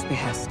the King's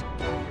behest.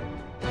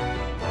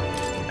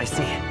 I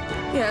see.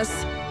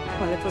 Yes.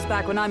 Well, it was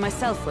back when I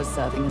myself was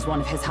serving as one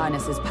of His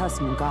Highness's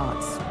personal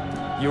guards.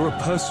 You're a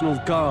personal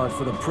guard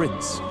for the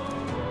Prince?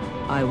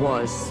 I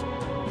was.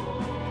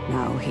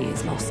 Now he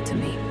is lost to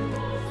me.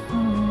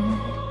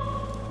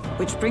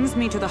 Which brings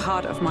me to the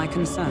heart of my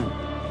concern.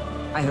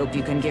 I hope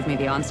you can give me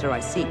the answer I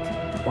seek.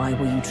 Why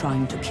were you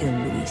trying to kill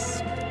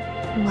Luis?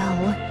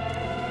 Well...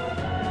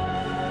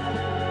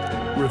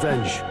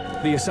 Revenge.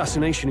 The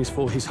assassination is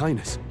for His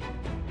Highness.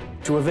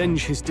 To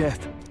avenge his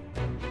death.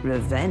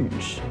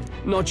 Revenge?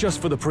 Not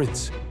just for the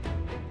Prince.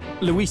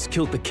 Luis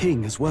killed the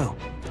King as well.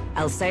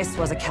 Alsace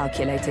was a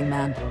calculating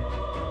man.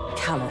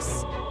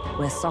 Callous,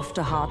 where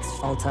softer hearts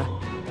falter.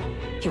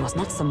 He was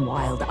not some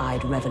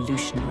wild-eyed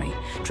revolutionary,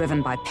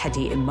 driven by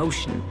petty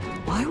emotion.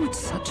 Why would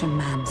such a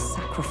man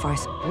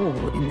sacrifice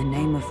all in the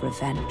name of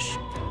revenge?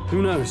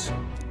 Who knows?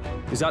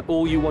 Is that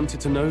all you wanted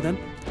to know, then?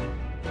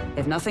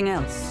 If nothing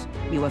else,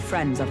 you were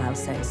friends of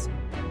Alsace.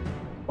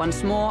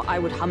 Once more, I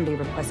would humbly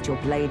request your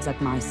blades at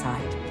my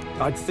side.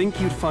 I'd think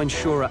you'd find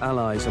surer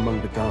allies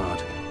among the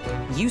Guard.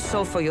 You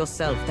saw for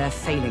yourself their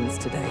failings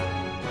today.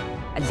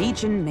 A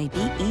legion may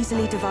be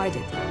easily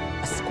divided.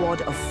 A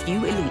squad of few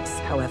elites,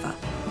 however,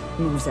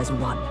 moves as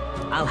one.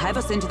 I'll have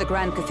us into the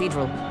Grand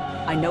Cathedral.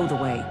 I know the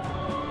way.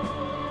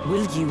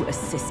 Will you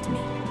assist me?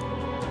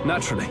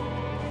 Naturally.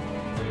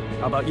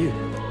 How about you?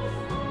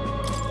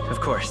 Of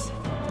course.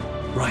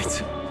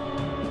 Right.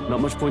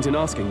 Not much point in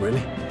asking,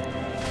 really.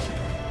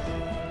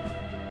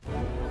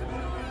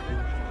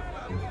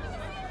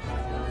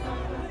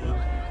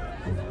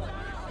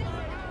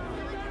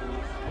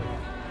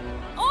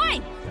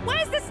 Oi!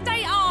 Where's the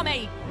State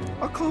Army?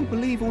 I can't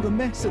believe all the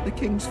mess at the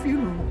King's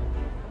funeral.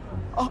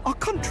 Our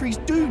country's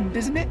doomed,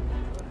 isn't it?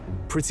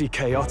 Pretty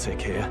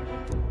chaotic here.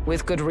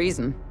 With good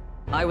reason.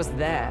 I was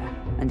there,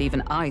 and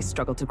even I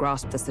struggled to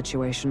grasp the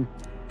situation.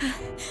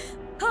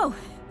 Oh,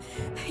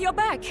 you're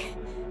back.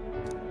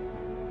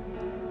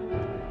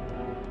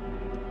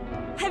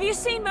 Have you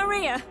seen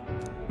Maria?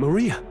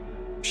 Maria?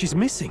 She's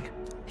missing.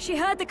 She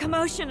heard the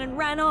commotion and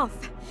ran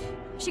off.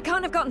 She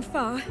can't have gotten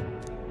far.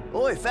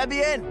 Oi,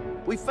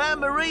 Fabienne! We found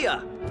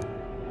Maria!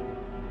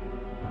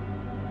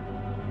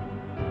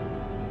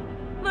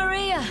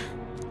 Maria!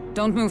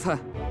 Don't move her.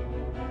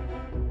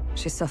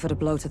 She suffered a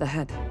blow to the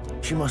head.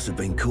 She must have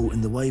been caught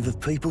in the wave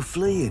of people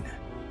fleeing.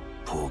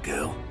 Poor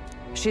girl.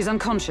 She's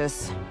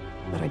unconscious,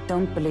 but I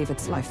don't believe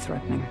it's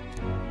life-threatening.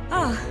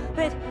 Oh,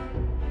 but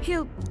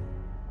he'll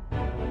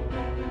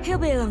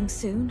be along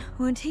soon,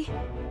 won't he?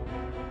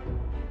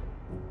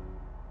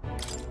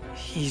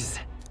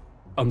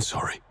 I'm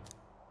sorry.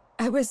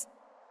 I was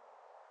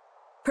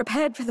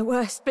prepared for the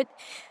worst, but...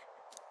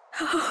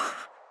 Oh.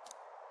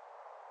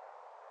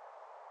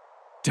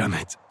 Damn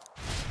it.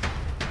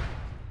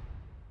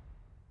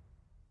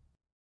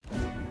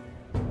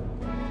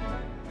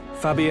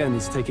 Fabienne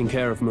is taking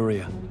care of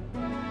Maria.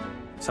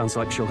 Sounds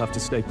like she'll have to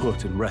stay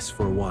put and rest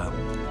for a while.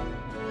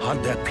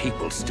 Aren't there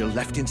people still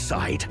left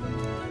inside?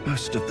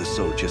 Most of the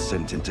soldiers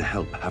sent in to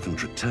help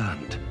haven't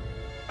returned.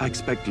 I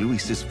expect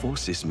Luis's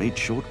forces made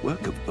short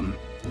work of them.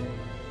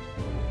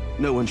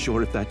 No one's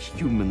sure if that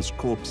human's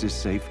corpse is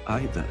safe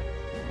either,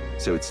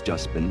 so it's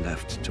just been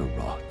left to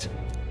rot.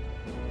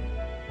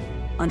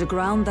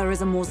 Underground, there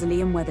is a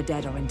mausoleum where the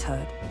dead are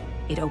interred.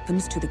 It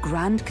opens to the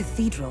Grand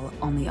Cathedral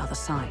on the other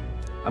side.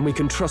 And we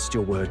can trust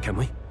your word, can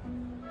we?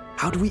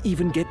 How do we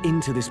even get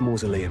into this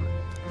mausoleum?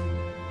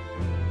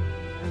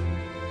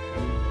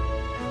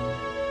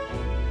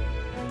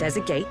 There's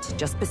a gate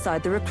just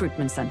beside the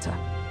recruitment center.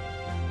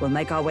 We'll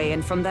make our way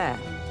in from there.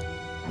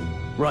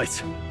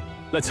 Right.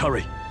 Let's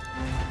hurry.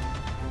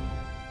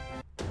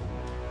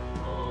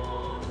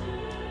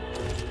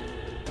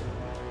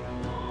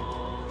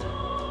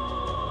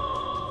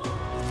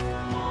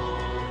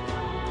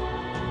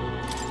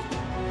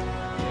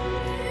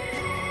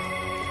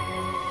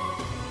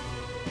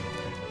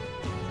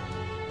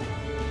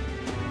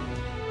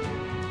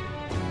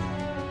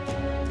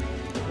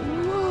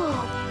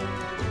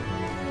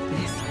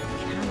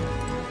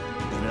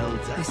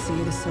 I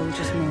see the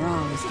soldiers'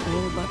 morale is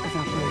all but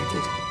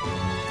evaporated.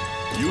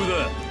 You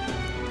there!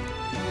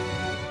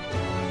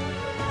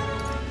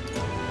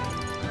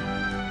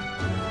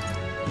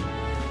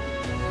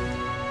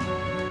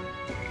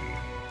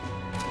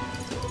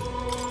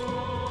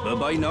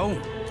 Bye-bye now.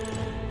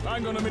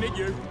 Hang on a minute,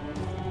 you.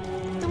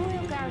 The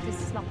Royal Guard is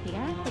sloppy,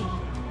 aren't they?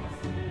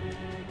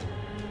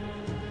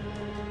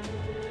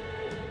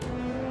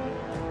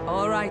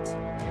 All right.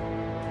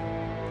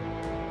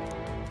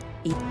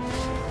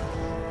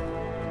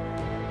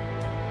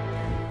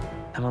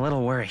 I'm a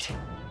little worried.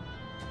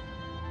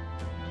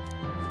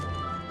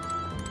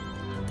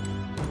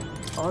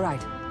 All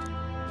right.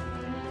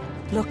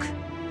 Look.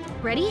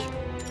 Ready?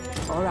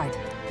 All right.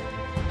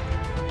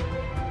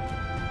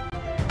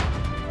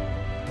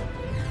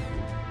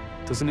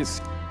 Doesn't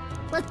it...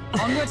 Let's...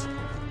 Onward!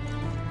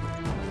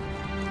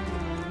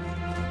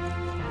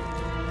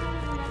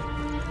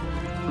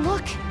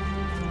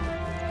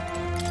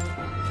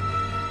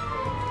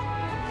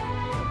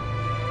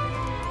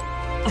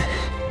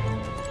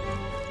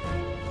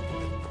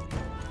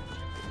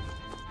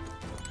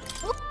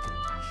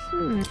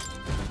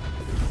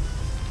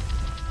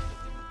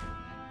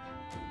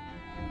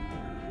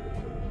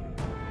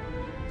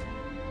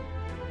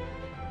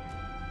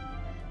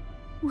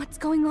 What's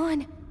going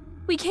on?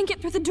 We can't get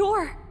through the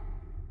door.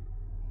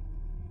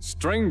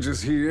 Strange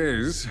as he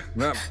is,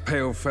 that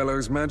pale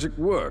fellow's magic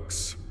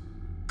works.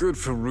 Good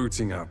for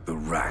rooting out the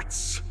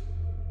rats.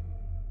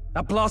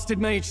 That blasted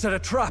mage set a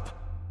trap.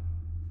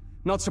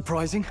 Not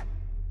surprising.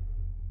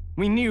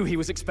 We knew he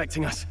was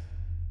expecting us.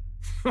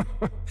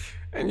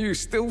 And you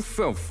still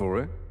fell for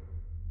it?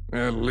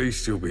 At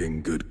least you'll be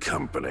in good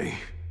company.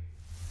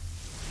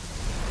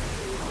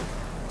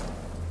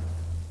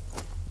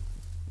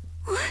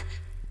 What?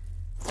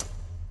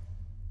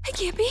 I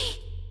can't be.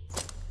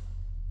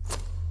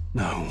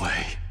 No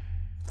way.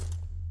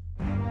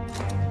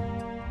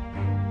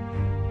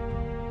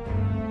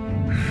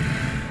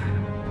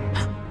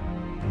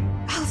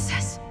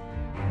 Alcest.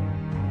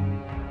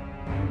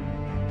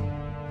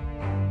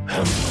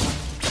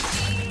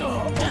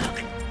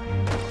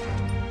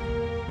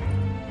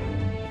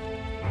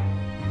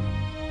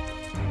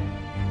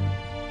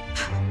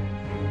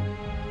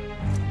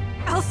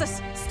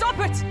 Alcest, stop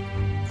it!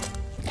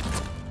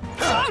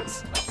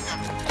 Don't!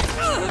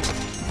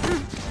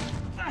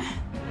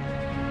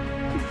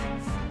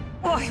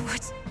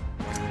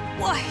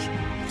 Why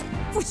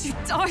would you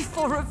die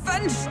for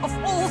revenge of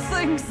all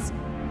things?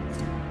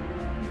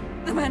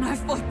 The man I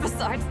fought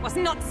beside was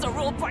not so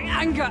ruled by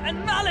anger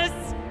and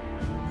malice.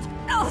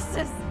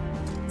 Alcest,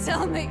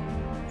 tell me,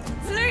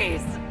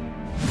 please.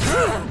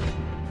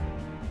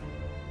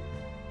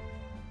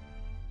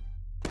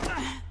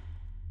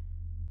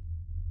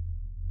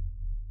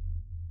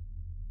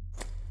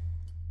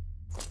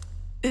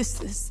 Is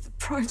this the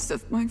price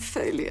of my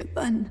failure,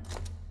 then?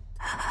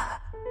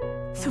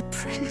 The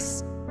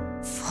prince,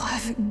 for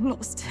having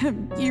lost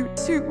him, you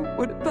too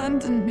would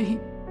abandon me.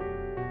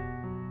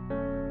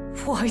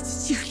 Why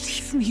did you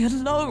leave me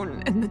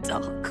alone in the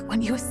dark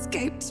when you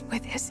escaped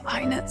with his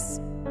highness?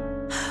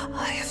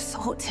 I have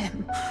sought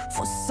him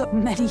for so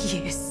many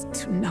years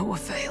to no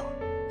avail,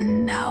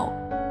 and now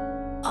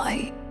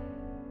I...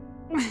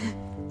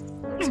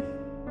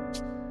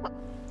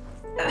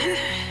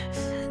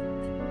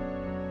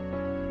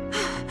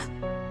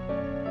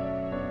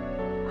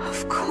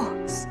 Of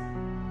course.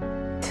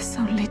 'Tis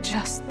only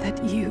just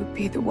that you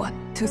be the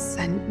one to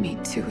send me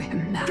to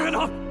him now. Get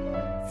up!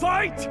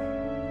 Fight!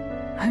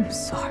 I'm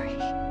sorry.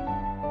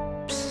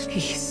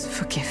 Please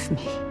forgive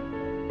me.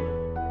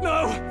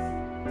 No!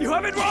 You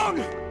have it wrong!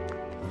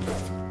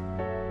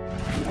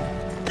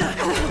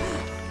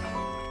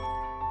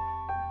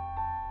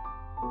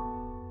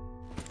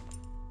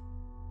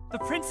 The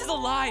prince is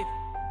alive!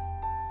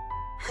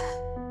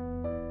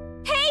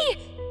 Hey!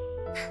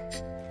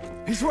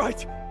 He's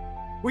right.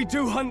 We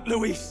do hunt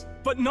Luis,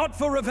 but not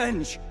for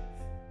revenge.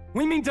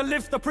 We mean to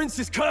lift the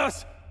prince's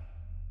curse.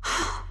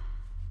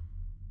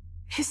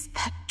 Is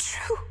that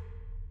true?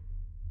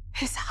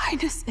 His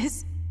highness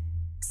is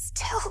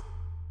still...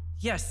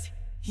 Yes,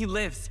 he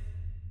lives.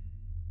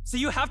 So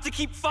you have to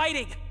keep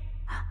fighting!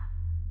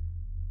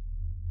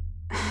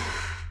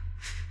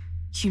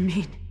 You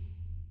mean,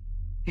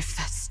 if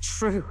that's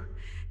true,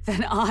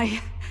 then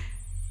I...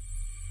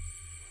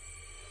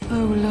 O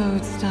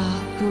lodestar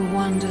who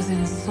wanders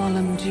in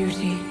solemn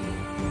duty,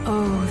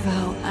 O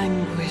thou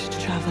anguished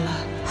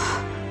traveler.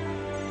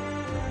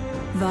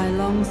 Thy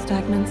long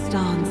stagnant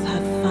stance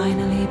hath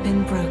finally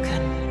been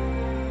broken.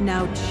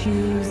 Now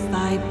choose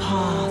thy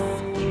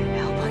path.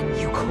 Now my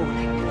new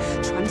calling,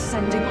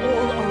 transcending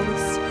all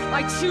oaths,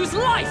 I choose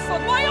life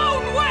of my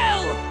own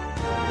will!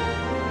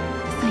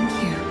 Thank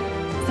you.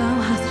 Thou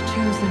hast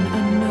chosen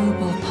a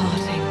noble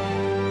parting.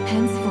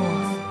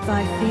 Henceforth,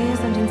 thy fears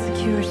and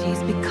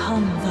insecurities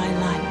become thy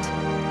light.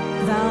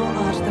 Thou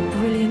art the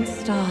brilliant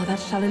star that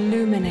shall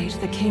illuminate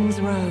the King's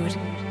Road.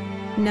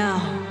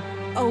 Now,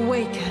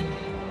 awaken.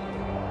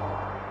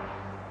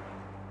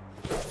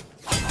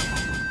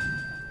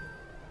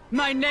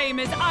 My name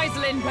is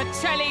Aislinn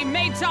Pacelli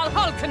Majal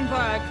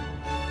Hulkenberg.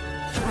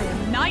 I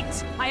am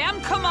knight, I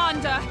am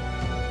commander,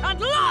 and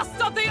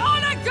last of the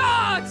Honor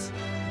Guard!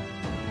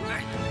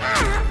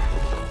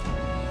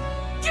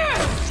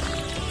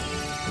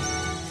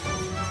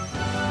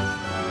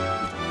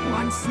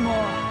 Once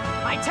more,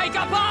 I take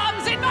up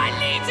arms in my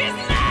liege's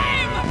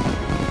name!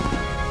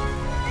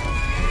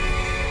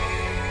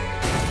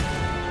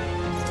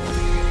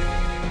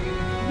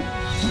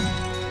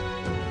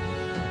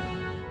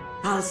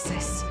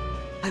 Alcest,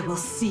 I will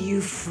see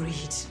you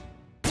freed.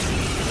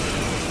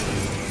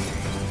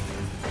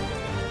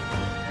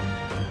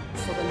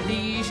 For the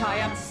liege I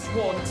am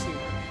sworn to,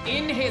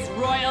 in his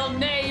royal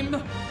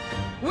name.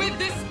 With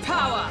this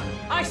power,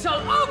 I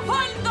shall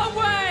open the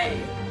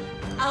way!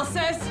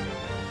 Alcest,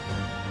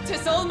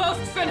 'tis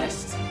almost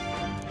finished.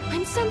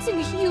 I'm sensing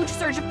a huge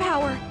surge of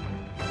power.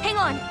 Hang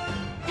on.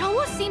 It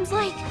almost seems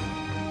like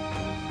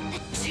the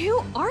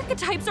two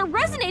archetypes are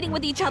resonating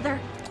with each other.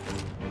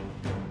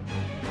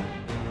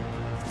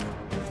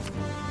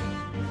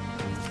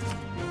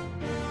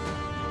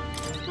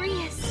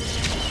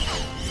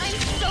 I'm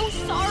so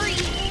sorry!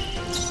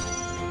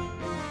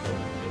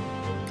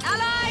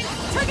 Allies,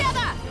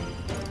 together!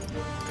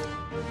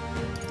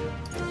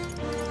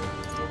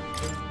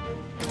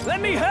 Let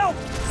me help!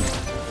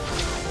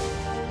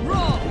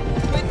 Roar!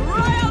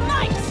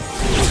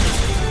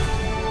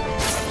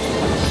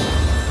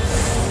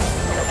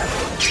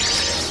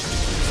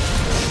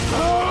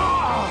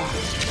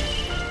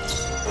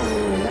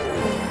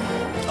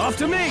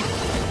 After me!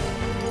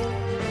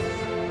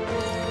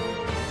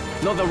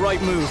 Not the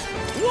right move.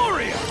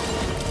 Warrior!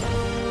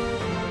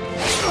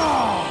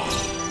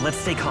 Let's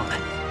stay calm.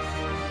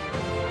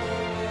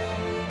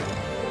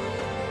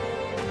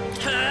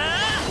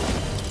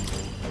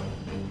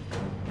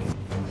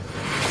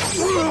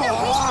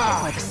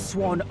 By the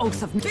sworn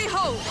oath of...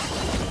 Behold!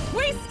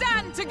 We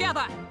stand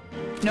together!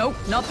 No,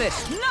 not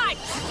this. Knight!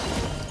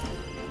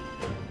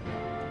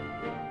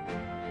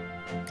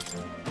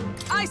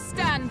 I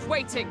stand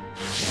waiting.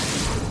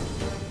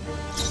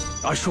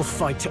 I shall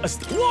fight as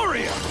the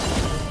warrior!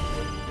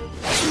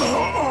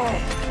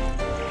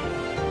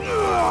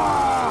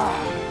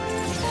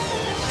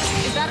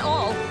 Is that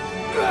all?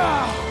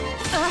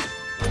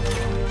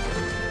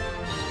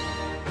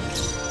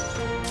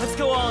 Let's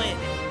go all in.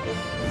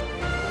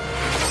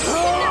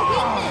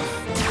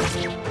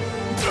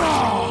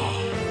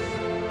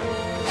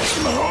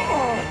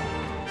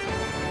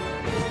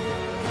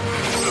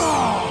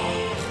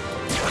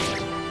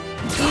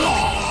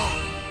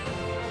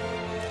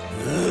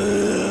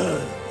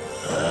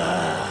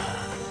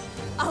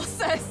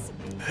 Alsace!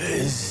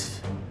 His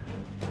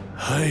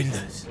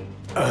Highness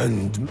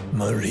and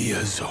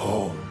Maria's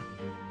home.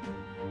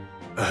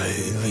 I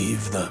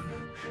leave them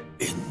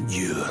in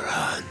your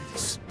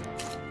hands.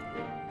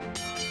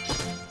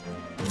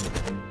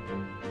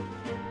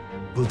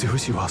 We'll do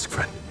as you ask,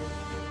 friend.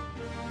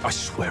 I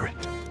swear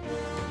it.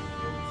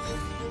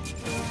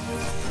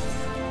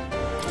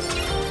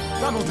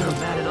 That'll do.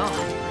 Bad at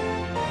all.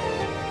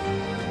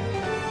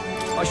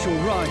 I shall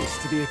rise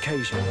to the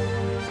occasion.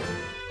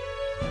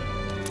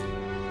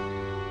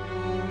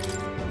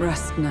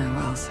 Rest now,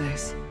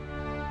 Alsace.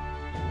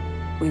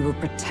 We will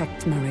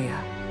protect Maria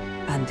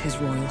and His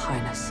Royal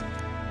Highness.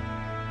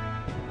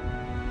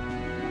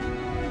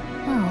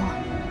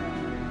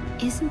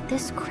 Oh. Isn't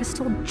this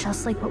crystal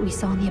just like what we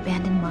saw in the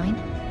abandoned mine?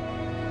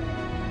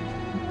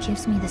 It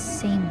gives me the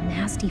same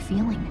nasty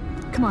feeling.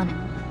 Come on.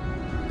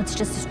 Let's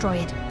just destroy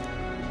it.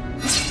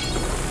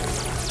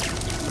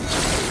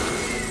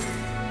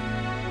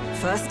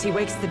 First he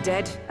wakes the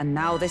dead, and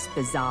now this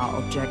bizarre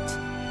object.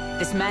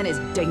 This man is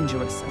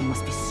dangerous and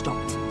must be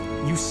stopped.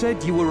 You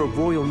said you were a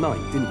royal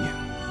knight, didn't you?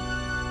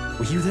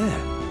 Were you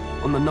there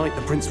on the night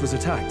the prince was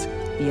attacked?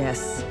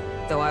 Yes,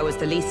 though I was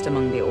the least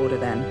among the Order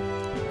then.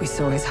 We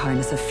saw His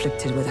Highness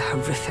afflicted with a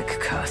horrific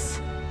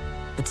curse.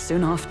 But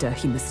soon after,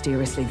 he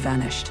mysteriously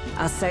vanished.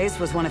 Alsace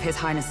was one of His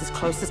Highness's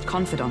closest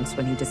confidants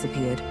when he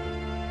disappeared.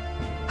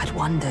 I'd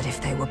wondered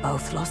if they were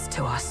both lost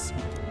to us.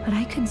 But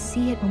I could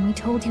see it when we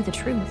told you the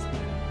truth.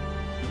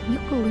 You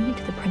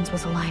believed the prince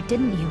was alive,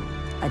 didn't you?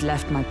 I'd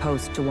left my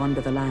post to wander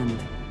the land.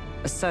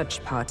 A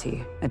search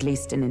party, at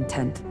least in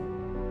intent.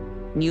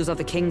 News of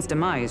the king's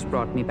demise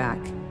brought me back.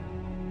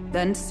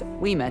 Thence,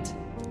 we met.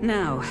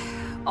 Now,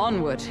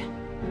 onward.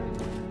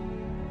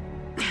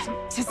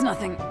 'Tis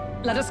nothing.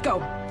 Let us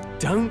go.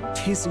 Don't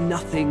 'tis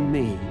nothing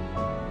me.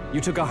 You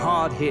took a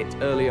hard hit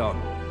early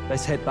on.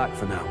 Let's head back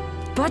for now.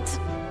 But...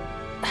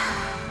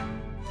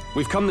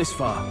 We've come this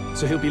far,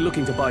 so he'll be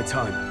looking to buy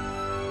time.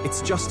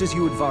 It's just as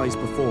you advised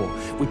before.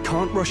 We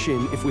can't rush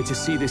in if we're to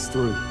see this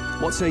through.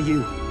 What say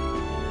you?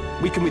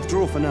 We can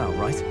withdraw for now,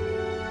 right?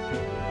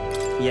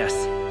 Yes.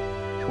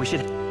 We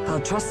should... I'll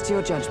trust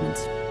your judgment.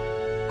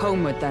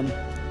 Homeward, then.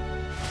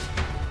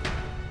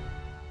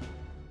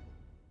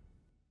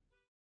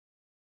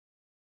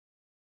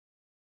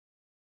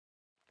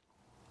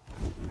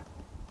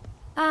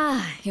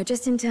 Ah, you're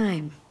just in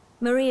time.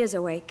 Maria's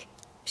awake.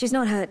 She's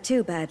not hurt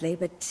too badly,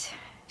 but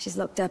she's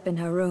locked up in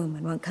her room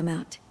and won't come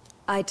out.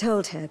 I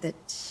told her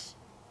that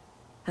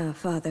her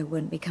father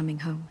wouldn't be coming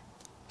home.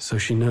 So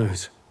she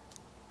knows.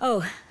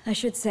 Oh, I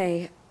should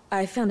say,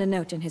 I found a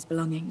note in his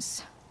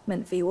belongings.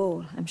 Meant for you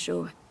all, I'm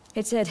sure.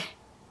 It said,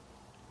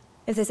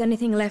 if there's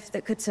anything left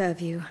that could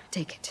serve you,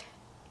 take it.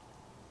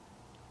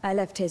 I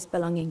left his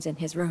belongings in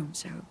his room,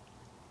 so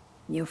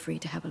you're free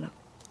to have a look.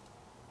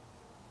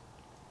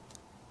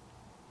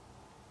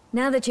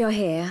 Now that you're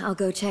here, I'll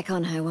go check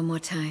on her one more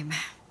time.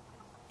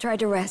 Try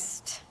to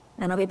rest,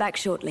 and I'll be back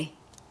shortly.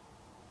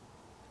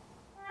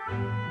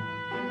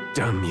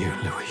 Damn you,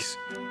 Louise.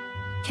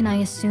 Can I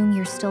assume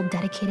you're still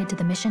dedicated to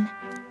the mission?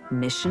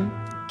 Mission?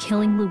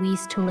 Killing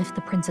Louise to lift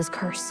the prince's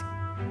curse.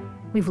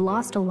 We've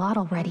lost a lot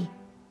already.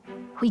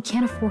 We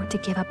can't afford to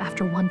give up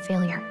after one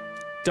failure.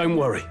 Don't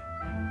worry.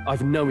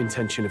 I've no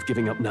intention of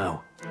giving up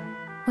now.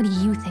 What do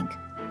you think?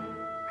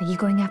 Are you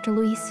going after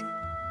Louise?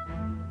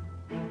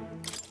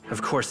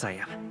 Of course I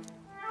am.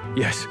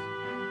 Yes.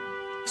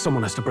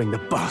 Someone has to bring the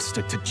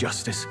bastard to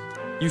justice.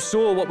 You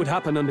saw what would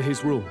happen under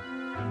his rule.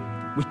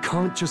 We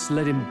can't just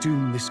let him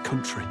doom this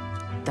country.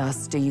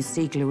 Thus do you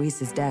seek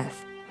Louise's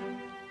death?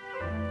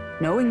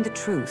 Knowing the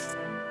truth,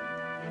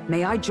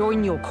 may I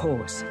join your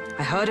cause?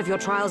 I heard of your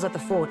trials at the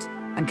fort,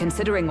 and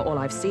considering all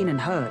I've seen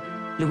and heard,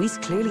 Louise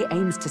clearly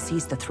aims to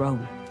seize the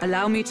throne.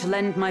 Allow me to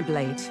lend my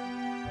blade.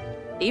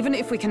 Even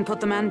if we can put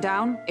the man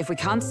down, if we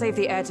can't save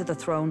the heir to the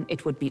throne,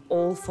 it would be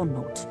all for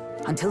naught.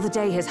 Until the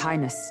day His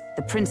Highness,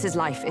 the prince's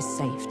life is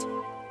saved.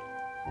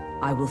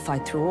 I will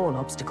fight through all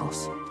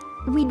obstacles.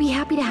 We'd be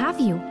happy to have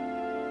you.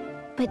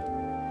 But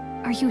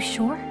are you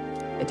sure?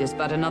 It is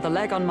but another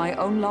leg on my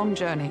own long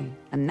journey,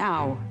 and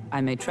now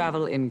I may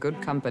travel in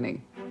good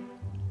company.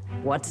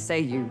 What say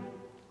you?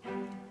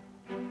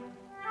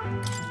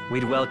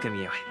 We'd welcome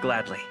you,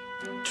 gladly.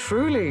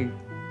 Truly?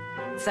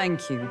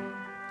 Thank you.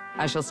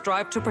 I shall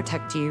strive to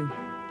protect you,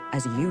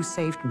 as you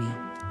saved me.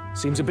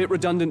 Seems a bit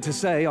redundant to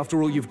say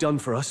after all you've done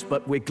for us,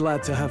 but we're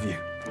glad to have you.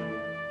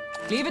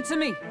 Leave it to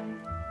me.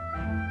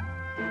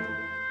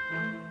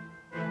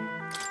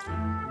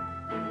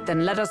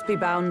 Then let us be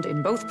bound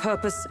in both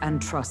purpose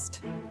and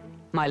trust.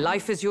 My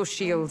life is your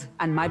shield,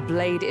 and my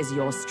blade is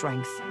your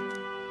strength.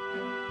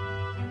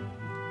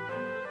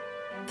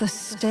 The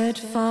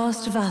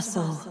steadfast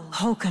vassal,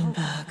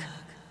 Hulkenberg.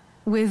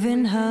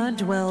 Within her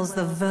dwells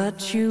the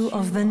virtue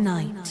of the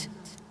knight.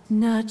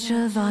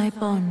 Nurture thy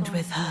bond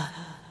with her,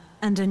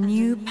 and a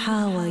new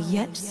power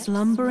yet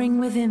slumbering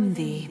within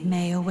thee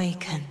may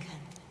awaken.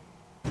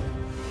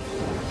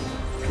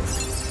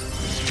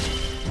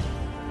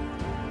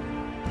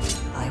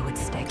 I would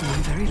stake my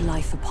very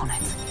life upon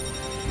it.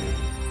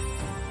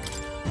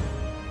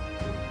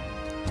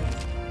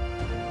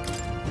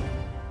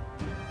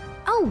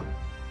 Oh!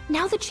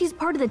 Now that she's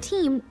part of the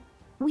team,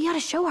 we ought to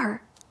show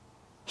her.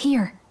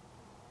 Here.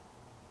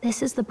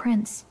 This is the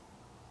prince.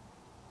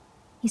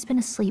 He's been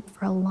asleep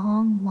for a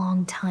long,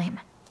 long time.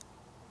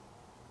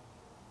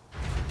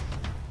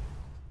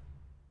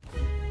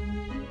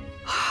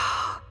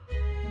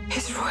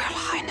 His Royal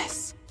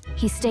Highness.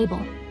 He's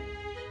stable.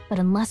 But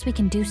unless we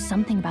can do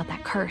something about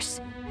that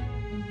curse,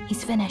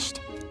 he's finished.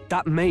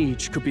 That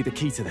mage could be the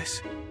key to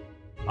this.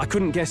 I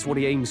couldn't guess what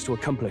he aims to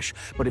accomplish,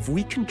 but if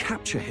we can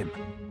capture him,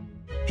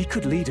 he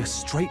could lead us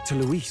straight to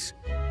Luis.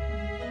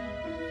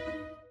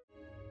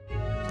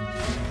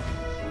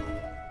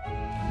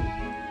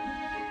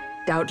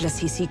 Doubtless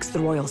he seeks the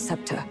royal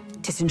scepter.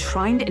 'Tis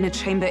enshrined in a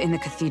chamber in the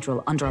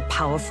cathedral under a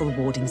powerful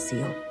warding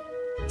seal.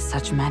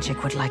 Such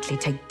magic would likely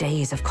take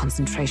days of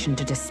concentration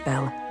to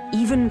dispel,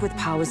 even with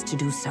powers to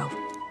do so.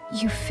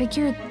 You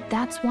figure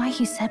that's why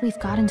he said we've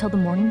got until the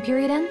mourning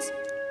period ends?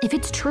 If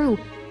it's true,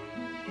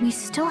 we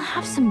still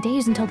have some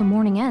days until the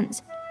mourning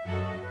ends.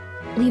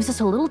 Leaves us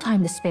a little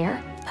time to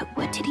spare, but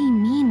what did he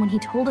mean when he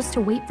told us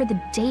to wait for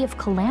the Day of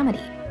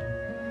Calamity?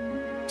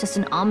 Just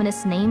an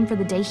ominous name for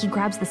the day he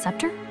grabs the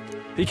scepter?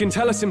 He can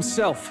tell us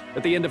himself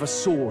at the end of a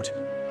sword.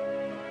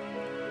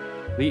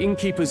 The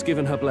innkeeper's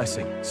given her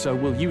blessing, so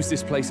we'll use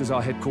this place as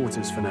our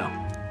headquarters for now.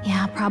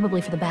 Yeah,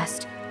 probably for the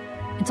best.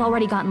 It's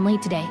already gotten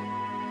late today,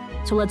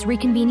 so let's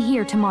reconvene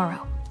here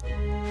tomorrow.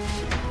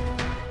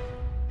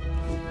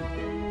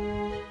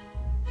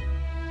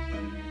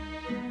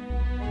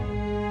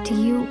 Do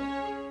you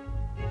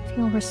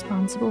feel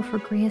responsible for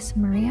Grius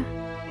and Maria?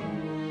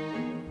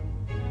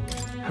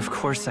 Of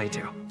course I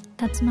do.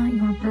 That's not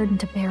your burden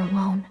to bear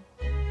alone.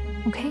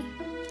 Okay?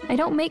 I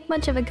don't make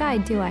much of a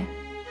guide, do I?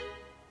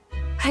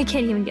 I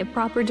can't even get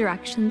proper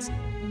directions.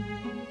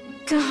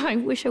 God, I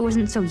wish I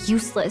wasn't so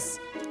useless.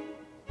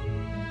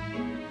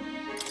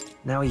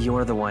 Now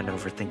you're the one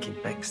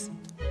overthinking things.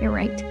 You're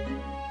right.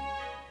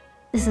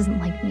 This isn't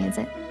like me, is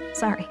it?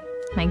 Sorry.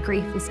 My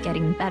grief is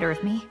getting the better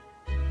of me.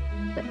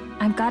 But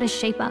I've got to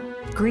shape up.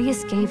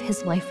 Grius gave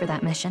his life for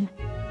that mission.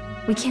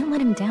 We can't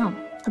let him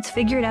down. Let's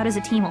figure it out as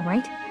a team, all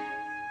right?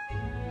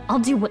 I'll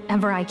do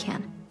whatever I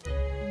can.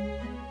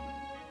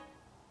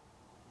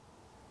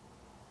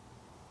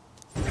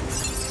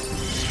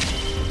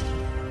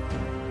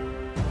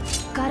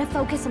 Gotta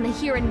focus on the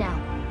here and now.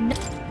 No.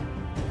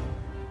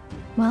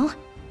 Well,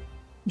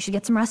 you should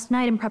get some rest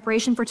tonight in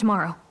preparation for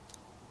tomorrow.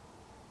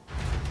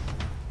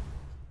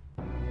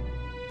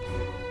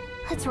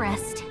 Let's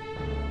rest.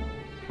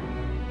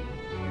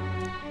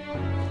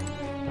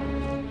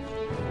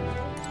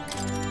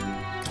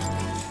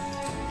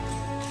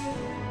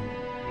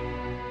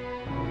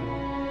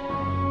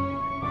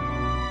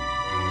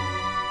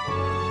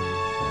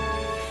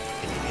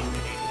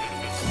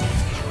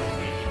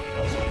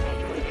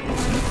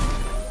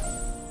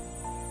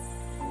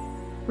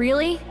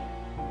 Really?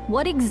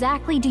 What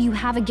exactly do you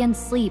have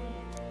against sleep?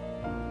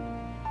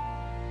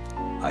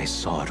 I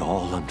saw it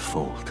all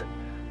unfold.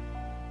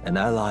 An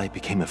ally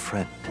became a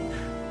friend,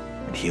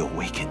 and he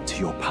awakened to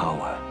your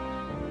power.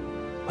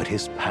 But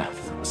his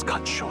path was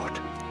cut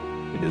short.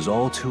 It is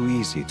all too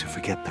easy to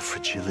forget the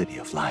fragility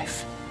of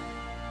life,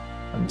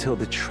 until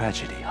the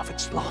tragedy of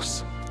its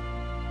loss.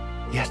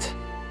 Yet,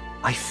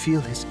 I feel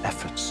his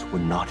efforts were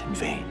not in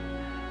vain.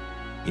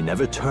 He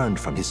never turned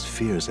from his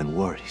fears and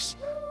worries,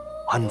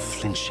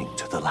 unflinching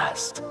to the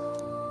last.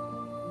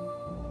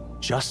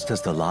 Just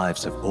as the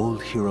lives of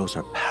old heroes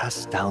are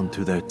passed down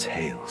through their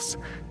tales,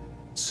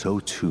 so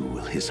too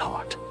will his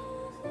heart.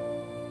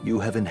 You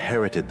have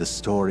inherited the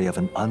story of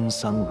an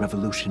unsung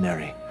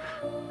revolutionary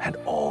and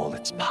all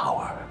its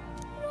power.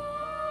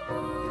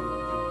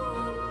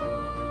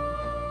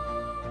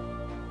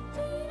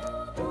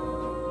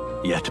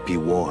 Yet be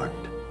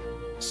warned,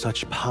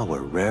 such power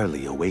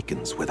rarely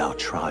awakens without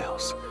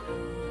trials.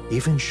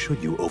 Even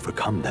should you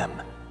overcome them,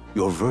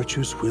 your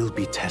virtues will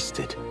be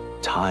tested,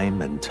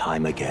 time and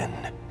time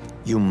again.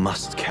 You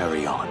must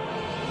carry on.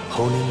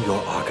 honing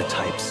your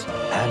archetypes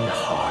and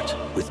heart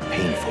with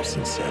painful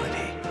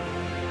sincerity.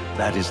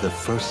 That is the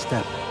first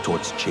step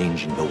towards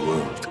changing the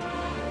world.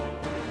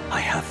 I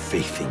have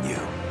faith in you.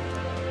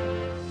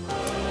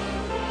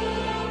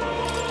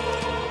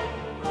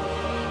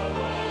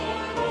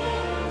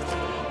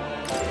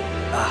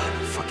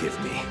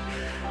 Forgive me.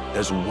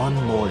 There's one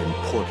more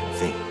important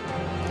thing.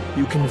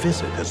 You can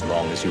visit as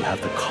long as you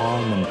have the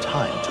calm and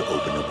time to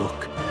open a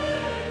book.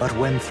 But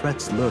when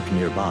threats lurk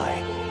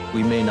nearby,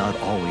 we may not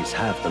always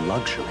have the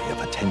luxury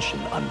of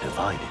attention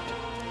undivided.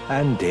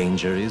 And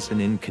danger is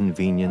an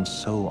inconvenience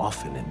so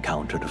often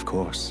encountered, of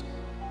course.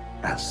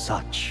 As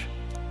such.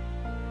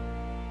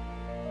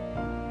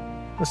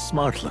 A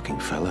smart-looking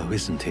fellow,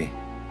 isn't he?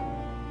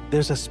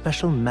 There's a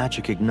special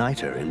magic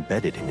igniter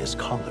embedded in his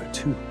collar,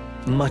 too.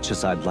 Much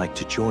as I'd like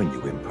to join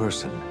you in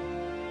person,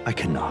 I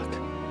cannot.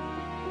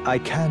 I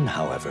can,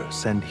 however,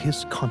 send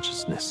his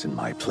consciousness in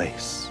my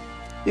place.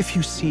 If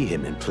you see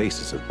him in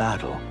places of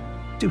battle,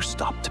 do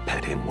stop to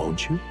pet him,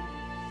 won't you?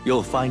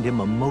 You'll find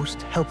him a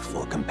most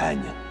helpful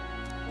companion.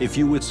 If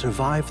you would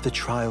survive the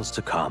trials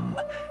to come,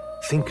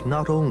 think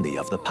not only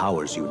of the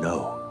powers you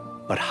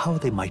know, but how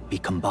they might be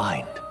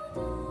combined.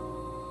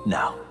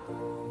 Now,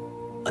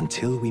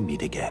 until we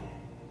meet again.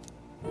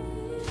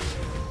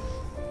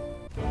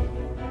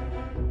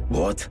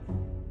 What?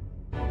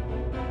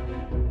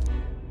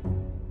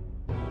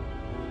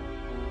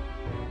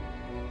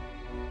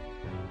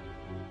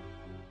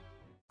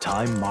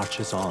 Time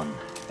marches on,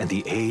 and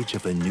the age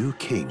of a new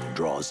king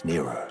draws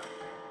nearer.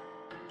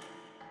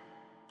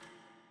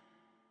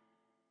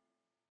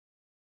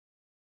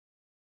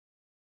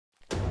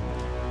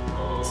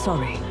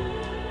 Sorry.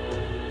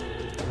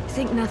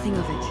 Think nothing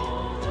of it.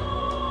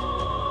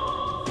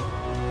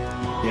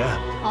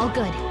 Yeah. All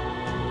good.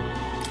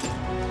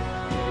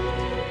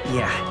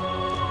 Yeah.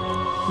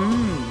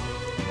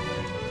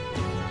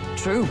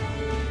 True.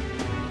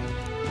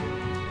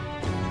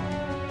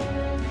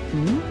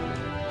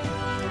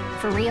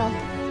 For real.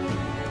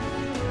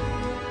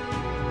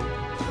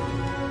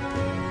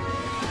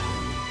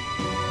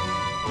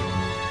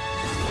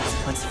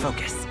 Let's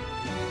focus.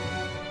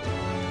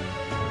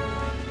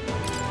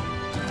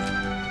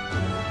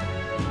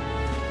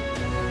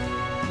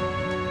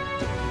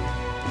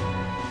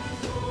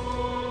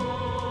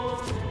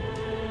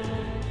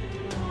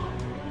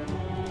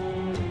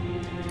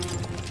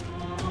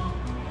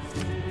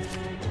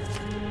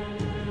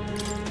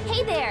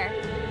 Hey there!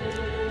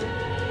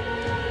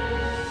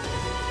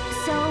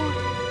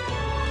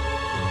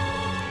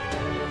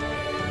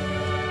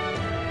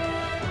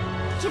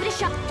 Give it a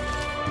shot.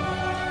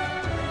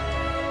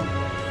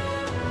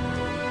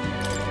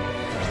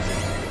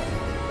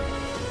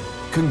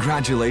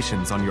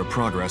 Congratulations on your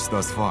progress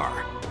thus far.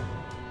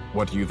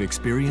 What you've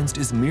experienced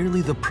is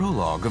merely the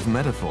prologue of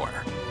metaphor.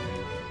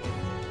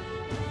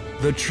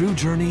 The true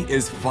journey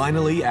is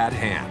finally at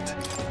hand.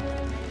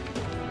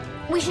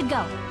 We should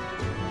go.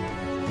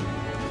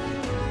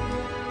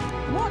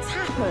 What's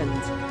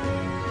happened?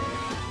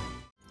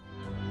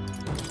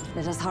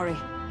 Let us hurry.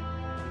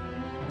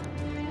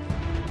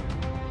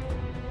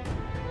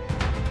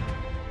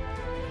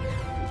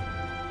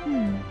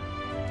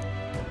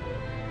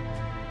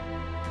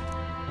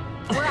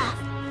 We're off.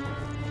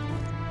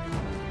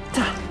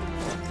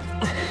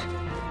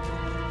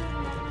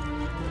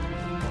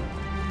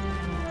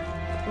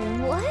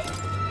 What?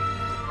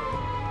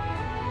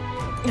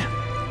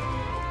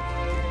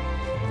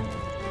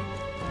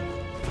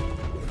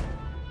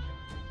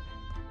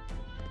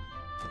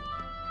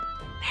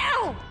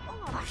 Ow!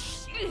 Oh,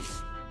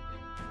 sheesh.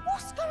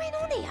 What's going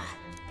on here?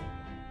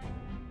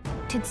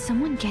 Did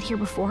someone get here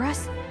before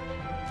us?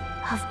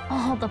 Of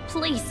all the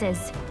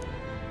places.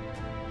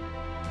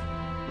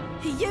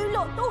 You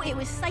lot thought it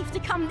was safe to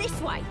come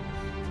this way.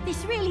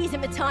 This really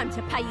isn't the time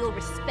to pay your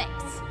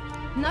respects.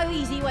 No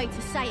easy way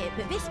to say it,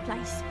 but this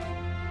place,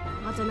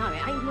 I don't know,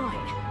 it ain't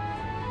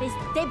right. There's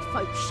dead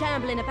folk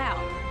shambling about,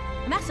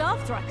 and that's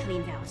after I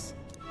cleaned house.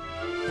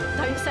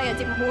 Don't say I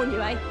didn't warn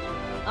you, eh?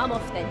 I'm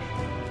off then.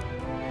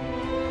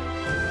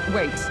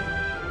 Wait,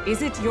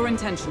 is it your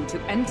intention to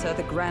enter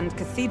the Grand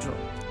Cathedral?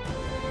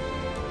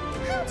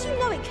 How do you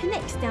know it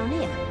connects down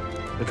here?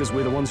 Because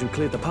we're the ones who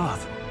cleared the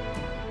path.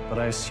 But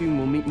I assume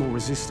we'll meet more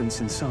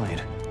resistance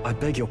inside. I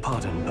beg your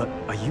pardon, but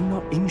are you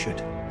not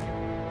injured?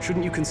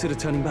 Shouldn't you consider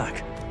turning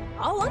back?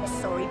 Oh, I'm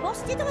sorry,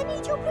 boss. Did I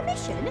need your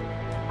permission?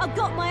 I've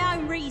got my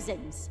own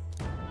reasons.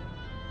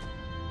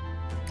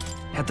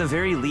 At the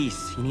very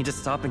least, you need to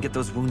stop and get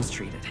those wounds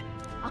treated.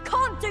 I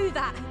can't do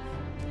that.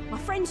 My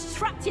friend's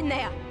trapped in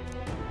there.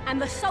 And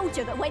the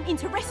soldier that went in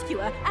to rescue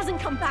her hasn't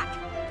come back.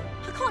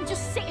 I can't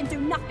just sit and do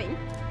nothing.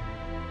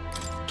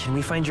 Can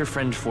we find your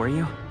friend for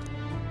you?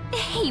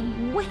 Hey,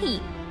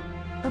 wait!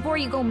 Before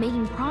you go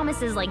making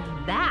promises like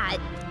that...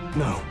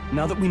 No.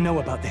 Now that we know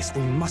about this,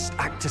 we must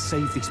act to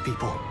save these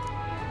people.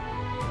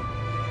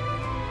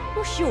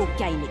 What's your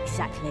game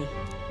exactly?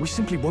 We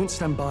simply won't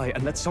stand by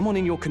and let someone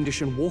in your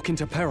condition walk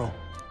into peril.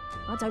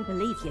 I don't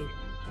believe you.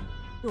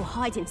 You're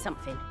hiding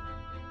something.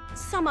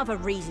 Some other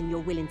reason you're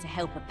willing to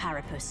help a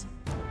Parapus.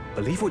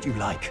 Believe what you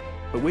like,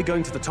 but we're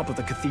going to the top of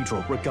the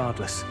cathedral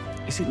regardless.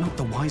 Is it not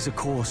the wiser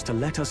course to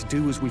let us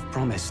do as we've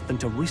promised than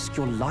to risk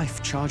your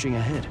life charging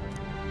ahead?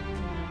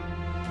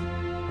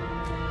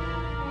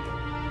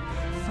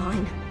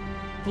 Fine.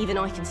 Even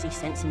I can see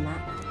sense in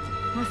that.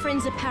 My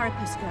friend's a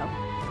Parapus girl,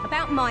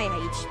 about my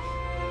age,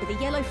 with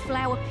a yellow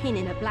flower pin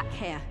in her black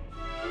hair.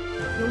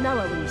 You'll know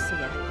her when you see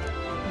her.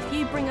 If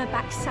you bring her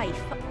back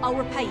safe, I'll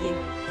repay you.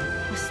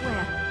 I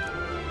swear.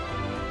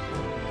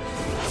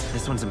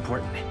 This one's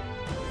important.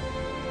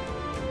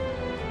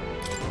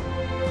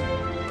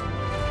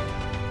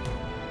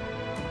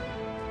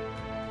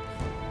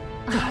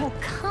 Oh,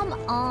 come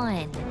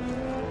on.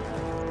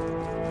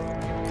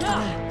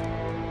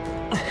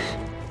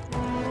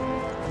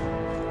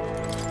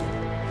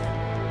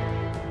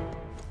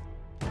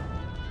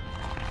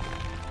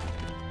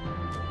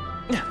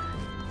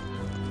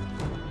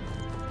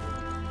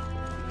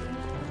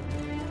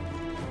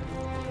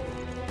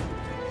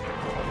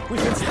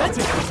 We've been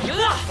spotted!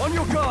 On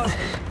your guard!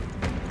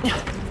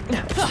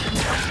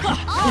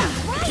 Oh,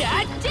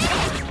 right! Did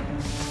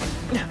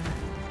it!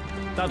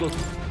 That'll...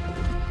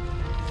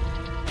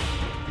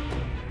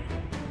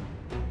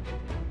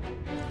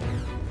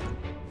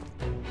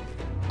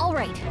 All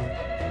right.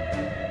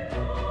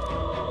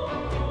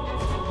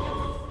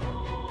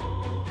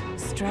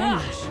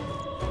 Strange.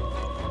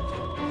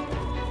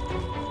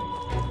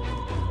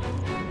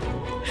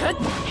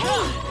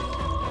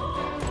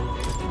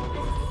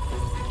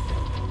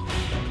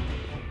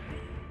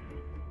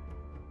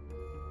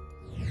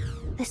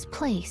 This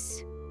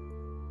place.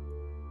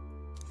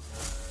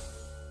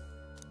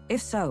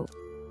 If so,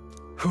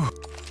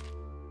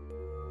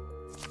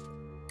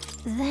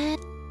 then...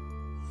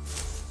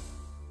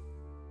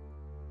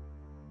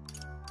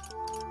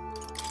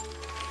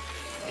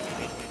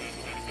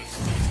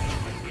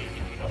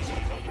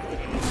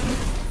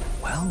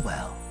 Well,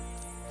 well.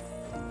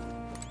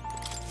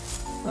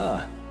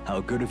 Ah, how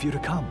good of you to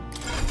come.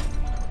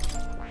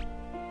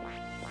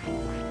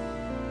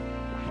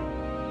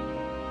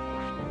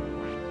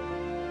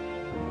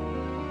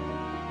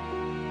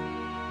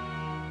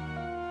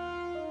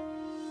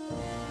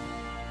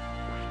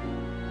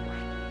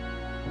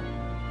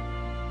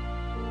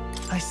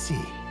 I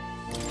see.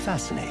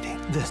 Fascinating.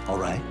 This, all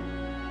right?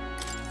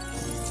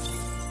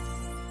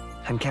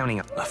 I'm counting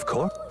up. Of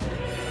course.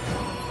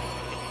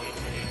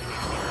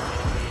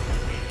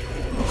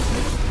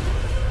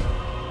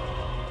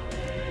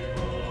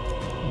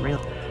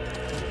 Real.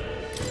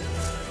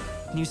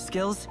 New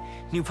skills,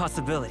 new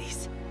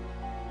possibilities.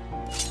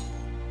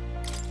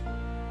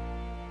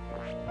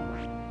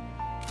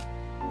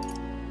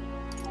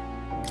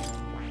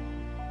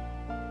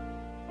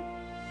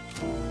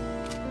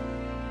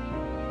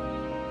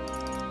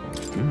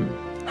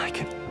 I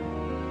can...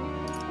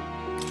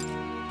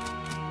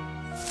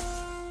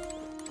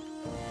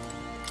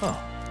 Oh,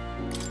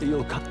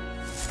 you'll come...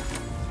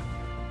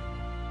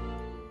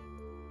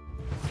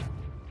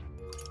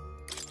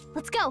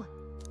 Let's go.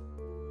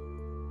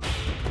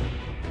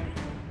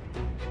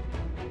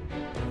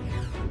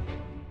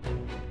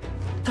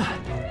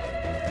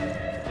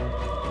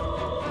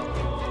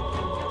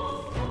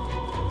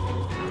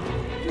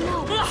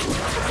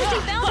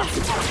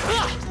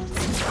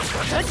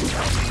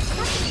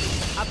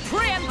 A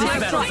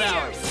preemptive strike!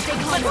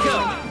 Let's go!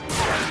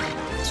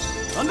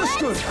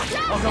 Understood.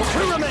 I'll go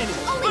 2 remaining.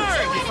 Only 2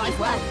 enemies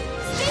left!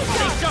 Stay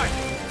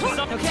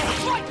sharp! Okay.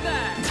 Right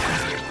there!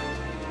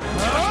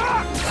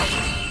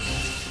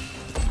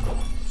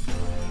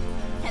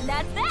 And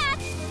that's that!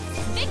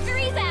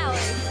 Victory's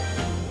ours!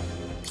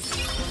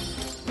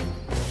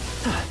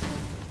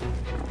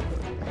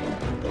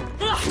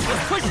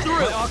 Let's push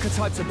through! My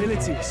archetypes'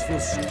 abilities feel...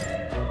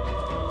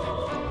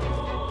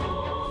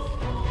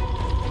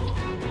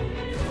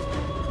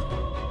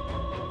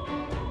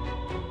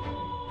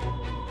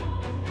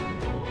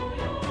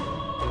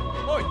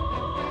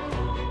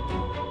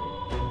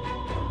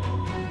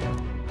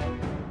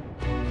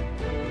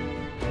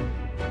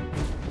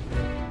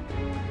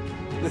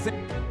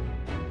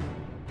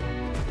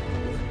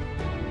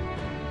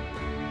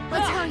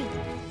 Let's hurry.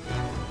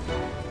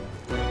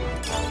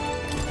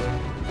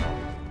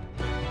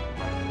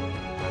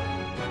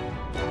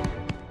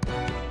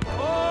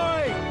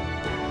 Oi!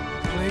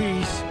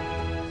 Please.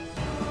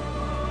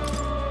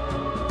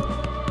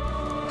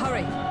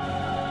 hurry.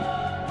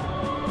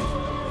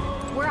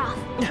 We're off.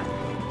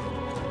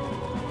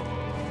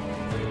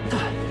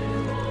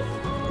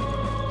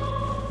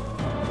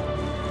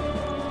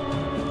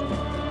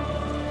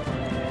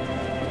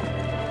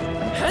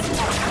 I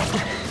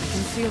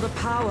can feel the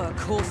power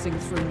coursing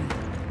through me.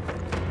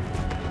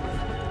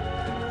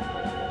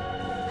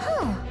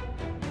 Huh.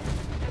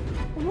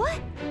 What?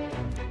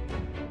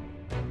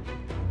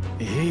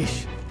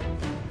 Yeesh.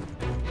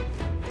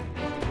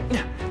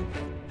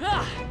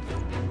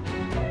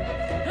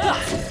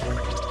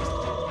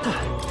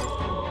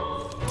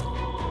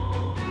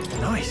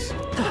 Nice.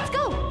 Let's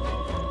go.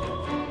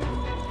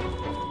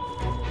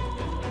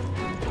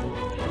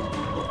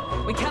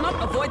 We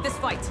cannot avoid this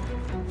fight.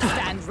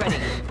 Stand ready.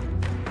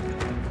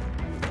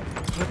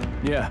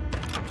 Yeah.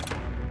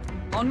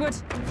 Onward.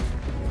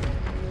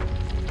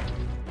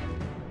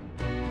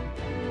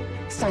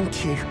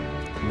 Thank you.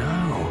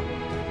 No.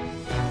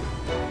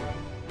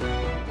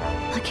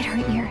 Look at her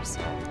ears.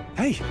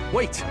 Hey,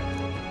 wait!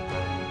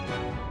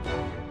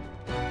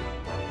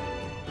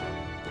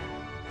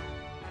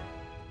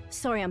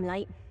 Sorry I'm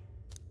late.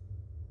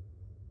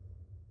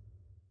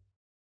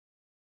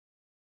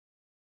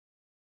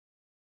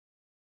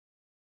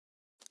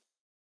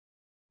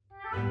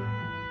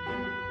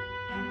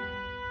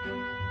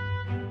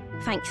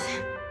 Thanks.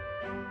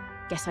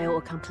 Guess I ought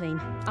to come clean.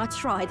 I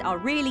tried, I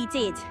really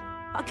did.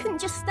 I couldn't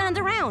just stand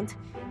around.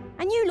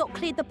 And you lot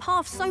cleared the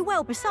path so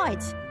well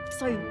besides.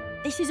 So,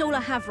 this is all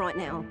I have right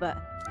now, but...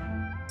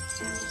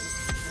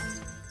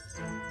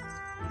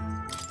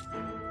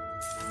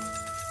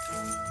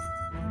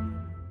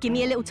 Give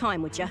me a little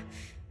time, would ya?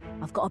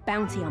 I've got a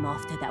bounty I'm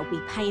after that'll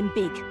be paying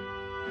big.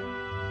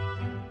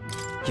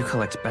 You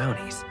collect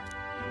bounties?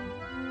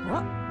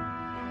 What?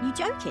 You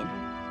joking?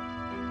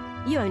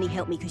 You only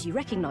helped me because you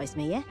recognised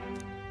me, yeah?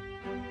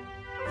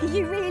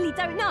 You really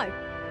don't know?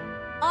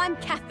 I'm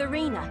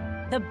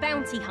Katharina, the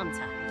bounty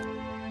hunter.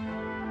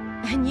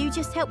 And you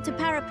just helped a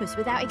parapus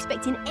without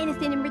expecting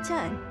anything in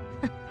return?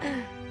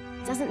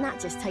 Doesn't that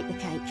just take the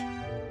cake?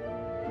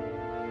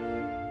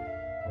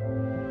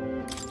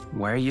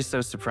 Why are you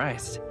so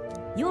surprised?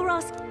 You're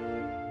asking...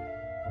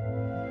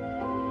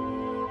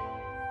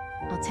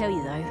 I'll tell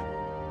you though,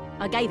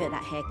 I gave her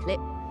that hair clip.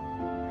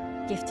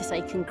 Gift to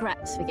say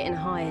congrats for getting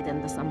hired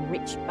under some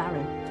rich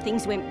baron.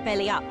 Things went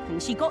belly up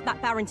and she got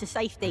that baron to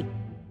safety,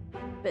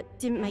 but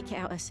didn't make it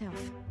out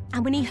herself.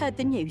 And when he heard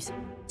the news,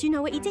 do you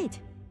know what he did?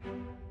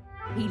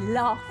 He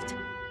laughed.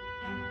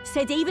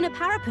 Said even a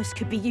parapus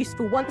could be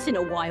useful once in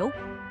a while.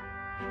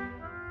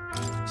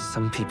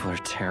 Some people are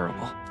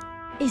terrible.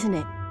 Isn't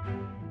it?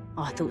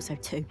 Oh, I thought so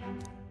too.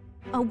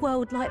 A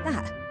world like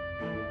that.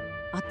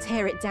 I'd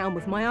tear it down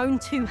with my own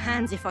 2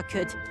 hands if I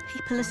could.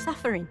 People are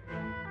suffering.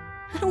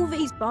 And all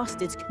these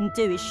bastards can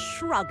do is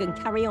shrug and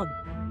carry on.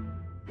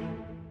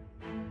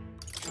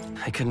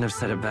 I couldn't have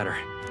said it better.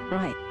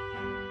 Right.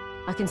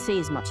 I can see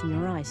as much in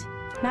your eyes.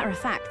 Matter of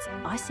fact,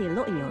 I see a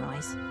lot in your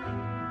eyes.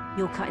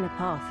 You're cutting a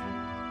path,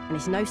 and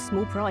it's no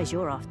small prize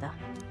you're after.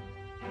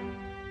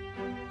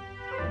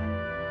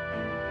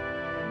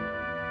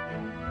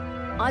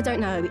 I don't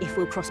know if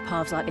we'll cross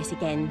paths like this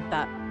again,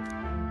 but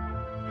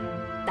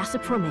that's a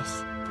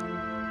promise.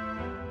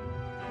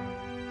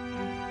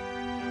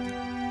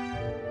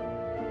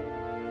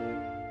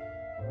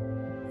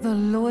 The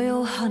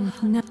loyal hunt.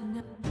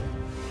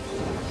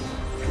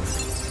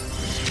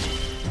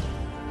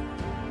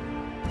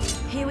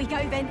 Here we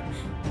go then.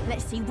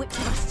 Let's see which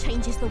of us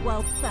changes the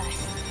world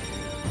first.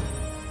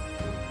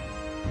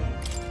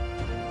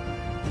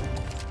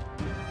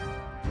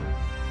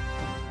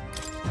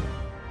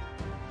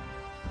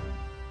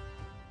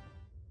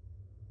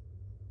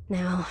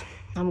 Now,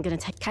 I'm gonna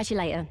catch you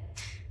later.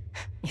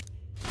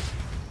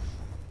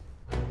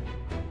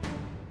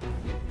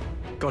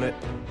 Got it.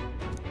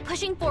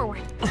 Pushing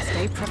forward.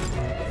 Stay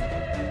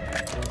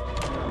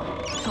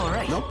All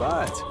right. Not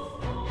bad.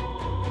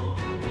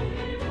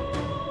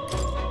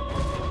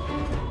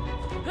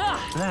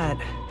 That...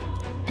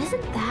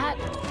 Isn't that...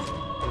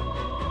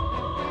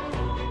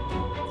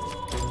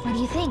 What do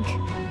you think?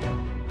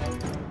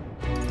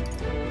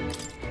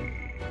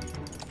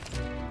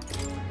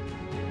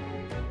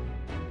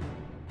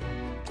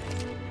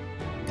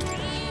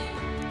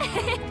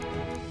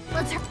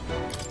 Let's...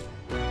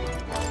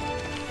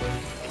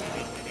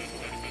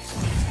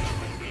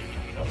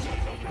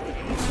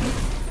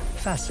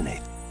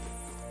 Fascinating.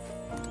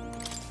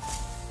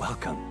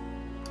 Welcome.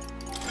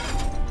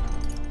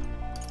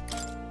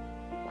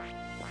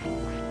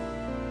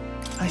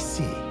 I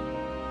see.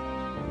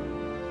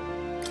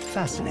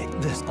 Fascinating.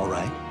 This, all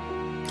right?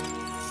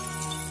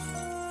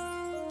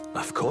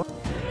 Of course.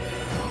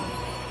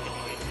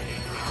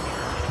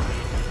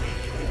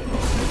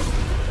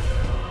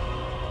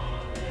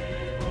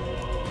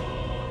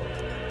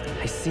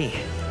 I see.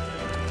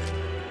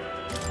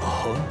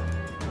 Oh?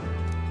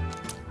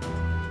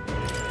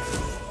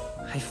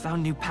 I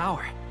found new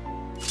power.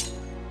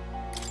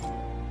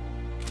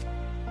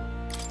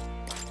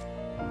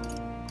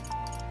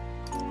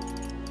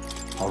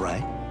 All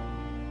right.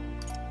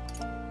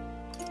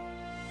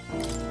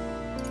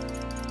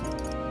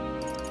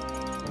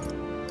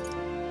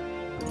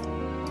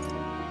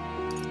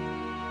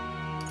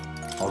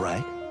 All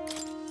right.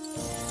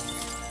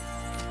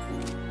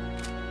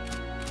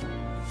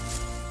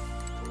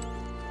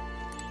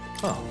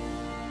 Oh.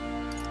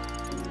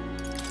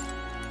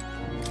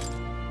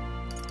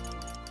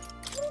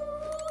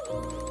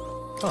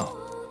 Oh.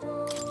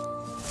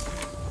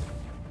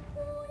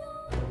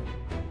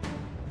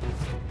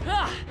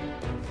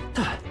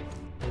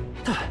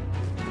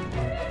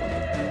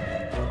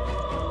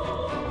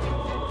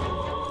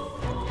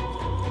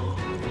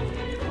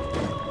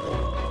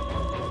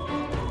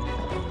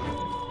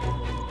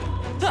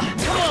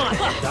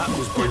 That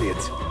was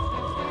brilliant.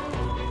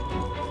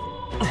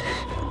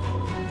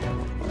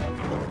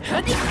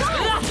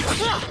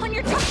 On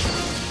your top!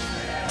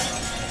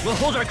 We'll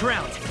hold our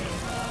ground.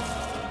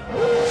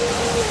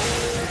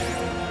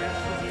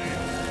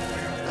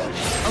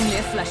 Only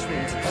a flesh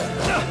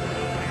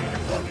wound.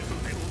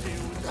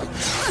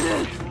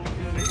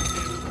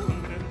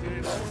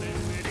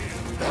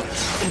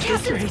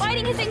 Captain's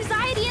fighting his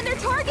anxiety and they're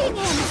targeting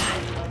him!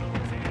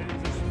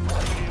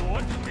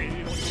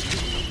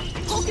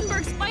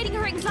 Hulkenberg's fighting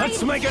her anxiety!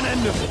 Let's make an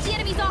end of it! Keep the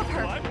enemies off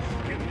her!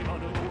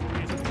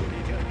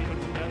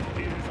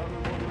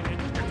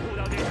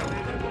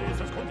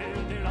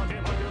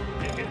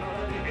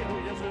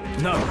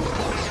 No.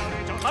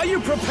 Are you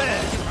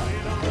prepared?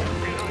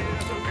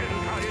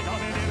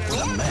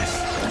 What a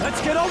mess.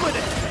 Let's get on with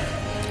it!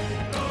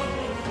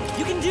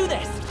 You can do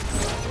this!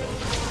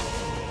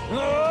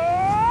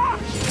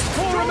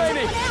 Four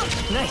remaining!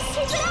 Nice.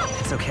 Keep it up!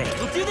 It's okay.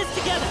 We'll do this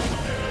together!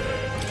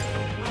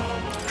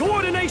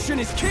 Coordination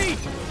is key!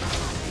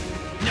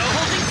 No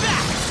holding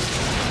back!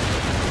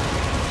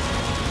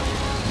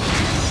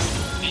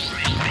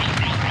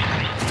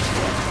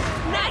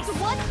 Nice!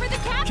 One for the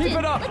captain! Keep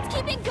it up! Let's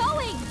keep it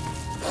going!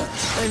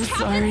 I'm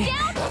sorry.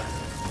 Down!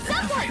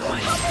 Someone!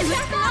 Help him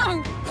back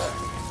up!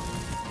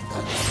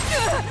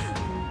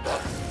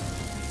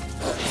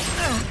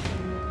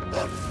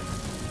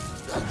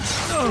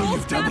 Oh,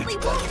 you've done badly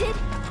it! wounded!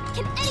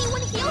 Can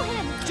anyone heal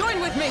him? Join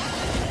with me!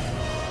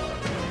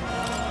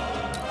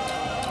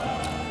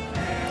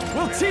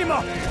 We'll team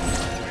up!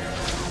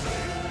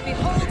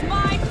 Behold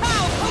my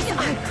power!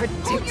 Hold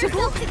Predictable?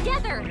 yourself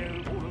together!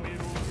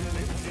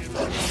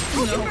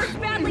 Hulkenberg's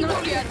badly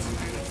wounded!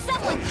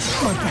 Someone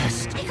heal My her!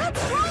 best. He got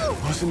through!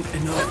 Wasn't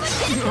enough. Someone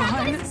get him back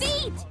on his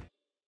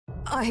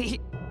feet!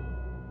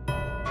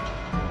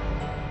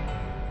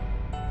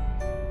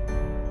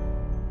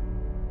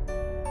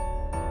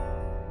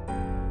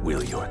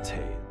 Will your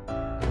tale?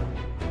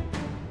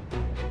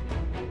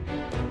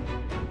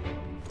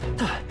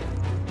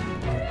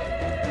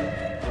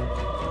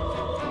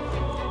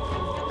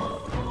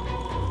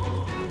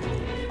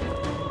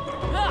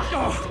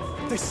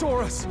 Oh, they saw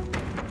us!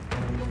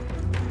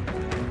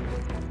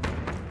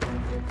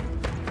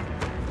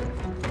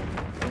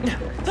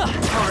 All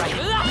right.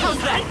 How's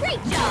that?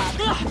 Great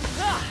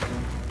job!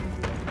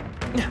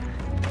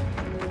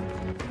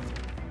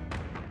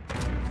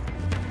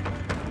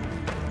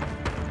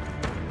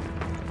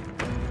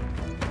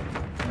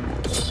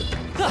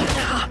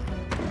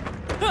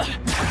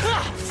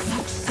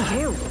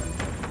 Skill.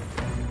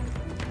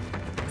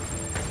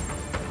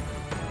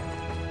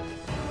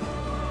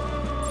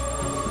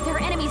 There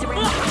are enemies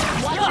around.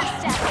 Watch your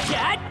step.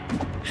 Cat?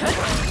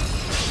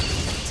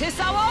 Tis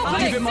our I'll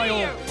opening. give it my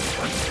all.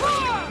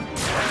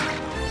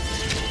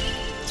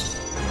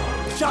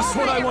 Just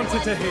what I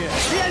wanted to hear.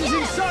 The end's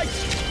in sight!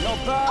 Not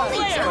bad,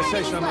 Only if two I say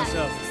enemies so left.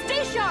 myself.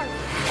 Stay sharp!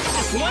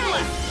 Just one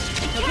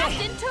left. The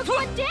captain took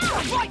one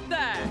down! Right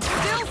there!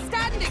 Still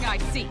standing, I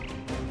see.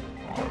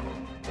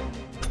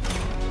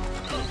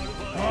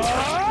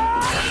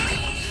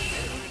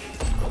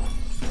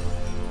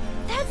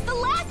 That's the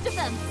last of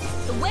them!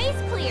 The way's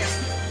clear!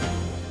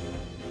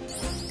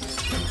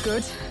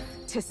 Good.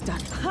 'Tis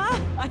done. Ha!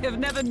 I have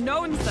never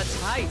known such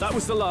height. That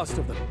was the last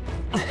of them.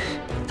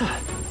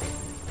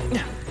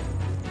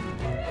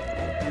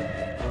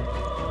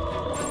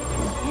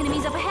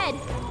 Enemies up ahead!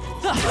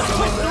 Let's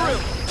push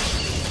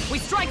through! We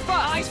strike first.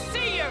 I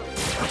see you.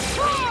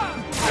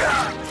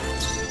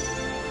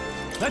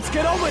 Let's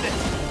get on with it!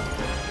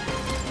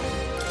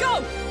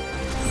 Go!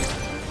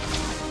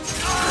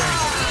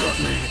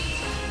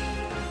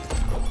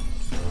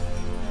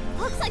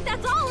 Looks like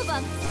that's all of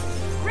them!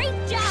 Great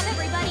job,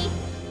 everybody!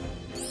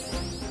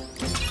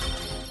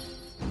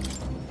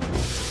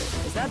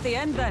 Is that the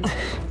end then?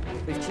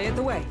 We've cleared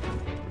the way.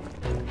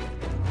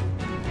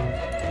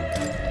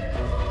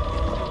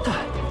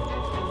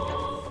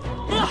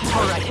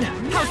 All right.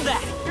 How's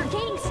that? You're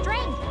gaining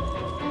strength!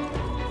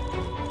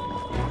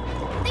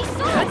 They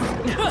saw us!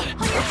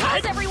 On your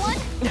toes, everyone!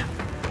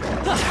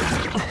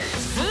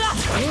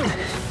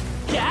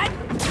 Cat?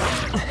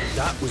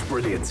 That was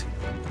brilliant.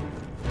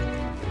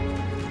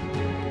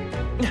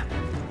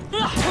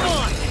 Come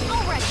on!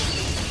 All right!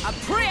 A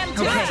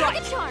preemptive Okay.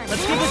 strike. Charm!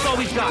 Let's give this all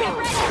we've Get got.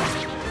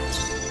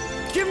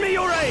 ready! Give me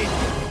your aid!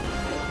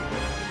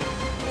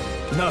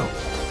 No.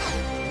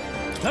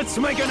 Let's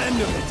make an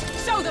end of it.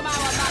 Show them our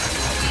match.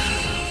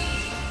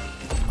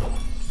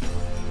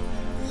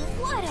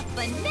 What a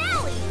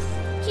finale!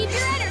 Keep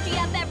your energy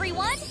up,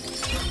 everyone!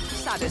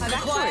 I've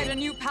acquired a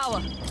new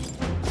power.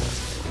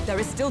 There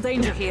is still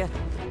danger here.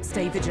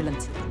 Stay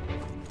vigilant.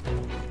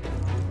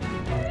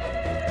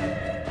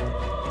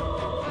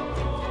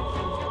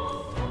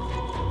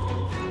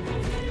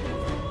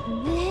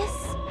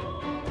 This...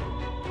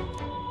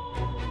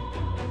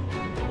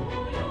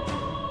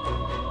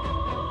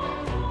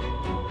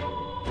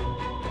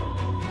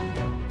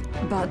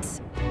 But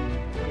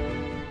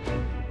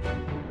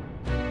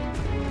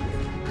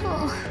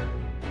Oh,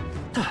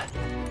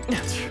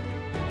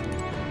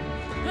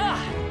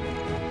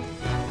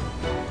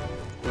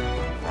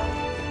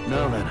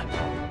 Now then.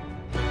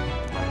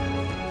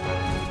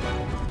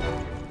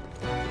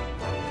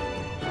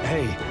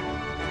 Hey.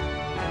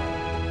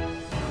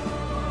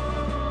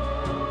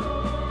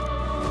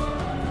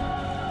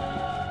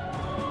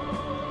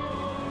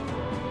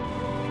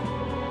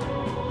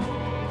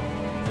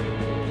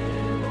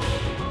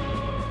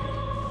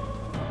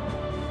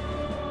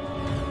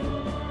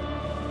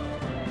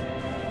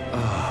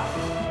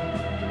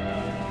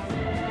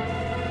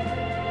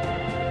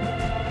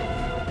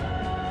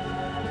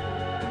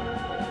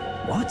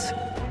 What?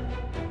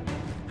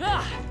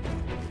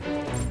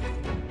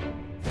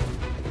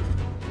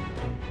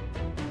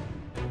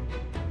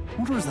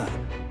 What was that?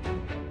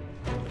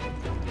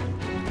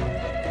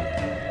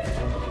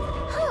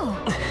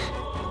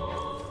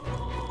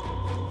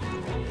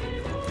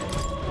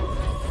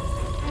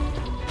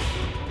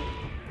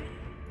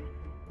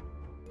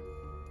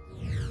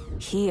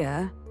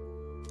 Here?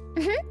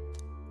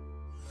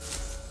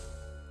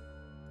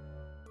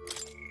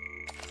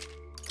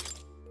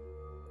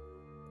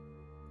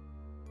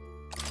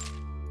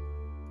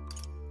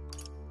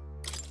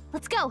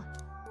 Let's go.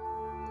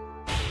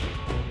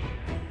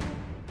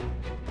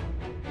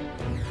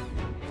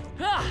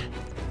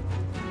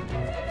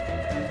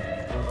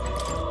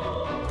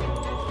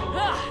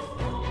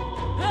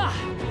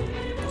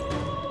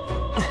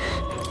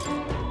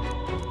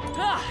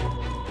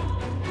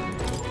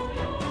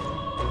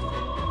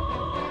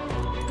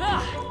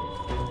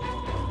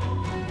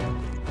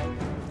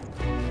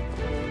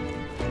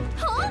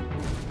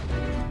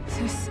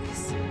 This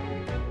is...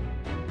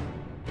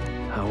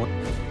 How?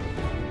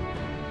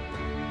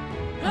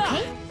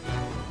 Okay.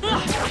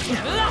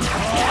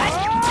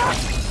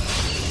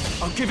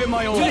 I'll give it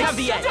my all. We have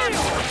the edge.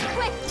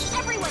 Quick,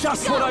 everyone,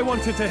 Just go! what I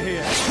wanted to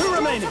hear. Two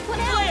remaining.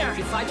 Flare!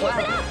 You fight well.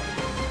 Keep it up!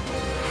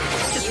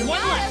 Just You one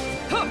got left.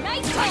 him. Huh.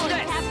 Nice Take going,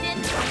 this.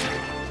 Captain.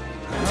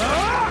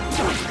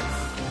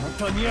 Not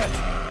done yet.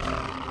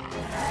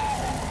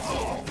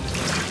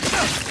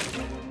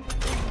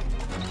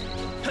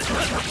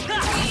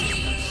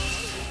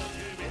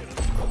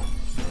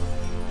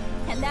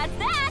 And that's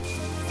that!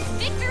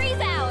 Victory's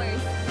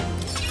ours!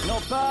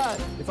 Not bad,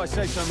 if I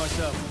say so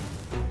myself.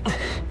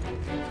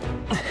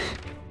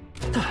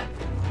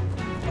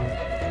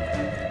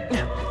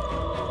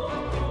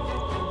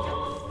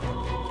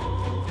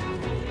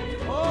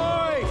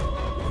 Oi!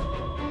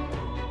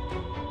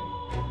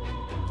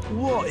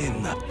 What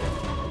in the...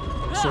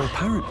 So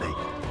apparently...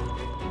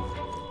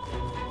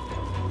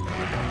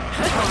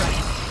 Alright,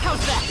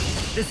 how's that?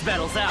 This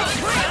battle's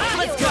ours.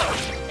 Let's go!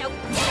 Now get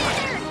in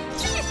there and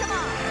finish him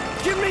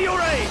off! Give me your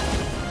aid!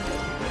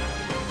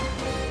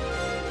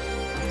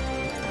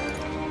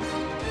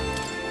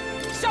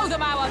 Show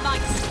them our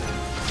might!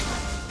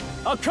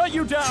 I'll cut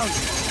you down!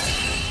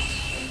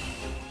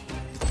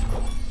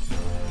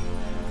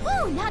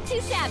 Woo, not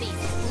too shabby.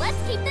 Let's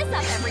keep this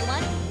up,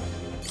 everyone.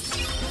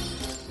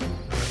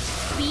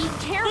 Be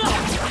careful.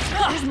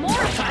 There's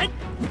more of them.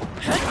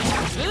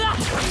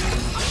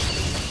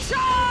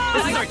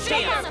 This is our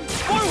chance!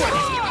 Forward!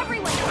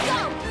 Everyone, go!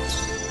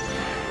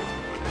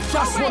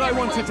 Just what I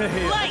everyone. wanted to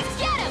hear. Let's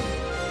get him!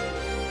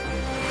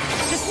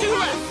 Just two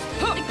left!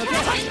 The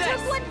captain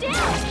took one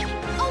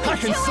down! Only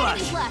Hack and two slash.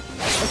 enemies left!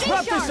 Let's Stay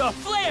wrap this sharp. up!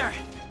 Flare!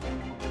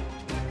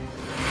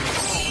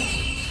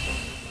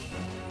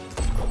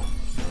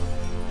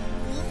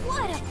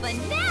 What a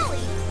finale!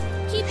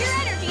 Keep your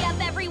energy up,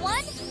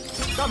 everyone!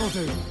 That'll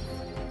do.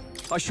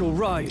 I shall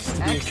rise to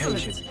the Excellent.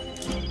 occasion.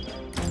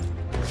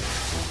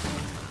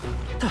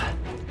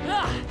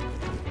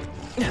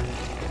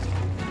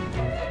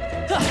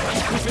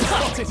 You've been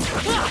spotted!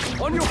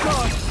 On your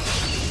guard!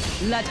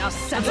 Let us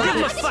settle Give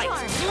him a this! fight!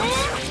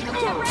 Now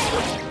get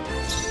ready!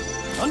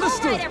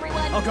 Understood! All right,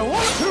 everyone. I'll go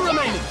on two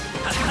remaining!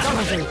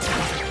 That'll do.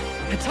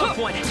 A tough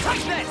one!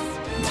 Take this!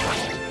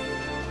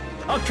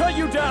 I'll cut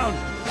you down!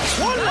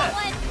 One left!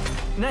 One.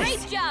 Nice.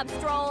 Great job,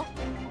 Stroll!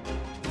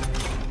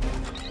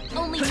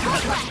 Only one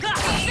left!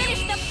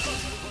 Finish the...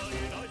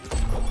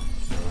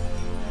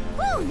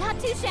 Woo, not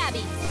too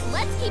shabby.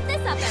 Let's keep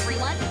this up,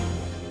 everyone.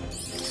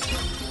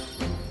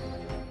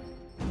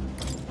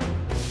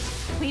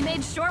 We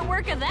made short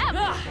work of them.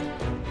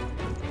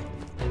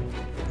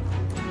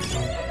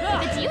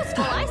 If it's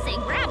useful, I say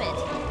grab it.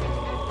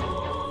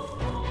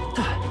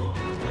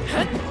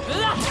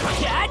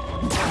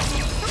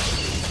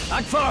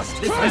 Act fast!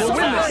 This We'll will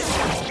win last.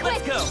 this!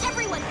 Let's go!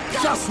 Everyone,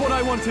 go! Just what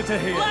I wanted to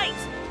hear! Light!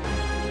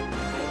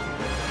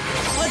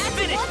 Let's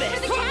finish one this! for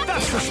the captain.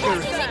 That's the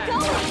spirit. Keep it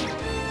going.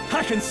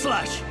 Hack and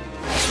slash!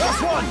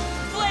 That's one!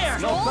 Flare! Not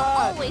Stroll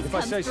bad, always if I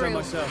comes say so through.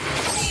 myself.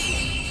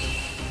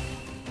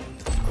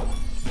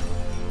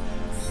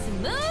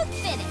 Smooth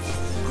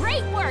finish.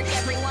 Great work,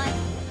 everyone.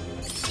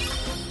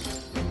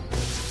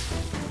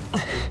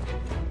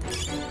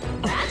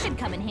 That should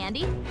come in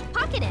handy.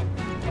 Pocket it.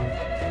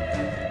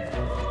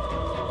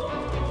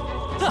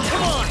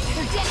 Come on!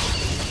 They're dead.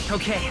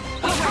 Okay,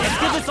 let's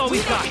give this all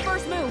we've got.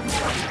 First move.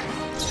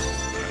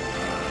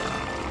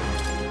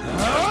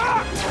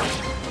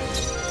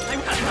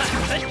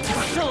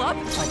 Still up?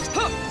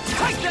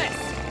 Take this!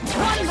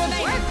 One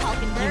remaining. You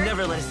Falconbird.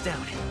 never let us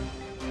down.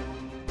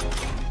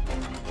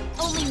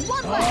 Only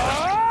one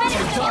left.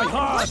 Finish them off.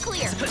 hard. We're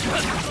clear.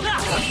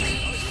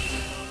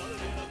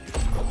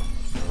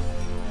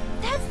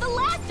 That's the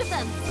last of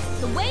them.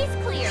 The way's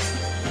clear.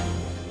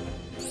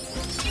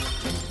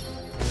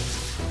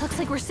 Looks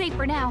like we're safe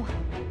for now.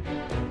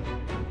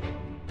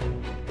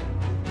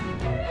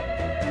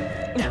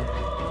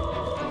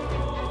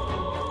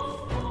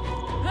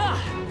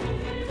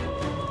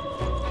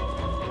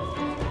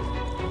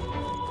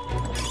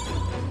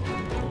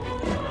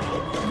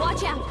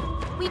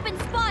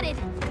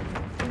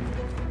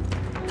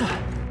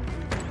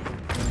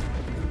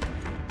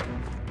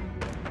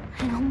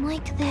 I don't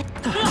like that.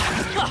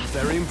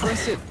 Very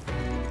impressive.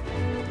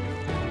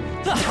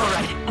 All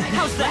right,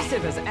 how's that?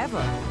 Impressive as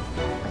ever.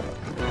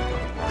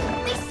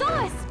 They saw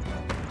us!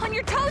 On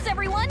your toes,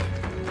 everyone!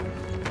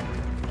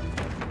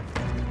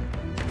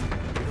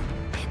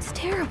 It's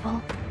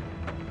terrible.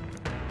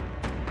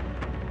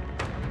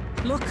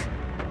 Look.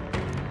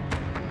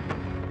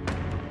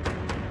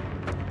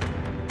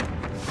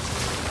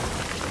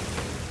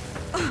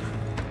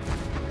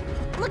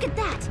 Look at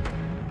that!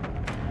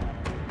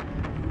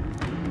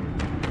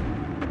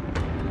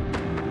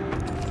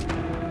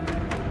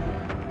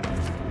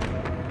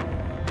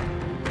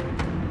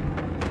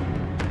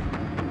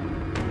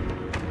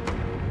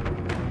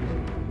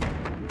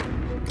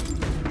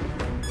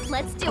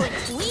 Let's do it.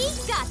 We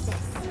got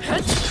this.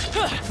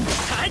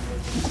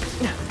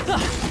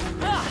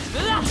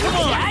 Come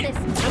on! Let's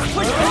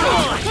push through!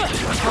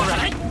 All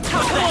right,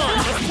 how's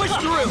that? Let's push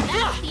through!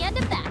 That's the end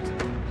of that.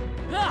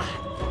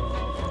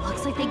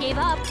 Looks like they gave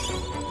up.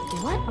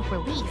 What a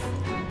relief.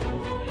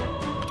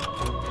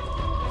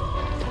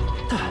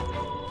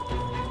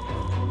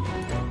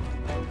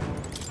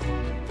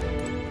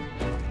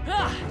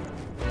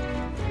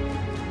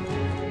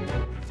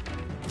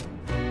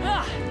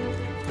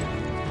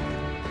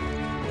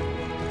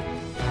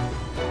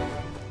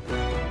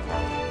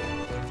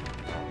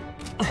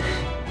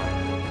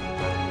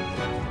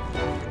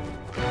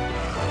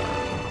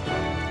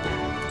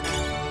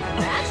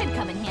 That should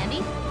come in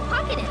handy.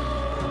 Pocket it.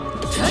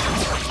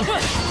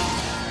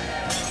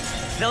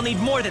 They'll need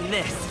more than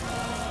this. Is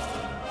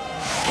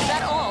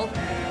that all?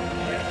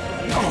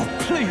 Oh,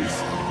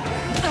 please!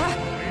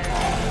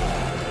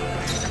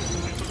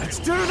 Let's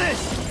do this!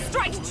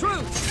 Strike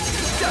true!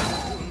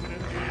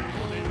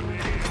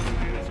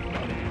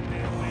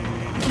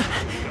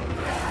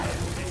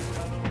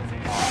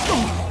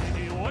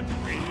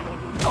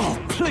 Oh,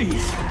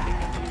 please!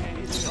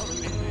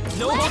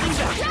 No holding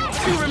back.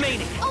 2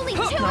 remaining. Only 2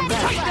 Not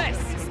bad.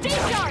 enemies. Stay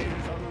sharp.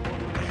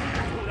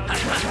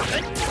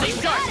 Stay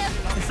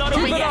sharp. It's not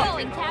over Keep yet.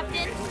 going,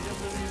 Captain.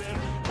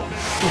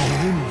 The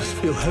wounds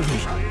feel heavy.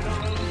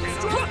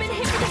 Stroke's been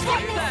hit with a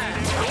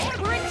sickness.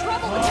 We're in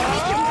trouble with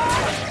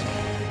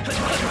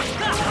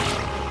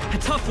A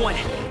tough one.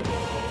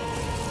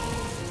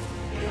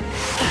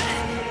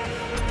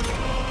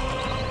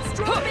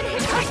 Stroke's been hit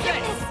with a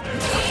sickness.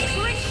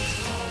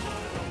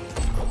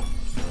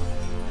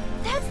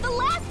 That's the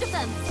last of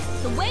them.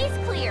 The way's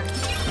clear.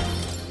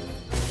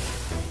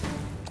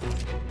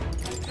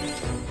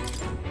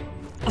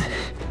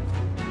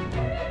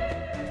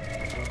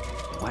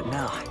 What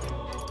now?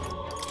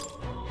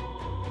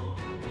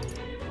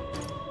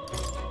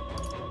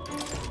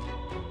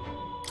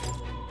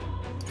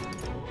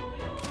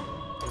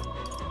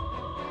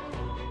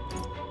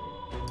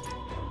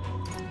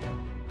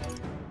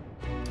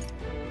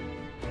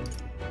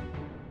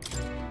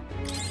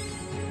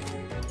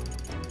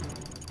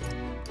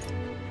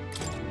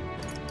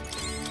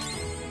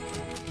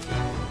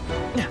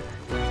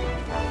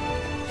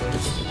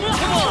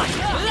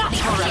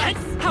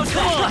 How's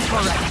that?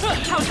 All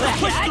right. How's that?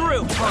 Push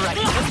through. All right.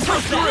 Let's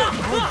push through.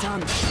 We're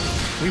done.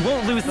 We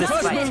won't lose this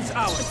First fight. move's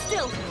ours. But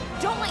still,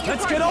 don't let your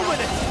Let's guard get on down.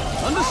 with it.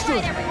 Understood.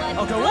 All right, everyone.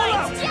 I'll go all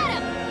out. Get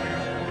him.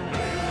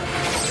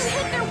 You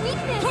hit their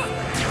weakness.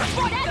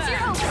 That's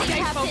your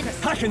opening, Captain.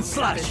 Hack and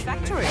slash.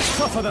 Factory.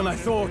 Tougher than I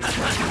thought.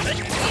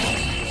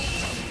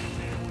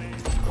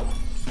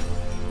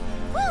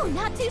 Whew,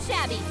 not too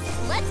shabby.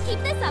 Let's keep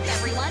this up,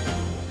 everyone.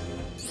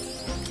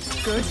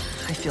 Good.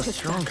 I feel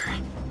stronger.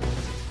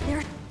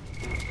 They're...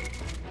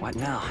 What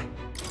now?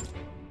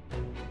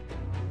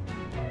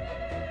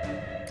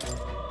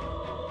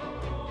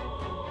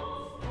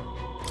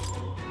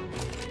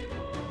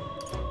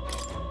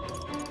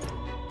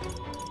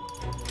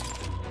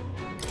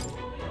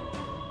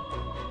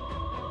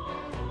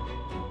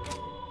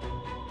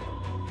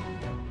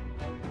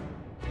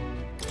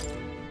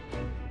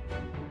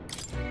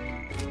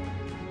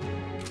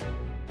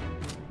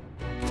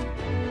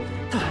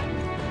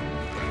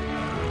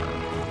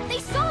 They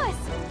saw us!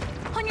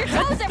 On your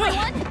toes,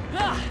 everyone!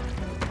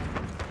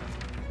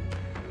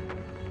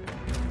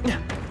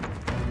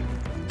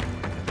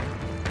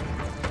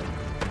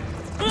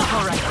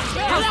 All right.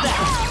 How's that?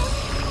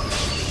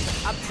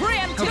 A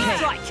preemptive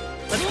strike.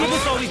 Let's give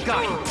this all we've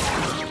got.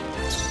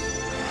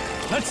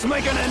 Let's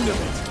make an end of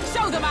it.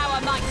 Show them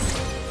our might.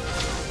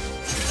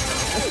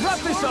 Let's wrap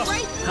this up.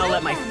 I'll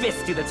let my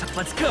fist do the top.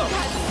 Let's go.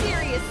 Got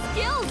serious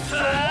skills,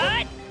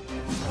 Joel.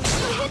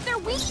 You hit their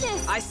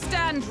weakness. I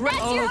stand ready.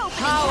 That's your Oh, opening,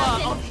 power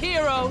Captain. of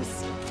heroes.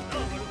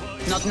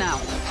 Not now.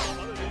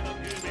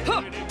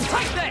 Huh,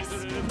 take this.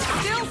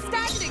 Still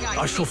standing,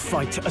 I shall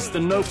fight as the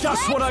note.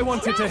 Just what I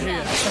wanted to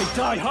hear. They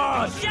die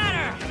hard.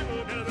 Shatter!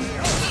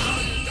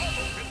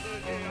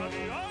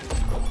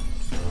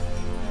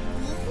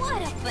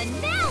 What a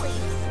finale!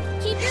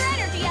 Keep your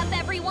energy up,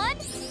 everyone!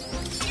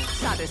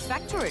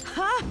 Satisfactory.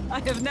 Ha! I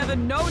have never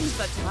known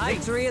such height.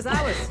 Victory is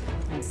ours,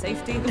 and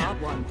safety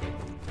hard won.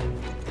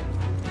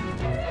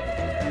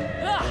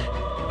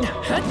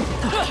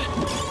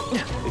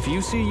 If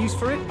you see use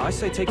for it, I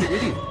say take it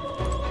with you.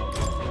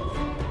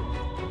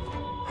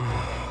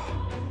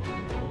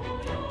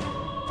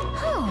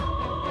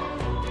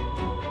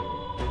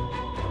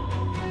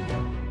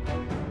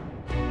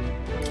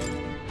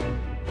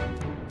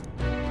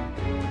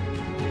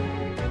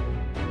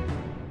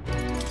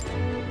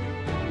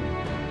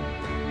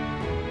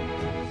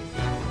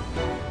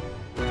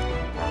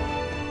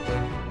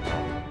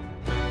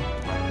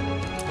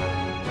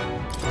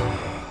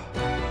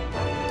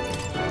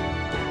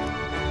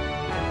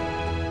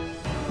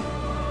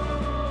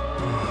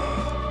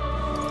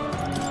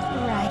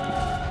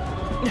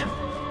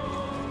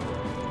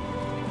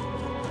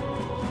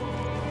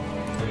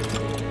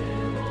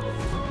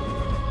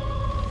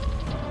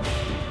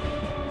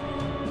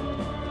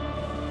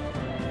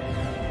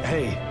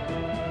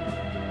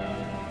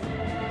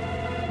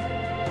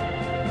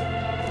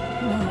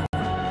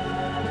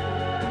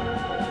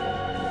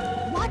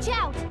 Watch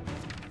out!